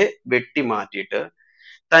ദൈവത്തെ വെട്ടിമാറ്റിയിട്ട്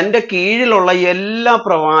തന്റെ കീഴിലുള്ള എല്ലാ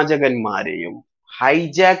പ്രവാചകന്മാരെയും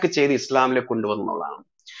ഹൈജാക്ക് ചെയ്ത് ഇസ്ലാമിലേക്ക് കൊണ്ടുവന്നുള്ളതാണ്.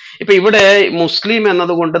 ഇപ്പൊ ഇവിടെ മുസ്ലിം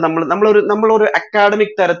എന്നതുകൊണ്ട് നമ്മളൊരു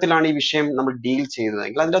അക്കാഡമിക് തരത്തിലാണ് ഈ വിഷയം നമ്മൾ ഡീൽ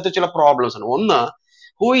ചെയ്തതെങ്കിൽ അതിൻ്റെ അകത്ത് ചില പ്രോബ്ലംസ് ഉണ്ട്. ഒന്ന്,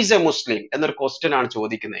 ഹൂ ഈസ് എ മുസ്ലിം എന്നൊരു ക്വസ്റ്റ്യൻ ആണ്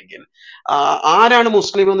ചോദിക്കുന്നതെങ്കിൽ, ആരാണ്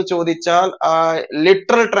മുസ്ലിം എന്ന് ചോദിച്ചാൽ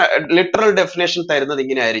ലിറ്ററൽ ഡെഫിനേഷൻ തരുന്നത്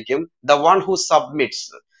ഇങ്ങനെ ആയിരിക്കും: ദ വൺ ഹു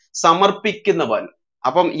സബ്മിറ്റ്സ്, സമർപ്പിക്കുന്നവൻ.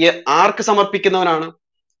 അപ്പം ആർക്ക് സമർപ്പിക്കുന്നവനാണ്?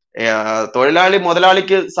 തൊഴിലാളി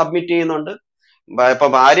മുതലാളിക്ക് സബ്മിറ്റ് ചെയ്യുന്നുണ്ട്, ഇപ്പൊ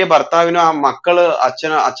ഭാര്യ ഭർത്താവിനോ, ആ മക്കള്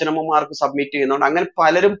അച്ഛനമ്മമാർക്ക് സബ്മിറ്റ് ചെയ്യുന്നുണ്ട്, അങ്ങനെ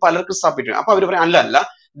പലർക്കും സബ്മിറ്റ് ചെയ്യണം. അപ്പൊ അവര് പറയും അല്ല,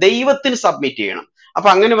 ദൈവത്തിന് സബ്മിറ്റ് ചെയ്യണം. അപ്പൊ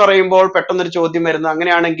അങ്ങനെ പറയുമ്പോൾ പെട്ടെന്നൊരു ചോദ്യം വരുന്നത്,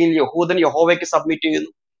 അങ്ങനെയാണെങ്കിൽ യഹൂദൻ യഹോവയ്ക്ക് സബ്മിറ്റ്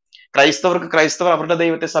ചെയ്യുന്നു, ക്രൈസ്തവർ അവരുടെ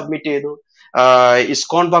ദൈവത്തെ സബ്മിറ്റ് ചെയ്യുന്നു,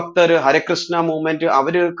 ഇസ്കോൺ ഭക്തർ, ഹരകൃഷ്ണ മൂവ്മെന്റ്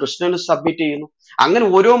അവര് കൃഷ്ണന് സബ്മിറ്റ് ചെയ്യുന്നു. അങ്ങനെ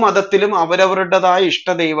ഓരോ മതത്തിലും അവരവരുടേതായ ഇഷ്ട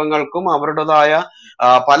ദൈവങ്ങൾക്കും അവരുടേതായ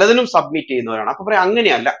പലതിനും സബ്മിറ്റ് ചെയ്യുന്നവരാണ്. അപ്പൊ പറയാം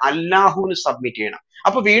അങ്ങനെയല്ല, അല്ലാഹുവിന് സബ്മിറ്റ് ചെയ്യണം.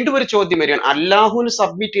 അപ്പൊ വീണ്ടും ഒരു ചോദ്യം വരികയാണ്, അല്ലാഹുവിന്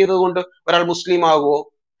സബ്മിറ്റ് ചെയ്തത് കൊണ്ട് ഒരാൾ മുസ്ലിം ആകുമോ?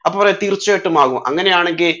 അപ്പൊ പറയാം തീർച്ചയായിട്ടും ആകും.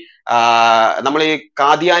 അങ്ങനെയാണെങ്കിൽ നമ്മൾ ഈ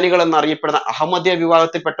കാദിയാനികൾ എന്നറിയപ്പെടുന്ന അഹമ്മദിയ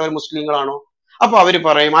വിഭാഗത്തിൽപ്പെട്ടവർ മുസ്ലിങ്ങളാണോ? അപ്പൊ അവര്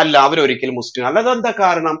പറയും അല്ല, അവരൊരിക്കലും മുസ്ലിം അല്ല. അതെന്താ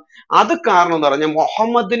കാരണം? അത് കാരണം എന്ന് പറഞ്ഞാൽ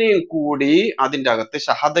മുഹമ്മദിനെയും കൂടി അതിൻ്റെ അകത്ത്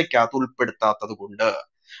ഷഹദയ്ക്കകത്ത് ഉൾപ്പെടുത്താത്തത് കൊണ്ട്.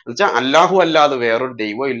 എന്നുവെച്ചാൽ അല്ലാഹു അല്ലാതെ വേറൊരു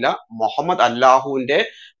ദൈവം ഇല്ല, മുഹമ്മദ് അല്ലാഹുവിന്റെ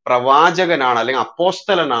പ്രവാചകനാണ് അല്ലെങ്കിൽ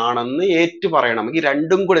അപ്പോസ്തലനാണെന്ന് ഏറ്റു പറയണമെങ്കിൽ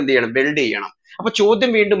രണ്ടും കൂടെ എന്ത് ചെയ്യണം? വെൽഡ് ചെയ്യണം. അപ്പൊ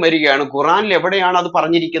ചോദ്യം വീണ്ടും വരികയാണ്, ഖുറാനിൽ എവിടെയാണ് അത്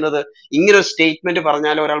പറഞ്ഞിരിക്കുന്നത്? ഇങ്ങനെ ഒരു സ്റ്റേറ്റ്മെന്റ്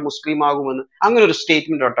പറഞ്ഞാൽ ഒരാൾ മുസ്ലിം ആകുമെന്ന് അങ്ങനെ ഒരു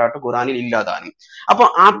സ്റ്റേറ്റ്മെന്റ് തൊട്ടായിട്ട് ഖുറാനിൽ ഇല്ലാതാനും. അപ്പൊ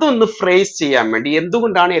അതൊന്ന് ഫ്രേസ് ചെയ്യാൻ വേണ്ടി,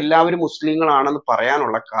 എന്തുകൊണ്ടാണ് എല്ലാവരും മുസ്ലിങ്ങളാണെന്ന്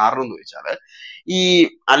പറയാനുള്ള കാരണം എന്ന് വെച്ചാൽ, ഈ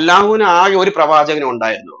അല്ലാഹുവിന് ആകെ ഒരു പ്രവാചകനും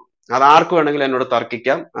ഉണ്ടായിരുന്നുള്ളൂ. അത് ആർക്ക് വേണമെങ്കിലും എന്നോട്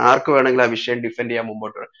തർക്കിക്കാം, ആർക്ക് വേണമെങ്കിലും ആ വിഷയം ഡിഫെൻഡ് ചെയ്യാൻ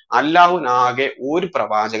മുമ്പോട്ട് വരും. അല്ലാഹുവിന് ആകെ ഒരു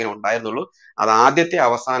പ്രവാചകൻ ഉണ്ടായിരുന്നുള്ളൂ. അത് ആദ്യത്തെ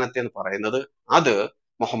അവസാനത്തെ എന്ന് പറയുന്നത് അത്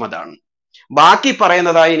മുഹമ്മദാണ്. ബാക്കി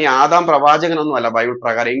പറയുന്നതായി ഇനി ആദാം പ്രവാചകനൊന്നും അല്ല ബൈബിൾ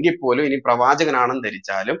പ്രകാരം, എങ്കിൽ പോലും ഇനി പ്രവാചകനാണെന്ന്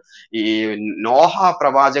ധരിച്ചാലും ഈ നോഹ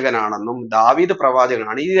പ്രവാചകനാണെന്നും ദാവീദ്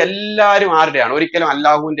പ്രവാചകനാണ്, ഇതെല്ലാരും ആരുടെയാണ്? ഒരിക്കലും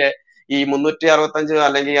അല്ലാഹുവിന്റെ ഈ 365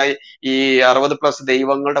 അല്ലെങ്കിൽ ഈ 60+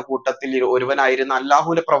 ദൈവങ്ങളുടെ കൂട്ടത്തിൽ ഒരുവനായിരുന്ന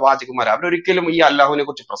അല്ലാഹുവിന്റെ പ്രവാചകന്മാർ അവരൊരിക്കലും ഈ അല്ലാഹുവിനെ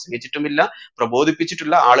കുറിച്ച് പ്രസംഗിച്ചിട്ടുമില്ല,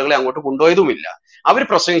 പ്രബോധിപ്പിച്ചിട്ടില്ല, ആളുകളെ അങ്ങോട്ട് കൊണ്ടുപോയതുമില്ല. അവർ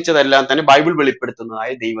പ്രസംഗിച്ചതെല്ലാം തന്നെ ബൈബിൾ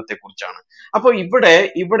വെളിപ്പെടുത്തുന്നതായ ദൈവത്തെ കുറിച്ചാണ്. അപ്പൊ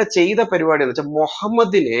ഇവിടെ ചെയ്ത പരിപാടി എന്ന് വെച്ചാൽ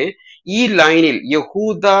മുഹമ്മദിനെ ഈ ലൈനിൽ,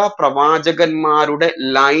 യഹൂദ പ്രവാചകന്മാരുടെ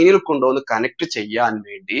ലൈനിൽ കൊണ്ടുവന്ന് കണക്ട് ചെയ്യാൻ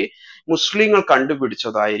വേണ്ടി മുസ്ലിങ്ങൾ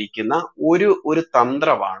കണ്ടുപിടിച്ചതായിരിക്കുന്ന ഒരു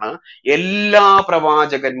തന്ത്രമാണ് എല്ലാ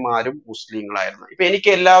പ്രവാചകന്മാരും മുസ്ലിങ്ങളായിരുന്നു. ഇപ്പൊ എനിക്ക്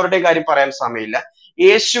എല്ലാവരുടെയും കാര്യം പറയാൻ സമയമില്ല,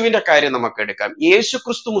 യേശുവിന്റെ കാര്യം നമുക്ക് എടുക്കാം. യേശു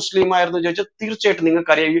ക്രിസ്തു മുസ്ലിം ആയിരുന്നു ചോദിച്ചാൽ തീർച്ചയായിട്ടും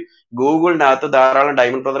നിങ്ങൾക്കറിയാം, ഗൂഗിളിനകത്ത് ധാരാളം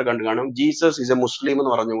ഡയമണ്ട് ബ്രദർ കണ്ടു കാണും, ജീസസ് ഈസ് എ മുസ്ലിം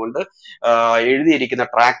എന്ന് പറഞ്ഞുകൊണ്ട് എഴുതിയിരിക്കുന്ന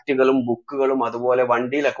ട്രാക്റ്റുകളും ബുക്കുകളും അതുപോലെ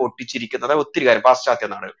വണ്ടിയിലൊക്കെ ഒട്ടിച്ചിരിക്കുന്നത് ഒത്തിരി കാര്യം പാശ്ചാത്യ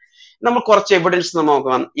നാടുകൾ. നമ്മൾ കുറച്ച് എവിഡൻസ് നമ്മൾ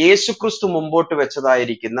നോക്കാം. യേശുക്രിസ്തു മുമ്പോട്ട്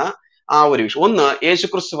വെച്ചതായിരിക്കുന്ന ആ ഒരു വിഷയം. ഒന്ന്,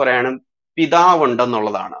 യേശുക്രിസ്തു പറയാണ്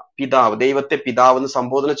പിതാവുണ്ടെന്നുള്ളതാണ്. പിതാവ്, ദൈവത്തെ പിതാവ് എന്ന്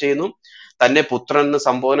സംബോധന ചെയ്യുന്നു, തന്നെ പുത്രൻ എന്ന്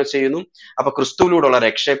സംബോധന ചെയ്യുന്നു. അപ്പൊ ക്രിസ്തുവിലൂടെയുള്ള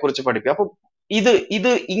രക്ഷയെക്കുറിച്ച് പഠിപ്പിക്കുക. അപ്പൊ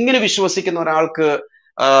ഇത് ഇങ്ങനെ വിശ്വസിക്കുന്ന ഒരാൾക്ക്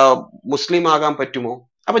മുസ്ലിം ആകാൻ പറ്റുമോ?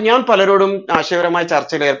 അപ്പൊ ഞാൻ പലരോടും ആശയപരമായ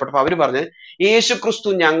ചർച്ചയിൽ ഏർപ്പെട്ടപ്പോ അവര് പറഞ്ഞ് യേശുക്രിസ്തു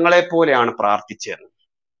ഞങ്ങളെ പോലെയാണ് പ്രാർത്ഥിച്ചത്.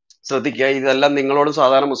 ശ്രദ്ധിക്കുക, ഇതെല്ലാം നിങ്ങളോട്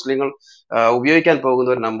സാധാരണ മുസ്ലിങ്ങൾ ഉപയോഗിക്കാൻ പോകുന്ന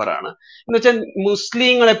ഒരു നമ്പറാണ്. എന്ന് വെച്ചാൽ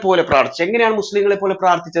മുസ്ലിങ്ങളെ പോലെ പ്രാർത്ഥിച്ചു. എങ്ങനെയാണ് മുസ്ലിങ്ങളെ പോലെ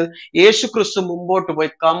പ്രാർത്ഥിച്ചത്? യേശു ക്രിസ്തു മുമ്പോട്ട് പോയി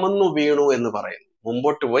കമന്നു വീണു എന്ന് പറയുന്നു.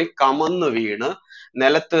 മുമ്പോട്ട് പോയി കമന്നു വീണ്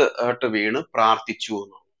നിലത്ത് വീണ് പ്രാർത്ഥിച്ചു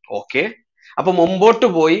എന്ന്. ഓക്കെ, അപ്പൊ മുമ്പോട്ട്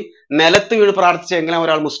പോയി നിലത്ത് വീണ് പ്രാർത്ഥിച്ച എങ്ങനെയാണ്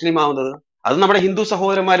ഒരാൾ മുസ്ലിം ആവുന്നത്? അത് നമ്മുടെ ഹിന്ദു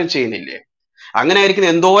സഹോദരന്മാരും ചെയ്യുന്നില്ലേ? അങ്ങനെ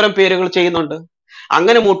ആയിരിക്കുന്ന എന്തോരം പേരുകൾ ചെയ്യുന്നുണ്ട്.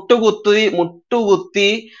 അങ്ങനെ മുട്ടുകുത്തി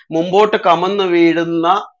മുമ്പോട്ട് കമന്ന് വീഴുന്ന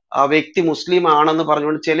ആ വ്യക്തി മുസ്ലിം ആണെന്ന്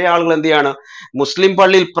പറഞ്ഞുകൊണ്ട് ചില ആളുകൾ എന്ത് ചെയ്യാണ്, മുസ്ലിം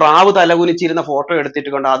പള്ളിയിൽ പ്രാവ് തലകുനിച്ചിരുന്ന ഫോട്ടോ എടുത്തിട്ട്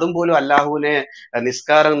കൊണ്ട് അതും പോലും അല്ലാഹുവിനെ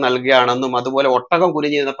നിസ്കാരം നൽകുകയാണെന്നും അതുപോലെ ഒട്ടകം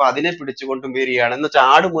കുനിഞ്ഞിരുന്നപ്പോ അതിനെ പിടിച്ചുകൊണ്ടും വരികയാണ് എന്ന് വെച്ചാൽ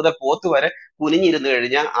ആട് മുതൽ പോത്ത് വരെ കുനിഞ്ഞിരുന്നു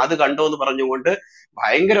കഴിഞ്ഞാൽ അത് കണ്ടോ എന്ന് പറഞ്ഞുകൊണ്ട്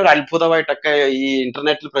ഭയങ്കര ഒരു അത്ഭുതമായിട്ടൊക്കെ ഈ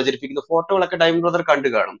ഇന്റർനെറ്റിൽ പ്രചരിപ്പിക്കുന്ന ഫോട്ടോകളൊക്കെ ഡയമണ്ട് ബ്രദർ കണ്ടു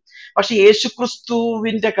കാണും. പക്ഷെ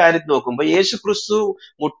യേശുക്രിസ്തുവിന്റെ കാര്യത്തിൽ നോക്കുമ്പോൾ യേശുക്രിസ്തു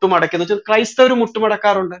മുട്ടുമടക്കുന്ന വെച്ചാൽ ക്രൈസ്തവർ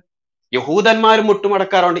മുട്ടുമടക്കാറുണ്ട്, യഹൂദന്മാരും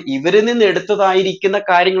മുട്ടുമടക്കാറുണ്ട്. ഇവരിൽ നിന്ന് എടുത്തതായിരിക്കുന്ന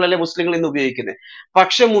കാര്യങ്ങളല്ലേ മുസ്ലിങ്ങൾ ഇന്ന് ഉപയോഗിക്കുന്നത്.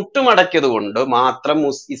 പക്ഷെ മുട്ടുമടക്കിയത് കൊണ്ട് മാത്രം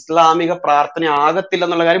ഇസ്ലാമിക പ്രാർത്ഥന ആകത്തില്ല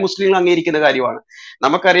എന്നുള്ള കാര്യം മുസ്ലിങ്ങൾ അംഗീകരിക്കുന്ന കാര്യമാണ്.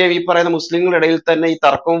 നമുക്കറിയാം, ഈ പറയുന്ന മുസ്ലിങ്ങളുടെ ഇടയിൽ തന്നെ ഈ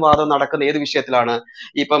തർക്കവും വാദവും നടക്കുന്ന ഏത് വിഷയത്തിലാണ്?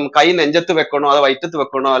 ഇപ്പം കൈ നെഞ്ചത്ത് വെക്കണോ അതോ വയറ്റത്ത്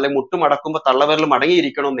വെക്കണോ, അല്ലെങ്കിൽ മുട്ടുമടക്കുമ്പോൾ തള്ളവിരൽ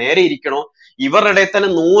മടങ്ങിയിരിക്കണോ നേരെ ഇരിക്കണോ, ഇവരുടെ ഇടയിൽ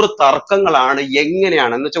തന്നെ 100 തർക്കങ്ങളാണ്.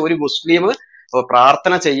 എങ്ങനെയാണ് എന്ന് വെച്ചാൽ ഒരു മുസ്ലിം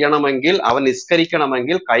പ്രാർത്ഥന ചെയ്യണമെങ്കിൽ, അവൻ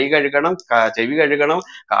നിസ്കരിക്കണമെങ്കിൽ കൈ കഴുകണം, ചെവി കഴുകണം,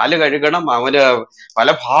 കാല് കഴുകണം, അവന് പല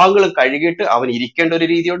ഭാഗങ്ങളും കഴുകിയിട്ട് അവൻ ഇരിക്കേണ്ട ഒരു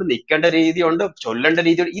രീതിയുണ്ട്, നിൽക്കേണ്ട രീതിയുണ്ട്, ചൊല്ലേണ്ട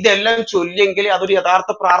രീതിയുണ്ട്. ഇതെല്ലാം ചൊല്ലിയെങ്കിലേ അതൊരു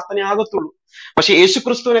യഥാർത്ഥ പ്രാർത്ഥനയാകത്തുള്ളൂ. പക്ഷെ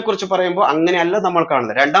യേശുക്രിസ്തുവിനെ കുറിച്ച് പറയുമ്പോൾ അങ്ങനെയല്ല നമ്മൾ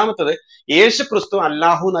കാണുന്നത്. രണ്ടാമത്തത്, യേശുക്രിസ്തു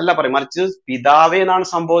അല്ലാഹു എന്നല്ല പറയും, മറിച്ച് പിതാവേ എന്നാണ്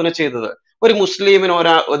സംബോധന ചെയ്തത്. ഒരു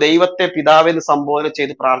മുസ്ലിമിന് ദൈവത്തെ പിതാവെന്ന് സംബോധന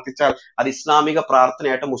ചെയ്ത് പ്രാർത്ഥിച്ചാൽ അത് ഇസ്ലാമിക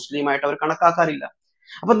പ്രാർത്ഥനയായിട്ട് മുസ്ലിമായിട്ട് അവർ കണക്കാക്കാറില്ല.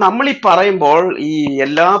 അപ്പൊ നമ്മൾ ഈ പറയുമ്പോൾ ഈ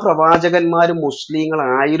എല്ലാ പ്രവാചകന്മാരും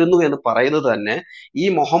മുസ്ലിങ്ങളായിരുന്നു എന്ന് പറയുന്നത് തന്നെ ഈ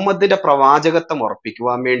മുഹമ്മദിന്റെ പ്രവാചകത്വം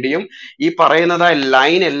ഉറപ്പിക്കുവാൻ വേണ്ടിയും ഈ പറയുന്നതായ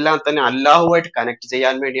ലൈൻ എല്ലാം തന്നെ അല്ലാഹുവായിട്ട് കണക്ട്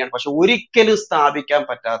ചെയ്യാൻ വേണ്ടിയാണ്. പക്ഷെ ഒരിക്കലും സ്ഥാപിക്കാൻ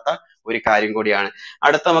പറ്റാത്ത ഒരു കാര്യം കൂടിയാണ്.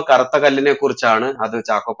 അടുത്ത നമുക്ക് കറുത്ത കല്ലിനെ കുറിച്ചാണ്, അത്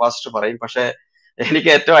ചാക്കോ പാസ്റ്റർ പറയും. പക്ഷെ എനിക്ക്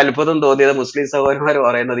ഏറ്റവും അത്ഭുതം തോന്നിയത് മുസ്ലിം സഹോദരന്മാർ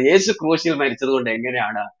പറയുന്നത് യേശു ക്രൂശിൽ മരിച്ചത് കൊണ്ട്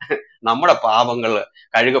എങ്ങനെയാണ് നമ്മുടെ പാപങ്ങൾ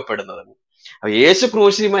കഴുകപ്പെടുന്നത്. യേശു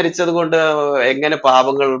ക്രൂശിൽ മരിച്ചത് കൊണ്ട് എങ്ങനെ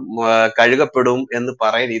പാപങ്ങൾ കഴുകപ്പെടും എന്ന്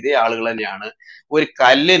പറയുന്ന ഇതേ ആളുകൾ തന്നെയാണ് ഒരു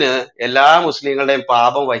കല്ലിന് എല്ലാ മുസ്ലിങ്ങളുടെയും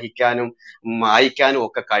പാപം വഹിക്കാനും മായ്ക്കാനും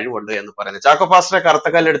ഒക്കെ കഴിവുണ്ട് എന്ന് പറയുന്നത്. ചാക്കോ പാസ്റ്ററെ കറുത്ത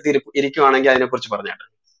കല്ല് എടുത്ത് ഇരിക്കുവാണെങ്കിൽ അതിനെ കുറിച്ച് പറഞ്ഞാട്ടെ.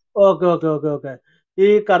 ഓക്കെ. ഈ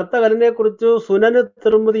കറുത്ത കല്ലിനെ കുറിച്ച് സുനന്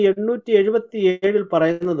തിരുമതി 877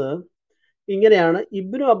 പറയുന്നത് ഇങ്ങനെയാണ്: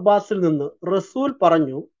 ഇബ്നു അബ്ബാസിൽ നിന്ന് റസൂൽ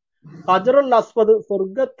പറഞ്ഞു, ഹജറുൽ അസ്വദ്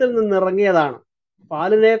സ്വർഗത്തിൽ നിന്നിറങ്ങിയതാണ്,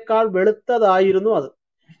 പാലിനേക്കാൾ വെളുത്തതായിരുന്നു അത്,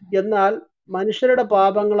 എന്നാൽ മനുഷ്യരുടെ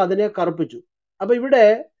പാപങ്ങൾ അതിനെ കറുപ്പിച്ചു. അപ്പൊ ഇവിടെ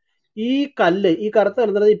ഈ കല്ല്, ഈ കറുത്ത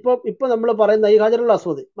കല്ല് ഇപ്പൊ നമ്മൾ പറയുന്ന ഈ ഹജറുൽ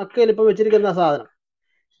അസ്വദ് മക്കയിൽ ഇപ്പൊ വെച്ചിരിക്കുന്ന സാധനം,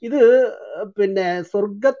 ഇത് പിന്നെ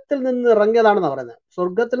സ്വർഗത്തിൽ നിന്ന് ഇറങ്ങിയതാണെന്നാ പറയുന്നത്.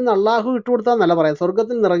 സ്വർഗത്തിൽ നിന്ന് അള്ളാഹു ഇട്ടുകൊടുത്താന്നല്ല പറയാം,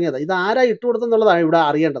 സ്വർഗത്തിൽ നിന്ന് ഇറങ്ങിയത്. ഇത് ആരാ ഇട്ടുകൊടുത്തെന്നുള്ളതാണ് ഇവിടെ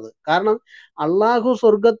അറിയേണ്ടത്. കാരണം അള്ളാഹു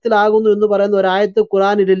സ്വർഗത്തിലാകുന്നു എന്ന് പറയുന്ന ഒരായത്ത്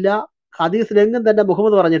ഖുറാനിലില്ല, ഹദീസിലെങ്ങും തന്നെ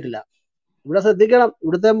മുഹമ്മദ് പറഞ്ഞിട്ടില്ല. ഇവിടെ ശ്രദ്ധിക്കണം,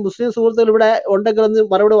 ഇവിടുത്തെ മുസ്ലിം സുഹൃത്തുക്കൾ ഇവിടെ ഉണ്ടെങ്കിൽ ഒന്ന്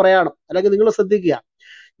മറുപടി പറയണം, അല്ലെങ്കിൽ നിങ്ങൾ ശ്രദ്ധിക്കുക.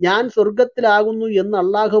 ഞാൻ സ്വർഗത്തിലാകുന്നു എന്ന്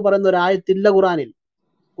അള്ളാഹു പറയുന്ന ഒരായത്തില്ല ഖുറാനിൽ.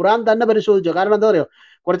 ഖുറാൻ തന്നെ പരിശോധിച്ചോ. കാരണം എന്താ പറയുക,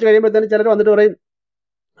 കുറച്ച് കഴിയുമ്പോഴത്തേനും ചിലർ വന്നിട്ട് പറയും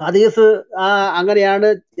ഹദീസ് അങ്ങനെയാണ്,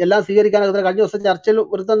 എല്ലാം സ്വീകരിക്കാനൊക്കെ. കഴിഞ്ഞ ദിവസം ചർച്ചയിൽ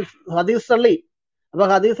ഒരുത്തൻ ഹദീസ് തള്ളി. അപ്പൊ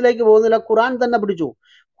ഹദീസിലേക്ക് പോകുന്നില്ല, ഖുറാൻ തന്നെ പിടിച്ചു.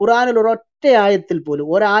 ഖുറാനിൽ ഒരൊറ്റ ആയത്തിൽ പോലും,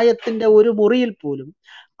 ഒരായത്തിന്റെ ഒരു മുറിയിൽ പോലും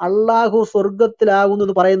അള്ളാഹു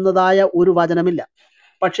സ്വർഗത്തിലാകുന്നത് പറയുന്നതായ ഒരു വചനമില്ല.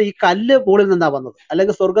 പക്ഷെ ഈ കല്ല് മുകളിൽ നിന്നാ വന്നത്,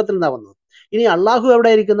 അല്ലെങ്കിൽ സ്വർഗത്തിൽ നിന്നാ വന്നത്. ഇനി അള്ളാഹു എവിടെ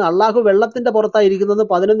ഇരിക്കുന്നു? അള്ളാഹു വെള്ളത്തിന്റെ പുറത്തായി ഇരിക്കുന്നത്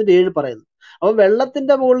 11:7 പറയുന്നു. അപ്പൊ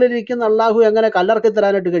വെള്ളത്തിന്റെ മുകളിൽ ഇരിക്കുന്ന അള്ളാഹു എങ്ങനെ കല്ലിറക്കി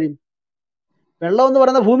തരാനായിട്ട് കഴിയും? വെള്ളം എന്ന്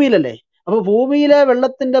പറയുന്ന ഭൂമിയിലല്ലേ? അപ്പൊ ഭൂമിയിലെ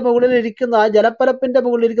വെള്ളത്തിന്റെ മുകളിൽ ഇരിക്കുന്ന, ജലപ്പരപ്പിന്റെ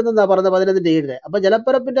മുകളിൽ ഇരിക്കുന്ന പറഞ്ഞത് 11:7. അപ്പൊ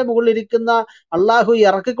ജലപ്പരപ്പിന്റെ മുകളിൽ ഇരിക്കുന്ന അള്ളാഹു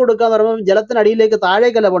ഇറക്കി കൊടുക്കുക എന്ന് പറയുമ്പോൾ ജലത്തിനടിയിലേക്ക്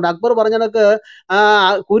താഴേക്കല്ല പോകേണ്ടത്. അക്ബർ പറഞ്ഞ കണക്ക്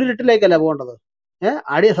കുരിരുട്ടിലേക്കല്ല പോകേണ്ടത്,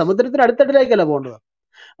 സമുദ്രത്തിന് അടുത്തട്ടിലേക്കല്ല പോകേണ്ടത്.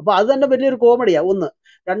 അപ്പൊ അത് തന്നെ വലിയൊരു കോമഡിയാ ഒന്ന്.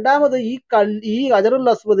 രണ്ടാമത് ഈ ഹജറുൽ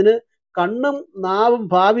അസ്വദിന് കണ്ണും നാവും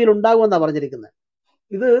ഭാവിയിൽ ഉണ്ടാകുമെന്നാ പറഞ്ഞിരിക്കുന്നത്.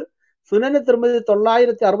 ഇത് സുനന് തിർമിദി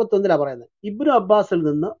 961 പറയുന്നത്. ഇബ്നു അബ്ബാസിൽ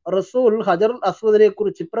നിന്ന് റസൂൽ ഹജറുൽ അസ്വദിനെ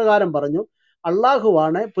കുറിച്ച് ഇപ്രകാരം പറഞ്ഞു: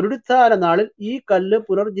 അള്ളാഹുവാണ്, പുനരുത്ഥാന നാളിൽ ഈ കല്ല്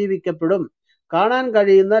പുനർജീവിക്കപ്പെടും. കാണാൻ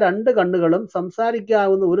കഴിയുന്ന 2 കണ്ണുകളും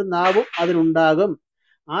സംസാരിക്കാവുന്ന ഒരു നാവും അതിനുണ്ടാകും.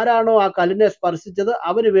 ആരാണോ ആ കല്ലിനെ സ്പർശിച്ചത്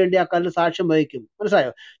അവന് വേണ്ടി ആ കല്ല് സാക്ഷ്യം വഹിക്കും.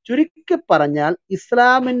 മനസ്സിലായോ? ചുരുക്കി പറഞ്ഞാൽ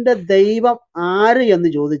ഇസ്ലാമിന്റെ ദൈവം ആര്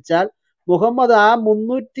എന്ന് ചോദിച്ചാൽ മുഹമ്മദ് ആ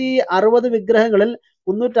 360 വിഗ്രഹങ്ങളിൽ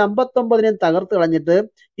 359 തകർത്ത് കളഞ്ഞിട്ട്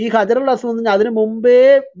ഈ ഹജറുൽ അസ്വദ് അതിനു മുമ്പേ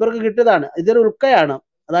ഇവർക്ക് കിട്ടിയതാണ്. ഇതൊരു ഉൽക്കയാണ്.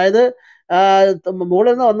 അതായത്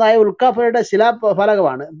മുകളിൽ നിന്ന് ഒന്നായ ഉൽക്കഫയുടെ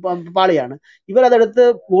ശിലാഫലകമാണ്, പാളിയാണ്. ഇവരതെടുത്ത്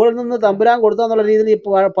മുകളിൽ നിന്ന് തമ്പുരാൻ കൊടുത്താന്നുള്ള രീതിയിൽ ഈ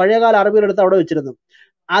പഴയകാല അറബികളെടുത്ത് അവിടെ വെച്ചിരുന്നു.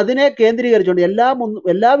 അതിനെ കേന്ദ്രീകരിച്ചുകൊണ്ട്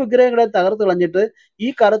എല്ലാ വിഗ്രഹങ്ങളെയും തകർത്ത് കളഞ്ഞിട്ട് ഈ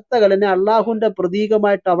കറുത്ത കല്ലിനെ അള്ളാഹുവിന്റെ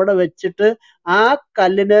പ്രതീകമായിട്ട് അവിടെ വെച്ചിട്ട് ആ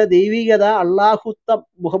കല്ലിന് ദൈവികത, അള്ളാഹുത്വം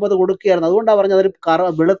മുഹമ്മദ് കൊടുക്കുകയായിരുന്നു. അതുകൊണ്ടാണ് പറഞ്ഞത് അതൊരു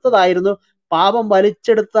വെളുത്തതായിരുന്നു. പാപം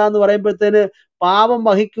വലിച്ചെടുത്താന്ന് പറയുമ്പോഴത്തേന് പാപം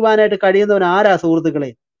വഹിക്കുവാനായിട്ട് കഴിയുന്നവൻ ആരാ സുഹൃത്തുക്കളെ?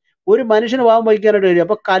 ഒരു മനുഷ്യന് പാപം വഹിക്കാനായിട്ട് കഴിയും.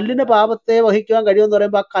 അപ്പൊ കല്ലിന് പാപത്തെ വഹിക്കുവാൻ കഴിയുമെന്ന്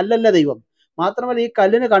പറയുമ്പോൾ ആ കല്ലല്ല ദൈവം. മാത്രമല്ല ഈ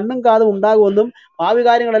കല്ലിന് കണ്ണും കാതും ഉണ്ടാകുമെന്നും ഭാവി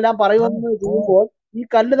കാര്യങ്ങളെല്ലാം പറയുമെന്ന് ചെയ്യുമ്പോൾ ഈ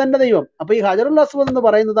കല്ല് തന്നെ ദൈവം. അപ്പൊ ഈ ഹജറുൽ അസ്വദ് എന്ന്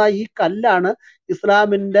പറയുന്നത് ഈ കല്ലാണ്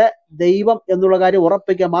ഇസ്ലാമിന്റെ ദൈവം എന്നുള്ള കാര്യം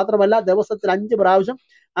ഉറപ്പിക്കുക. മാത്രമല്ല ദിവസത്തിൽ 5 പ്രാവശ്യം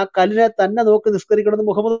ആ കല്ലിനെ തന്നെ നോക്കി നിസ്കരിക്കണമെന്ന്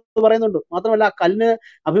മുഹമ്മദ് പറയുന്നുണ്ട്. മാത്രമല്ല ആ കല്ലിന്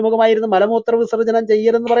അഭിമുഖമായിരുന്ന് മലമൂത്ര വിസർജനം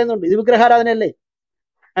ചെയ്യരുതെന്ന് പറയുന്നുണ്ട്. ഇത് വിഗ്രഹാരാധനയല്ലേ?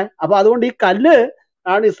 അപ്പൊ അതുകൊണ്ട് ഈ കല്ല്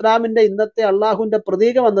ആണ് ഇസ്ലാമിന്റെ ഇന്നത്തെ അള്ളാഹുവിന്റെ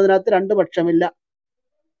പ്രതീകം എന്നതിനകത്ത് 2 പക്ഷമില്ല.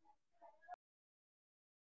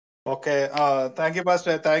 Okay, thank you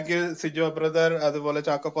pastor, thank you Sijo brother, അതുപോലെ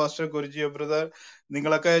ചാക്കോ പാസ്റ്റർ, ഗുരുജിയോ ബ്രദർ.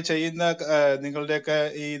 നിങ്ങളൊക്കെ ചെയ്യുന്ന നിങ്ങളുടെയൊക്കെ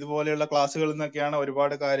ഈ ഇതുപോലെയുള്ള ക്ലാസ്സുകളിൽ നിന്നൊക്കെയാണ്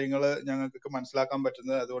ഒരുപാട് കാര്യങ്ങൾ ഞങ്ങൾക്ക് മനസ്സിലാക്കാൻ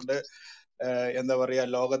പറ്റുന്നത്. അതുകൊണ്ട് എന്താ പറയാ,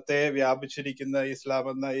 ലോകത്തെ വ്യാപിച്ചിരിക്കുന്ന ഇസ്ലാം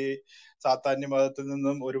എന്ന ഈ സാത്താന്യ മതത്തിൽ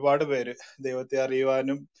നിന്നും ഒരുപാട് പേര് ദൈവത്തെ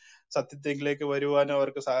അറിയുവാനും സത്യത്തിലേക്ക് വരുവാനും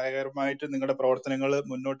അവർക്ക് സഹായകരമായിട്ട് നിങ്ങളുടെ പ്രവർത്തനങ്ങൾ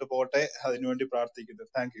മുന്നോട്ട് പോട്ടെ. അതിനുവേണ്ടി പ്രാർത്ഥിക്കുന്നു.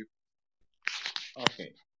 Thank you. ഓക്കെ,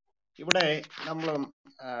 ഇവിടെ നമ്മൾ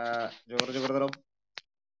ജോർജ് ബ്രദറും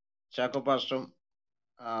ചാക്കോ പാസ്റ്ററും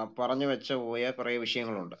പറഞ്ഞു വെച്ച പോയ കുറെ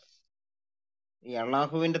വിഷയങ്ങളുണ്ട്. ഈ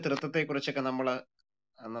അള്ളാഹുവിന്റെ തൃത്വത്തെ കുറിച്ചൊക്കെ നമ്മൾ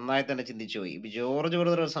നന്നായി തന്നെ ചിന്തിച്ചു പോയി. ഇപ്പൊ ജോർജ്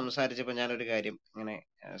ബ്രദർ സംസാരിച്ചപ്പോൾ ഞാനൊരു കാര്യം ഇങ്ങനെ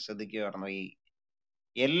ശ്രദ്ധിക്കുകയായിരുന്നു. ഈ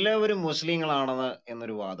എല്ലാവരും മുസ്ലിങ്ങളാണെന്ന്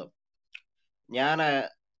എന്നൊരു വാദം. ഞാൻ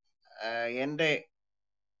എൻ്റെ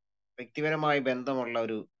വ്യക്തിപരമായി ബന്ധമുള്ള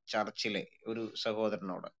ഒരു ചർച്ചിലെ ഒരു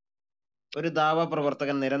സഹോദരനോട് ഒരു ദാവ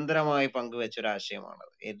പ്രവർത്തകൻ നിരന്തരമായി പങ്കുവെച്ച ഒരു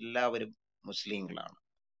ആശയമാണത്. എല്ലാവരും മുസ്ലിങ്ങളാണ്.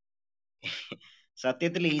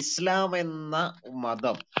 സത്യത്തിൽ ഇസ്ലാം എന്ന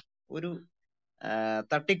മതം ഒരു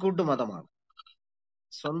തട്ടിക്കൂട്ട് മതമാണ്.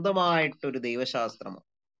 സ്വന്തമായിട്ടൊരു ദൈവശാസ്ത്രമോ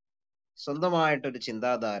സ്വന്തമായിട്ടൊരു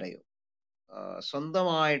ചിന്താധാരയോ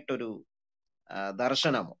സ്വന്തമായിട്ടൊരു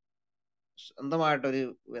ദർശനമോ സ്വന്തമായിട്ടൊരു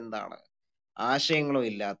ആശയങ്ങളോ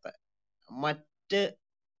ഇല്ലാത്ത മറ്റ്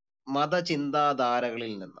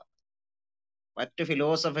മതചിന്താധാരകളിൽ നിന്ന്, മറ്റ്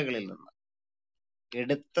ഫിലോസഫികളിൽ നിന്ന്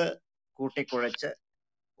എടുത്ത് കൂട്ടിക്കുഴച്ച്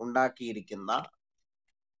ഉണ്ടാക്കിയിരിക്കുന്ന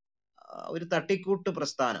ഒരു തട്ടിക്കൂട്ട്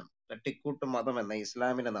പ്രസ്ഥാനം, തട്ടിക്കൂട്ട് മതം എന്ന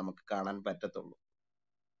ഇസ്ലാമിനെ നമുക്ക് കാണാൻ പറ്റത്തുള്ളൂ.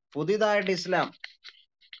 പുതിയതായിട്ട് ഇസ്ലാം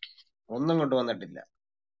ഒന്നും കൊണ്ടുവന്നിട്ടില്ല.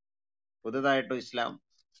 പുതുതായിട്ട് ഇസ്ലാം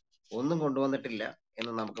ഒന്നും കൊണ്ടുവന്നിട്ടില്ല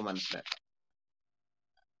എന്ന് നമുക്ക് മനസ്സിലാക്കാം.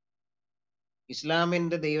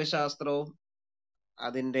 ഇസ്ലാമിന്റെ ദൈവശാസ്ത്രവും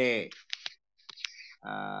അതിന്റെ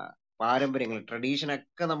പാരമ്പര്യങ്ങൾ,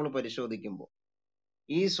 ട്രഡീഷനൊക്കെ നമ്മൾ പരിശോധിക്കുമ്പോൾ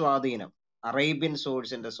ഈ സ്വാധീനം, അറേബ്യൻ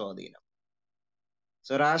സോഴ്സിന്റെ സ്വാധീനം,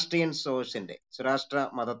 സ്വരാഷ്ട്ര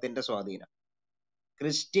മതത്തിന്റെ സ്വാധീനം,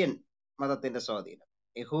 ക്രിസ്ത്യൻ മതത്തിന്റെ സ്വാധീനം,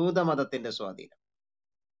 യഹൂദ മതത്തിന്റെ സ്വാധീനം,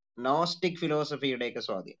 നോസ്റ്റിക് ഫിലോസഫിയുടെയൊക്കെ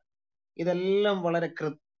സ്വാധീനം, ഇതെല്ലാം വളരെ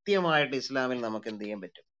കൃത്യമായിട്ട് ഇസ്ലാമിൽ നമുക്ക് എന്ത് ചെയ്യാൻ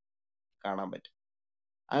പറ്റും? കാണാൻ പറ്റും.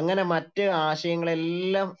 അങ്ങനെ മറ്റ്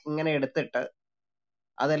ആശയങ്ങളെല്ലാം ഇങ്ങനെ എടുത്തിട്ട്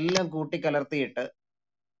അതെല്ലാം കൂട്ടിക്കലർത്തിയിട്ട്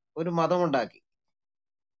ഒരു മതമുണ്ടാക്കി.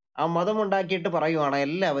 ആ മതമുണ്ടാക്കിയിട്ട് പറയുവാണ്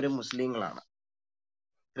എല്ലാവരും മുസ്ലിങ്ങളാണ്.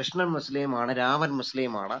 കൃഷ്ണൻ മുസ്ലിമാണ്, രാമൻ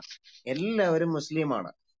മുസ്ലിമാണ്, എല്ലാവരും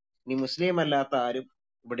മുസ്ലിമാണ്. ഇനി മുസ്ലിം അല്ലാത്ത ആരും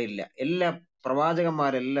ഇവിടെ ഇല്ല. എല്ലാ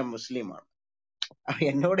പ്രവാചകന്മാരെല്ലാം മുസ്ലിമാണ്.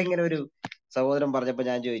 എന്നോട് ഇങ്ങനെ ഒരു സഹോദരൻ പറഞ്ഞപ്പോ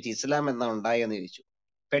ഞാൻ ചോദിച്ചു, ഇസ്ലാം എന്നാ ഉണ്ടായെന്ന് ചോദിച്ചു.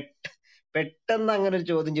 പെട്ടെന്ന് അങ്ങനെ ഒരു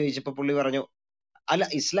ചോദ്യം ചോദിച്ചപ്പോ പുള്ളി പറഞ്ഞു, അല്ല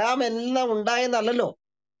ഇസ്ലാം എല്ലാം ഉണ്ടായെന്നല്ലല്ലോ,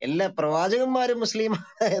 എല്ലാ പ്രവാചകന്മാരും മുസ്ലിം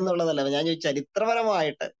എന്നുള്ളതല്ല. ഞാൻ ചോദിച്ചു,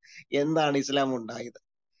 ചരിത്രപരമായിട്ട് എന്താണ് ഇസ്ലാം ഉണ്ടായത്?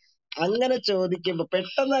 അങ്ങനെ ചോദിക്കുമ്പോ,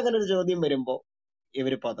 പെട്ടെന്ന് അങ്ങനെ ഒരു ചോദ്യം വരുമ്പോ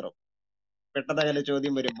ഇവര് പതറും.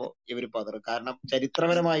 കാരണം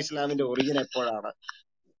ചരിത്രപരമായ ഇസ്ലാമിന്റെ ഒറിജിൻ എപ്പോഴാണ്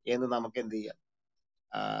എന്ന് നമുക്ക് എന്ത് ചെയ്യാം,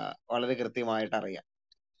 വളരെ കൃത്യമായിട്ട് അറിയാം.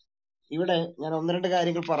 ഇവിടെ ഞാൻ ഒന്ന് രണ്ട്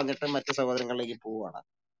കാര്യങ്ങൾ പറഞ്ഞിട്ട് മറ്റു സഹോദരങ്ങളിലേക്ക് പോവുകയാണ്.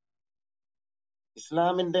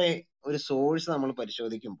 ഇസ്ലാമിന്റെ ഒരു സോഴ്സ് നമ്മൾ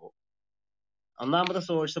പരിശോധിക്കുമ്പോൾ ഒന്നാമത്തെ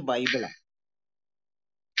സോഴ്സ് ബൈബിളാണ്.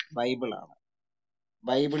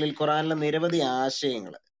 ബൈബിളിൽ, ഖുറാനിലെ നിരവധി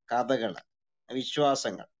ആശയങ്ങൾ, കഥകൾ,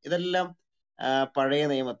 വിശ്വാസങ്ങൾ, ഇതെല്ലാം പഴയ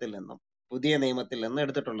നിയമത്തിൽ നിന്നും പുതിയ നിയമത്തിൽ നിന്നും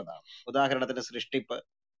എടുത്തിട്ടുള്ളതാണ്. ഉദാഹരണത്തിന് സൃഷ്ടിപ്പ്,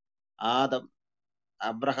 ആദം,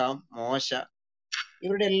 അബ്രഹാം, മോശ,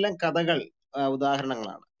 ഇവരുടെ എല്ലാം കഥകൾ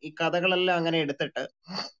ഉദാഹരണങ്ങളാണ്. ഈ കഥകളെല്ലാം അങ്ങനെ എടുത്തിട്ട്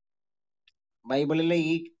ബൈബിളിലെ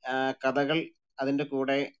ഈ കഥകൾ, അതിന്റെ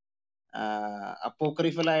കൂടെ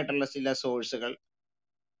അപ്പോക്രിഫൽ ആയിട്ടുള്ള ചില സോഴ്സുകൾ,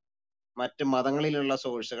 മറ്റ് മതങ്ങളിലുള്ള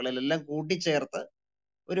സോഴ്സുകളെല്ലാം കൂട്ടിച്ചേർത്ത്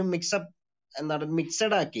ഒരു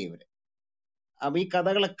മിക്സഡ് ആക്കി ഇവര്. അപ്പൊ ഈ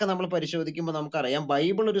കഥകളൊക്കെ നമ്മൾ പരിശോധിക്കുമ്പോൾ നമുക്കറിയാം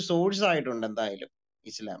ബൈബിൾ ഒരു സോഴ്സ് ആയിട്ടുണ്ട് എന്തായാലും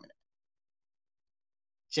ഇസ്ലാമിന്.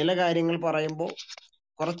 ചില കാര്യങ്ങൾ പറയുമ്പോൾ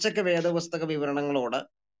കുറച്ചൊക്കെ വേദപുസ്തക വിവരണങ്ങളോട്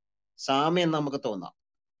സാമ്യം നമുക്ക് തോന്നാം.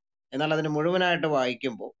 എന്നാൽ അതിന് മുഴുവനായിട്ട്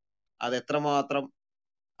വായിക്കുമ്പോൾ അത് എത്രമാത്രം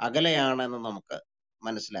അകലെയാണെന്ന് നമുക്ക്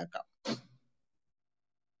മനസ്സിലാക്കാം.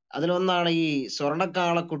 അതിലൊന്നാണ് ഈ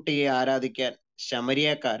സ്വർണക്കാളക്കുട്ടിയെ ആരാധിക്കാൻ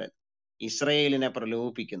ശമരിയക്കാരൻ ഇസ്രയേലിനെ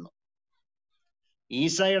പ്രലോഭിപ്പിക്കുന്നു.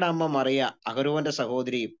 ഈസയുടെ അമ്മ മറിയ അഹരോന്റെ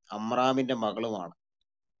സഹോദരിയും അമ്രാമിന്റെ മകളുമാണ്.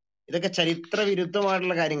 ഇതൊക്കെ ചരിത്ര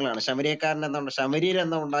വിരുദ്ധമായിട്ടുള്ള കാര്യങ്ങളാണ്. ശമരിയർ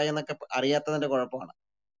എന്നാ ഉണ്ടായെന്നൊക്കെ അറിയാത്തതിന്റെ കുഴപ്പമാണ്.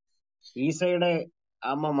 ഈസയുടെ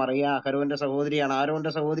അമ്മ മറിയ അഹരോന്റെ സഹോദരിയാണ്,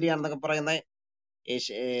 ആരോന്റെ സഹോദരിയാണെന്നൊക്കെ പറയുന്നത്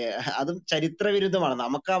അതും ചരിത്ര വിരുദ്ധമാണ്.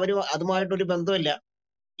 നമുക്ക് അതുമായിട്ടൊരു ബന്ധമില്ല.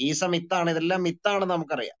 ഈസ മിത്താണ്, ഇതെല്ലാം മിത്താണ്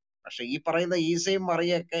നമുക്കറിയാം. പക്ഷെ ഈ പറയുന്ന ഈസയും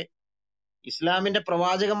മറിയൊക്കെ ഇസ്ലാമിന്റെ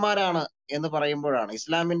പ്രവാചകന്മാരാണ് എന്ന് പറയുമ്പോഴാണ്,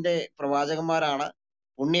 ഇസ്ലാമിന്റെ പ്രവാചകന്മാരാണ്,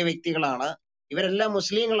 പുണ്യ വ്യക്തികളാണ്, ഇവരെല്ലാം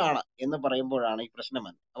മുസ്ലിങ്ങളാണ് എന്ന് പറയുമ്പോഴാണ് ഈ പ്രശ്നം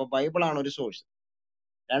വന്നത്. അപ്പൊ ബൈബിളാണ് ഒരു സോഴ്സ്.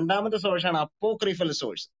 രണ്ടാമത്തെ സോഴ്സാണ് അപ്പോക്രിഫൽ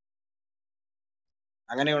സോഴ്സ്.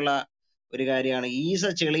 അങ്ങനെയുള്ള ഒരു കാര്യമാണ് ഈസ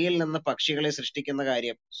ചെളിയിൽ നിന്ന് പക്ഷികളെ സൃഷ്ടിക്കുന്ന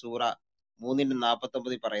കാര്യം സൂറ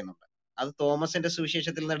 3:49 പറയുന്നുണ്ട്. അത് തോമസിന്റെ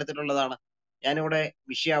സുവിശേഷത്തിൽ നിന്ന് എടുത്തിട്ടുള്ളതാണ്. ഞാനിവിടെ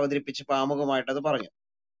വിഷയം അവതരിപ്പിച്ച് പാമുഖമായിട്ട് അത് പറഞ്ഞു.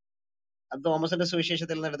 അത് തോമസിന്റെ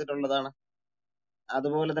സുവിശേഷത്തിൽ നിന്ന് എടുത്തിട്ടുള്ളതാണ്.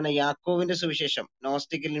 അതുപോലെ തന്നെ യാക്കോവിന്റെ സുവിശേഷം,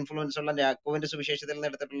 നോസ്റ്റിക്കൽ ഇൻഫ്ലുവൻസ് ഉള്ള യാക്കോവിന്റെ സുവിശേഷത്തിൽ നിന്ന്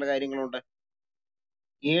എടുത്തിട്ടുള്ള കാര്യങ്ങളുണ്ട്.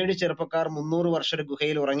 7 ചെറുപ്പക്കാർ 300 വർഷം ഒരു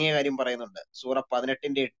ഗുഹയിൽ ഉറങ്ങിയ കാര്യം പറയുന്നുണ്ട്. സൂറ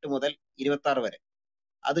 18:8 മുതൽ 26 വരെ.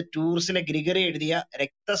 അത് ടൂർസിലെ ഗ്രിഗറി എഴുതിയ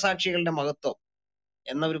രക്തസാക്ഷികളുടെ മഹത്വം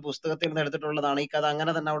എന്ന ഒരു പുസ്തകത്തിൽ നിന്ന് എടുത്തിട്ടുള്ളതാണ്. ഈ കഥ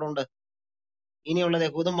അങ്ങനെ തന്നെ അവിടെ ഉണ്ട്. ഇനിയുള്ളത്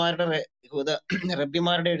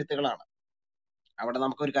റബ്ബിമാരുടെ എഴുത്തുകളാണ്. അവിടെ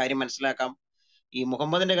നമുക്കൊരു കാര്യം മനസ്സിലാക്കാം. ഈ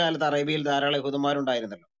മുഹമ്മദിന്റെ കാലത്ത് അറേബ്യയിൽ ധാരാളം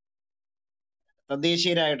യഹൂദന്മാരുണ്ടായിരുന്നല്ലോ.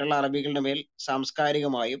 തദ്ദേശീയരായിട്ടുള്ള അറബികളുടെ മേൽ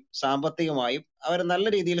സാംസ്കാരികമായും സാമ്പത്തികമായും അവർ നല്ല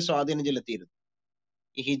രീതിയിൽ സ്വാധീനം ചെലുത്തിയിരുന്നു.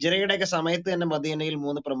 ഈ ഹിജ്റയുടെയൊക്കെ സമയത്ത് തന്നെ മദീനയിൽ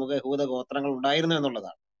 3 പ്രമുഖ യഹൂദ ഗോത്രങ്ങൾ ഉണ്ടായിരുന്നു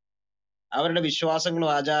എന്നുള്ളതാണ്. അവരുടെ വിശ്വാസങ്ങളും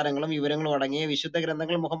ആചാരങ്ങളും വിവരങ്ങളും അടങ്ങിയ വിശുദ്ധ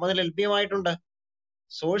ഗ്രന്ഥങ്ങൾ മുഹമ്മദിൽ ലഭ്യമായിട്ടുണ്ട്,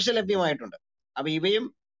 സോഴ്സ് ലഭ്യമായിട്ടുണ്ട്. അപ്പൊ ഇവയും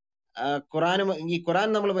ഈ ഖുറാൻ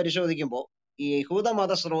നമ്മൾ പരിശോധിക്കുമ്പോൾ ഈ യഹൂദ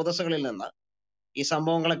മത സ്രോതസ്സുകളിൽ നിന്ന് ഈ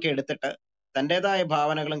സംഭവങ്ങളൊക്കെ എടുത്തിട്ട് തന്റേതായ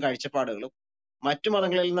ഭാവനകളും കാഴ്ചപ്പാടുകളും മറ്റു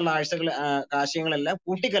മതങ്ങളിൽ നിന്നുള്ള ആശയങ്ങളെല്ലാം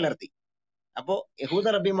കൂട്ടിക്കലർത്തി. അപ്പോ യഹൂദ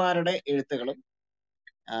റബ്ബിമാരുടെ എഴുത്തുകളും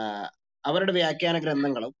അവരുടെ വ്യാഖ്യാന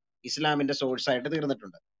ഗ്രന്ഥങ്ങളും ഇസ്ലാമിന്റെ സോഴ്സ് ആയിട്ട്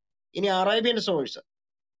തീർന്നിട്ടുണ്ട്. ഇനി അറേബ്യൻ സോഴ്സ്,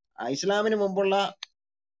 ഇസ്ലാമിന് മുമ്പുള്ള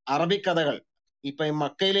അറബി കഥകൾ. ഇപ്പൊ ഈ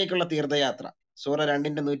മക്കയിലേക്കുള്ള തീർത്ഥയാത്ര, സൂറ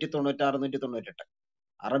 2:196-198.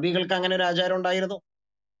 അറബികൾക്ക് അങ്ങനെ ഒരു ആചാരം ഉണ്ടായിരുന്നു.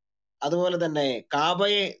 അതുപോലെ തന്നെ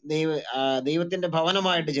കാബയെ ദൈവത്തിന്റെ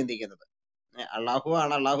ഭവനമായിട്ട് ചിന്തിക്കുന്നത്. അള്ളാഹു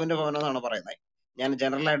ആണ്, അള്ളാഹുവിന്റെ ഭവനം എന്നാണ് പറയുന്നത്. ഞാൻ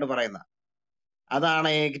ജനറൽ ആയിട്ട് പറയുന്ന അതാണ്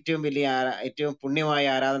ഏറ്റവും പുണ്യമായ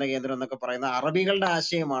ആരാധന കേന്ദ്രം എന്നൊക്കെ പറയുന്ന അറബികളുടെ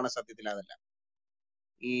ആശയമാണ്. സത്യത്തിൽ അതല്ല.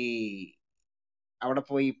 ഈ അവിടെ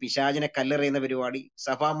പോയി പിശാചിനെ കല്ലെറിയുന്ന പരിപാടി,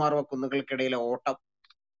 സഫാ മാർവ കുന്നുകൾക്കിടയിലെ ഓട്ടം,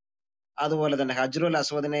 അതുപോലെ തന്നെ ഹജ്റുൽ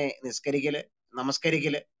അസ്വദിനെ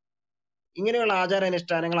നമസ്കരിക്കല്, ഇങ്ങനെയുള്ള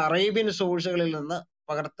ആചാരാനുഷ്ഠാനങ്ങൾ അറേബ്യൻ സോഴ്സുകളിൽ നിന്ന്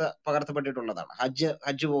പകർത്തപ്പെട്ടിട്ടുള്ളതാണ്.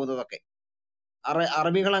 ഹജ്ജ് പോകുന്നതൊക്കെ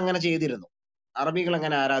അറബികൾ അങ്ങനെ ചെയ്തിരുന്നു, അറബികൾ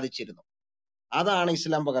അങ്ങനെ ആരാധിച്ചിരുന്നു. അതാണ്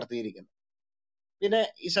ഇസ്ലാം പകർത്തിയിരിക്കുന്നത്. പിന്നെ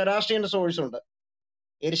ഈ സൊറാസ്ട്രിയൻ സോഴ്സ് ഉണ്ട്.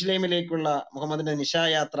 യെരുശലേമിലേക്കുള്ള മുഹമ്മദിന്റെ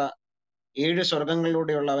നിശായാത്ര, 7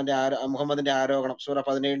 സ്വർഗങ്ങളിലൂടെയുള്ള മുഹമ്മദിന്റെ ആരോഹണം, സൂറ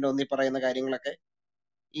 17:1 പറയുന്ന കാര്യങ്ങളൊക്കെ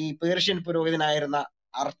ഈ പേർഷ്യൻ പുരോഹിതനായിരുന്ന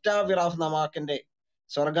അർട്ടാവിറാഫ് നമാക്കിന്റെ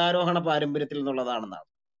സ്വർഗാരോഹണ പാരമ്പര്യത്തിൽ നിന്നുള്ളതാണെന്നാണ്.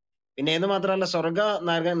 പിന്നെ എന്ന് മാത്രമല്ല,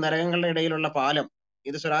 നരകങ്ങളുടെ ഇടയിലുള്ള പാലം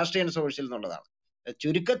ഇത് സൊറാസ്ട്രിയൻ സോഴ്സിൽ നിന്നുള്ളതാണ്.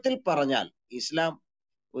 ചുരുക്കത്തിൽ പറഞ്ഞാൽ ഇസ്ലാം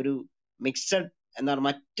ഒരു മിക്സഡ് എന്നാൽ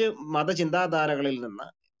മറ്റ് മതചിന്താധാരകളിൽ നിന്ന്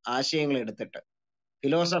ആശയങ്ങൾ എടുത്തിട്ട്,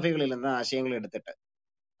 ഫിലോസഫികളിൽ നിന്ന് ആശയങ്ങൾ എടുത്തിട്ട്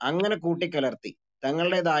അങ്ങനെ കൂട്ടിക്കലർത്തി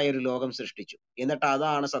തങ്ങളുടേതായ ഒരു ലോകം സൃഷ്ടിച്ചു. എന്നിട്ട്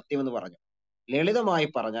അതാണ് സത്യമെന്ന് പറഞ്ഞു. ലളിതമായി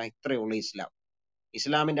പറഞ്ഞാൽ ഇത്രയേ ഉള്ളൂ ഇസ്ലാം.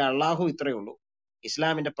 ഇസ്ലാമിന്റെ അള്ളാഹു ഇത്രയേ ഉള്ളൂ,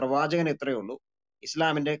 ഇസ്ലാമിന്റെ പ്രവാചകൻ ഇത്രയേ ഉള്ളൂ,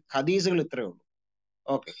 ഇസ്ലാമിന്റെ ഹദീസുകൾ ഇത്രയേ ഉള്ളൂ.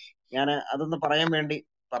 ഓക്കെ, ഞാൻ അതൊന്ന് പറയാൻ വേണ്ടി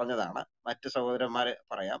പറഞ്ഞതാണ്. മറ്റ് സഹോദരന്മാര്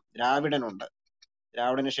പറയാം. ദ്രാവിഡനുണ്ട്,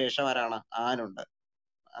 ദ്രാവിഡന് ശേഷം ആരാണ്? ആനുണ്ട്.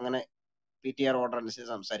 അങ്ങനെ PTR ഓർഡർ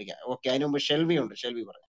അനുസരിച്ച് സംസാരിക്കാം. ഓക്കെ, അതിന് മുമ്പ് ഷെൽവി ഉണ്ട്. ഷെൽവി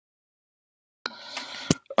പറഞ്ഞു.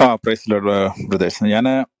 Praise Lord brothers. ഞാൻ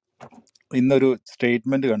ഇന്നൊരു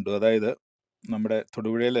സ്റ്റേറ്റ്മെന്റ് കണ്ടു. അതായത് നമ്മുടെ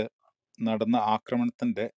തൊടുപുഴയിൽ നടന്ന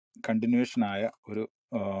ആക്രമണത്തിന്റെ കണ്ടിന്യൂഷനായ ഒരു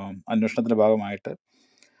അന്വേഷണത്തിന്റെ ഭാഗമായിട്ട്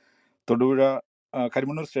തൊടുപുഴ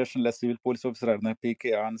കരിമണ്ണൂർ സ്റ്റേഷനിലെ സിവിൽ പോലീസ് ഓഫീസറായിരുന്ന PK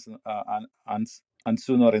അൻസു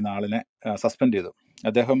എന്ന് പറയുന്ന ആളിനെ സസ്പെൻഡ് ചെയ്തു.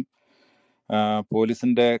 അദ്ദേഹം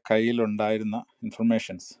പോലീസിന്റെ കയ്യിലുണ്ടായിരുന്ന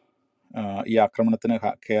ഇൻഫർമേഷൻസ് ഈ ആക്രമണത്തിന്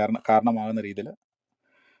കാരണമാകുന്ന രീതിയിൽ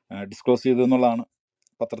ഡിസ്ക്ലോസ് ചെയ്തു എന്നുള്ളതാണ്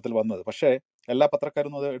പത്രത്തിൽ വന്നത്. പക്ഷേ എല്ലാ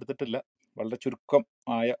പത്രക്കാരും അത് എടുത്തിട്ടില്ല. വളരെ ചുരുക്കം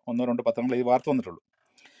ആയ 1-2 പത്രങ്ങൾ ഈ വാർത്ത വന്നിട്ടുള്ളൂ.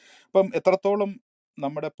 അപ്പം എത്രത്തോളം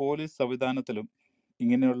നമ്മുടെ പോലീസ് സംവിധാനത്തിലും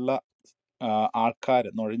ഇങ്ങനെയുള്ള ആൾക്കാർ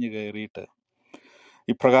നുഴഞ്ഞു കയറിയിട്ട്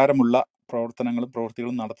ഇപ്രകാരമുള്ള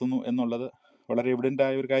പ്രവൃത്തികളും നടത്തുന്നു എന്നുള്ളത് വളരെ എവിഡൻ്റ്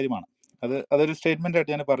ആയ ഒരു കാര്യമാണ്. അതൊരു സ്റ്റേറ്റ്മെൻ്റ്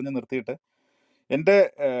ആയിട്ട് ഞാൻ പറഞ്ഞു നിർത്തിയിട്ട് എൻ്റെ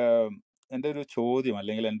ഒരു ചോദ്യം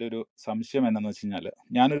അല്ലെങ്കിൽ എൻ്റെ ഒരു സംശയം എന്നാന്ന് വെച്ച് കഴിഞ്ഞാൽ,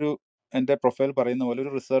 എൻ്റെ പ്രൊഫൈൽ പറയുന്ന പോലെ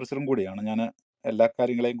ഒരു റിസർച്ചറും കൂടിയാണ്. ഞാൻ എല്ലാ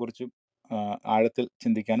കാര്യങ്ങളെയും കുറിച്ചും ആഴത്തിൽ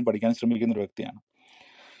ചിന്തിക്കാനും പഠിക്കാനും ശ്രമിക്കുന്ന ഒരു വ്യക്തിയാണ്.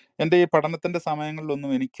 എൻ്റെ ഈ പഠനത്തിൻ്റെ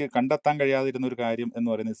സമയങ്ങളിലൊന്നും എനിക്ക് കണ്ടെത്താൻ കഴിയാതിരുന്ന ഒരു കാര്യം എന്ന്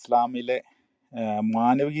പറയുന്നത് ഇസ്ലാമിലെ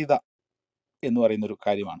മാനവികത എന്ന് പറയുന്നൊരു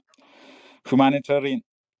കാര്യമാണ്. Humanitarian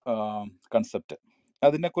concept.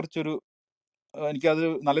 അതിനെക്കുറിച്ചൊരു എനിക്കത്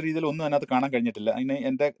നല്ല രീതിയിൽ ഒന്നും അതിനകത്ത് കാണാൻ കഴിഞ്ഞിട്ടില്ല. അതിന്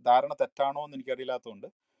എൻ്റെ ധാരണ തെറ്റാണോ എന്ന് എനിക്കറിയില്ലാത്തതുകൊണ്ട്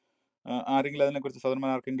ആരെങ്കിലും അതിനെക്കുറിച്ച്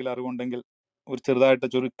സഹോദരന്മാർ ആർക്കെങ്കിലും അറിവുണ്ടെങ്കിൽ ഒരു ചെറുതായിട്ട്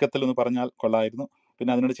ചുരുക്കത്തിൽ ഒന്ന് പറഞ്ഞാൽ കൊള്ളായിരുന്നു.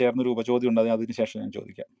 പിന്നെ അതിനോട് ചേർന്നൊരു ഉപചോദ്യം ഉണ്ട്, അതിന് ശേഷം ഞാൻ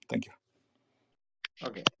ചോദിക്കാം. Thank you.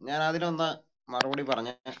 ഓക്കെ, ഞാൻ അതിനൊന്ന് മറുപടി പറഞ്ഞ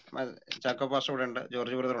ചാക്കോ പാസ്റ്റർ ഇവിടെ ഉണ്ട്,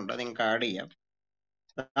 ജോർജ് ബ്രദർ ഉണ്ട്, നിങ്ങൾക്ക് ആഡ് ചെയ്യാം.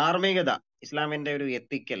 ധാർമ്മികത, ഇസ്ലാമിന്റെ ഒരു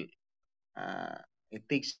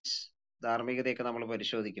എത്തിക്സ്, ധാർമ്മികതയൊക്കെ നമ്മൾ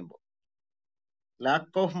പരിശോധിക്കുമ്പോൾ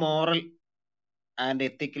lack of moral and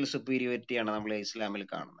ethical സുപ്പീരിയോറിറ്റിയാണ് നമ്മൾ ഇസ്ലാമിൽ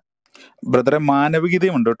കാണുന്നത്. ബ്രദറെ,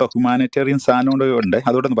 മാനവികതയും ഉണ്ട് കേട്ടോ, ഹ്യൂമാനിറ്റേറിയൻ സാധനം ഉണ്ട്,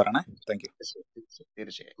 അതോടൊന്ന് പറയണേ. Thank you.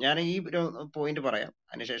 തീർച്ചയായും ഞാൻ ഈ ഒരു പോയിന്റ് പറയാം,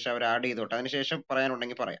 അതിനുശേഷം അവർ ആഡ് ചെയ്തോട്ടെ, അതിനുശേഷം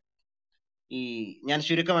പറയാനുണ്ടെങ്കിൽ പറയാം. ഞാൻ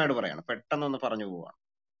ചുരുക്കമായിട്ട് പറയാണ്, പെട്ടെന്നൊന്ന് പറഞ്ഞു പോവാണ്.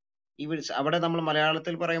 അവിടെ നമ്മൾ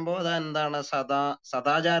മലയാളത്തിൽ പറയുമ്പോൾ അത് എന്താണ്,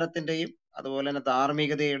 സദാചാരത്തിന്റെയും അതുപോലെ തന്നെ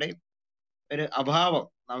ധാർമ്മികതയുടെയും ഒരു അഭാവം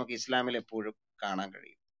നമുക്ക് ഇസ്ലാമിൽ എപ്പോഴും കാണാൻ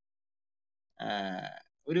കഴിയും.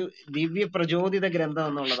 ഒരു ദിവ്യ പ്രചോദിത ഗ്രന്ഥം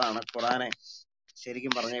എന്നുള്ളതാണ് ഖുറാനെ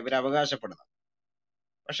ശരിക്കും പറഞ്ഞാൽ ഇവർ അവകാശപ്പെടുന്നത്.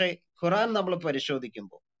 പക്ഷെ ഖുറാൻ നമ്മൾ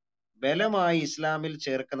പരിശോധിക്കുമ്പോൾ ബലമായി ഇസ്ലാമിൽ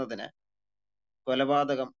ചേർക്കുന്നതിന്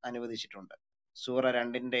കൊലപാതകം അനുവദിച്ചിട്ടുണ്ട്. സൂറ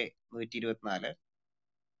 2:124,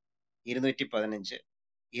 215,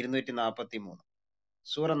 243,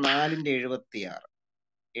 സൂറ 4:76,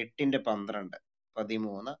 8:12,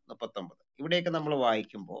 13, 39. ഇവിടെയൊക്കെ നമ്മൾ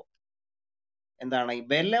വായിക്കുമ്പോൾ എന്താണ്, ഈ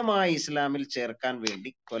ബലമായി ഇസ്ലാമിൽ ചേർക്കാൻ വേണ്ടി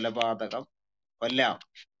കൊലപാതകം, കൊല്ലാം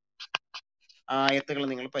ആയത്തുകൾ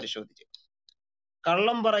നിങ്ങൾ പരിശോധിച്ചു.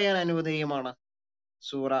 കള്ളം പറയാൻ അനുവദനീയമാണ്.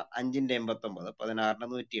 സൂറ 5:89,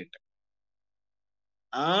 16:108.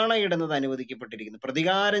 ആണയിടുന്നത് അനുവദിക്കപ്പെട്ടിരിക്കുന്നു.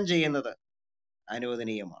 പ്രതികാരം ചെയ്യുന്നത്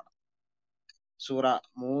അനുവദനീയമാണ്. സൂറ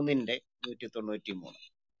 3:193.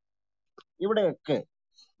 ഇവിടെയൊക്കെ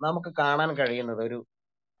നമുക്ക് കാണാൻ കഴിയുന്നത് ഒരു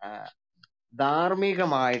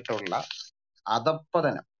ധാർമ്മികമായിട്ടുള്ള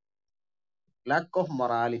അധപ്പതനം, ലാക്ക് ഓഫ്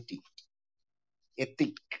മൊറാലിറ്റി,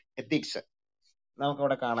 എത്തിക്സ്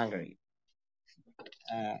നമുക്കവിടെ കാണാൻ കഴിയും.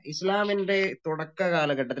 ഇസ്ലാമിന്റെ തുടക്ക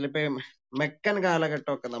കാലഘട്ടത്തിൽ, ഇപ്പൊ മെക്കൻ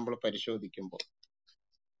കാലഘട്ടമൊക്കെ നമ്മൾ പരിശോധിക്കുമ്പോൾ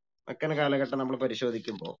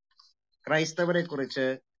ക്രൈസ്തവരെ കുറിച്ച്,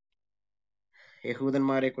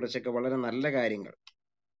 യഹൂദന്മാരെ കുറിച്ചൊക്കെ വളരെ നല്ല കാര്യങ്ങൾ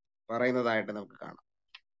പറയുന്നതായിട്ട് നമുക്ക് കാണാം.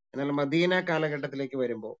 എന്നാൽ മദീന കാലഘട്ടത്തിലേക്ക്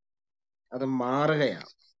വരുമ്പോൾ അത്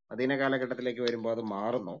മാറുകയാണ്. മദീന കാലഘട്ടത്തിലേക്ക് വരുമ്പോൾ അത്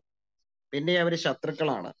മാറുന്നു. പിന്നെ അവര്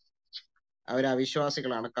ശത്രുക്കളാണ്, അവർ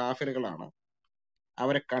അവിശ്വാസികളാണ്, കാഫിറുകളാണ്,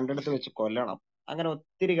 അവരെ കണ്ടെടുത്ത് വെച്ച് കൊല്ലണം, അങ്ങനെ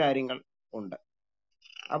ഒത്തിരി കാര്യങ്ങൾ ഉണ്ട്.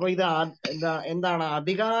 അപ്പൊ ഇത് എന്താണ്,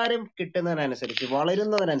 അധികാരം കിട്ടുന്നതിനനുസരിച്ച്,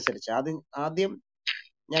 വളരുന്നതിനനുസരിച്ച് ആദ്യം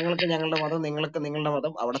ഞങ്ങൾക്ക് ഞങ്ങളുടെ മതം, നിങ്ങൾക്ക് നിങ്ങളുടെ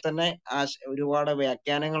മതം, അവിടെ തന്നെ ഒരുപാട്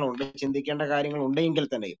വ്യാഖ്യാനങ്ങളുണ്ട്, ചിന്തിക്കേണ്ട കാര്യങ്ങൾ ഉണ്ടെങ്കിൽ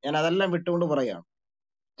തന്നെയും ഞാൻ അതെല്ലാം വിട്ടുകൊണ്ട് പറയുകയാണ്.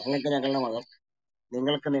 ഞങ്ങൾക്ക് ഞങ്ങളുടെ മതം,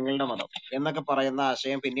 നിങ്ങൾക്ക് നിങ്ങളുടെ മതം എന്നൊക്കെ പറയുന്ന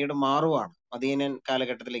ആശയം പിന്നീട് മാറുവാണ് മദീനൻ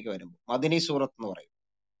കാലഘട്ടത്തിലേക്ക് വരുമ്പോൾ. മദിനി സൂറത്ത് എന്ന് പറയും.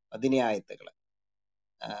 മദിനി ആയത്തുകൾ,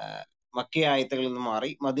 മക്കി ആയത്തുകളിൽ നിന്ന് മാറി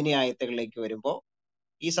മദിനി ആയത്തുകളിലേക്ക് വരുമ്പോൾ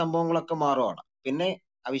ഈ സംഭവങ്ങളൊക്കെ മാറുവാണ്. പിന്നെ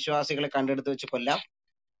അവിശ്വാസികളെ കണ്ടെടുത്ത് വെച്ച് കൊല്ലാം,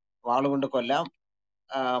 വാളുകൊണ്ട് കൊല്ലാം,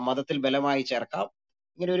 മതത്തിൽ ബലമായി ചേർക്കാം,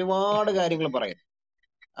 ഇങ്ങനെ ഒരുപാട് കാര്യങ്ങൾ പറയുന്നു.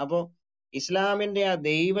 അപ്പോ ഇസ്ലാമിന്റെ ആ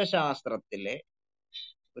ദൈവശാസ്ത്രത്തിലെ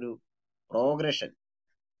ഒരു പ്രോഗ്രഷൻ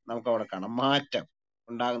നമുക്ക് അവിടെ കാണാം, മാറ്റം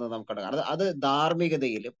ഉണ്ടാകുന്നത് നമുക്ക് അവിടെ കാണാം. അത്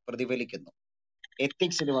ധാർമ്മികതയിൽ പ്രതിഫലിക്കുന്നു,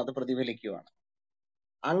 എത്തിക്സിലും അത് പ്രതിഫലിക്കുകയാണ്.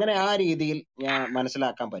 അങ്ങനെ ആ രീതിയിൽ ഞാൻ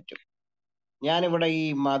മനസ്സിലാക്കാൻ പറ്റും. ഞാനിവിടെ ഈ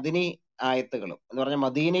മദിനി ആയത്തുകളും എന്ന് പറഞ്ഞാൽ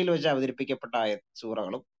മദീനയിൽ വെച്ച് അവതരിപ്പിക്കപ്പെട്ട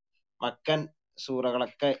സൂറകളും മക്കൻ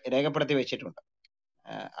സൂറകളൊക്കെ രേഖപ്പെടുത്തി വെച്ചിട്ടുണ്ട്.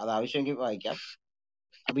 അത് ആവശ്യമെങ്കിൽ വായിക്കാം.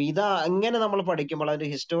 അപ്പൊ ഇതാ ഇങ്ങനെ നമ്മൾ പഠിക്കുമ്പോൾ, അതിന്റെ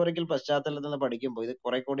ഹിസ്റ്റോറിക്കൽ പശ്ചാത്തലത്തിൽ നിന്ന് പഠിക്കുമ്പോൾ ഇത്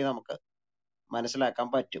കുറെ കൂടി നമുക്ക് മനസ്സിലാക്കാൻ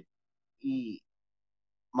പറ്റും. ഈ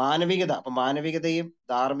മാനവികത, അപ്പൊ മാനവികതയും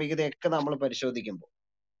ധാർമ്മികതയൊക്കെ നമ്മൾ പരിശോധിക്കുമ്പോൾ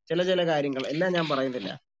ചില കാര്യങ്ങൾ, എല്ലാം ഞാൻ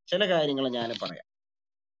പറയുന്നില്ല, ചില കാര്യങ്ങൾ ഞാൻ പറയാം.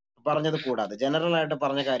 പറഞ്ഞത് കൂടാതെ, ജനറൽ ആയിട്ട്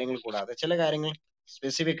പറഞ്ഞ കാര്യങ്ങൾ കൂടാതെ ചില കാര്യങ്ങൾ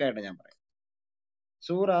സ്പെസിഫിക് ആയിട്ട് ഞാൻ പറയാം.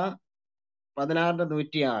 സൂറ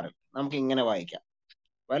 16:106 നമുക്ക് ഇങ്ങനെ വായിക്കാം: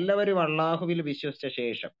 വല്ലവരും അള്ളാഹുവിൽ വിശ്വസിച്ച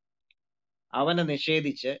ശേഷം അവനെ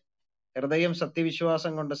നിഷേധിച്ച് ഹൃദയം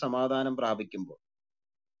സത്യവിശ്വാസം കൊണ്ട് സമാധാനം പ്രാപിക്കുമ്പോൾ,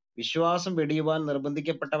 വിശ്വാസം വെടിയുവാൻ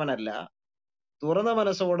നിർബന്ധിക്കപ്പെട്ടവനല്ല, തുറന്ന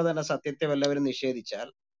മനസ്സോടെ തന്നെ സത്യത്തെ വല്ലവരും നിഷേധിച്ചാൽ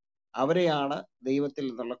അവരെയാണ് ദൈവത്തിൽ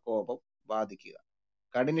നിന്നുള്ള കോപം ബാധിക്കുക.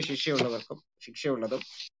 കഠിന ശിക്ഷയുള്ളതും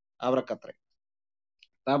അവർക്കത്രേ.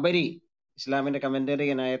 തബരി, ഇസ്ലാമിന്റെ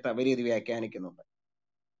കമന്റേറിയനായ തബരി ഇത് വ്യാഖ്യാനിക്കുന്നുണ്ട്.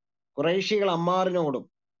 ഖുറൈശികൾ അമ്മാറിനോടും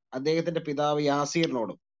അദ്ദേഹത്തിന്റെ പിതാവ്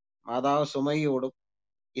യാസീറിനോടും മാതാവ് സുമയ്യോടും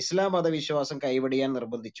ഇസ്ലാം മതവിശ്വാസം കൈവെടിയാൻ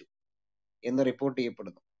നിർബന്ധിച്ചു എന്ന് റിപ്പോർട്ട്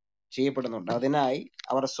ചെയ്യപ്പെടുന്നുണ്ട്. അതിനായി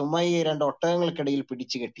അവർ സുമയ്യെ 2 ഒട്ടകങ്ങൾക്കിടയിൽ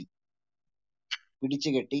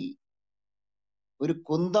പിടിച്ചുകെട്ടി ഒരു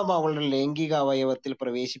കുന്തം അവളുടെ ലൈംഗിക അവയവത്തിൽ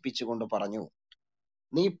പ്രവേശിപ്പിച്ചുകൊണ്ട് പറഞ്ഞു,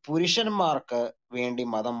 നീ പുരുഷന്മാർക്ക് വേണ്ടി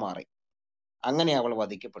മതം മാറി. അങ്ങനെ അവൾ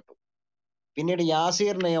വധിക്കപ്പെട്ടു. പിന്നീട്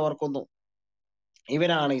യാസീറിനെ അവർ കൊന്നു.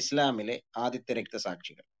 ഇവരാണ് ഇസ്ലാമിലെ ആദ്യത്തെ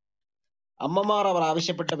രക്തസാക്ഷികൾ. അമ്മമാർ അവർ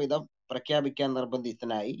ആവശ്യപ്പെട്ട വിധം പ്രഖ്യാപിക്കാൻ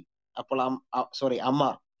നിർബന്ധിതനായി.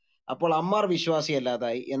 അപ്പോൾ അമ്മാർ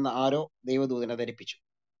വിശ്വാസിയല്ലാതായി എന്ന് ആരോ ദൈവദൂതനെ ധരിപ്പിച്ചു.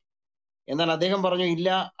 എന്നാൽ അദ്ദേഹം പറഞ്ഞു, ഇല്ല,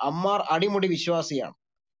 അമ്മാർ അടിമുടി വിശ്വാസിയാണ്.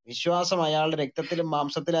 വിശ്വാസം അയാളുടെ രക്തത്തിലും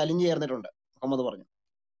മാംസത്തിലും അലിഞ്ഞു ചേർന്നിട്ടുണ്ട്. മുഹമ്മദ് പറഞ്ഞു.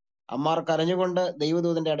 അമ്മാർ കരഞ്ഞുകൊണ്ട്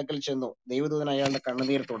ദൈവദൂതന്റെ അടുക്കൽ ചെന്നു. ദൈവദൂതൻ അയാളുടെ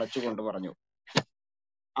കണ്ണുനീർ തുടച്ചുകൊണ്ട് പറഞ്ഞു,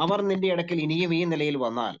 അവർ നിന്റെ അടുക്കൽ ഇനിയും ഈ നിലയിൽ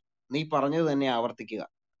വന്നാൽ നീ പറഞ്ഞത് തന്നെ ആവർത്തിക്കുക.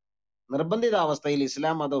 നിർബന്ധിതാവസ്ഥയിൽ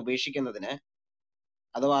ഇസ്ലാം മതം ഉപേക്ഷിക്കുന്നതിന്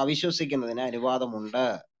അഥവാ അവിശ്വസിക്കുന്നതിന് അനുവാദമുണ്ട്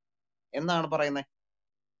എന്നാണ് പറയുന്നത്.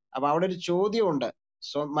 അപ്പൊ അവിടെ ഒരു ചോദ്യമുണ്ട്.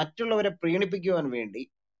 മറ്റുള്ളവരെ പ്രീണിപ്പിക്കുവാൻ വേണ്ടി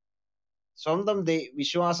സ്വന്തം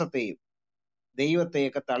വിശ്വാസത്തെയും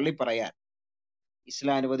ദൈവത്തെയൊക്കെ തള്ളിപ്പറയാൻ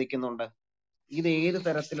ഇസ്ലാം അനുവദിക്കുന്നുണ്ട്. ഇത് ഏത്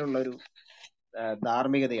തരത്തിലുള്ള ഒരു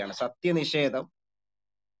ധാർമ്മികതയാണ്?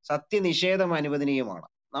 സത്യനിഷേധം അനുവദനീയമാണ്.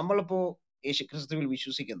 നമ്മളിപ്പോ യേശുക്രിസ്തുവിൽ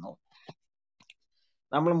വിശ്വസിക്കുന്നു,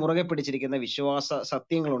 നമ്മൾ മുറുകെ പിടിച്ചിരിക്കുന്ന വിശ്വാസ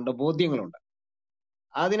സത്യങ്ങളുണ്ട്, ബോധ്യങ്ങളുണ്ട്.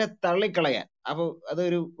 അതിനെ തള്ളിക്കളയാൻ, അപ്പൊ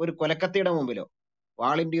ഒരു കൊലക്കത്തിയുടെ മുമ്പിലോ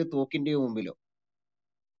വാളിന്റെയോ തോക്കിന്റെയോ മുമ്പിലോ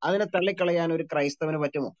അതിനെ തള്ളിക്കളയാൻ ഒരു ക്രൈസ്തവന്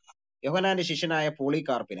പറ്റുമോ? യോഹന്നാന്റെ ശിഷ്യനായ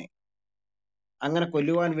പോളികാർപ്പിനെ അങ്ങനെ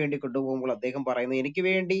കൊല്ലുവാൻ വേണ്ടി കൊണ്ടുപോകുമ്പോൾ അദ്ദേഹം പറയുന്നത്,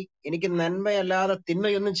 എനിക്ക് നന്മയല്ലാതെ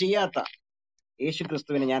തിന്മയൊന്നും ചെയ്യാത്ത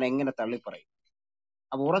യേശുക്രിസ്തുവിനെ ഞാൻ എങ്ങനെ തള്ളിപ്പറയും?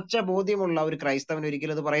 അപ്പൊ ഉറച്ച ബോധ്യമുള്ള ഒരു ക്രൈസ്തവൻ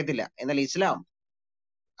ഒരിക്കലും അത് പറയത്തില്ല. എന്നാൽ ഇസ്ലാം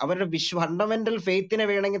അവരുടെ ഫണ്ടമെന്റൽ ഫെയ്ത്തിനെ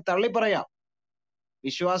വേണമെങ്കിൽ തള്ളിപ്പറയാം.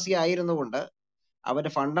 വിശ്വാസി ആയിരുന്നുകൊണ്ട്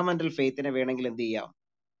അവരുടെ ഫണ്ടമെന്റൽ ഫെയ്ത്തിനെ വേണമെങ്കിൽ എന്ത് ചെയ്യാം?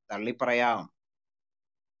 തള്ളിപ്പറയാം.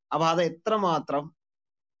 അപ്പൊ അത് എത്രമാത്രം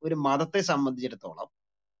ഒരു മതത്തെ സംബന്ധിച്ചിടത്തോളം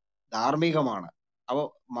ധാർമ്മികമാണ്. അപ്പൊ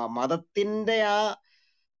മതത്തിന്റെ ആ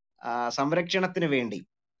സംരക്ഷണത്തിന് വേണ്ടി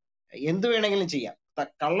എന്തു വേണമെങ്കിലും ചെയ്യാം.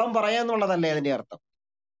 കള്ളം പറയാന്നുള്ളതല്ലേ അതിന്റെ അർത്ഥം.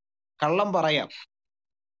 കള്ളം പറയാം,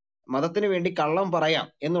 മതത്തിന് വേണ്ടി കള്ളം പറയാം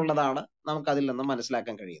എന്നുള്ളതാണ് നമുക്ക് അതിൽ നിന്ന്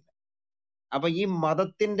മനസ്സിലാക്കാൻ കഴിയുന്നത്. അപ്പൊ ഈ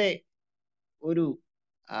മതത്തിന്റെ ഒരു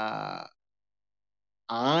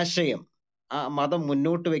ആശയം, ആ മതം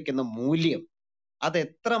മുന്നോട്ട് വെക്കുന്ന മൂല്യം, അത്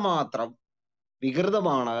എത്രമാത്രം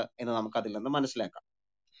വികൃതമാണ് എന്ന് നമുക്ക് അതിൽ നിന്ന് മനസ്സിലാക്കാം.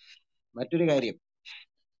 മറ്റൊരു കാര്യം,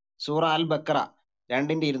 സൂറ അൽ ബക്കറ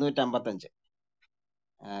 2:255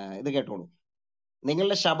 ഇത് കേട്ടോളൂ.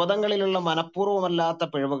 നിങ്ങളുടെ ശബദങ്ങളിലുള്ള മനഃപൂർവ്വമല്ലാത്ത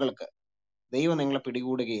പിഴവുകൾക്ക് ദൈവം നിങ്ങളെ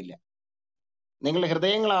പിടികൂടുകയില്ല. നിങ്ങളുടെ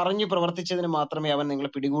ഹൃദയങ്ങൾ അറിഞ്ഞു പ്രവർത്തിച്ചതിന് മാത്രമേ അവൻ നിങ്ങളെ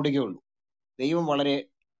പിടികൂടുകയുള്ളൂ. ദൈവം വളരെ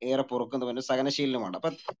ഏറെ പൊറുക്കുന്നവനും സഹനശീലനുമാണ്. അപ്പൊ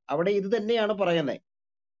അവിടെ ഇത് തന്നെയാണ് പറയുന്നത്.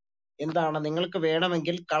 എന്താണ്? നിങ്ങൾക്ക്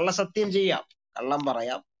വേണമെങ്കിൽ കള്ളസത്യം ചെയ്യാം, കള്ളം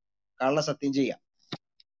പറയാം, കള്ളസത്യം ചെയ്യാം.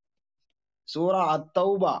 സൂറ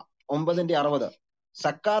അത്തൗബ 9:60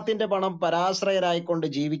 സക്കാത്തിന്റെ പണം പരാശ്രയരായിക്കൊണ്ട്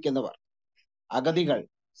ജീവിക്കുന്നവർ അഗതികൾ,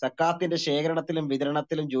 സക്കാത്തിന്റെ ശേഖരണത്തിലും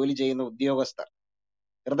വിതരണത്തിലും ജോലി ചെയ്യുന്ന ഉദ്യോഗസ്ഥർ,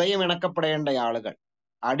 ഹൃദയം ഇണക്കപ്പെടേണ്ട ആളുകൾ,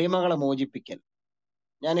 അടിമകളെ മോചിപ്പിക്കൽ.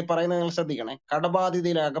 ഞാൻ ഈ പറയുന്നത് നിങ്ങൾ ശ്രദ്ധിക്കണേ.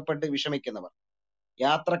 കടബാധിതയിൽ അകപ്പെട്ട് വിഷമിക്കുന്നവർ,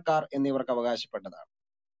 യാത്രക്കാർ എന്നിവർക്ക് അവകാശപ്പെട്ടതാണ്.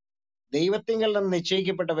 ദൈവത്തിങ്കൽ നിന്ന്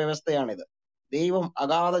നിശ്ചയിക്കപ്പെട്ട വ്യവസ്ഥയാണിത്. ദൈവം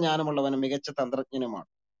അഗാധ ജ്ഞാനമുള്ളവനും മികച്ച തന്ത്രജ്ഞനുമാണ്.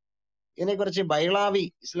 ഇതിനെക്കുറിച്ച് ബൈളാവി,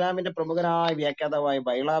 ഇസ്ലാമിന്റെ പ്രമുഖനായ വ്യാഖ്യാതാവായ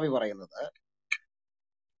ബൈളാവി പറയുന്നത്,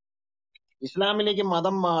 ഇസ്ലാമിലേക്ക്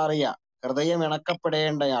മതം മാറിയ ഹൃദയം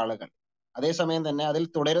ഇണക്കപ്പെടേണ്ട ആളുകൾ, അതേസമയം തന്നെ അതിൽ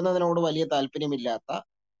തുടരുന്നതിനോട് വലിയ താല്പര്യമില്ലാത്ത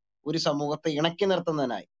ഒരു സമൂഹത്തെ ഇണക്കി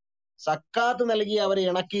നിർത്തുന്നതിനായി സക്കാത്ത് നൽകി അവരെ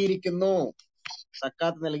ഇണക്കിയിരിക്കുന്നു.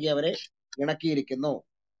 സക്കാത്ത് നൽകി അവരെ ഇണക്കിയിരിക്കുന്നു.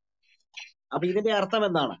 അപ്പൊ ഇതിന്റെ അർത്ഥം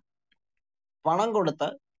എന്താണ്? പണം കൊടുത്ത്,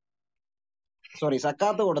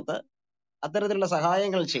 സക്കാത്ത് കൊടുത്ത്, അത്തരത്തിലുള്ള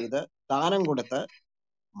സഹായങ്ങൾ ചെയ്ത്, ദാനം കൊടുത്ത്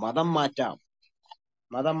മതം മാറ്റാം.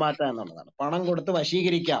 മതം മാറ്റാം എന്നുള്ളതാണ്. പണം കൊടുത്ത്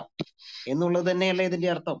വശീകരിക്കാം എന്നുള്ളത് തന്നെയല്ലേ ഇതിന്റെ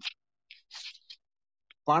അർത്ഥം.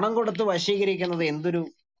 പണം കൊടുത്ത് വശീകരിക്കുന്നത് എന്തൊരു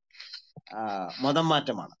മതം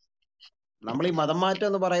മാറ്റമാണ്. നമ്മൾ ഈ മതം മാറ്റം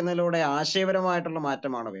എന്ന് പറയുന്നതിലൂടെ ആശയപരമായിട്ടുള്ള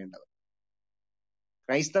മാറ്റമാണ് വേണ്ടത്.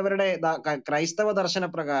 ക്രൈസ്തവ ദർശന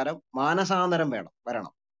പ്രകാരം മാനസാന്തരം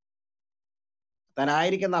വരണം.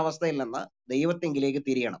 താനായിരിക്കുന്ന അവസ്ഥയിൽ നിന്ന് ദൈവത്തെങ്കിലേക്ക്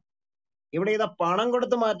തിരിയണം. ഇവിടെ ഇതാ പണം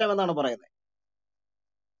കൊടുത്ത് മാറ്റാമെന്നാണ് പറയുന്നത്.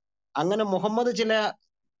 അങ്ങനെ മുഹമ്മദ് ചില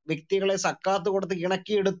വ്യക്തികളെ സക്കാത്ത് കൊടുത്ത്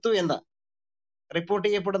ഇണക്കിയെടുത്തു എന്ന് റിപ്പോർട്ട്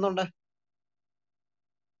ചെയ്യപ്പെടുന്നുണ്ട്.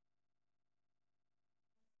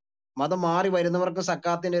 മതം മാറി വരുന്നവർക്ക്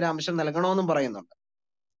സക്കാത്തിന്റെ ഒരു അംശം നൽകണമെന്നും പറയുന്നുണ്ട്.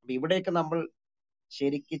 അപ്പൊ ഇവിടെയൊക്കെ നമ്മൾ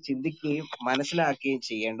ശരിക്ക് ചിന്തിക്കുകയും മനസ്സിലാക്കുകയും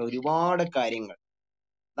ചെയ്യേണ്ട ഒരുപാട് കാര്യങ്ങൾ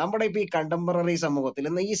നമ്മുടെ ഇപ്പൊ ഈ കണ്ടംപററി സമൂഹത്തിൽ,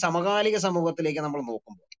 ഇന്ന് ഈ സമകാലിക സമൂഹത്തിലേക്ക് നമ്മൾ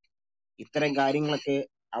നോക്കുമ്പോൾ ഇത്തരം കാര്യങ്ങളൊക്കെ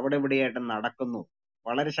അവിടെ ഇവിടെയായിട്ട് നടക്കുന്നു,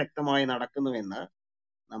 വളരെ ശക്തമായി നടക്കുന്നു എന്ന്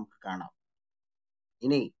നമുക്ക് കാണാം.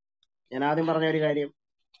 ഇനി ഞാൻ ആദ്യം പറഞ്ഞ ഒരു കാര്യം,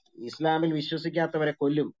 ഇസ്ലാമിൽ വിശ്വസിക്കാത്തവരെ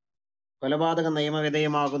കൊല്ലും, കൊലപാതക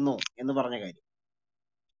നിയമവിധേയമാകുന്നു എന്ന് പറഞ്ഞ കാര്യം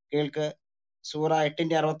കേൾക്ക്. സൂറ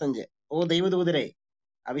 8:65. ഓ ദൈവദൂതരെ,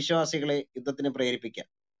 അവിശ്വാസികളെ യുദ്ധത്തിന് പ്രേരിപ്പിക്കാം.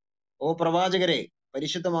 ഓ പ്രവാചകരെ,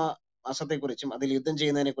 പരിശുദ്ധ മാസത്തെക്കുറിച്ചും അതിൽ യുദ്ധം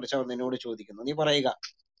ചെയ്യുന്നതിനെ കുറിച്ച് അവർ നിന്നോട് ചോദിക്കുന്നു. നീ പറയുക,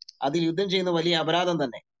 അതിൽ യുദ്ധം ചെയ്യുന്ന വലിയ അപരാധം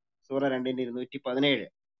തന്നെ. സൂറ 2:217.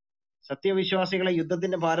 സത്യവിശ്വാസികളെ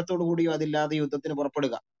യുദ്ധത്തിന്റെ ഭാരത്തോടു കൂടിയോ അതില്ലാതെ യുദ്ധത്തിന്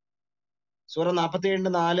പുറപ്പെടുക. സൂറ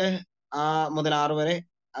 47:4 മുതൽ 6 വരെ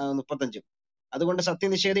 35. അതുകൊണ്ട്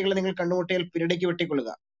സത്യനിഷേധികളെ നിങ്ങൾ കണ്ടുമുട്ടിയാൽ പിരടിക്ക് വെട്ടിക്കൊള്ളുക.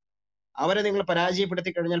 അവരെ നിങ്ങൾ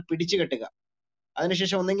പരാജയപ്പെടുത്തി കഴിഞ്ഞാൽ പിടിച്ചു കെട്ടുക.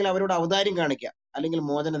 അതിനുശേഷം ഒന്നെങ്കിൽ അവരോട് ഔദാര്യം കാണിക്കുക, അല്ലെങ്കിൽ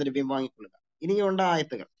മോചന ദ്രവ്യം വാങ്ങിക്കൊള്ളുക. ഇനിയുണ്ട്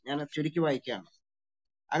ആയത്തുകൾ, ഞാൻ ചുരുക്കി വായിക്കുകയാണ്.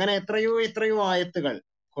 അങ്ങനെ എത്രയോ ആയത്തുകൾ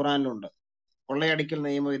ഖുറാനിലുണ്ട്. കൊള്ളയടിക്കൽ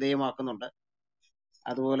നിയമവിധേയമാക്കുന്നുണ്ട്.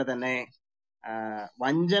 അതുപോലെ തന്നെ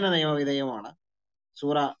വഞ്ചന നിയമവിധേയമാണ്.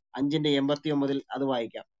 സൂറ 5:89 അത്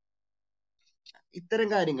വായിക്കാം. ഇത്തരം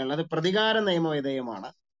കാര്യങ്ങൾ, അത് പ്രതികാര നിയമവിധേയമാണ്.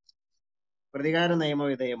 പ്രതികാര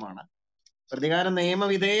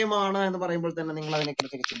നിയമവിധേയമാണ് എന്ന് പറയുമ്പോൾ തന്നെ നിങ്ങൾ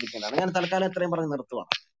അതിനെക്കുറിച്ച് ചിന്തിക്കേണ്ടതാണ്. ഞാൻ തൽക്കാലം എത്രയും പറഞ്ഞ്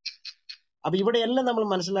നിർത്തുവാണ്. അപ്പൊ ഇവിടെയെല്ലാം നമ്മൾ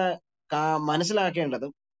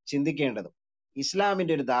മനസ്സിലാക്കേണ്ടതും ചിന്തിക്കേണ്ടതും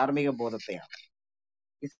ഇസ്ലാമിന്റെ ഒരു ധാർമ്മിക ബോധത്തെയാണ്,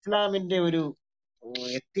 ഇസ്ലാമിന്റെ ഒരു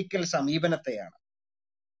എത്തിക്കൽ സമീപനത്തെയാണ്.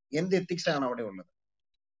 എന്ത് എത്തിക്സ് ആണ് അവിടെ ഉള്ളത്,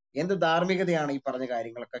 എന്ത് ധാർമ്മികതയാണ് ഈ പറഞ്ഞ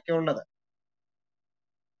കാര്യങ്ങൾക്കൊക്കെ ഉള്ളത്.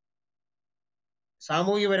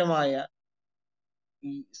 സാമൂഹികപരമായ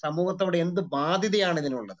ഈ സമൂഹത്തോട് എന്ത് ബാധ്യതയാണ്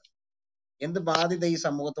ഇതിനുള്ളത്, എന്ത് ബാധ്യത ഈ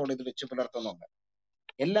സമൂഹത്തോട് ഇത് വെച്ച് പുലർത്തുന്നുണ്ട്.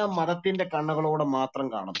 എല്ലാം മതത്തിന്റെ കണ്ണുകളോടെ മാത്രം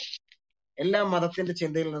കാണുന്നു, എല്ലാം മതത്തിന്റെ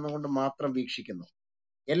ചിന്തയിൽ നിന്നുകൊണ്ട് മാത്രം വീക്ഷിക്കുന്നു,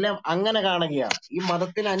 എല്ലാം അങ്ങനെ കാണുകയാണ്. ഈ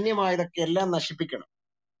മതത്തിന് അന്യമായതൊക്കെ എല്ലാം നശിപ്പിക്കണം,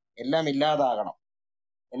 എല്ലാം ഇല്ലാതാകണം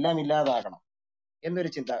എന്നൊരു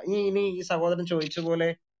ചിന്ത. ഇനി ഈ സഹോദരൻ ചോദിച്ച പോലെ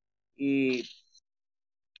ഈ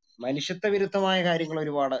മനുഷ്യത്വ വിരുദ്ധമായ കാര്യങ്ങൾ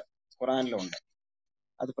ഒരുപാട് ഖുറാനിലുണ്ട്.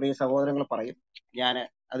 അത് പ്രിയ സഹോദരങ്ങൾ പറയും, ഞാൻ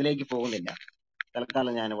അതിലേക്ക് പോകുന്നില്ല.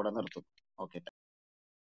 തൽക്കാലം ഞാൻ ഇവിടെ നിർത്തുന്നു. ഓക്കെ,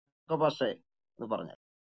 പക്ഷേ എന്ന് പറഞ്ഞു.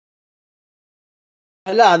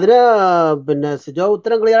 അല്ല, അതിന് പിന്നെ സിജോ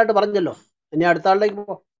ഉത്തരം ക്ലിയർ ആയിട്ട് പറഞ്ഞല്ലോ. ഇനി അടുത്ത ആളിലേക്ക്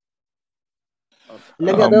പോ,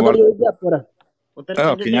 ഇല്ലെങ്കിൽ അദ്ദേഹത്തോട് ചോദിച്ചാ പോരാ.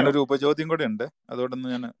 ഓക്കെ, ഞാനൊരു ഉപചോദ്യം കൂടെ ഉണ്ട്, അതോടൊന്ന്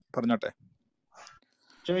ഞാൻ പറഞ്ഞോട്ടെ.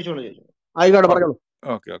 ചോദിച്ചോളൂ. ആയിക്കോട്ടെ, പറഞ്ഞോളൂ.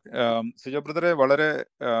 ഓക്കെ. സിജോ ബ്രദറെ, വളരെ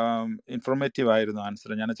ഇൻഫോർമേറ്റീവ് ആയിരുന്നു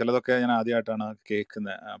ആൻസർ. ഞാൻ ചിലതൊക്കെ ഞാൻ ആദ്യമായിട്ടാണ്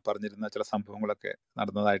കേൾക്കുന്നത്. പറഞ്ഞിരുന്ന ചില സംഭവങ്ങളൊക്കെ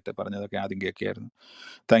നടന്നതായിട്ട് പറഞ്ഞതൊക്കെ ആദ്യം കേൾക്കുകയായിരുന്നു.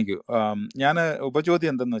 Thank you. ഞാൻ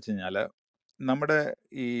ഉപചോദ്യം എന്തെന്ന് വെച്ച് കഴിഞ്ഞാൽ, നമ്മുടെ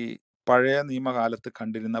ഈ പഴയ നിയമകാലത്ത്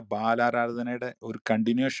കണ്ടിരുന്ന ബാലാരാധനയുടെ ഒരു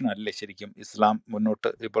കണ്ടിന്യൂഷൻ അല്ലേ ശരിക്കും ഇസ്ലാം മുന്നോട്ട്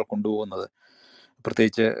ഇപ്പോൾ കൊണ്ടുപോകുന്നത്?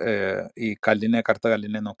 പ്രത്യേകിച്ച് ഈ കറുത്ത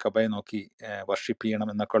കല്ലിനെ കബയെ നോക്കി വർഷിപ്പ് ചെയ്യണം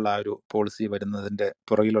എന്നൊക്കെ ഉള്ള ആ ഒരു പോളിസി വരുന്നതിൻ്റെ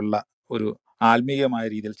പുറകിലുള്ള ഒരു ആത്മീയമായ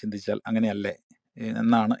രീതിയിൽ ചിന്തിച്ചാൽ അങ്ങനെയല്ലേ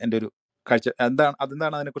എന്നാണ് എൻ്റെ ഒരു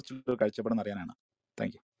അതെന്താണ് അതിനെക്കുറിച്ചുള്ള കാഴ്ചപ്പാടെന്ന് അറിയാനാണ്.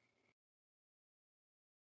 Thank you.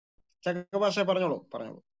 ചക്ക, പറഞ്ഞോളൂ.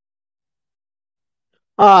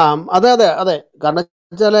 ആ അതെ അതെ അതെ. കാരണം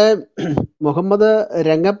വെച്ചാല് മുഹമ്മദ്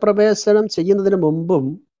രംഗപ്രവേശനം ചെയ്യുന്നതിന് മുമ്പും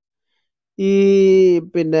ഈ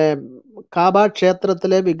പിന്നെ കാബ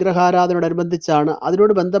ക്ഷേത്രത്തിലെ വിഗ്രഹാരാധനയോടനുബന്ധിച്ചാണ്,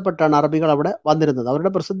 അതിനോട് ബന്ധപ്പെട്ടാണ് അറബികൾ അവിടെ വന്നിരുന്നത്.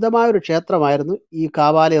 അവരുടെ പ്രസിദ്ധമായ ഒരു ക്ഷേത്രമായിരുന്നു ഈ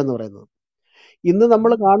കാബാലയം എന്ന് പറയുന്നത്. ഇന്ന്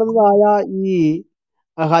നമ്മൾ കാണുന്നതായ ഈ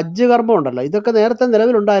ഹജ്ജ് കർമ്മം ഉണ്ടല്ലോ, ഇതൊക്കെ നേരത്തെ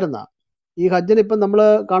നിലവിലുണ്ടായിരുന്ന. ഈ ഹജ്ജിന് ഇപ്പം നമ്മൾ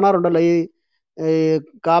കാണാറുണ്ടല്ലോ, ഈ ഈ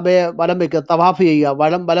കാബയെ വലം വെക്കുക, തവാഫ് ചെയ്യുക,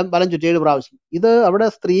 വലം ചുറ്റി 7 പ്രാവശ്യം. ഇത് അവിടെ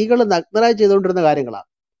സ്ത്രീകൾ നഗ്നരായി ചെയ്തുകൊണ്ടിരുന്ന കാര്യങ്ങളാണ്.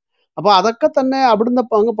 അപ്പൊ അതൊക്കെ തന്നെ അവിടുന്ന്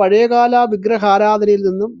അങ്ങ് പഴയകാല വിഗ്രഹാരാധനയിൽ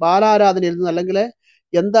നിന്നും ബാലാരാധനയിൽ നിന്നും, അല്ലെങ്കിൽ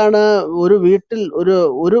എന്താണ് ഒരു വീട്ടിൽ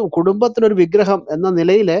ഒരു കുടുംബത്തിനൊരു വിഗ്രഹം എന്ന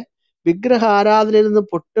നിലയിലെ വിഗ്രഹ ആരാധനയിൽ നിന്ന്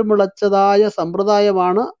പൊട്ടിമുളച്ചതായ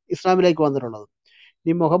സമ്പ്രദായമാണ് ഇസ്ലാമിലേക്ക് വന്നിട്ടുള്ളത്.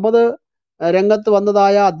 ഈ മുഹമ്മദ് രംഗത്ത്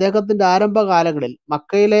വന്നതായ അദ്ദേഹത്തിന്റെ ആരംഭകാലങ്ങളിൽ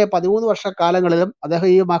മക്കയിലെ 13 വർഷക്കാലങ്ങളിലും അദ്ദേഹം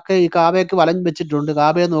ഈ കാബയ്ക്ക് വലം വെച്ചിട്ടുണ്ട്,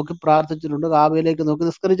 കാബയെ നോക്കി പ്രാർത്ഥിച്ചിട്ടുണ്ട്, കാബയിലേക്ക് നോക്കി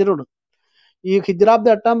നിസ്കരിച്ചിട്ടുണ്ട്. ഈ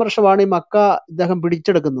ഹിജ്റാബ്ദ് 8-ാം വർഷമാണ് ഈ മക്ക ഇദ്ദേഹം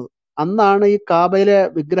പിടിച്ചെടുക്കുന്നത്. അന്നാണ് ഈ കാബയിലെ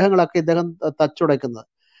വിഗ്രഹങ്ങളൊക്കെ ഇദ്ദേഹം തച്ചുടയ്ക്കുന്നത്.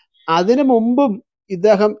 അതിനു മുമ്പും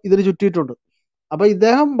ഇദ്ദേഹം ഇതിന് ചുറ്റിയിട്ടുണ്ട്. അപ്പൊ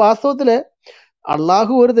ഇദ്ദേഹം വാസ്തവത്തില്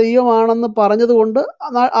അള്ളാഹു ഒരു ദൈവമാണെന്ന് പറഞ്ഞത് കൊണ്ട്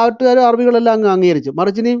നാട്ടുകാരും അറബികളെല്ലാം അങ്ങ് അംഗീകരിച്ചു.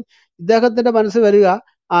 മറിച്ചിനിയും ഇദ്ദേഹത്തിന്റെ മനസ്സിൽ വരിക,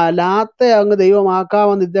 ലാത്തെ അങ്ങ്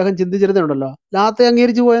ദൈവമാക്കാമെന്ന് ഇദ്ദേഹം ചിന്തിച്ചിരുന്നുണ്ടല്ലോ, ലാത്തെ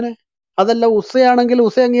അംഗീകരിച്ചു പോയനെ. അതല്ല ഉസ്സയാണെങ്കിൽ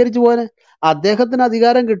ഉസ്സ അംഗീകരിച്ചു പോയനെ. അദ്ദേഹത്തിന്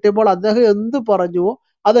അധികാരം കിട്ടിയപ്പോൾ അദ്ദേഹം എന്ത് പറഞ്ഞുവോ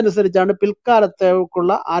അതനുസരിച്ചാണ്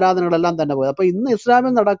പിൽക്കാലത്തേക്കുള്ള ആരാധനകളെല്ലാം തന്നെ പോയത്. അപ്പൊ ഇന്ന്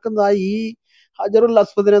ഇസ്ലാമിൽ നടക്കുന്ന ഈ ഹജറുൽ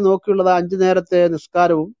അസ്വദിനെ നോക്കിയുള്ളത് 5 നേരത്തെ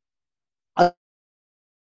നിസ്കാരവും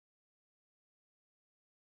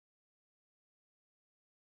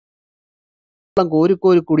കോരി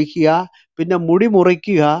കുടിക്കുക, പിന്നെ മുടി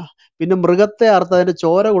മുറിക്കുക, പിന്നെ മൃഗത്തെ അറുത്ത് അതിന്റെ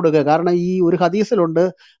ചോര കൊടുക്കുക. കാരണം ഈ ഒരു ഹദീസിലുണ്ട്,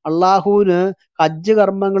 അള്ളാഹുവിന് ഹജ്ജ്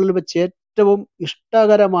കർമ്മങ്ങളിൽ വെച്ച് ഏറ്റവും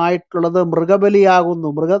ഇഷ്ടകരമായിട്ടുള്ളത് മൃഗബലിയാകുന്നു,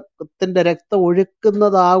 മൃഗത്തിന്റെ രക്തം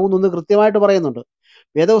ഒഴുക്കുന്നതാകുന്നു എന്ന് കൃത്യമായിട്ട് പറയുന്നുണ്ട്.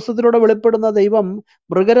 വേദപുസ്തകത്തിലൂടെ വെളിപ്പെടുന്ന ദൈവം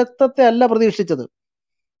മൃഗരക്തത്തെ അല്ല പ്രതീക്ഷിച്ചത്.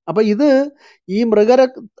 അപ്പൊ ഇത് ഈ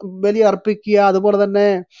ബലി അർപ്പിക്കുക, അതുപോലെ തന്നെ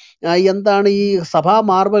എന്താണ് ഈ സഭാ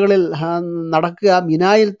മാർബകളിൽ നടക്കുക,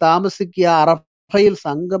 മിനായിൽ താമസിക്കുക, അറഫയിൽ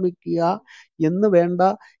സംഗമിക്കുക എന്ന് വേണ്ട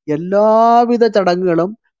എല്ലാവിധ ചടങ്ങുകളും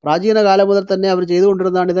പ്രാചീന കാലം മുതൽ തന്നെ അവർ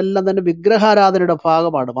ചെയ്തുകൊണ്ടിരുന്നതാണ്. ഇതെല്ലാം തന്നെ വിഗ്രഹാരാധനയുടെ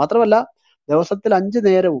ഭാഗമാണ്. മാത്രമല്ല ദിവസത്തിൽ 5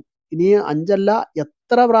 നേരവും, ഇനി 5 അല്ല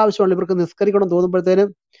എത്ര പ്രാവശ്യമാണ് ഇവർക്ക് നിസ്കരിക്കണം തോന്നുമ്പോഴത്തേനും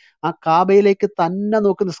ആ കാബയിലേക്ക് തന്നെ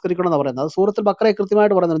നോക്കി നിസ്കരിക്കണം എന്ന് പറയുന്നത്. അത് സൂറത്തുൽ ബഖറയിൽ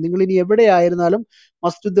കൃത്യമായിട്ട് പറയുന്നത്. നിങ്ങൾ ഇനി എവിടെയായിരുന്നാലും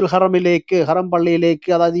മസ്ജിദുൽ ഹറമിലേക്ക്, ഹറം പള്ളിയിലേക്ക്,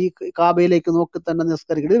 അതായത് ഈ കാബയിലേക്ക് നോക്കി തന്നെ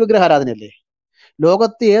നിസ്കരിക്കണം. ഇത് വിഗ്രഹാരാധനയല്ലേ?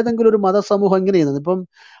 ലോകത്ത് ഏതെങ്കിലും ഒരു മതസമൂഹം ഇങ്ങനെ ചെയ്യുന്നത്? ഇപ്പം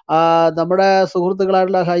നമ്മുടെ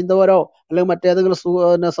സുഹൃത്തുക്കളായിട്ടുള്ള ഹൈന്ദവരോ അല്ലെങ്കിൽ മറ്റേതെങ്കിലും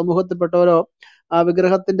സമൂഹത്തിൽപ്പെട്ടവരോ ആ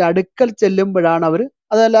വിഗ്രഹത്തിന്റെ അടുക്കൽ ചെല്ലുമ്പോഴാണ് അവർ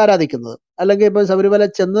അതെല്ലാം ആരാധിക്കുന്നത്. അല്ലെങ്കിൽ ഇപ്പം ശബരിമല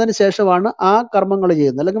ചെന്നതിന് ശേഷമാണ് ആ കർമ്മങ്ങൾ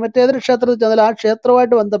ചെയ്യുന്നത്. അല്ലെങ്കിൽ മറ്റേതൊരു ക്ഷേത്രത്തിൽ ചെന്നാൽ ആ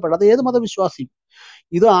ക്ഷേത്രവുമായിട്ട് ബന്ധപ്പെട്ട്, അത് ഏത് മതവിശ്വാസിയും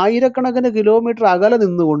ഇത് ആയിരക്കണക്കിന് കിലോമീറ്റർ അകലെ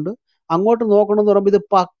നിന്നുകൊണ്ട് അങ്ങോട്ട് നോക്കണം എന്ന് പറയുമ്പോൾ ഇത്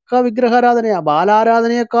പക്ക വിഗ്രഹാരാധനയാ.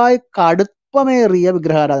 ബാലാരാധനയേക്കാൾ കടുപ്പമേറിയ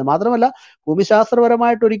വിഗ്രഹാരാധന. മാത്രമല്ല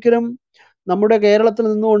ഭൂമിശാസ്ത്രപരമായിട്ട് ഒരിക്കലും നമ്മുടെ കേരളത്തിൽ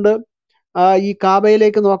നിന്നുകൊണ്ട് ഈ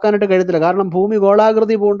കാബയിലേക്ക് നോക്കാനായിട്ട് കഴിയത്തില്ല. കാരണം ഭൂമി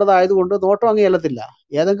ഗോളാകൃതി പൂണ്ടതായതുകൊണ്ട് നോട്ടം അങ്ങ് ചെല്ലത്തില്ല.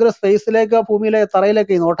 ഏതെങ്കിലും സ്പേസിലേക്ക്, ഭൂമിയിലെ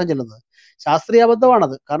തറയിലേക്ക് ഈ നോട്ടം ചെല്ലുന്നത് ശാസ്ത്രീയ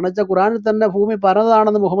അബദ്ധമാണത്. കാരണം വെച്ചാൽ ഖുറാനിൽ തന്നെ ഭൂമി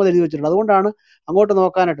പരന്നതാണെന്ന് മുഹമ്മദ് എഴുതി വെച്ചിട്ടുണ്ട്. അതുകൊണ്ടാണ് അങ്ങോട്ട്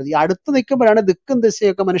നോക്കാനായിട്ട്. ഈ അടുത്ത് നിൽക്കുമ്പോഴാണ് ദിക്കും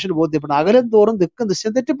ദിശയൊക്കെ മനുഷ്യന് ബോധ്യപ്പെടുന്നത്. അകലും തോറും ദിക്കും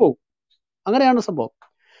ദിശയും തെറ്റിപ്പോവും. അങ്ങനെയാണ് സംഭവം.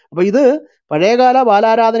 അപ്പൊ ഇത് പഴയകാല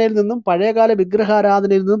ബാലാരാധനയിൽ നിന്നും, പഴയകാല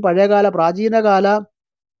വിഗ്രഹാരാധനയിൽ നിന്നും, പഴയകാല പ്രാചീനകാല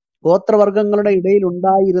ഗോത്രവർഗങ്ങളുടെ ഇടയിൽ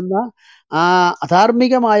ഉണ്ടായിരുന്ന ആ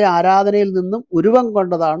അധാർമികമായ ആരാധനയിൽ നിന്നും ഉരുവം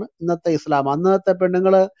കൊണ്ടതാണ് ഇന്നത്തെ ഇസ്ലാം. അന്നത്തെ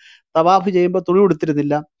പെണ്ണുങ്ങൾ തവാഫ് ചെയ്യുമ്പോൾ തുണി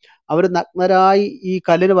ഉടുത്തിരുന്നില്ല. അവർ നഗ്നരായി ഈ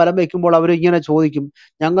കല്ലിന് വലം വെക്കുമ്പോൾ അവർ ഇങ്ങനെ ചോദിക്കും,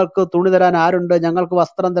 ഞങ്ങൾക്ക് തുണി തരാൻ ആരുണ്ട്, ഞങ്ങൾക്ക്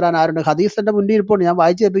വസ്ത്രം തരാൻ ആരുണ്ട്. ഹദീസിന്റെ മുന്നിൽ ഇപ്പോൾ ഞാൻ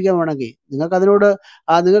വായിച്ചു കേൾപ്പിക്കാൻ വേണമെങ്കിൽ നിങ്ങൾക്ക് അതിനോട്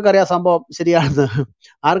നിങ്ങൾക്കറിയാം സംഭവം ശരിയാണെന്ന്.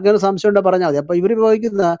 ആർക്കെങ്കിലും സംശയം ഉണ്ടെങ്കിൽ പറഞ്ഞാൽ മതി. അപ്പൊ ഇവർ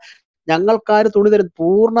ചോദിക്കുന്ന, ഞങ്ങൾക്കാര് തുണി തരും?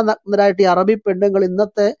 പൂർണ്ണ നഗ്നരായിട്ട് ഈ അറബി പെണ്ണുങ്ങൾ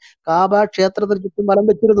ഇന്നത്തെ കാബ ക്ഷേത്രത്തിന് ചുറ്റും വലം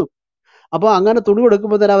വെച്ചിരുന്നു. അപ്പൊ അങ്ങനെ തുണി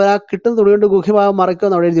കൊടുക്കുമ്പോൾ തന്നെ അവർ ആ കിട്ടുന്ന തുണി കൊണ്ട് ഗുഹ്യഭാഗം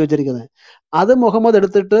മറയ്ക്കുമെന്ന് അവിടെ എഴുതി വെച്ചിരിക്കുന്നത്. അത് മുഹമ്മദ്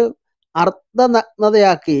എടുത്തിട്ട്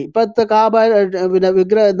അർദ്ധനഗ്നതയാക്കി. ഇപ്പോഴത്തെ പിന്നെ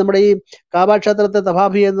നമ്മുടെ ഈ കാബ ക്ഷേത്രത്തെ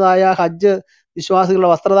തവാഫ് ചെയ്യുന്നതായ ഹജ്ജ് വിശ്വാസികളുടെ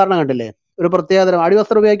വസ്ത്രധാരണം കണ്ടില്ലേ? ഒരു പ്രത്യേകതരം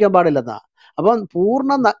അടിവസ്ത്രം ഉപയോഗിക്കാൻ പാടില്ലെന്നാ. അപ്പം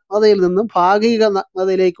പൂർണ്ണ നഗ്നതയിൽ നിന്നും ഭാഗിക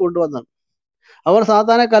നഗ്നതയിലേക്ക് കൊണ്ടുവന്നു. അവർ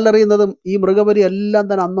സാധാരണ കല്ലെറിയുന്നതും ഈ മൃഗബലി എല്ലാം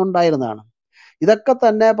തന്നെ അന്നുണ്ടായിരുന്നതാണ്. ഇതൊക്കെ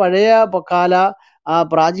തന്നെ പഴയ കാല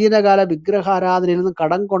പ്രാചീനകാല വിഗ്രഹാരാധനയിൽ നിന്ന്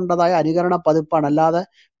കടം കൊണ്ടതായ അനുകരണ പതിപ്പാണ്. അല്ലാതെ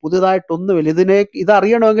പുതുതായിട്ടൊന്നുമില്ല.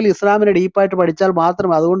 ഇതറിയണമെങ്കിൽ ഇസ്ലാമിനെ ഡീപ്പായിട്ട് പഠിച്ചാൽ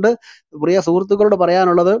മാത്രമേ. അതുകൊണ്ട് പ്രിയ സുഹൃത്തുക്കളോട്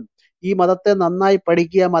പറയാനുള്ളത്, ഈ മതത്തെ നന്നായി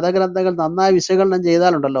പഠിക്കുക, മതഗ്രന്ഥങ്ങൾ നന്നായി വിശകലനം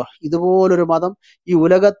ചെയ്താലുണ്ടല്ലോ ഇതുപോലൊരു മതം ഈ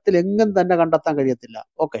ഉലകത്തിൽ എങ്ങും തന്നെ കണ്ടെത്താൻ കഴിയത്തില്ല.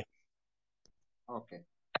 ഓക്കെ,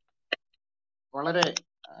 വളരെ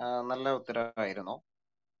നല്ല ഉത്തരവായിരുന്നു.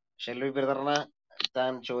 ഷെൽവി ബ്രദറിന്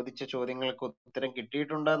താൻ ചോദിച്ച ചോദ്യങ്ങൾക്ക് ഉത്തരം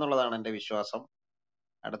കിട്ടിയിട്ടുണ്ട് എന്നുള്ളതാണ് എന്റെ വിശ്വാസം.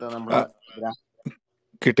 അടുത്ത ആ, നമ്മള്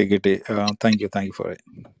കിട്ടി. താങ്ക്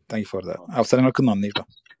യു ഫോർ ദ അവസരങ്ങൾക്ക് നന്ദി കേട്ടോ.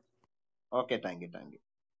 Okay, thank you.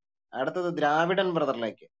 അടുത്തത് ദ്രാവിഡൻ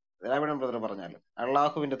ബ്രദറിലേക്ക്. ദ്രാവിഡൻ ബ്രദർ പറഞ്ഞാൽ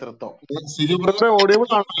അള്ളാഹുവിന്റെ തൃത്വം. സിജു ബ്രദറെ ഓഡിയബിൾ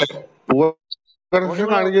ആണല്ലേ? കണക്ഷൻ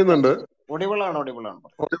കാണിക്കുന്നുണ്ട്. ഓഡിബിളാണ്.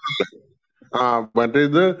 ആ മറ്റേ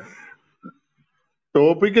ഇത്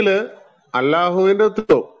ടോപ്പിക്കില് അല്ലാഹുവിന്റെ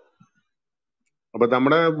തൃത്വം. അപ്പൊ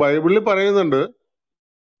നമ്മുടെ ബൈബിളിൽ പറയുന്നുണ്ട്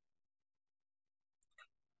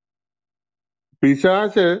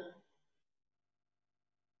പിശാച്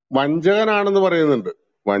വഞ്ചകനാണെന്ന് പറയുന്നുണ്ട്.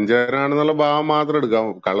 വഞ്ചകനാണെന്നുള്ള ഭാഗം മാത്രം എടുക്കാം,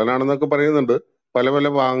 കള്ളനാണെന്നൊക്കെ പറയുന്നുണ്ട് പല പല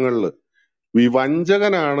ഭാഗങ്ങളില്. ഈ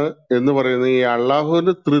വഞ്ചകനാണ് എന്ന് പറയുന്നത് ഈ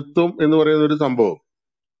അള്ളാഹുവിന്റെ തൃത്വം എന്ന് പറയുന്ന ഒരു സംഭവം.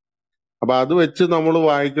 അപ്പൊ അത് വെച്ച് നമ്മൾ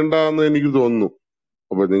വായിക്കണ്ടെന്ന് എനിക്ക് തോന്നുന്നു.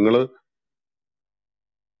 അപ്പൊ നിങ്ങള്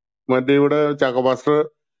മറ്റേ ഇവിടെ ചാക്കോ പാസ്റ്റർ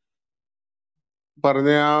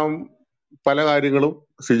പറഞ്ഞ ആ പല കാര്യങ്ങളും,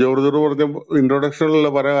 സിജോ ബ്രദർ പറഞ്ഞ ഇൻട്രൊഡക്ഷനിലുള്ള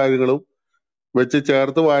പല കാര്യങ്ങളും വെച്ച്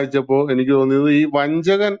ചേർത്ത് വായിച്ചപ്പോ എനിക്ക് തോന്നിയത് ഈ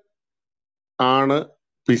വഞ്ചകൻ ആണ്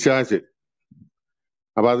പിശാച്.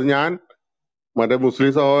 അപ്പൊ അത് ഞാൻ മറ്റേ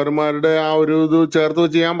മുസ്ലിം സഹോദരന്മാരുടെ ആ ഒരു ഇത് ചേർത്ത്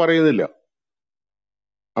വെച്ച് ഞാൻ പറയുന്നില്ല.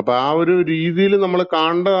 അപ്പൊ ആ ഒരു രീതിയിൽ നമ്മൾ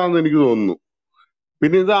കാണേണ്ടതാണെന്ന് എനിക്ക് തോന്നുന്നു.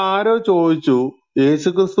 പിന്നെ ഇത് ആരോ ചോദിച്ചു,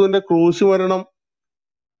 യേശുക്രിസ്തുവിന്റെ ക്രൂശ് മരണം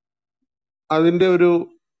അതിന്റെ ഒരു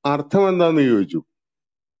അർത്ഥം എന്താന്ന് ചോദിച്ചു.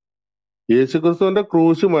 യേശുക്രിസ്തുവിന്റെ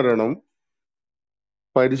ക്രൂശ് മരണം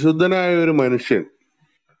പരിശുദ്ധനായ ഒരു മനുഷ്യൻ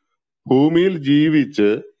ഭൂമിയിൽ ജീവിച്ച്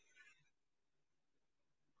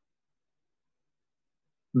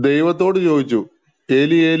ദൈവത്തോട് ചോദിച്ചു,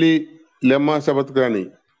 ഏലി ഏലി ലമ്മ ശബത്കാനി,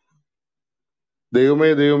 ദൈവമേ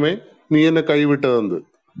ദൈവമേ നീ എന്നെ കൈവിട്ടതെന്ത്.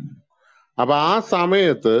 അപ്പൊ ആ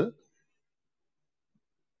സമയത്ത്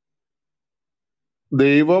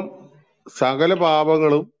ദൈവം സകല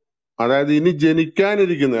പാപങ്ങളും, അതായത് ഇനി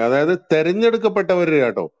ജനിക്കാനിരിക്കുന്ന, അതായത് തെരഞ്ഞെടുക്കപ്പെട്ടവരുടെ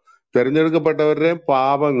കേട്ടോ, തെരഞ്ഞെടുക്കപ്പെട്ടവരുടെ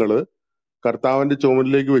പാപങ്ങള് കർത്താവിന്റെ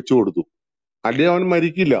ചുമലിലേക്ക് വെച്ചു കൊടുത്തു. അല്ലെ അവൻ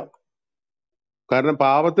മരിക്കില്ല. കാരണം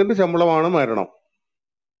പാപത്തിന്റെ ശമ്പളമാണ് മരണം.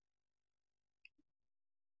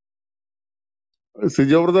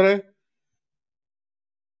 സിജോ ബ്രദറെ,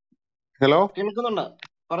 ഹലോ. കേൾക്കുന്നുണ്ട്,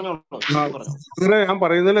 പറഞ്ഞോളൂ. ബ്രദറെ, ഞാൻ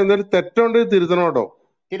പറയുന്നതിൽ എന്തെങ്കിലും തെറ്റുണ്ടെങ്കിൽ തിരുത്തണം കേട്ടോ.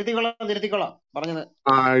 തിരുത്തിക്കോളാം പറഞ്ഞത്.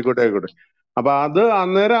 ആയിക്കോട്ടെ. അപ്പൊ അത്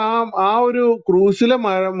അന്നേരം ആ ഒരു ക്രൂശിലെ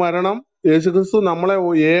മരണം യേശുക്രിസ്തു നമ്മളെ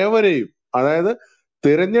ഏവരെയും, അതായത്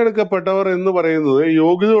തിരഞ്ഞെടുക്കപ്പെട്ടവർ എന്ന് പറയുന്നത്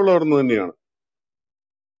യോഗ്യതയുള്ളവർ എന്ന് തന്നെയാണ്.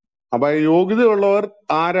 അപ്പൊ യോഗ്യതയുള്ളവർ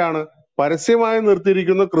ആരാണ്? പരസ്യമായി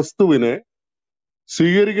നിർത്തിയിരിക്കുന്ന ക്രിസ്തുവിനെ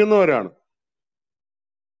സ്വീകരിക്കുന്നവരാണ്.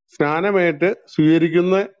 സ്നാനമേറ്റ്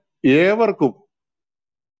സ്വീകരിക്കുന്ന ഏവർക്കും,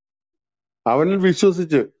 അവനിൽ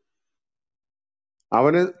വിശ്വസിച്ച്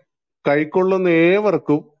അവന് കൈക്കൊള്ളുന്ന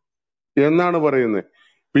ഏവർക്കും എന്നാണ് പറയുന്നത്.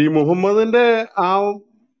 ഈ മുഹമ്മദിന്റെ ആ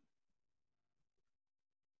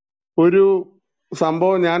ഒരു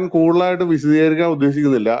സംഭവം ഞാൻ കൂടുതലായിട്ട് വിശദീകരിക്കാൻ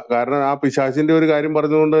ഉദ്ദേശിക്കുന്നില്ല. കാരണം ആ പിശാചിന്റെ ഒരു കാര്യം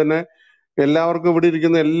പറഞ്ഞുകൊണ്ട് തന്നെ എല്ലാവർക്കും, ഇവിടെ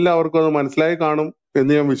ഇരിക്കുന്ന എല്ലാവർക്കും അത് മനസ്സിലായി കാണും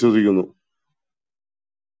എന്ന് ഞാൻ വിശ്വസിക്കുന്നു.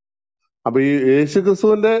 അപ്പൊ ഈ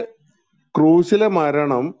യേശുക്രിസ്തുവിന്റെ ക്രൂശിലെ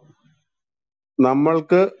മരണം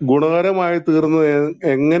നമ്മൾക്ക് ഗുണകരമായി തീർന്നത്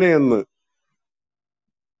എങ്ങനെയെന്ന്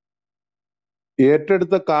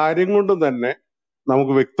ഏറ്റെടുത്ത കാര്യം കൊണ്ട് തന്നെ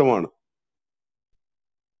നമുക്ക് വ്യക്തമാണ്.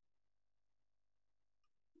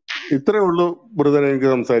 ഇത്രേ ഉള്ളൂ ബ്രദർ എനിക്ക്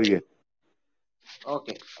സംസാരിക്കാൻ.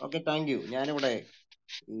 Okay, thank you. ഞാനിവിടെ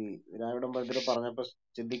ഈ ദ്രാവിഡൻ ബ്രദർ പറഞ്ഞപ്പോ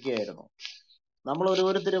ചിന്തിക്കുകയായിരുന്നു, നമ്മൾ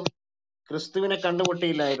ഓരോരുത്തരും ക്രിസ്തുവിനെ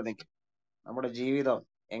കണ്ടുമുട്ടിയില്ലായിരുന്നെങ്കിൽ നമ്മുടെ ജീവിതം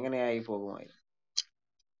എങ്ങനെയായി പോകുമായിരുന്നു.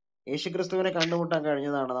 യേശു ക്രിസ്തുവിനെ കണ്ടുമുട്ടാൻ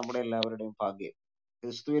കഴിഞ്ഞതാണ് നമ്മുടെ എല്ലാവരുടെയും ഭാഗ്യം.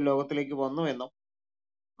 ക്രിസ്തു ഈ ലോകത്തിലേക്ക് വന്നു എന്നും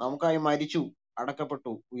നമുക്കായി മരിച്ചു,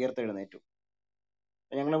 അടക്കപ്പെട്ടു, ഉയർത്തെഴുന്നേറ്റു.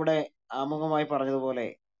 ഞങ്ങളിവിടെ ആമുഖമായി പറഞ്ഞതുപോലെ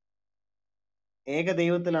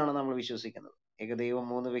ഏകദൈവത്തിലാണ് നമ്മൾ വിശ്വസിക്കുന്നത്. ഏകദൈവം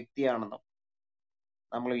 3 വ്യക്തിയാണെന്നും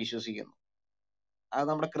നമ്മൾ വിശ്വസിക്കുന്നു. അത്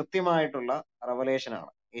നമ്മുടെ കൃത്യമായിട്ടുള്ള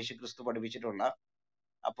റെവലേഷനാണ്. യേശു ക്രിസ്തു പഠിപ്പിച്ചിട്ടുള്ള,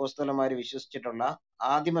 അപ്പോസ്തലന്മാര് വിശ്വസിച്ചിട്ടുള്ള,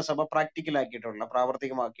 ആദിമസഭ പ്രാക്ടിക്കലാക്കിയിട്ടുള്ള,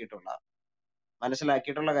 പ്രാവർത്തികമാക്കിയിട്ടുള്ള,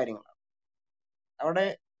 മനസ്സിലാക്കിയിട്ടുള്ള കാര്യങ്ങളാണ്. അവിടെ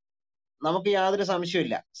നമുക്ക് യാതൊരു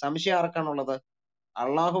സംശയമില്ല. സംശയം ആർക്കാണുള്ളത്?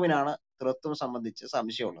 അള്ളാഹുവിനാണ് തൃത്വം സംബന്ധിച്ച്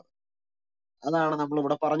സംശയമുള്ളത്. അതാണ് നമ്മൾ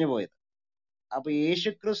ഇവിടെ പറഞ്ഞു പോയത്. അപ്പൊ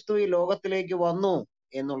യേശുക്രിസ്തു ഈ ലോകത്തിലേക്ക് വന്നു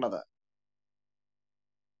എന്നുള്ളത്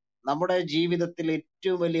നമ്മുടെ ജീവിതത്തിൽ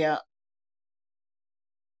ഏറ്റവും വലിയ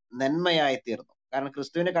നന്മയായി തീർന്നു. കാരണം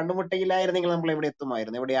ക്രിസ്തുവിനെ കണ്ടുമുട്ടിയില്ലായിരുന്നെങ്കിൽ നമ്മൾ എവിടെ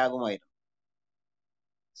എത്തുമായിരുന്നു, എവിടെയാകുമായിരുന്നു?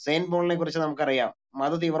 സെയിന്റ് പോളിനെ കുറിച്ച് നമുക്കറിയാം.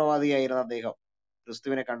 മത തീവ്രവാദിയായിരുന്ന അദ്ദേഹം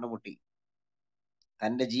ക്രിസ്തുവിനെ കണ്ടുമുട്ടി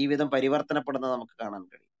തന്റെ ജീവിതം പരിവർത്തനപ്പെടുന്നത് നമുക്ക് കാണാൻ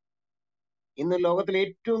കഴിയും. ഇന്ന് ലോകത്തിൽ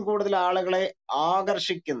ഏറ്റവും കൂടുതൽ ആളുകളെ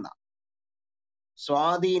ആകർഷിക്കുന്ന,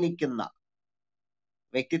 സ്വാധീനിക്കുന്ന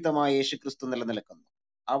വ്യക്തിത്വമായ യേശു ക്രിസ്തു നിലനിൽക്കുന്നു.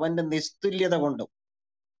 അവന്റെ നിസ്തുല്യത കൊണ്ടും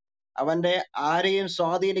അവന്റെ ആരെയും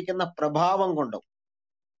സ്വാധീനിക്കുന്ന പ്രഭാവം കൊണ്ടും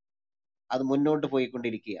അത് മുന്നോട്ട്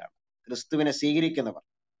പോയിക്കൊണ്ടിരിക്കുകയാണ്. ക്രിസ്തുവിനെ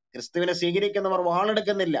സ്വീകരിക്കുന്നവർ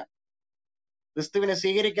വാളെടുക്കുന്നില്ല, ക്രിസ്തുവിനെ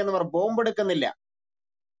സ്വീകരിക്കുന്നവർ ബോംബെടുക്കുന്നില്ല,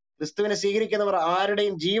 ക്രിസ്തുവിനെ സ്വീകരിക്കുന്നവർ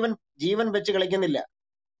ആരുടെയും ജീവൻ വെച്ച് കളിക്കുന്നില്ല.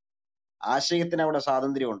 ആശയത്തിന് അവിടെ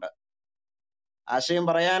സ്വാതന്ത്ര്യമുണ്ട്, ആശയം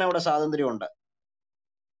പറയാൻ അവിടെ സ്വാതന്ത്ര്യമുണ്ട്.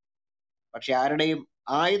 പക്ഷെ ആരുടെയും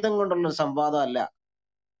ആയുധം കൊണ്ടുള്ള സംവാദം അല്ല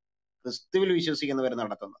ക്രിസ്തുവിൽ വിശ്വസിക്കുന്നവർ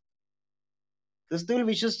നടത്തുന്നത്. ക്രിസ്തുവിൽ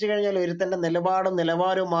വിശ്വസിച്ചു കഴിഞ്ഞാൽ ഒരുത്തന്റെ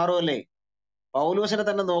നിലവാരവും മാറുമല്ലേ. പൗലോസിനെ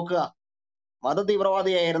തന്നെ നോക്കുക.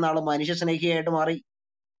 മതതീവ്രവാദിയായിരുന്ന ആള് മനുഷ്യ സ്നേഹിയായിട്ട് മാറി.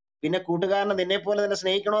 പിന്നെ കൂട്ടുകാരനെ നിന്നെ പോലെ തന്നെ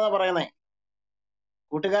സ്നേഹിക്കണമെന്നാ പറയുന്നേ.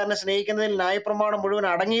 കൂട്ടുകാരനെ സ്നേഹിക്കുന്നതിൽ ന്യായപ്രമാണം മുഴുവൻ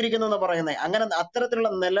അടങ്ങിയിരിക്കുന്നു എന്ന് പറയുന്നേ. അങ്ങനെ അത്തരത്തിലുള്ള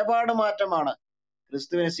നിലപാട് മാറ്റമാണ്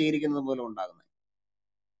ക്രിസ്തുവിനെ സ്വീകരിക്കുന്നത് മൂലം ഉണ്ടാകുന്നത്.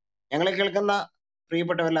 ഞങ്ങളെ കേൾക്കുന്ന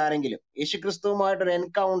പ്രിയപ്പെട്ടവരിലാരെങ്കിലും യേശുക്രിസ്തുവുമായിട്ടൊരു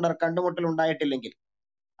എൻകൗണ്ടർ, കണ്ടുമുട്ടൽ ഉണ്ടായിട്ടില്ലെങ്കിൽ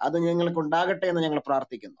അത് ഞങ്ങൾക്ക് ഉണ്ടാകട്ടെ എന്ന് ഞങ്ങൾ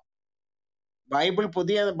പ്രാർത്ഥിക്കുന്നു.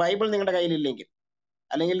 ബൈബിൾ നിങ്ങളുടെ കയ്യിലില്ലെങ്കിൽ,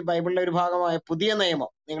 അല്ലെങ്കിൽ ബൈബിളിലെ ഒരു ഭാഗമായ പുതിയ നിയമം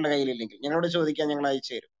നിങ്ങളുടെ കയ്യിലില്ലെങ്കിൽ ഞങ്ങളോട് ചോദിക്കാൻ ഞങ്ങൾ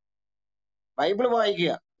അയച്ചു തരും. ബൈബിൾ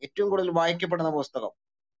വായിക്കുക. ഏറ്റവും കൂടുതൽ വായിക്കപ്പെടുന്ന പുസ്തകം,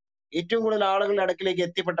 ഏറ്റവും കൂടുതൽ ആളുകളുടെ അടുക്കിലേക്ക്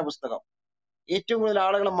എത്തിപ്പെട്ട പുസ്തകം, ഏറ്റവും കൂടുതൽ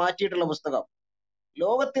ആളുകളെ മാറ്റിയിട്ടുള്ള പുസ്തകം.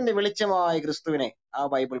 ലോകത്തിന്റെ വെളിച്ചമായ ക്രിസ്തുവിനെ ആ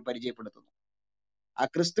ബൈബിൾ പരിചയപ്പെടുത്തുന്നു. ആ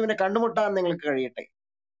ക്രിസ്തുവിനെ കണ്ടുമുട്ടാൻ നിങ്ങൾക്ക് കഴിയട്ടെ.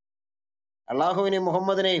 അള്ളാഹുവിനെയും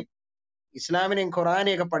മുഹമ്മദിനെയും ഇസ്ലാമിനെയും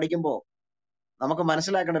ഖുറാനെയും ഒക്കെ പഠിക്കുമ്പോൾ നമുക്ക്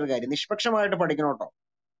മനസ്സിലാക്കേണ്ട ഒരു കാര്യം, നിഷ്പക്ഷമായിട്ട് പഠിക്കണം കേട്ടോ.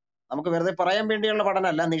 നമുക്ക് വെറുതെ പറയാൻ വേണ്ടിയുള്ള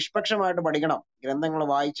പഠനമല്ല, നിഷ്പക്ഷമായിട്ട് പഠിക്കണം. ഗ്രന്ഥങ്ങൾ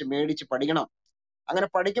വായിച്ച് മേടിച്ച് പഠിക്കണം. അങ്ങനെ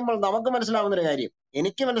പഠിക്കുമ്പോൾ നമുക്ക് മനസ്സിലാവുന്ന ഒരു കാര്യം,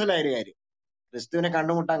 എനിക്ക് മനസ്സിലായ ഒരു കാര്യം, ക്രിസ്തുവിനെ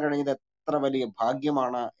കണ്ടുമുട്ടാൻ കഴിഞ്ഞത് എത്ര വലിയ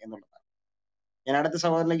ഭാഗ്യമാണ് എന്നുള്ളതാണ്. ഞാൻ അടുത്ത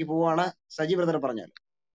സഹോദരനിലേക്ക് പോവാണ്. സജി ബ്രദർ പറഞ്ഞാൽ.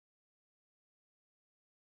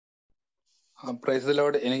 Praise the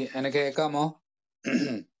Lord. എനിക്ക് കേൾക്കാമോ?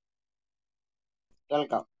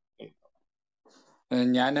 കേൾക്കാം.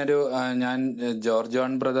 ഞാൻ ജോർജ്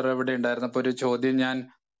ജോൺ ബ്രദർ ഇവിടെ ഉണ്ടായിരുന്നപ്പോ ഒരു ചോദ്യം ഞാൻ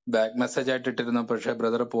ബാക്ക് മെസ്സേജ് ആയിട്ട് ഇട്ടിരുന്നു, പക്ഷെ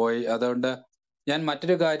ബ്രദർ പോയി. അതുകൊണ്ട് ഞാൻ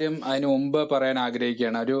മറ്റൊരു കാര്യം അതിന് മുമ്പ് പറയാൻ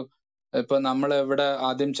ആഗ്രഹിക്കുകയാണ്. ഇപ്പൊ നമ്മൾ ഇവിടെ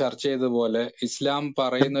ആദ്യം ചർച്ച ചെയ്തതുപോലെ ഇസ്ലാം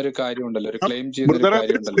പറയുന്ന ഒരു കാര്യമുണ്ടല്ലോ, ഒരു ക്ലെയിം ചെയ്യുന്ന ഒരു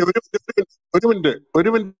കാര്യമുണ്ടല്ലോ. ഒരു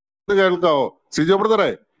മിനിറ്റ് കേൾക്കാവോ സിജോ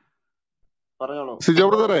ബ്രദറെ? പറഞ്ഞോളൂ. സിജോ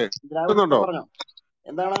ബ്രദറെ കേൾക്കുന്നുണ്ടോ?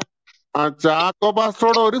 എന്താണ്? ആ ചാക്കോ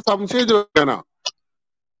പാസ്റ്ററോട് ഒരു സംശയം ചോദിക്കാനാ.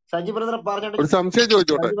 സജി ബ്രദർ പറഞ്ഞിട്ട് ഒരു സംശയം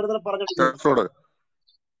ചോദിച്ചോട്ടെ പാസ്റ്ററോട്?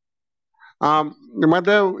 ആ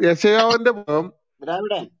മറ്റേ യെശയ്യാവിന്റെ പുസ്തകം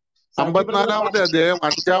 54-ാമത്തെ അധ്യായം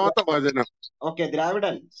 5-ാമത്തെ വചനം. ഓക്കെ,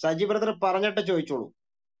 ദ്രാവിഡൻ സജി ബ്രദർ പറഞ്ഞിട്ട് ചോദിച്ചോളൂ.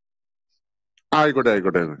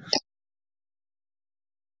 ആയിക്കോട്ടെ.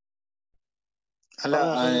 അല്ല,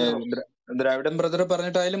 ദ്രാവിഡൻ ബ്രദർ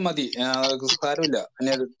പറഞ്ഞിട്ടായാലും മതി, സാരമില്ല.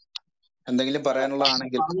 എന്തെങ്കിലും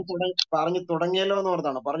പറയാനുള്ളതാണെങ്കിൽ പറഞ്ഞു തുടങ്ങിയല്ലോ എന്ന്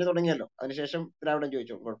ഓർത്താണ്. പറഞ്ഞു തുടങ്ങിയല്ലോ, അതിനുശേഷം ദ്രാവിഡൻ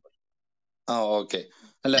ചോദിച്ചോളൂ, കുഴപ്പമില്ല. ഓക്കെ.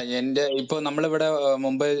 അല്ല, ഇപ്പൊ നമ്മളിവിടെ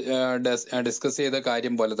മുമ്പ് ഡിസ്കസ് ചെയ്ത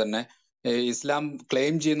കാര്യം പോലെ തന്നെ ഇസ്ലാം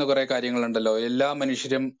ക്ലെയിം ചെയ്യുന്ന കുറെ കാര്യങ്ങളുണ്ടല്ലോ. എല്ലാ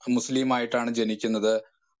മനുഷ്യരും മുസ്ലിം ആയിട്ടാണ് ജനിക്കുന്നത്,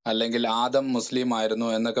 അല്ലെങ്കിൽ ആദം മുസ്ലിം ആയിരുന്നു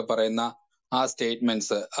എന്നൊക്കെ പറയുന്ന ആ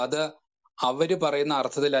സ്റ്റേറ്റ്മെന്റ്സ്, അത് അവര് പറയുന്ന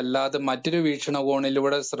അർത്ഥത്തിലല്ലാതെ മറ്റൊരു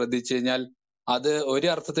വീക്ഷണകോണിലൂടെ ശ്രദ്ധിച്ചു കഴിഞ്ഞാൽ അത് ഒരു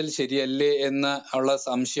അർത്ഥത്തിൽ ശരിയല്ലേ എന്ന് ഉള്ള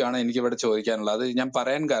സംശയമാണ് എനിക്കിവിടെ ചോദിക്കാനുള്ളത്. അത് ഞാൻ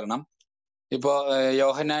പറയാൻ കാരണം, ഇപ്പോ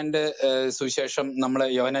യോഹന്നാന്റെ സുവിശേഷം,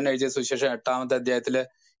 യോഹന്നാൻ എഴുതിയ സുവിശേഷം 8-ാമത്തെ അധ്യായത്തില്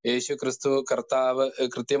യേശു ക്രിസ്തു കർത്താവ്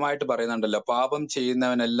കൃത്യമായിട്ട് പറയുന്നുണ്ടല്ലോ, പാപം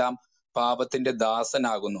ചെയ്യുന്നവനെല്ലാം പാപത്തിന്റെ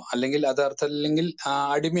ദാസനാകുന്നു, അല്ലെങ്കിൽ അത് അർത്ഥമില്ലെങ്കിൽ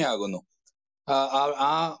അടിമയാകുന്നു.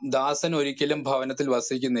 ആ ദാസൻ ഒരിക്കലും ഭവനത്തിൽ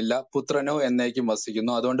വസിക്കുന്നില്ല, പുത്രനോ എന്നേക്കും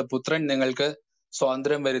വസിക്കുന്നു. അതുകൊണ്ട് പുത്രൻ നിങ്ങൾക്ക്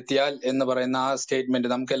സ്വാതന്ത്ര്യം വരുത്തിയാൽ എന്ന് പറയുന്ന ആ സ്റ്റേറ്റ്മെന്റ്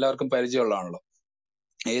നമുക്ക് എല്ലാവർക്കും പരിചയമുള്ളതാണല്ലോ.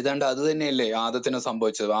 ഏതാണ്ട് അത് തന്നെയല്ലേ ആദത്തിന്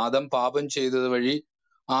സംഭവിച്ചത്. ആദം പാപം ചെയ്തത് വഴി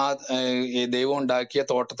ആ ദൈവം ഉണ്ടാക്കിയ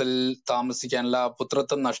തോട്ടത്തിൽ താമസിക്കാനുള്ള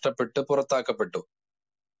പുത്രത്വം നഷ്ടപ്പെട്ട് പുറത്താക്കപ്പെട്ടു.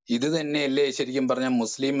 ഇത് തന്നെയല്ലേ ശരിക്കും പറഞ്ഞാൽ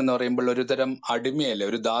മുസ്ലിം എന്ന് പറയുമ്പോൾ ഒരു തരം അടിമയല്ലേ,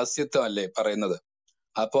 ഒരു ദാസ്യത്വം അല്ലേ പറയുന്നത്.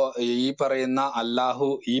 അപ്പോ ഈ പറയുന്ന അല്ലാഹു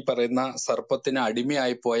ഈ പറയുന്ന സർപ്പത്തിന്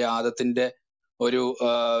അടിമയായി പോയ ആദത്തിന്റെ ഒരു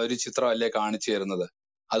ചിത്രമല്ലേ കാണിച്ചു തരുന്നത്.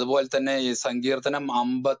 അതുപോലെ തന്നെ ഈ സങ്കീർത്തനം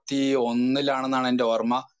 51-ലാണെന്നാണ് എന്റെ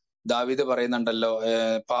ഓർമ്മ, ദാവീദ് പറയുന്നുണ്ടല്ലോ,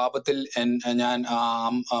 പാപത്തിൽ ഞാൻ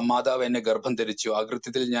മാതാവ് എന്നെ ഗർഭം ധരിച്ചു,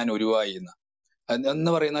 അകൃത്യത്തിൽ ഞാൻ ഉരുവായി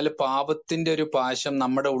എന്ന് പറയുന്നാൽ പാപത്തിന്റെ ഒരു പാശം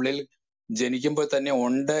നമ്മുടെ ഉള്ളിൽ ജനിക്കുമ്പോൾ തന്നെ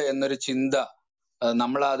ഉണ്ട് എന്നൊരു ചിന്ത.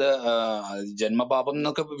 നമ്മളത് ജന്മപാപം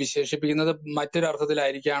എന്നൊക്കെ വിശേഷിപ്പിക്കുന്നത് മറ്റൊരു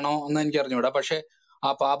അർത്ഥത്തിലായിരിക്കാണോ എന്ന് എനിക്ക് അറിഞ്ഞുകൂടാ. പക്ഷെ ആ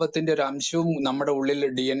പാപത്തിന്റെ ഒരു അംശവും നമ്മുടെ ഉള്ളിൽ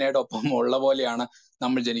DNA-യുടെ ഒപ്പം ഉള്ള പോലെയാണ്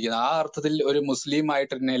നമ്മൾ ജനിക്കുന്നത്. ആ അർത്ഥത്തിൽ ഒരു മുസ്ലിം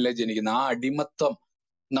ആയിട്ട് തന്നെയല്ലേ ജനിക്കുന്നത്, ആ അടിമത്വം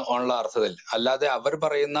ഉള്ള അർത്ഥത്തിൽ. അല്ലാതെ അവർ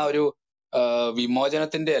പറയുന്ന ഒരു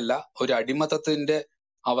വിമോചനത്തിന്റെ അല്ല, ഒരു അടിമത്തത്തിന്റെ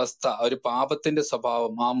അവസ്ഥ, ഒരു പാപത്തിന്റെ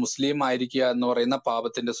സ്വഭാവം, ആ മുസ്ലിം ആയിരിക്കുക എന്ന് പറയുന്ന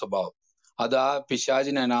പാപത്തിന്റെ സ്വഭാവം. അത് ആ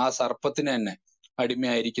പിശാചിന് തന്നെ, ആ സർപ്പത്തിന് തന്നെ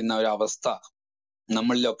അടിമയായിരിക്കുന്ന ഒരു അവസ്ഥ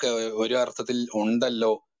നമ്മളിലൊക്കെ ഒരു അർത്ഥത്തിൽ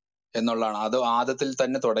ഉണ്ടല്ലോ എന്നുള്ളതാണ്. അത് ആദത്തിൽ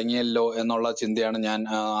തന്നെ തുടങ്ങിയല്ലോ എന്നുള്ള ചിന്തയാണ് ഞാൻ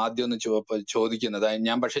ആദ്യം ഒന്ന് ചോദിക്കുന്നത്.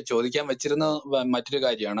 ഞാൻ പക്ഷെ ചോദിക്കാൻ വെച്ചിരുന്ന മറ്റൊരു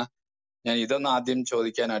കാര്യമാണ്. ഞാൻ ഇതൊന്ന് ആദ്യം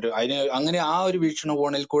ചോദിക്കാൻ അതിന് അങ്ങനെ ആ ഒരു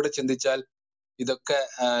വീക്ഷണകോണിൽ കൂടെ ചിന്തിച്ചാൽ ഇതൊക്കെ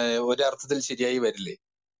ഒരർത്ഥത്തിൽ ശരിയായി വരില്ലേ?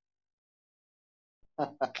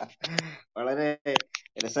 വളരെ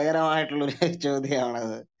രസകരമായിട്ടുള്ളൊരു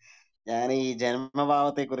ചോദ്യമാണത്. ഞാൻ ഈ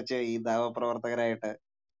ജന്മഭാവത്തെ കുറിച്ച് ഈ ദൈവപ്രവർത്തകരായിട്ട്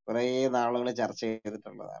കുറെ നാളുകൾ ചർച്ച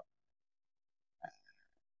ചെയ്തിട്ടുള്ളതാണ്.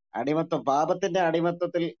 അടിമത്വം, പാപത്തിന്റെ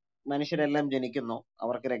അടിമത്വത്തിൽ മനുഷ്യരെല്ലാം ജനിക്കുന്നു.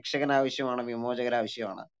 അവർക്ക് രക്ഷകൻ ആവശ്യമാണ്, വിമോചകൻ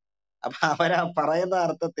ആവശ്യമാണ്. അപ്പൊ അവരാ പറയുന്ന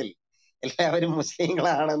അർത്ഥത്തിൽ എല്ലാവരും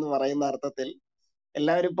മുസ്ലിങ്ങളാണെന്ന് പറയുന്ന അർത്ഥത്തിൽ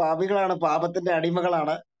എല്ലാവരും പാപികളാണ്, പാപത്തിന്റെ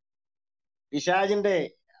അടിമകളാണ്, പിശാചിന്റെ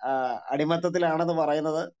അടിമത്തത്തിലാണെന്ന്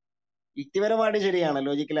പറയുന്നത് യുക്തിപരമായിട്ട് ശരിയാണ്,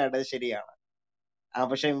 ലോജിക്കലായിട്ട് ശരിയാണ്.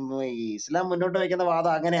 പക്ഷെ ഈ ഇസ്ലാം മുന്നോട്ട് വയ്ക്കുന്ന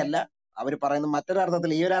വാദം അങ്ങനെയല്ല. അവർ പറയുന്ന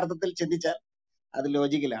മറ്റൊരർത്ഥത്തിൽ, ഈ ഒരു അർത്ഥത്തിൽ ചിന്തിച്ചാൽ അത്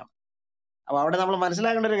ലോജിക്കലാണ്. അപ്പൊ അവിടെ നമ്മൾ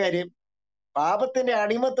മനസ്സിലാക്കേണ്ട ഒരു കാര്യം, പാപത്തിന്റെ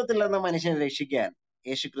അടിമത്തത്തിൽ നിന്ന് മനുഷ്യനെ രക്ഷിക്കാൻ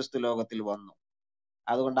യേശുക്രിസ്തു ലോകത്തിൽ വന്നു.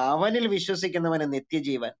 അതുകൊണ്ട് അവനിൽ വിശ്വസിക്കുന്നവന്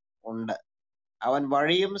നിത്യജീവൻ ഉണ്ട്. അവൻ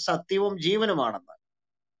വഴിയും സത്യവും ജീവനുമാണെന്ന്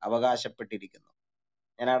അവകാശപ്പെട്ടിരിക്കുന്നു.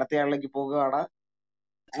 ഞാൻ അടുത്തയാളിലേക്ക് പോകുകയാണ്.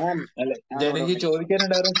 അല്ല, എനിക്ക്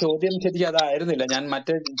ചോദിക്കാനുണ്ടായിരുന്ന ചോദ്യം ശരിക്കും അതായിരുന്നില്ല. ഞാൻ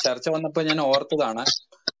മറ്റേ ചർച്ച വന്നപ്പോ ഞാൻ ഓർത്തതാണ്.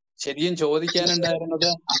 ശരിക്കും ചോദിക്കാനുണ്ടായിരുന്നത്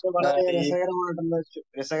അത് വളരെ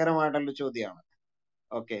രസകരമായിട്ടുള്ള ചോദ്യമാണ്.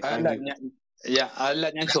 ഓക്കെ, അല്ല,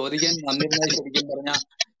 ഞാൻ ചോദിക്കാൻ വന്നിരുന്നത് ശരിക്കും പറഞ്ഞ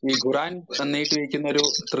ഈ ഖുറാൻ നീട്ടിവെക്കുന്ന ഒരു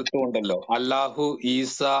തൃത്വം ഉണ്ടല്ലോ, അല്ലാഹു,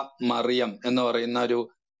 ഈസ, മറിയം എന്ന് പറയുന്ന ഒരു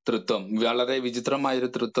തൃത്വം, വളരെ വിചിത്രമായ ഒരു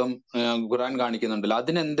തൃത്വം ഖുറാൻ കാണിക്കുന്നുണ്ടല്ലോ.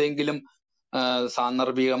 അതിനെന്തെങ്കിലും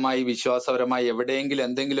സാന്ദർഭികമായി വിശ്വാസപരമായി എവിടെയെങ്കിലും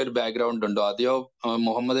എന്തെങ്കിലും ഒരു ബാക്ക്ഗ്രൗണ്ട് ഉണ്ടോ? അതെയോ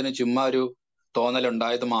മുഹമ്മദിന് ചുമ്മാ ഒരു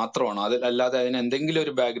തോന്നലുണ്ടായത് മാത്രമാണോ? അല്ലാതെ അതിന് എന്തെങ്കിലും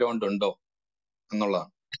ഒരു ബാക്ക്ഗ്രൗണ്ട് ഉണ്ടോ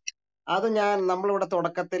എന്നുള്ളതാണ്. അത് നമ്മളിവിടെ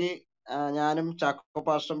തുടക്കത്തിൽ ഞാനും ചാക്കോ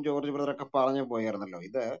പാസ്റ്ററും ജോർജ് ബ്രദറൊക്കെ പറഞ്ഞു പോയായിരുന്നല്ലോ.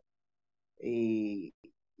 ഇത് ഈ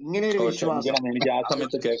ഇങ്ങനെ ഒരു വിശ്വാസം എനിക്ക് ആ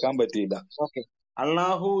സമയത്ത് കേൾക്കാൻ പറ്റിയില്ല. ഓക്കെ,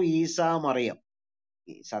 അള്ളാഹു, ഈസ, മറിയം.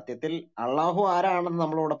 സത്യത്തിൽ അള്ളാഹു ആരാണെന്ന്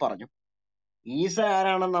നമ്മളിവിടെ പറഞ്ഞു. ഈസ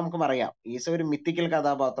ആരാണെന്ന് നമുക്കും അറിയാം. ഈസ ഒരു മിത്തിക്കൽ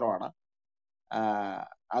കഥാപാത്രമാണ്.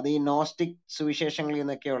 അത് ഈ നോസ്റ്റിക് സുവിശേഷങ്ങളിൽ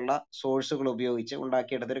നിന്നൊക്കെയുള്ള സോഴ്സുകൾ ഉപയോഗിച്ച്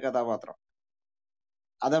ഉണ്ടാക്കിയെടുത്തൊരു കഥാപാത്രം.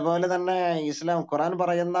 അതേപോലെ തന്നെ ഇസ്ലാം ഖുറാൻ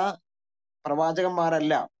പറയുന്ന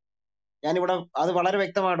പ്രവാചകന്മാരെല്ലാം, ഞാനിവിടെ അത് വളരെ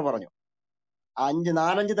വ്യക്തമായിട്ട് പറഞ്ഞു,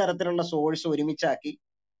 4-5 തരത്തിലുള്ള സോഴ്സ് ഒരുമിച്ചാക്കി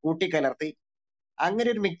കൂട്ടിക്കലർത്തി അങ്ങനെ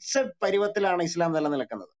ഒരു മിക്സഡ് പരുവത്തിലാണ് ഇസ്ലാം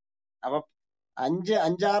നിലനിൽക്കുന്നത്. അപ്പൊ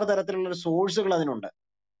 5-6 തരത്തിലുള്ള സോഴ്സുകൾ അതിനുണ്ട്.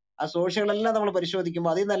 ആ സോഴ്സുകളെല്ലാം നമ്മൾ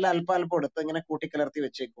പരിശോധിക്കുമ്പോൾ അതിൽ നല്ല അല്പാൽപ്പം എടുത്ത് ഇങ്ങനെ കൂട്ടിക്കലർത്തി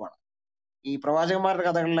വെച്ചേക്കുവാണ്. ഈ പ്രവാചകന്മാരുടെ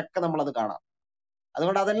കഥകളിലൊക്കെ നമ്മൾ അത് കാണാം.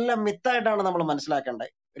 അതുകൊണ്ട് അതെല്ലാം മിത്തായിട്ടാണ് നമ്മൾ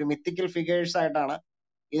മനസ്സിലാക്കേണ്ടത്. ഒരു മിത്തിക്കൽ ഫിഗേഴ്സ് ആയിട്ടാണ്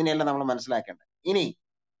ഇതിനെല്ലാം നമ്മൾ മനസ്സിലാക്കേണ്ടത്. ഇനി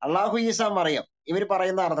അള്ളാഹു, ഈസ, മറിയം ഇവർ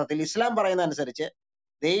പറയുന്ന അർത്ഥത്തിൽ, ഇസ്ലാം പറയുന്ന അനുസരിച്ച്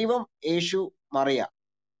ദൈവം, യേശു, മറിയ,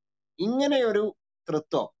 ഇങ്ങനെയൊരു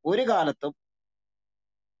തൃത്വം ഒരു കാലത്തും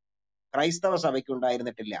ക്രൈസ്തവ സഭയ്ക്ക്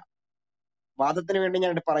ഉണ്ടായിരുന്നിട്ടില്ല. വാദത്തിന് വേണ്ടി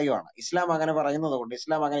ഞാൻ പറയുവാണ്. ഇസ്ലാം അങ്ങനെ പറയുന്നത് കൊണ്ട്,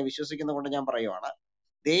 ഇസ്ലാം അങ്ങനെ വിശ്വസിക്കുന്നത് കൊണ്ട് ഞാൻ പറയുവാണ്,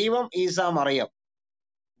 ദൈവം, ഈസ, മറിയം,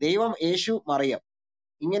 ദൈവം, യേശു, മറിയം,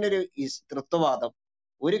 ഇങ്ങനൊരു തൃത്വവാദം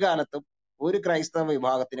ഒരു കാലത്തും ഒരു ക്രൈസ്തവ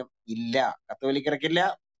വിഭാഗത്തിനും ഇല്ല. കത്തോലിക്കർക്കില്ല,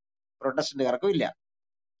 പ്രൊട്ടസ്റ്റന്റുകാർക്കും ഇല്ല.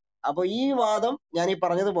 അപ്പൊ ഈ വാദം ഞാൻ ഈ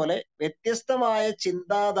പറഞ്ഞതുപോലെ വ്യത്യസ്തമായ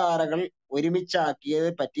ചിന്താധാരകൾ ഒരുമിച്ചാക്കിയത്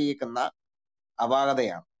പറ്റിയിരിക്കുന്ന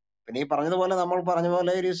അപാകതയാണ്. പിന്നെ ഈ പറഞ്ഞതുപോലെ നമ്മൾ പറഞ്ഞ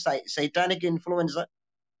പോലെ ഒരു സൈറ്റാനിക് ഇൻഫ്ലുവൻസ്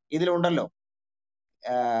ഇതിലുണ്ടല്ലോ.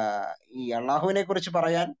 ഈ അള്ളാഹുവിനെ കുറിച്ച്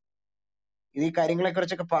പറയാൻ, ഈ കാര്യങ്ങളെ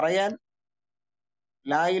കുറിച്ചൊക്കെ പറയാൻ,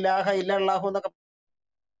 ലാ ഇലാഹ ഇല്ല അള്ളാഹു എന്നൊക്കെ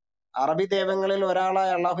അറബി ദൈവങ്ങളിൽ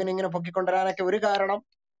ഒരാളായ അള്ളാഹുവിനെ ഇങ്ങനെ പൊക്കിക്കൊണ്ടുവരാനൊക്കെ ഒരു കാരണം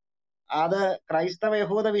അത് ക്രൈസ്തവ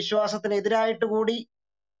യഹൂദ വിശ്വാസത്തിനെതിരായിട്ട് കൂടി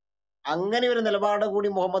അങ്ങനെ ഒരു നിലപാട് കൂടി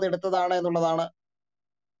മുഹമ്മദ് എടുത്തതാണ് എന്നുള്ളതാണ്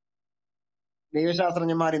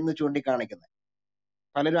ദൈവശാസ്ത്രജ്ഞന്മാർ ഇന്ന് ചൂണ്ടിക്കാണിക്കുന്നത്.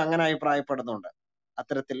 പലരും അങ്ങനെ അഭിപ്രായപ്പെടുന്നുണ്ട്.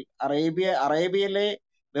 അത്തരത്തിൽ അറേബ്യയിലെ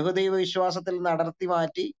ബഹുദൈവ വിശ്വാസത്തിൽ നിന്ന് അടർത്തി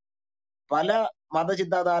മാറ്റി പല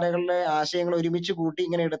മതചിന്താധാരകളിലെ ആശയങ്ങൾ ഒരുമിച്ച് കൂട്ടി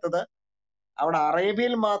ഇങ്ങനെ എടുത്തത് അവിടെ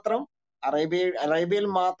അറേബ്യയിൽ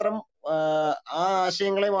മാത്രം ആ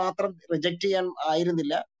ആശയങ്ങളെ മാത്രം റിജക്ട് ചെയ്യാൻ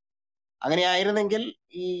ആയിരുന്നില്ല. അങ്ങനെ ആയിരുന്നെങ്കിൽ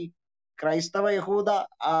ഈ ക്രൈസ്തവ യഹൂദ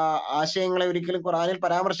ആശയങ്ങളെ ഒരിക്കലും ഖുറാനിൽ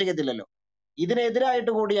പരാമർശിക്കത്തില്ലല്ലോ.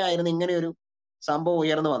 ഇതിനെതിരായിട്ട് കൂടിയായിരുന്നു ഇങ്ങനെ ഒരു സംഭവം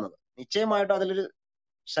ഉയർന്നു വന്നത്. നിശ്ചയമായിട്ടും അതിലൊരു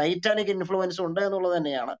സൈറ്റാനിക് ഇൻഫ്ലുവൻസ് ഉണ്ട് എന്നുള്ളത്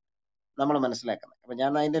തന്നെയാണ് നമ്മൾ മനസ്സിലാക്കുന്നത്. അപ്പൊ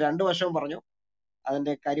ഞാൻ അതിന്റെ 2 വശവും പറഞ്ഞു.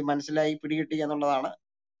 അതിന്റെ കാര്യം മനസ്സിലായി, പിടികിട്ടി എന്നുള്ളതാണ്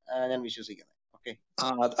ഞാൻ വിശ്വസിക്കുന്നത്. ഓക്കെ,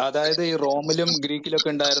 അതായത് ഈ റോമിലും ഗ്രീക്കിലൊക്കെ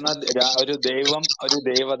ഉണ്ടായിരുന്ന ഒരു ദൈവം, ഒരു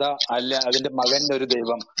ദേവത, അല്ല അതിന്റെ മകൻ ഒരു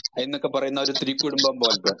ദൈവം എന്നൊക്കെ പറയുന്ന ഒരു തിരിക്കുടുംബം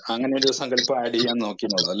പോലത്തെ അങ്ങനെ ഒരു സങ്കല്പം ആഡ് ചെയ്യാൻ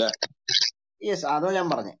നോക്കിയുള്ളൂ അല്ലെ? യെസ്, അതോ ഞാൻ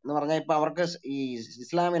പറഞ്ഞു എന്ന് പറഞ്ഞാൽ ഇപ്പൊ അവർക്ക് ഈ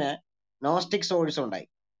ഇസ്ലാമിന് നോസ്റ്റിക് സോഴ്സ് ഉണ്ടായി.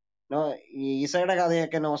 ഈ ഈസയുടെ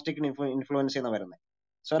കഥയൊക്കെ നോസ്റ്റിക് ഇൻഫ്ലുവൻസ് ചെയ്യുന്ന വരുന്നത്.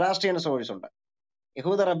 സ്വരാഷ്ട്രീയൻ സോഴ്സ് ഉണ്ട്,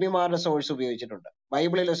 യഹൂദ റബ്ബിമാരുടെ സോഴ്സ് ഉപയോഗിച്ചിട്ടുണ്ട്,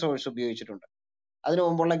 ബൈബിളിലെ സോഴ്സ് ഉപയോഗിച്ചിട്ടുണ്ട്, അതിനു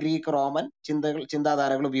മുമ്പുള്ള ഗ്രീക്ക് റോമൻ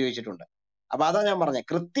ചിന്താധാരകൾ ഉപയോഗിച്ചിട്ടുണ്ട്. അപ്പൊ അതാ ഞാൻ പറഞ്ഞത്,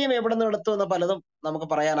 കൃത്യം എവിടെ നിന്ന് എടുത്തു എന്ന് പലതും നമുക്ക്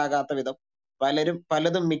പറയാനാകാത്ത വിധം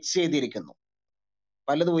പലതും മിക്സ് ചെയ്തിരിക്കുന്നു,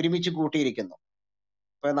 പലതും ഒരുമിച്ച് കൂട്ടിയിരിക്കുന്നു.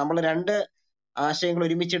 ഇപ്പൊ നമ്മൾ രണ്ട് ആശയങ്ങൾ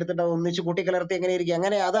ഒരുമിച്ചെടുത്തിട്ട് ഒന്നിച്ച് കൂട്ടിക്കലർത്തി എങ്ങനെ ഇരിക്കും,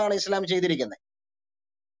 അങ്ങനെ അതാണ് ഇസ്ലാം ചെയ്തിരിക്കുന്നത്.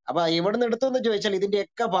 അപ്പൊ എവിടെ നിന്ന് എടുത്തു എന്ന് ചോദിച്ചാൽ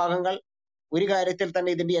ഇതിന്റെയൊക്കെ ഭാഗങ്ങൾ ഒരു കാര്യത്തിൽ തന്നെ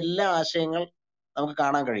ഇതിന്റെ എല്ലാ ആശയങ്ങൾ നമുക്ക്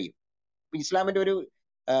കാണാൻ കഴിയും. ഇപ്പൊ ഇസ്ലാമിന്റെ ഒരു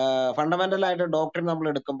ഫണ്ടമെന്റൽ ആയിട്ട് ഡോക്ടറിൻ നമ്മൾ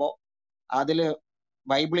എടുക്കുമ്പോൾ അതില്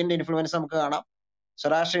ബൈബിളിന്റെ ഇൻഫ്ലുവൻസ് നമുക്ക് കാണാം,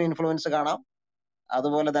 സ്വരാഷ്ട്രീയൻ ഇൻഫ്ലുവൻസ് കാണാം,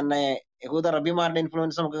 അതുപോലെ തന്നെ യഹൂദ റബ്ബിമാരുടെ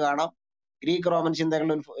ഇൻഫ്ലുവൻസ് നമുക്ക് കാണാം, ഗ്രീക്ക് റോമൻ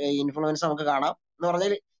ചിന്തകളുടെ ഇൻഫ്ലുവൻസ് നമുക്ക് കാണാം. എന്ന്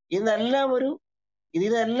പറഞ്ഞാൽ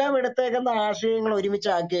ഇതെല്ലാം എടുത്തേക്കുന്ന ആശയങ്ങൾ ഒരുമിച്ച്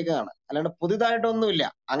ആക്കിയേക്കാണ്, അല്ലാണ്ട് പുതിയതായിട്ടൊന്നുമില്ല.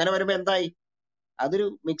 അങ്ങനെ വരുമ്പോ എന്തായി, അതൊരു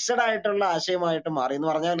മിക്സഡ് ആയിട്ടുള്ള ആശയമായിട്ട് മാറി. എന്ന്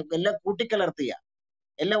പറഞ്ഞാൽ എല്ലാം കൂട്ടിക്കലർത്തിയ,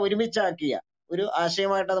 എല്ലാം ഒരുമിച്ചാക്കിയ ഒരു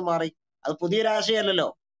ആശയമായിട്ട് അത് മാറി. അത് പുതിയൊരു ആശയമല്ലല്ലോ,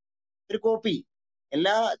 ഒരു കോപ്പി.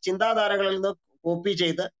 എല്ലാ ചിന്താധാരകളിൽ നിന്ന് കോപ്പി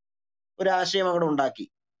ചെയ്ത് ഒരു ആശയം അവിടെ ഉണ്ടാക്കി.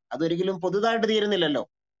 അതൊരിക്കലും പുതുതായിട്ട് തീരുന്നില്ലല്ലോ,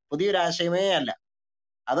 പുതിയൊരു ആശയമേ അല്ല.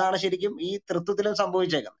 അതാണ് ശരിക്കും ഈ തൃത്വത്തിലും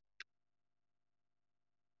സംഭവിച്ചേക്കുന്നത്.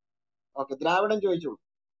 ഓക്കെ, ദ്രാവിഡൻ ചോദിച്ചോളൂ.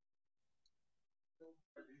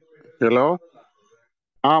 ഹലോ,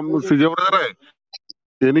 സിജോ ബ്രദറെ,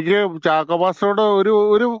 എനിക്ക് ചാക്കോ പാസ്റ്ററോട് ഒരു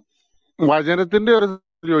ഒരു വചനത്തിന്റെ ഒരു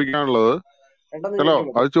ചോദിക്കാനുള്ളത്. പെട്ടെന്ന് ഹലോ,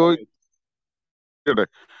 ചോദിച്ചോളൂ. അത് ചോദിക്കട്ടെ.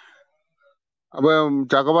 അപ്പൊ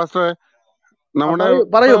ചാക്കോ പാസ്റ്ററെ, നമ്മുടെ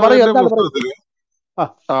പറയൂ പ്രവചന്റെ എന്താണ് പുസ്തകത്തില്,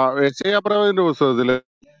 യെശയ്യാ പ്രവചന്റെ പുസ്തകത്തില്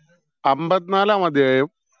 54 അധ്യായം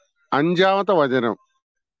 5 വചനം,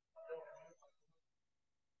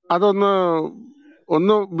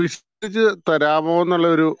 ഒന്ന് വിശദീകരിച്ച് തരാമോ എന്നുള്ള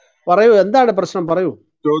ഒരു പറയൂ, എന്താണ് പ്രശ്നം, പറയൂ.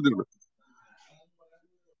 ചോദ്യമുണ്ട്.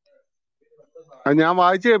 അത് ഞാൻ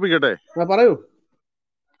വായിച്ചു കേൾപ്പിക്കട്ടെ? പറയൂ.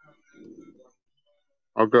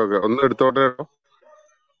 ഓക്കെ, ഒന്ന് എടുത്തോട്ടെ.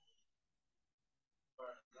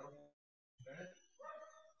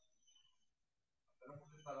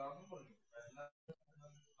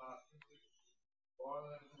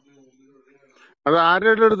 അത്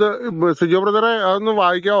ആരുടെ അടുത്ത്? സിജോ ബ്രദറെ, അതൊന്ന്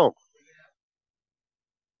വായിക്കാവോ?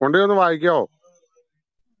 കൊണ്ടേ ഒന്ന് വായിക്കാവോ?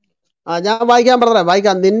 ഞാൻ വായിക്കാം ബ്രദറെ,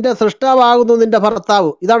 വായിക്കാം. നിന്റെ സൃഷ്ടാവാകുന്നു നിന്റെ ഭർത്താവ്,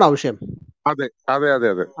 ഇതാണോ വിഷയം? അതെ. അത്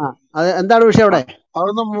എന്താണ് വിഷയം അവിടെ?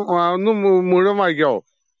 അതൊന്ന് മുഴുവൻ വായിക്കാവോ?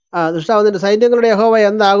 സൃഷ്ടാവ് നിന്റെ സൈന്യങ്ങളുടെ യഹോവ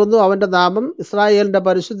എന്നാകുന്നു, അവന്റെ നാമം ഇസ്രായേലിന്റെ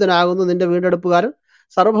പരിശുദ്ധനാകുന്നു, നിന്റെ വീണ്ടെടുപ്പുകാരൻ,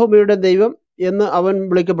 സർവഭൂമിയുടെ ദൈവം എന്ന് അവൻ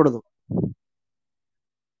വിളിക്കപ്പെടുന്നു.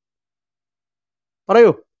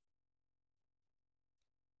 പറയൂ.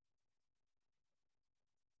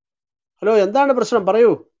 ഹലോ, എന്താണ് പ്രശ്നം, പറയൂ.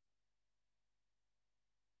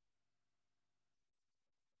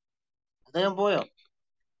 അദ്ദേഹം പോയോ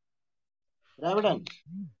ദ്രാവിഡൻ?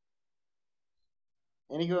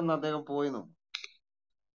 എനിക്ക് തോന്നുന്നു അദ്ദേഹം പോയെന്നു.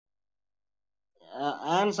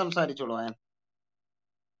 ആൻ സംസാരിച്ചോളൂ.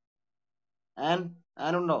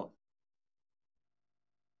 ആനുണ്ടോ?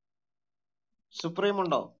 സുപ്രീം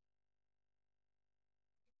ഉണ്ടോ?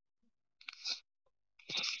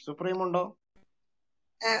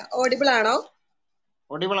 ഓഡിബിൾ ആണോ?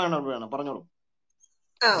 ഓഡിബിൾ ആണ്, പറഞ്ഞോളൂ.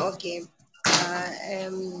 ഓക്കെ.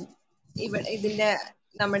 ഇതിന്റെ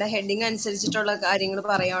നമ്മുടെ ഹെഡിങ് അനുസരിച്ചിട്ടുള്ള കാര്യങ്ങൾ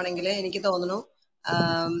പറയുകയാണെങ്കിൽ എനിക്ക് തോന്നുന്നു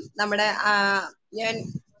നമ്മുടെ ഞാൻ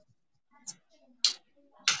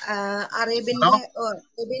അറേബ്യന്റെ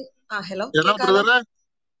ഹലോ കേൾക്കാലോ?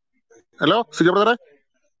 ഹലോ സിജോ ബ്രദറെ,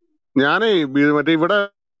 ഞാനേ മറ്റേ ഇവിടെ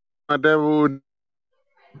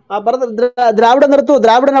ദ്രാവിഡൻ നിർത്തൂ,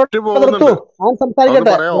 ദ്രാവിഡൻ നിർത്തൂ, ആൻ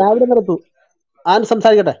സംസാരിക്കട്ടെ. ദ്രാവിഡൻ നിർത്തൂ, ആൻ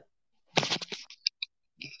സംസാരിക്കട്ടെ.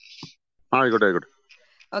 ആയിക്കോട്ടെ.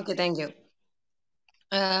 Okay, thank you.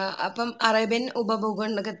 അപ്പം അറേബ്യൻ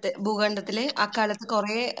ഭൂഖണ്ഡത്തില് അക്കാലത്ത്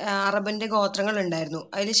കുറെ അറബിന്റെ ഗോത്രങ്ങൾ ഉണ്ടായിരുന്നു.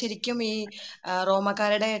 അതിൽ ശരിക്കും ഈ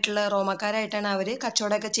റോമക്കാരായിട്ടാണ് അവര്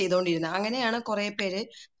കച്ചവടമൊക്കെ ചെയ്തുകൊണ്ടിരുന്നത്. അങ്ങനെയാണ് കുറെ പേര്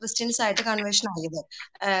ക്രിസ്ത്യൻസ് ആയിട്ട് കൺവേർഷൻ ആയത്.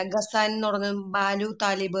 ഗസാൻ എന്ന് പറഞ്ഞ ബാലു,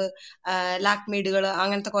 താലിബ്, ലാക്മീഡുകൾ,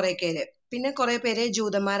 അങ്ങനത്തെ കുറെ പേര്. പിന്നെ കുറെ പേര്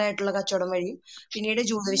ജൂതന്മാരായിട്ടുള്ള കച്ചവടം വഴിയും പിന്നീട്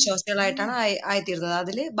ജൂതവിശ്വാസികളായിട്ടാണ് ആയിത്തീർന്നത്.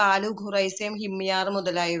 അതില് ബാലു, ഖുറൈസയും, ഹിമ്മിയാർ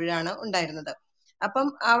മുതലായവരാണ് ഉണ്ടായിരുന്നത്. അപ്പം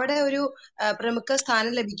അവിടെ ഒരു പ്രമുഖ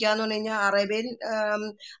സ്ഥാനം ലഭിക്കുക എന്ന് പറഞ്ഞു കഴിഞ്ഞാൽ അറേബ്യൻ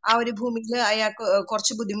ആ ഒരു ഭൂമിയിൽ അയാൾക്ക്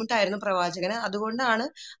കുറച്ച് ബുദ്ധിമുട്ടായിരുന്നു പ്രവാചകന്. അതുകൊണ്ടാണ്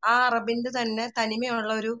ആ അറബിന്റെ തന്നെ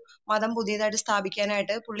തനിമയുള്ള ഒരു മതം പുതിയതായിട്ട്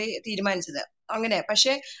സ്ഥാപിക്കാനായിട്ട് പുള്ളി തീരുമാനിച്ചത്. അങ്ങനെ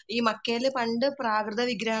പക്ഷെ ഈ മക്കയില് പണ്ട് പ്രാകൃത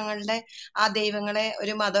വിഗ്രഹങ്ങളുടെ ആ ദൈവങ്ങളെ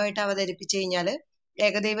ഒരു മതമായിട്ട് അവതരിപ്പിച്ചു കഴിഞ്ഞാല്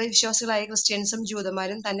ഏകദൈവ വിശ്വാസികളായ ക്രിസ്ത്യൻസും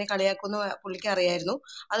ജൂതന്മാരും തന്നെ കളിയാക്കുന്ന പുള്ളിക്ക് അറിയായിരുന്നു.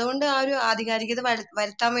 അതുകൊണ്ട് ആ ഒരു ആധികാരികത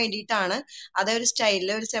വരുത്താൻ വേണ്ടിയിട്ടാണ് അതൊരു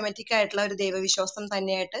സ്റ്റൈലിൽ ഒരു സെമറ്റിക് ആയിട്ടുള്ള ഒരു ദൈവവിശ്വാസം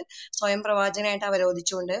തന്നെയായിട്ട് സ്വയം പ്രവാചകനായിട്ട്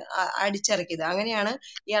അവരോധിച്ചുകൊണ്ട് അടിച്ചിറക്കിയത്. അങ്ങനെയാണ്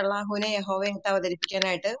ഈ അള്ളാഹുവിനെ യഹോവയായിട്ട്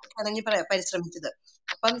അവതരിപ്പിക്കാനായിട്ട് കണഞ്ഞ് പരിശ്രമിച്ചത്.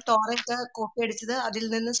 അപ്പം തോറയൊക്കെ കോപ്പി അടിച്ചത് അതിൽ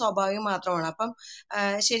നിന്ന് സ്വാഭാവികം മാത്രമാണ്. അപ്പം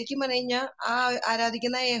ശരിക്കും പറഞ്ഞു കഴിഞ്ഞാൽ ആ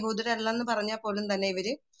ആരാധിക്കുന്ന യഹൂദരല്ലെന്ന് പറഞ്ഞാൽ പോലും തന്നെ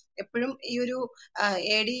ഇവര് എപ്പോഴും ഈ ഒരു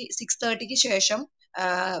AD 630 ശേഷം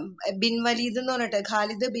ബിൻ വലീദ് എന്ന് പറഞ്ഞിട്ട്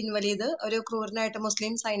ഖാലിദ് ബിൻ വലീദ് ഒരു ക്രൂരനായിട്ട്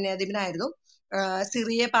മുസ്ലിം സൈന്യാധിപനായിരുന്നു.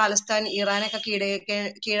 സിറിയ, പാലസ്തീൻ, ഇറാനൊക്കെ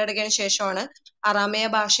കീഴടക്കിയതിനു ശേഷമാണ് അറാമയ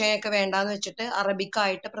ഭാഷയൊക്കെ വേണ്ടാന്ന് വെച്ചിട്ട്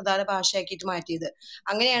അറബിക്കായിട്ട് പ്രധാന ഭാഷയാക്കിയിട്ട് മാറ്റിയത്.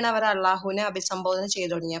 അങ്ങനെയാണ് അവർ അള്ളാഹുവിനെ അഭിസംബോധന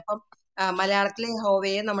ചെയ്തു തുടങ്ങിയത്. അപ്പം മലയാളത്തിലെ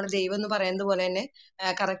യഹോവയെ നമ്മുടെ ദൈവം എന്ന് പറയുന്നത് പോലെ തന്നെ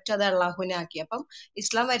കറക്റ്റ് അത് അള്ളാഹുവിനെ ആക്കി. അപ്പം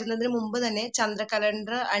ഇസ്ലാം വരുന്നതിന് മുമ്പ് തന്നെ ചന്ദ്ര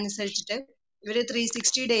കലണ്ടർ അനുസരിച്ചിട്ട് ഇവര്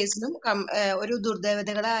 360 ഡേയ്സിലും ഒരു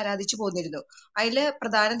ദുർദേവതകളെ ആരാധിച്ചു പോന്നിരുന്നു. അതില്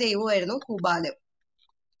പ്രധാന ദൈവമായിരുന്നു ഹുബാല്.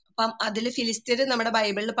 അപ്പം അതിൽ ഫിലിസ്തീന് നമ്മുടെ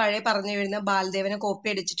ബൈബിളിൽ പഴയ പറഞ്ഞു വരുന്ന ബാൽദേവനെ കോപ്പി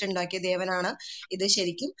അടിച്ചിട്ടുണ്ടാക്കിയ ദേവനാണ് ഇത്.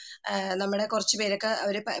 ശരിക്കും നമ്മുടെ കുറച്ച് പേരൊക്കെ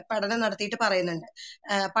അവര് പഠനം നടത്തിയിട്ട് പറയുന്നുണ്ട്.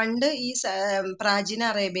 പണ്ട് ഈ പ്രാചീന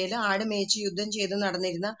അറേബ്യയിൽ ആട് മേയിച്ച് യുദ്ധം ചെയ്ത്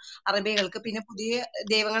നടന്നിരുന്ന അറബികൾക്ക് പിന്നെ പുതിയ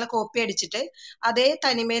ദൈവങ്ങളെ കോപ്പി അടിച്ചിട്ട് അതേ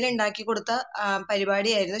തനിമയിൽ ഉണ്ടാക്കി കൊടുത്ത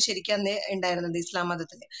പരിപാടിയായിരുന്നു ശരിക്കും അന്ന് ഉണ്ടായിരുന്നത് ഇസ്ലാം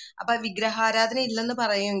മതത്തിൽ. അപ്പൊ വിഗ്രഹാരാധന ഇല്ലെന്ന്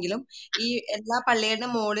പറയുമെങ്കിലും ഈ എല്ലാ പള്ളികളുടെ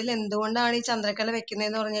മുകളിൽ എന്തുകൊണ്ടാണ് ഈ ചന്ദ്രക്കല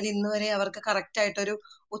വെക്കുന്നതെന്ന് പറഞ്ഞാൽ ഇന്ന് വരെ അവർക്ക് കറക്റ്റ് ആയിട്ടൊരു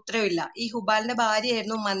ഉത്തരവില്ല. ഈ ഹുബാലിന്റെ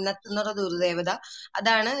ഭാര്യയായിരുന്നു മന്നത്ത് എന്നുള്ള ദുർദേവത.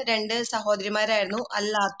 അതാണ് 2 സഹോദരിമാരായിരുന്നു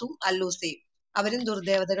അല്ലാത്തും അല്ലൂസയും. അവരും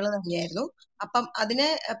ദുർദേവതകൾ തന്നെയായിരുന്നു. അപ്പം അതിനെ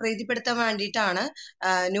പ്രീതിപ്പെടുത്താൻ വേണ്ടിയിട്ടാണ്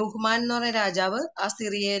നൂഹ്മാൻ എന്ന് പറഞ്ഞ രാജാവ് ആ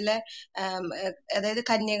സിറിയയിലെ അതായത്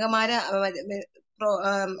കന്യകമാരെ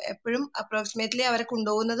എപ്പോഴും അപ്രോക്സിമേറ്റ്ലി അവരെ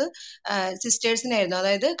കൊണ്ടുപോകുന്നത് സിസ്റ്റേഴ്സിനായിരുന്നു.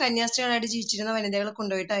 അതായത് കന്യാസ്ത്രീകളായിട്ട് ജീവിച്ചിരുന്ന വനിതകളെ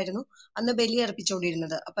കൊണ്ടുപോയിട്ടായിരുന്നു അന്ന് ബലി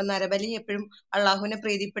അർപ്പിച്ചുകൊണ്ടിരുന്നത്. അപ്പൊ നരബലി എപ്പോഴും അള്ളാഹുവിനെ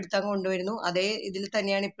പ്രീതിപ്പെടുത്താൻ കൊണ്ടുവരുന്നു. അതേ ഇതിൽ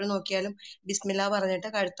തന്നെയാണ് ഇപ്പോഴും നോക്കിയാലും ബിസ്മില്ല പറഞ്ഞിട്ട്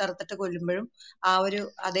കഴുത്തറുത്തിട്ട് കൊല്ലുമ്പോഴും ആ ഒരു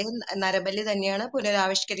അതേ നരബലി തന്നെയാണ്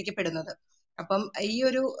പുനരാവിഷ്കരിക്കപ്പെടുന്നത്. അപ്പം ഈ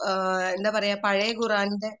ഒരു എന്താ പറയാ പഴയ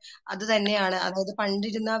ഖുറാന്റെ അത് തന്നെയാണ്. അതായത്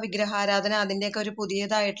പണ്ടിരുന്ന വിഗ്രഹാരാധന അതിന്റെയൊക്കെ ഒരു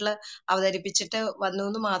പുതിയതായിട്ടുള്ള അവതരിപ്പിച്ചിട്ട് വന്നു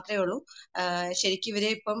എന്ന് മാത്രമേ ഉള്ളൂ. ശരിക്കും ഇവര്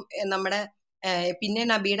ഇപ്പം നമ്മുടെ പിന്നെ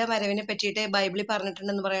നബിയുടെ വരവിനെ പറ്റിയിട്ട് ബൈബിളിൽ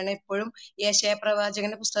പറഞ്ഞിട്ടുണ്ടെന്ന് പറയണത് എപ്പോഴും യെശയ്യാ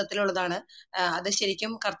പ്രവാചകന്റെ പുസ്തകത്തിലുള്ളതാണ്. അത്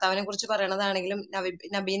ശരിക്കും കർത്താവിനെ കുറിച്ച് പറയണതാണെങ്കിലും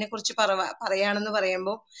നബീനെ കുറിച്ച് പറയാണെന്ന്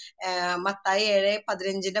പറയുമ്പോൾ മത്തായി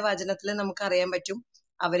 7:15 വചനത്തിൽ നമുക്ക് അറിയാൻ പറ്റും.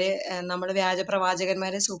 അവര് നമ്മൾ വ്യാജ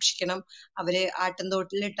പ്രവാചകന്മാരെ സൂക്ഷിക്കണം. അവര്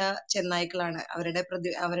ആട്ടിൻതോട്ടിലിട്ട ചെന്നായ്ക്കളാണ്.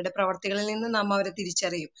 അവരുടെ പ്രവർത്തികളിൽ നിന്ന് നാം അവരെ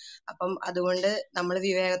തിരിച്ചറിയും. അപ്പം അതുകൊണ്ട് നമ്മൾ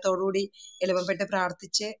വിവേകത്തോടുകൂടി എളിമപ്പെട്ട്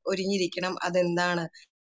പ്രാർത്ഥിച്ച് ഒരുങ്ങിയിരിക്കണം. അതെന്താണ്?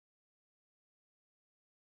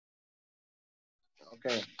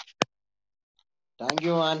 ഓക്കെ, താങ്ക്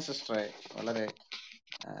യു ആൻ സിസ്റ്ററെ. വളരെ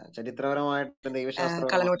ചരിത്രപരമായിട്ട്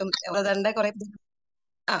ദൈവശാസ്ത്രപരമായിട്ട് കളനോട്ടും ബ്രദറിന്റെ കുറെ ഓക്കെ,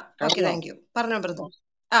 കഴിഞ്ഞോ? Thank you. പറഞ്ഞോ ബ്രദർ.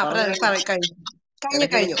 പറഞ്ഞു ബ്രദർ കഴിഞ്ഞു.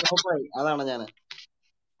 ഇടയ്ക്ക് സ്റ്റോപ്പായി, അതാണ് ഞാൻ.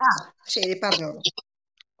 ശരി, പറഞ്ഞോളൂ.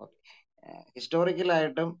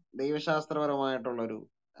 ഹിസ്റ്റോറിക്കലായിട്ടും ദൈവശാസ്ത്രപരമായിട്ടുള്ളൊരു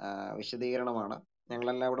വിശദീകരണമാണ്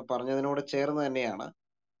ഞങ്ങളെല്ലാം ഇവിടെ പറഞ്ഞതിനോട് ചേർന്ന് തന്നെയാണ്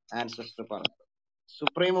ആൻസിസ്റ്റർ പറഞ്ഞത്.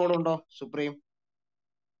 സുപ്രീം ഓടുണ്ടോ?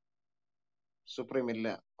 സുപ്രീം ഇല്ല.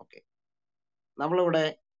 ഓക്കെ, നമ്മളിവിടെ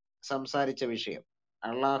സംസാരിച്ച വിഷയം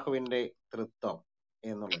അള്ളാഹുവിന്റെ തൃത്വം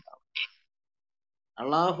എന്നുള്ളതാണ്.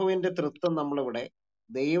 അള്ളാഹുവിന്റെ തൃത്വം നമ്മളിവിടെ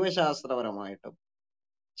ദൈവശാസ്ത്രപരമായിട്ടും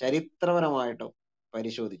ചരിത്രപരമായിട്ടും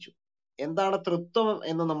പരിശോധിച്ചു. എന്താണ് തൃത്വം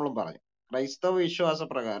എന്ന് നമ്മളും പറഞ്ഞു. ക്രൈസ്തവ വിശ്വാസ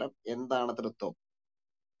പ്രകാരം എന്താണ് തൃത്വം,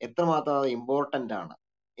 എത്രമാത്രം അത് ഇമ്പോർട്ടന്റ് ആണ്,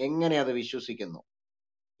 എങ്ങനെ അത് വിശ്വസിക്കുന്നു,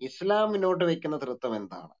 ഇസ്ലാം മുന്നോട്ട് വെക്കുന്ന തൃത്വം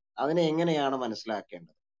എന്താണ്, അതിനെ എങ്ങനെയാണ്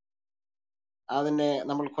മനസ്സിലാക്കേണ്ടത്, അതിനെ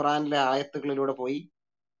നമ്മൾ ഖുറാനിലെ ആയത്തുകളിലൂടെ പോയി,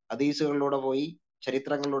 ഹദീസുകളിലൂടെ പോയി,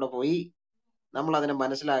 ചരിത്രങ്ങളിലൂടെ പോയി നമ്മൾ അതിനെ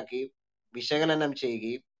മനസ്സിലാക്കുകയും വിശകലനം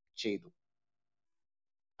ചെയ്യുകയും ചെയ്തു.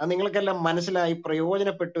 അത് നിങ്ങൾക്കെല്ലാം മനസ്സിലായി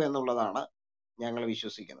പ്രയോജനപ്പെട്ടു എന്നുള്ളതാണ് ഞങ്ങൾ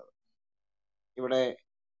വിശ്വസിക്കുന്നത്. ഇവിടെ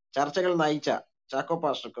ചർച്ചകൾ നയിച്ച ചാക്കോ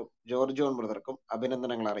പാസ്റ്റർക്കും ജോർജ് ജോൺ ബ്രദർക്കും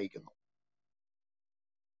അഭിനന്ദനങ്ങൾ അറിയിക്കുന്നു.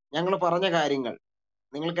 ഞങ്ങൾ പറഞ്ഞ കാര്യങ്ങൾ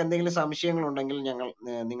നിങ്ങൾക്ക് എന്തെങ്കിലും സംശയങ്ങളുണ്ടെങ്കിൽ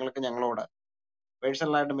നിങ്ങൾക്ക് ഞങ്ങളോട്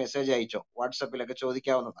പേഴ്സണലായിട്ട് മെസ്സേജ് അയച്ചോ വാട്സപ്പിലൊക്കെ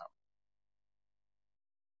ചോദിക്കാവുന്നതാണ്.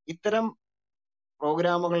 ഇത്തരം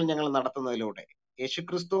പ്രോഗ്രാമുകൾ ഞങ്ങൾ നടത്തുന്നതിലൂടെ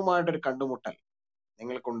യേശുക്രിസ്തുവുമായിട്ടൊരു കണ്ടുമുട്ടൽ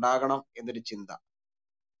നിങ്ങൾക്കുണ്ടാകണം എന്നൊരു ചിന്ത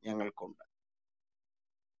ഞങ്ങൾക്കുണ്ട്.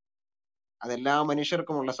 അതെല്ലാ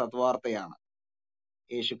മനുഷ്യർക്കുമുള്ള സദ്വാർത്തയാണ്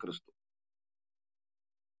യേശുക്രിസ്തു.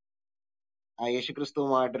 ആ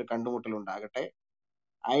യേശുക്രിസ്തുവുമായിട്ടൊരു കണ്ടുമുട്ടൽ ഉണ്ടാകട്ടെ.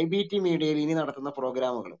 IBT മീഡിയയിൽ ഇനി നടത്തുന്ന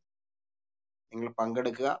പ്രോഗ്രാമുകളും നിങ്ങൾ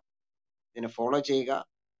പങ്കെടുക്കുക, ഇതിനെ ഫോളോ ചെയ്യുക.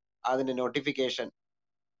 അതിന്റെ നോട്ടിഫിക്കേഷൻ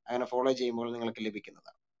അങ്ങനെ ഫോളോ ചെയ്യുമ്പോൾ നിങ്ങൾക്ക്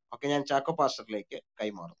ലഭിക്കുന്നതാണ്. ഓക്കെ, ഞാൻ ചാക്കോ പാസ്റ്ററിലേക്ക്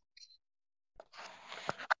കൈമാറുന്നു.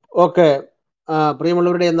 ഓക്കെ.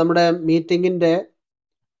 പ്രിയമുള്ളവരുടെ നമ്മുടെ മീറ്റിങ്ങിന്റെ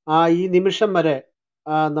ഈ നിമിഷം വരെ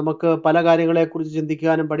നമുക്ക് പല കാര്യങ്ങളെക്കുറിച്ച്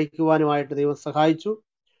ചിന്തിക്കുവാനും പഠിക്കുവാനുമായിട്ട് ദൈവം സഹായിച്ചു.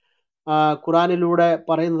 ഖുറാനിലൂടെ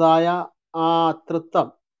പറയുന്നതായ ആ തൃത്വം,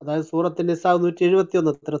 അതായത് സൂറത്ത് നിസാ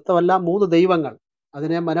 171, തൃത്വമല്ല 3 ദൈവങ്ങൾ,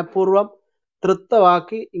 അതിനെ മനഃപൂർവ്വം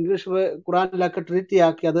തൃത്വമാക്കി ഇംഗ്ലീഷ് ഖുറാനിലൊക്കെ ട്രിനിറ്റി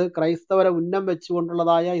ആക്കി അത് ക്രൈസ്തവരെ ഉന്നം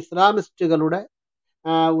വെച്ചുകൊണ്ടുള്ളതായ ഇസ്ലാമിസ്റ്റുകളുടെ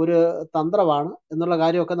ഒരു തന്ത്രമാണ് എന്നുള്ള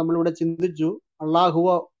കാര്യമൊക്കെ നമ്മളിവിടെ ചിന്തിച്ചു.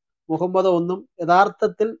 അള്ളാഹുവോ മുഹമ്മദോ ഒന്നും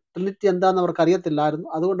യഥാർത്ഥത്തിൽ ട്രിനിറ്റി എന്താണെന്ന് അവർക്ക് അറിയത്തില്ലായിരുന്നു.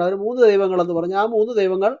 അതുകൊണ്ട് അവർ 3 ദൈവങ്ങൾ എന്ന് പറഞ്ഞു. ആ 3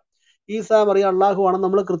 ദൈവങ്ങൾ ഈസാ മറിയ അള്ളാഹു ആണെന്ന്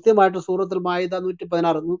നമ്മൾ കൃത്യമായിട്ട് സൂറത്തിൽ മായിദ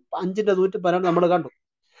 116 5ന്റെ 116 നമ്മൾ കണ്ടു.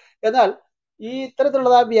 എന്നാൽ ഈ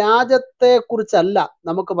ഇത്തരത്തിലുള്ള വ്യാജത്തെ കുറിച്ചല്ല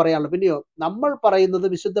നമുക്ക് പറയാനുള്ളത്. പിന്നെയോ നമ്മൾ പറയുന്നത്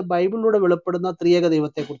വിശുദ്ധ ബൈബിളിലൂടെ വെളിപ്പെടുന്ന ത്രിയേക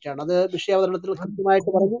ദൈവത്തെ കുറിച്ചാണ്. അത് വിഷയാവതരണത്തിൽ കൃത്യമായിട്ട്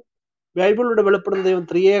പറഞ്ഞു. ബൈബിളിലൂടെ വെളിപ്പെടുന്ന ദൈവം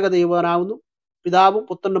ത്രിയേക ദൈവനാവുന്നു, പിതാവും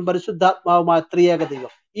പുത്രനും പരിശുദ്ധാത്മാവുമായ ത്രിയേക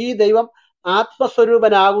ദൈവം. ഈ ദൈവം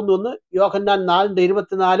ആത്മസ്വരൂപനാകുന്നു എന്ന് യോഹന്നാൻ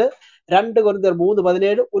 4:24, 2 കൊരിന്ത്യർ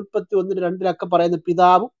 3:17, ഉൽപ്പത്തി 1:2 പറയുന്ന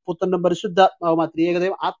പിതാവും പുത്രനും പരിശുദ്ധാത്മാവുമായ ത്രിയേക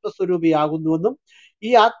ദൈവം ആത്മസ്വരൂപിയാകുന്നുവെന്നും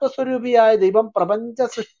ഈ ആത്മസ്വരൂപിയായ ദൈവം പ്രപഞ്ച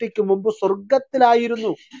സൃഷ്ടിക്ക് മുമ്പ്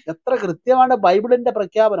സ്വർഗത്തിലായിരുന്നു. എത്ര കൃത്യമാണ് ബൈബിളിന്റെ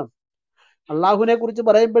പ്രഖ്യാപനം. അള്ളാഹുവിനെ കുറിച്ച്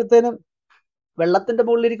പറയുമ്പോഴത്തേനും വെള്ളത്തിന്റെ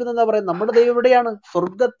മുകളിൽ ഇരിക്കുന്ന പറയുന്നത്. നമ്മുടെ ദൈവം എവിടെയാണ്?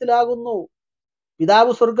 സ്വർഗത്തിലാകുന്നു.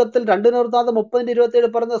 പിതാവ് സ്വർഗത്തിൽ, 2 Corinthians 30:27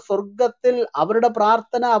 പറഞ്ഞ സ്വർഗത്തിൽ അവരുടെ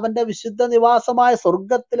പ്രാർത്ഥന അവന്റെ വിശുദ്ധ നിവാസമായ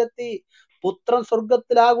സ്വർഗത്തിലെത്തി. പുത്രൻ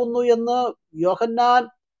സ്വർഗത്തിലാകുന്നു എന്ന് യോഹന്നാൻ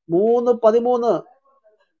 3:13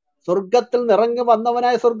 സ്വർഗത്തിൽ നിറങ്ങി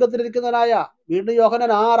വന്നവനായ സ്വർഗത്തിലിരിക്കുന്നവനായ. വീണ്ടും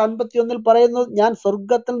യോഹന്നാൻ 6:51 പറയുന്നു, ഞാൻ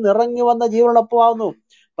സ്വർഗത്തിൽ നിറങ്ങി വന്ന ജീവനോടൊപ്പമാവുന്നു.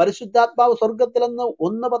 പരിശുദ്ധാത്മാവ് സ്വർഗത്തിലെന്ന്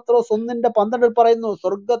 1 പത്രോസ് 1:12 പറയുന്നു.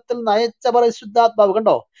 സ്വർഗത്തിൽ നയിച്ച പരിശുദ്ധാത്മാവ്.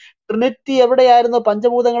 കണ്ടോ, ട്രിനിറ്റി എവിടെയായിരുന്നു?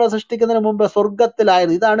 പഞ്ചഭൂതങ്ങളെ സൃഷ്ടിക്കുന്നതിന് മുമ്പ്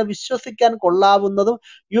സ്വർഗത്തിലായിരുന്നു. ഇതാണ് വിശ്വസിക്കാൻ കൊള്ളാവുന്നതും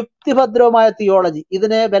യുക്തിഭദ്രവുമായ തിയോളജി.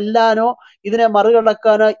 ഇതിനെ വെല്ലാനോ ഇതിനെ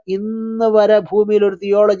മറികടക്കാനോ ഇന്ന് വരെ ഭൂമിയിൽ ഒരു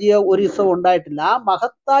തിയോളജിയോ ഒരു ഇസവും ഉണ്ടായിട്ടില്ല. ആ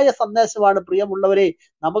മഹത്തായ സന്ദേശമാണ് പ്രിയമുള്ളവരെ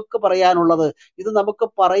നമുക്ക് പറയാനുള്ളത്. ഇത് നമുക്ക്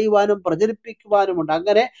പറയുവാനും പ്രചരിപ്പിക്കുവാനുമുണ്ട്.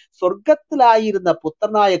 അങ്ങനെ സ്വർഗത്തിലായിരുന്ന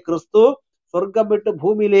പുത്രനായ ക്രിസ്തു സ്വർഗം വിട്ട്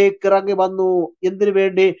ഭൂമിയിലേക്ക് ഇറങ്ങി വന്നു. എന്തിനു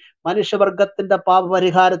വേണ്ടി? മനുഷ്യവർഗത്തിന്റെ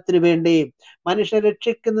പാപപരിഹാരത്തിന് വേണ്ടി, മനുഷ്യനെ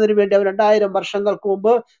രക്ഷിക്കുന്നതിന് വേണ്ടി. അവൻ 2000 വർഷങ്ങൾക്ക്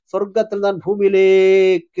മുമ്പ് സ്വർഗത്തിൽ നിന്ന്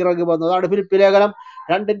ഭൂമിയിലേക്ക് ഇറങ്ങി വന്നു. അതാണ് ഫിലിപ്പി ലേഖനം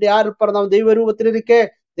 2:6 പറഞ്ഞ ദൈവരൂപത്തിലിരിക്കെ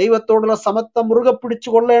ദൈവത്തോടുള്ള സമത്വം മുറുകെ പിടിച്ചു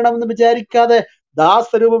കൊള്ളണമെന്ന് വിചാരിക്കാതെ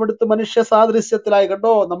ദാസരൂപമെടുത്ത് മനുഷ്യ സാദൃശ്യത്തിലായി.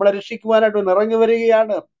 കണ്ടോ, നമ്മളെ രക്ഷിക്കുവാനായിട്ട് അവൻ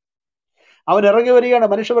ഇറങ്ങി വരികയാണ്.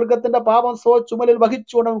 മനുഷ്യവർഗത്തിന്റെ പാപം ചുമലിൽ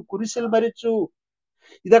വഹിച്ചുകൊണ്ട് അവൻ കുരിശിൽ മരിച്ചു.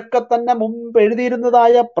 ഇതൊക്കെ തന്നെ മുമ്പ്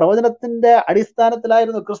എഴുതിയിരുന്നതായ പ്രവചനത്തിന്റെ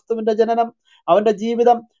അടിസ്ഥാനത്തിലായിരുന്നു ക്രിസ്തുവിന്റെ ജനനം, അവന്റെ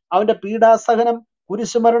ജീവിതം, അവന്റെ പീഡാസഹനം,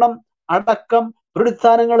 കുരിശുമരണം, അടക്കം,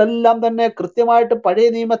 പുനരുത്ഥാനങ്ങളെല്ലാം തന്നെ കൃത്യമായിട്ട് പഴയ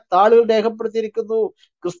നിയമ താളുകൾ രേഖപ്പെടുത്തിയിരിക്കുന്നു.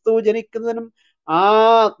 ക്രിസ്തു ജനിക്കുന്നതിനും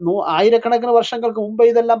ആയിരക്കണക്കിന് വർഷങ്ങൾക്ക് മുമ്പ്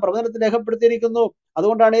ഇതെല്ലാം പ്രവചനത്തിൽ രേഖപ്പെടുത്തിയിരിക്കുന്നു.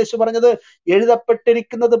 അതുകൊണ്ടാണ് യേശു പറഞ്ഞത്,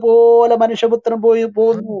 എഴുതപ്പെട്ടിരിക്കുന്നത് പോലെ മനുഷ്യപുത്രൻ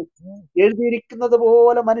പോകുന്നു, എഴുതിയിരിക്കുന്നത്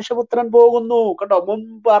പോലെ മനുഷ്യപുത്രൻ പോകുന്നു. കണ്ടോ,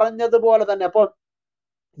 മുമ്പ് അറിഞ്ഞതുപോലെ തന്നെ. അപ്പോൾ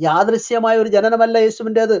യാദൃശ്യമായ ഒരു ജനനമല്ല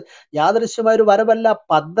യേശുവിൻ്റെത്, യാദൃശ്യമായ ഒരു വരവല്ല.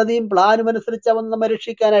 പദ്ധതിയും പ്ലാനും അനുസരിച്ച് അവൻ നമ്മെ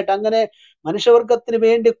രക്ഷിക്കാനായിട്ട് അങ്ങനെ മനുഷ്യവർഗത്തിന്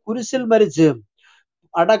വേണ്ടി കുരിശിൽ മരിച്ച്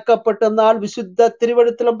അടക്കപ്പെട്ടെന്നാൽ വിശുദ്ധ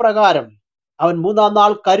തിരുവെഴുത്തിലും പ്രകാരം അവൻ 3-ാം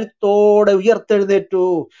നാൾ കരുത്തോടെ ഉയർത്തെഴുന്നേറ്റു.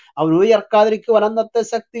 അവൻ ഉയർക്കാതിരിക്കുവാൻ അന്നത്തെ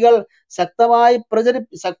ശക്തികൾ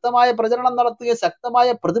ശക്തമായ പ്രചരണം നടത്തുകയും ശക്തമായ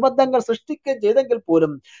പ്രതിബന്ധങ്ങൾ സൃഷ്ടിക്കുകയും ചെയ്തെങ്കിൽ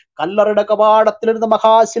പോലും കല്ലറയുടെ കവാടത്തിലിരുന്ന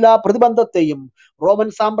മഹാശിലാ പ്രതിബന്ധത്തെയും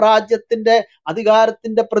റോമൻ സാമ്രാജ്യത്തിന്റെ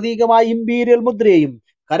അധികാരത്തിന്റെ പ്രതീകമായ ഇമ്പീരിയൽ മുദ്രയെയും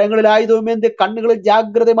കരങ്ങളിൽ ആയുധവുമേന്തി കണ്ണുകളിൽ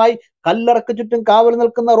ജാഗ്രതമായി കല്ലറക്ക് ചുറ്റും കാവൽ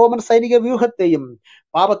നിൽക്കുന്ന റോമൻ സൈനിക വ്യൂഹത്തെയും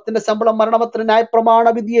പാപത്തിന്റെ ശമ്പളം മരണമത്ര ന്യായപ്രമാണ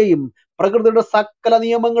വിധിയെയും പ്രകൃതിയുടെ സകല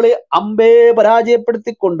നിയമങ്ങളെ അമ്പേ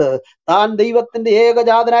പരാജയപ്പെടുത്തിക്കൊണ്ട് താൻ ദൈവത്തിന്റെ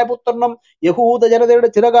ഏകജാതനായ പുത്രനും യഹൂദ ജനതയുടെ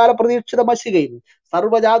ചിരകാല പ്രതീക്ഷിത മശികയും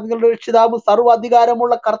സർവ്വജാതികളുടെ രക്ഷിതാവും സർവ്വ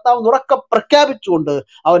അധികാരമുള്ള കർത്താവും ഉറക്കെ പ്രഖ്യാപിച്ചുകൊണ്ട്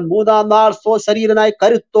അവൻ 3-ാം നാൾ സ്വശരീരനായി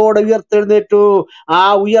കരുത്തോടെ ഉയർത്തെഴുന്നേറ്റു. ആ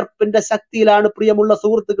ഉയർപ്പിന്റെ ശക്തിയിലാണ് പ്രിയമുള്ള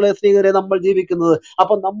സുഹൃത്തുക്കളെ, സ്നേഹിതരെ, നമ്മൾ ജീവിക്കുന്നത്.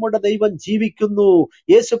 അപ്പൊ നമ്മുടെ ദൈവം ജീവിക്കുന്നു,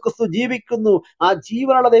 യേശുക്രിസ്തു ജീവിക്കുന്നു. ആ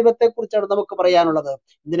ജീവനുള്ള ദൈവത്തെ കുറിച്ചാണ് നമുക്ക് പറയാനുള്ളത്.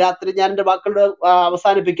 ഇന്ന് രാത്രി ഞാൻ എന്റെ വാക്കുകളുടെ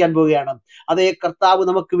അവസാനിപ്പിക്കാൻ പോവുകയാണ്. അതേ കർത്താവ്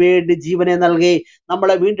നമുക്ക് വേണ്ടി ജീവനെ നൽകി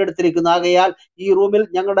നമ്മളെ വീണ്ടെടുത്തിരിക്കുന്നു. ആകയാൽ ഈ റൂമിൽ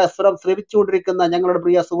ഞങ്ങളുടെ സ്വരം ശ്രവിച്ചുകൊണ്ടിരിക്കുന്ന ഞങ്ങളുടെ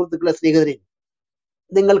പ്രിയ സുഹൃത്തുക്കളെ, സ്നേഹിതരെ,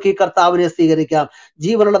 നിങ്ങൾക്ക് ഈ കർത്താവിനെ സ്വീകരിക്കാം,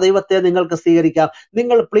 ജീവനുള്ള ദൈവത്തെ നിങ്ങൾക്ക് സ്വീകരിക്കാം.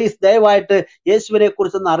 നിങ്ങൾ പ്ലീസ് ദയവായിട്ട് യേശുവിനെ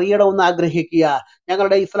കുറിച്ചൊന്ന് അറിയണമെന്ന് ആഗ്രഹിക്കുക.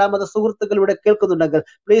 ഞങ്ങളുടെ ഇസ്ലാം മത സുഹൃത്തുക്കൾ ഇവിടെ കേൾക്കുന്നുണ്ടെങ്കിൽ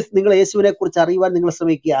പ്ലീസ് നിങ്ങൾ യേശുവിനെ കുറിച്ച് അറിയുവാൻ നിങ്ങൾ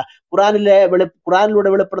ശ്രമിക്കുക.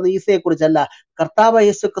 ഖുറാനിലൂടെ വെളിപ്പെടുന്ന ഈസയെ കുറിച്ചല്ല, കർത്താവ്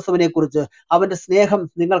യേശു ക്രിസ്തുവിനെ കുറിച്ച്, അവന്റെ സ്നേഹം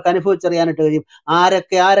നിങ്ങൾക്ക് അനുഭവിച്ചറിയാനായിട്ട് കഴിയും.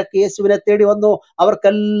 ആരൊക്കെ യേശുവിനെ തേടി വന്നോ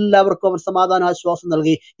അവർക്കെല്ലാവർക്കും അവൻ സമാധാന ആശ്വാസം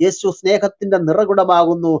നൽകി. യേശു സ്നേഹത്തിന്റെ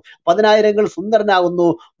നിറകുടമാകുന്നു. 10,000 സുന്ദരനാകുന്നു.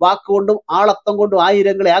 വാക്കുകൊണ്ടും ആളത്വം കൊണ്ടും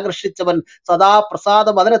 1000 ആകർഷിച്ചവൻ, സദാ പ്രസാദ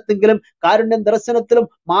വദനത്തെങ്കിലും കാരുണ്യം ദർശനത്തിലും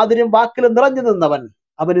മാധുര്യം വാക്കിലും നിറഞ്ഞു നിന്നവൻ,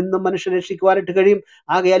 അവൻ ഇന്നും മനുഷ്യനെ രക്ഷിക്കുവാനായിട്ട് കഴിയും.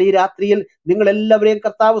 ആകയാൽ ഈ രാത്രിയിൽ നിങ്ങൾ എല്ലാവരെയും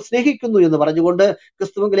കർത്താവ് സ്നേഹിക്കുന്നു എന്ന് പറഞ്ഞുകൊണ്ട്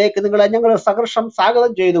ക്രിസ്തുവിലേക്ക് നിങ്ങളെ ഞങ്ങൾ സഹർഷം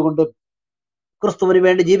സ്വാഗതം ചെയ്തുകൊണ്ട് ക്രിസ്തുവിന്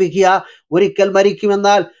വേണ്ടി ജീവിക്കുക. ഒരിക്കൽ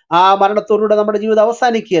മരിക്കുമെന്നാൽ ആ മരണത്തോടുകൂടെ നമ്മുടെ ജീവിതം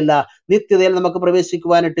അവസാനിക്കുകയല്ല, നിത്യതയിൽ നമുക്ക്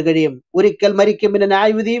പ്രവേശിക്കുവാനായിട്ട് കഴിയും. ഒരിക്കൽ മരിക്കും, പിന്നെ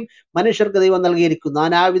ന്യായവിധിയും മനുഷ്യർക്ക് ദൈവം നൽകിയിരിക്കുന്നു. ആ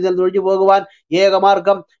ന്യായവിധിയിൽ ഒഴിഞ്ഞു പോകുവാൻ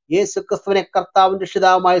ഏകമാർഗം യേശു ക്രിസ്തുവിനെ കർത്താവും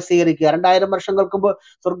രക്ഷിതാവുമായി സ്വീകരിക്കുക. 2000 വർഷങ്ങൾക്ക് മുമ്പ്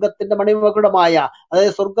സ്വർഗത്തിന്റെ മണിമകുടമായ,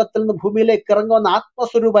 അതായത് സ്വർഗത്തിൽ നിന്ന് ഭൂമിയിലേക്ക് ഇറങ്ങുന്ന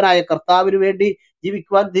ആത്മസ്വരൂപനായ കർത്താവിന് വേണ്ടി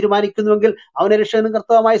ജീവിക്കുവാൻ തീരുമാനിക്കുന്നുവെങ്കിൽ, അവനെ രക്ഷകനും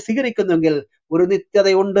കർത്താവുമായി സ്വീകരിക്കുന്നുവെങ്കിൽ ഒരു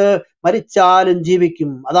നിത്യതയുണ്ട്. മരിച്ചാലും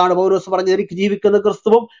ജീവിക്കും. അതാണ് പൗലോസ് പറഞ്ഞത്, എനിക്ക് ജീവിക്കുന്ന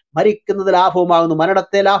ക്രിസ്തുവും മരിക്കുന്നത് ലാഭവുമാകുന്നു.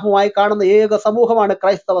 മരണത്തെ ലാഭമായി കാണുന്ന ഏക സമൂഹമാണ്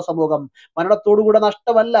ക്രൈസ്തവ സമൂഹം. മരണത്തോടുകൂടെ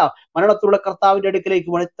നഷ്ടമല്ല, മരണത്തോടെ കർത്താവിന്റെ അടുക്കിലേക്ക്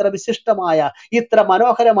പോകണം. ഇത്ര വിശിഷ്ടമായ, ഇത്ര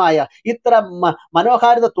മനോഹരമായ, ഇത്ര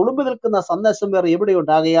മനോഹാരിത തുളുമ്പി നിൽക്കുന്ന സന്ദേശം വേറെ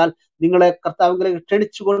എവിടെയുണ്ടാകയാൽ നിങ്ങളെ കർത്താവിലേക്ക്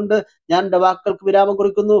ക്ഷണിച്ചുകൊണ്ട് ഞാൻ എൻ്റെ വാക്കുകൾക്ക് വിരാമം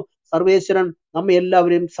കുറിക്കുന്നു. സർവേശ്വരൻ നമ്മെ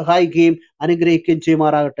എല്ലാവരെയും സഹായിക്കുകയും അനുഗ്രഹിക്കുകയും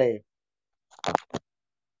ചെയ്യുമാറാകട്ടെ.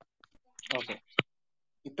 ഓക്കെ,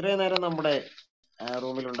 ഇത്രയും നേരം നമ്മുടെ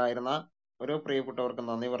റൂമിലുണ്ടായിരുന്ന ഓരോ പ്രിയപ്പെട്ടവർക്കും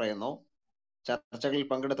നന്ദി പറയുന്നു. ചർച്ചകളിൽ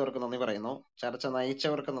പങ്കെടുത്തവർക്ക് നന്ദി പറയുന്നു. ചർച്ച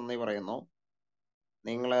നയിച്ചവർക്ക് നന്ദി പറയുന്നു.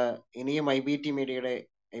 നിങ്ങൾ ഇനിയും IBT മീഡിയയുടെ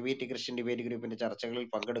IBT ക്രിസ്ത്യൻ ഡിബേറ്റ് ഗ്രൂപ്പിന്റെ ചർച്ചകളിൽ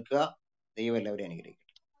പങ്കെടുക്കുക. ദൈവം എല്ലാവരെയും അനുഗ്രഹിക്കട്ടെ.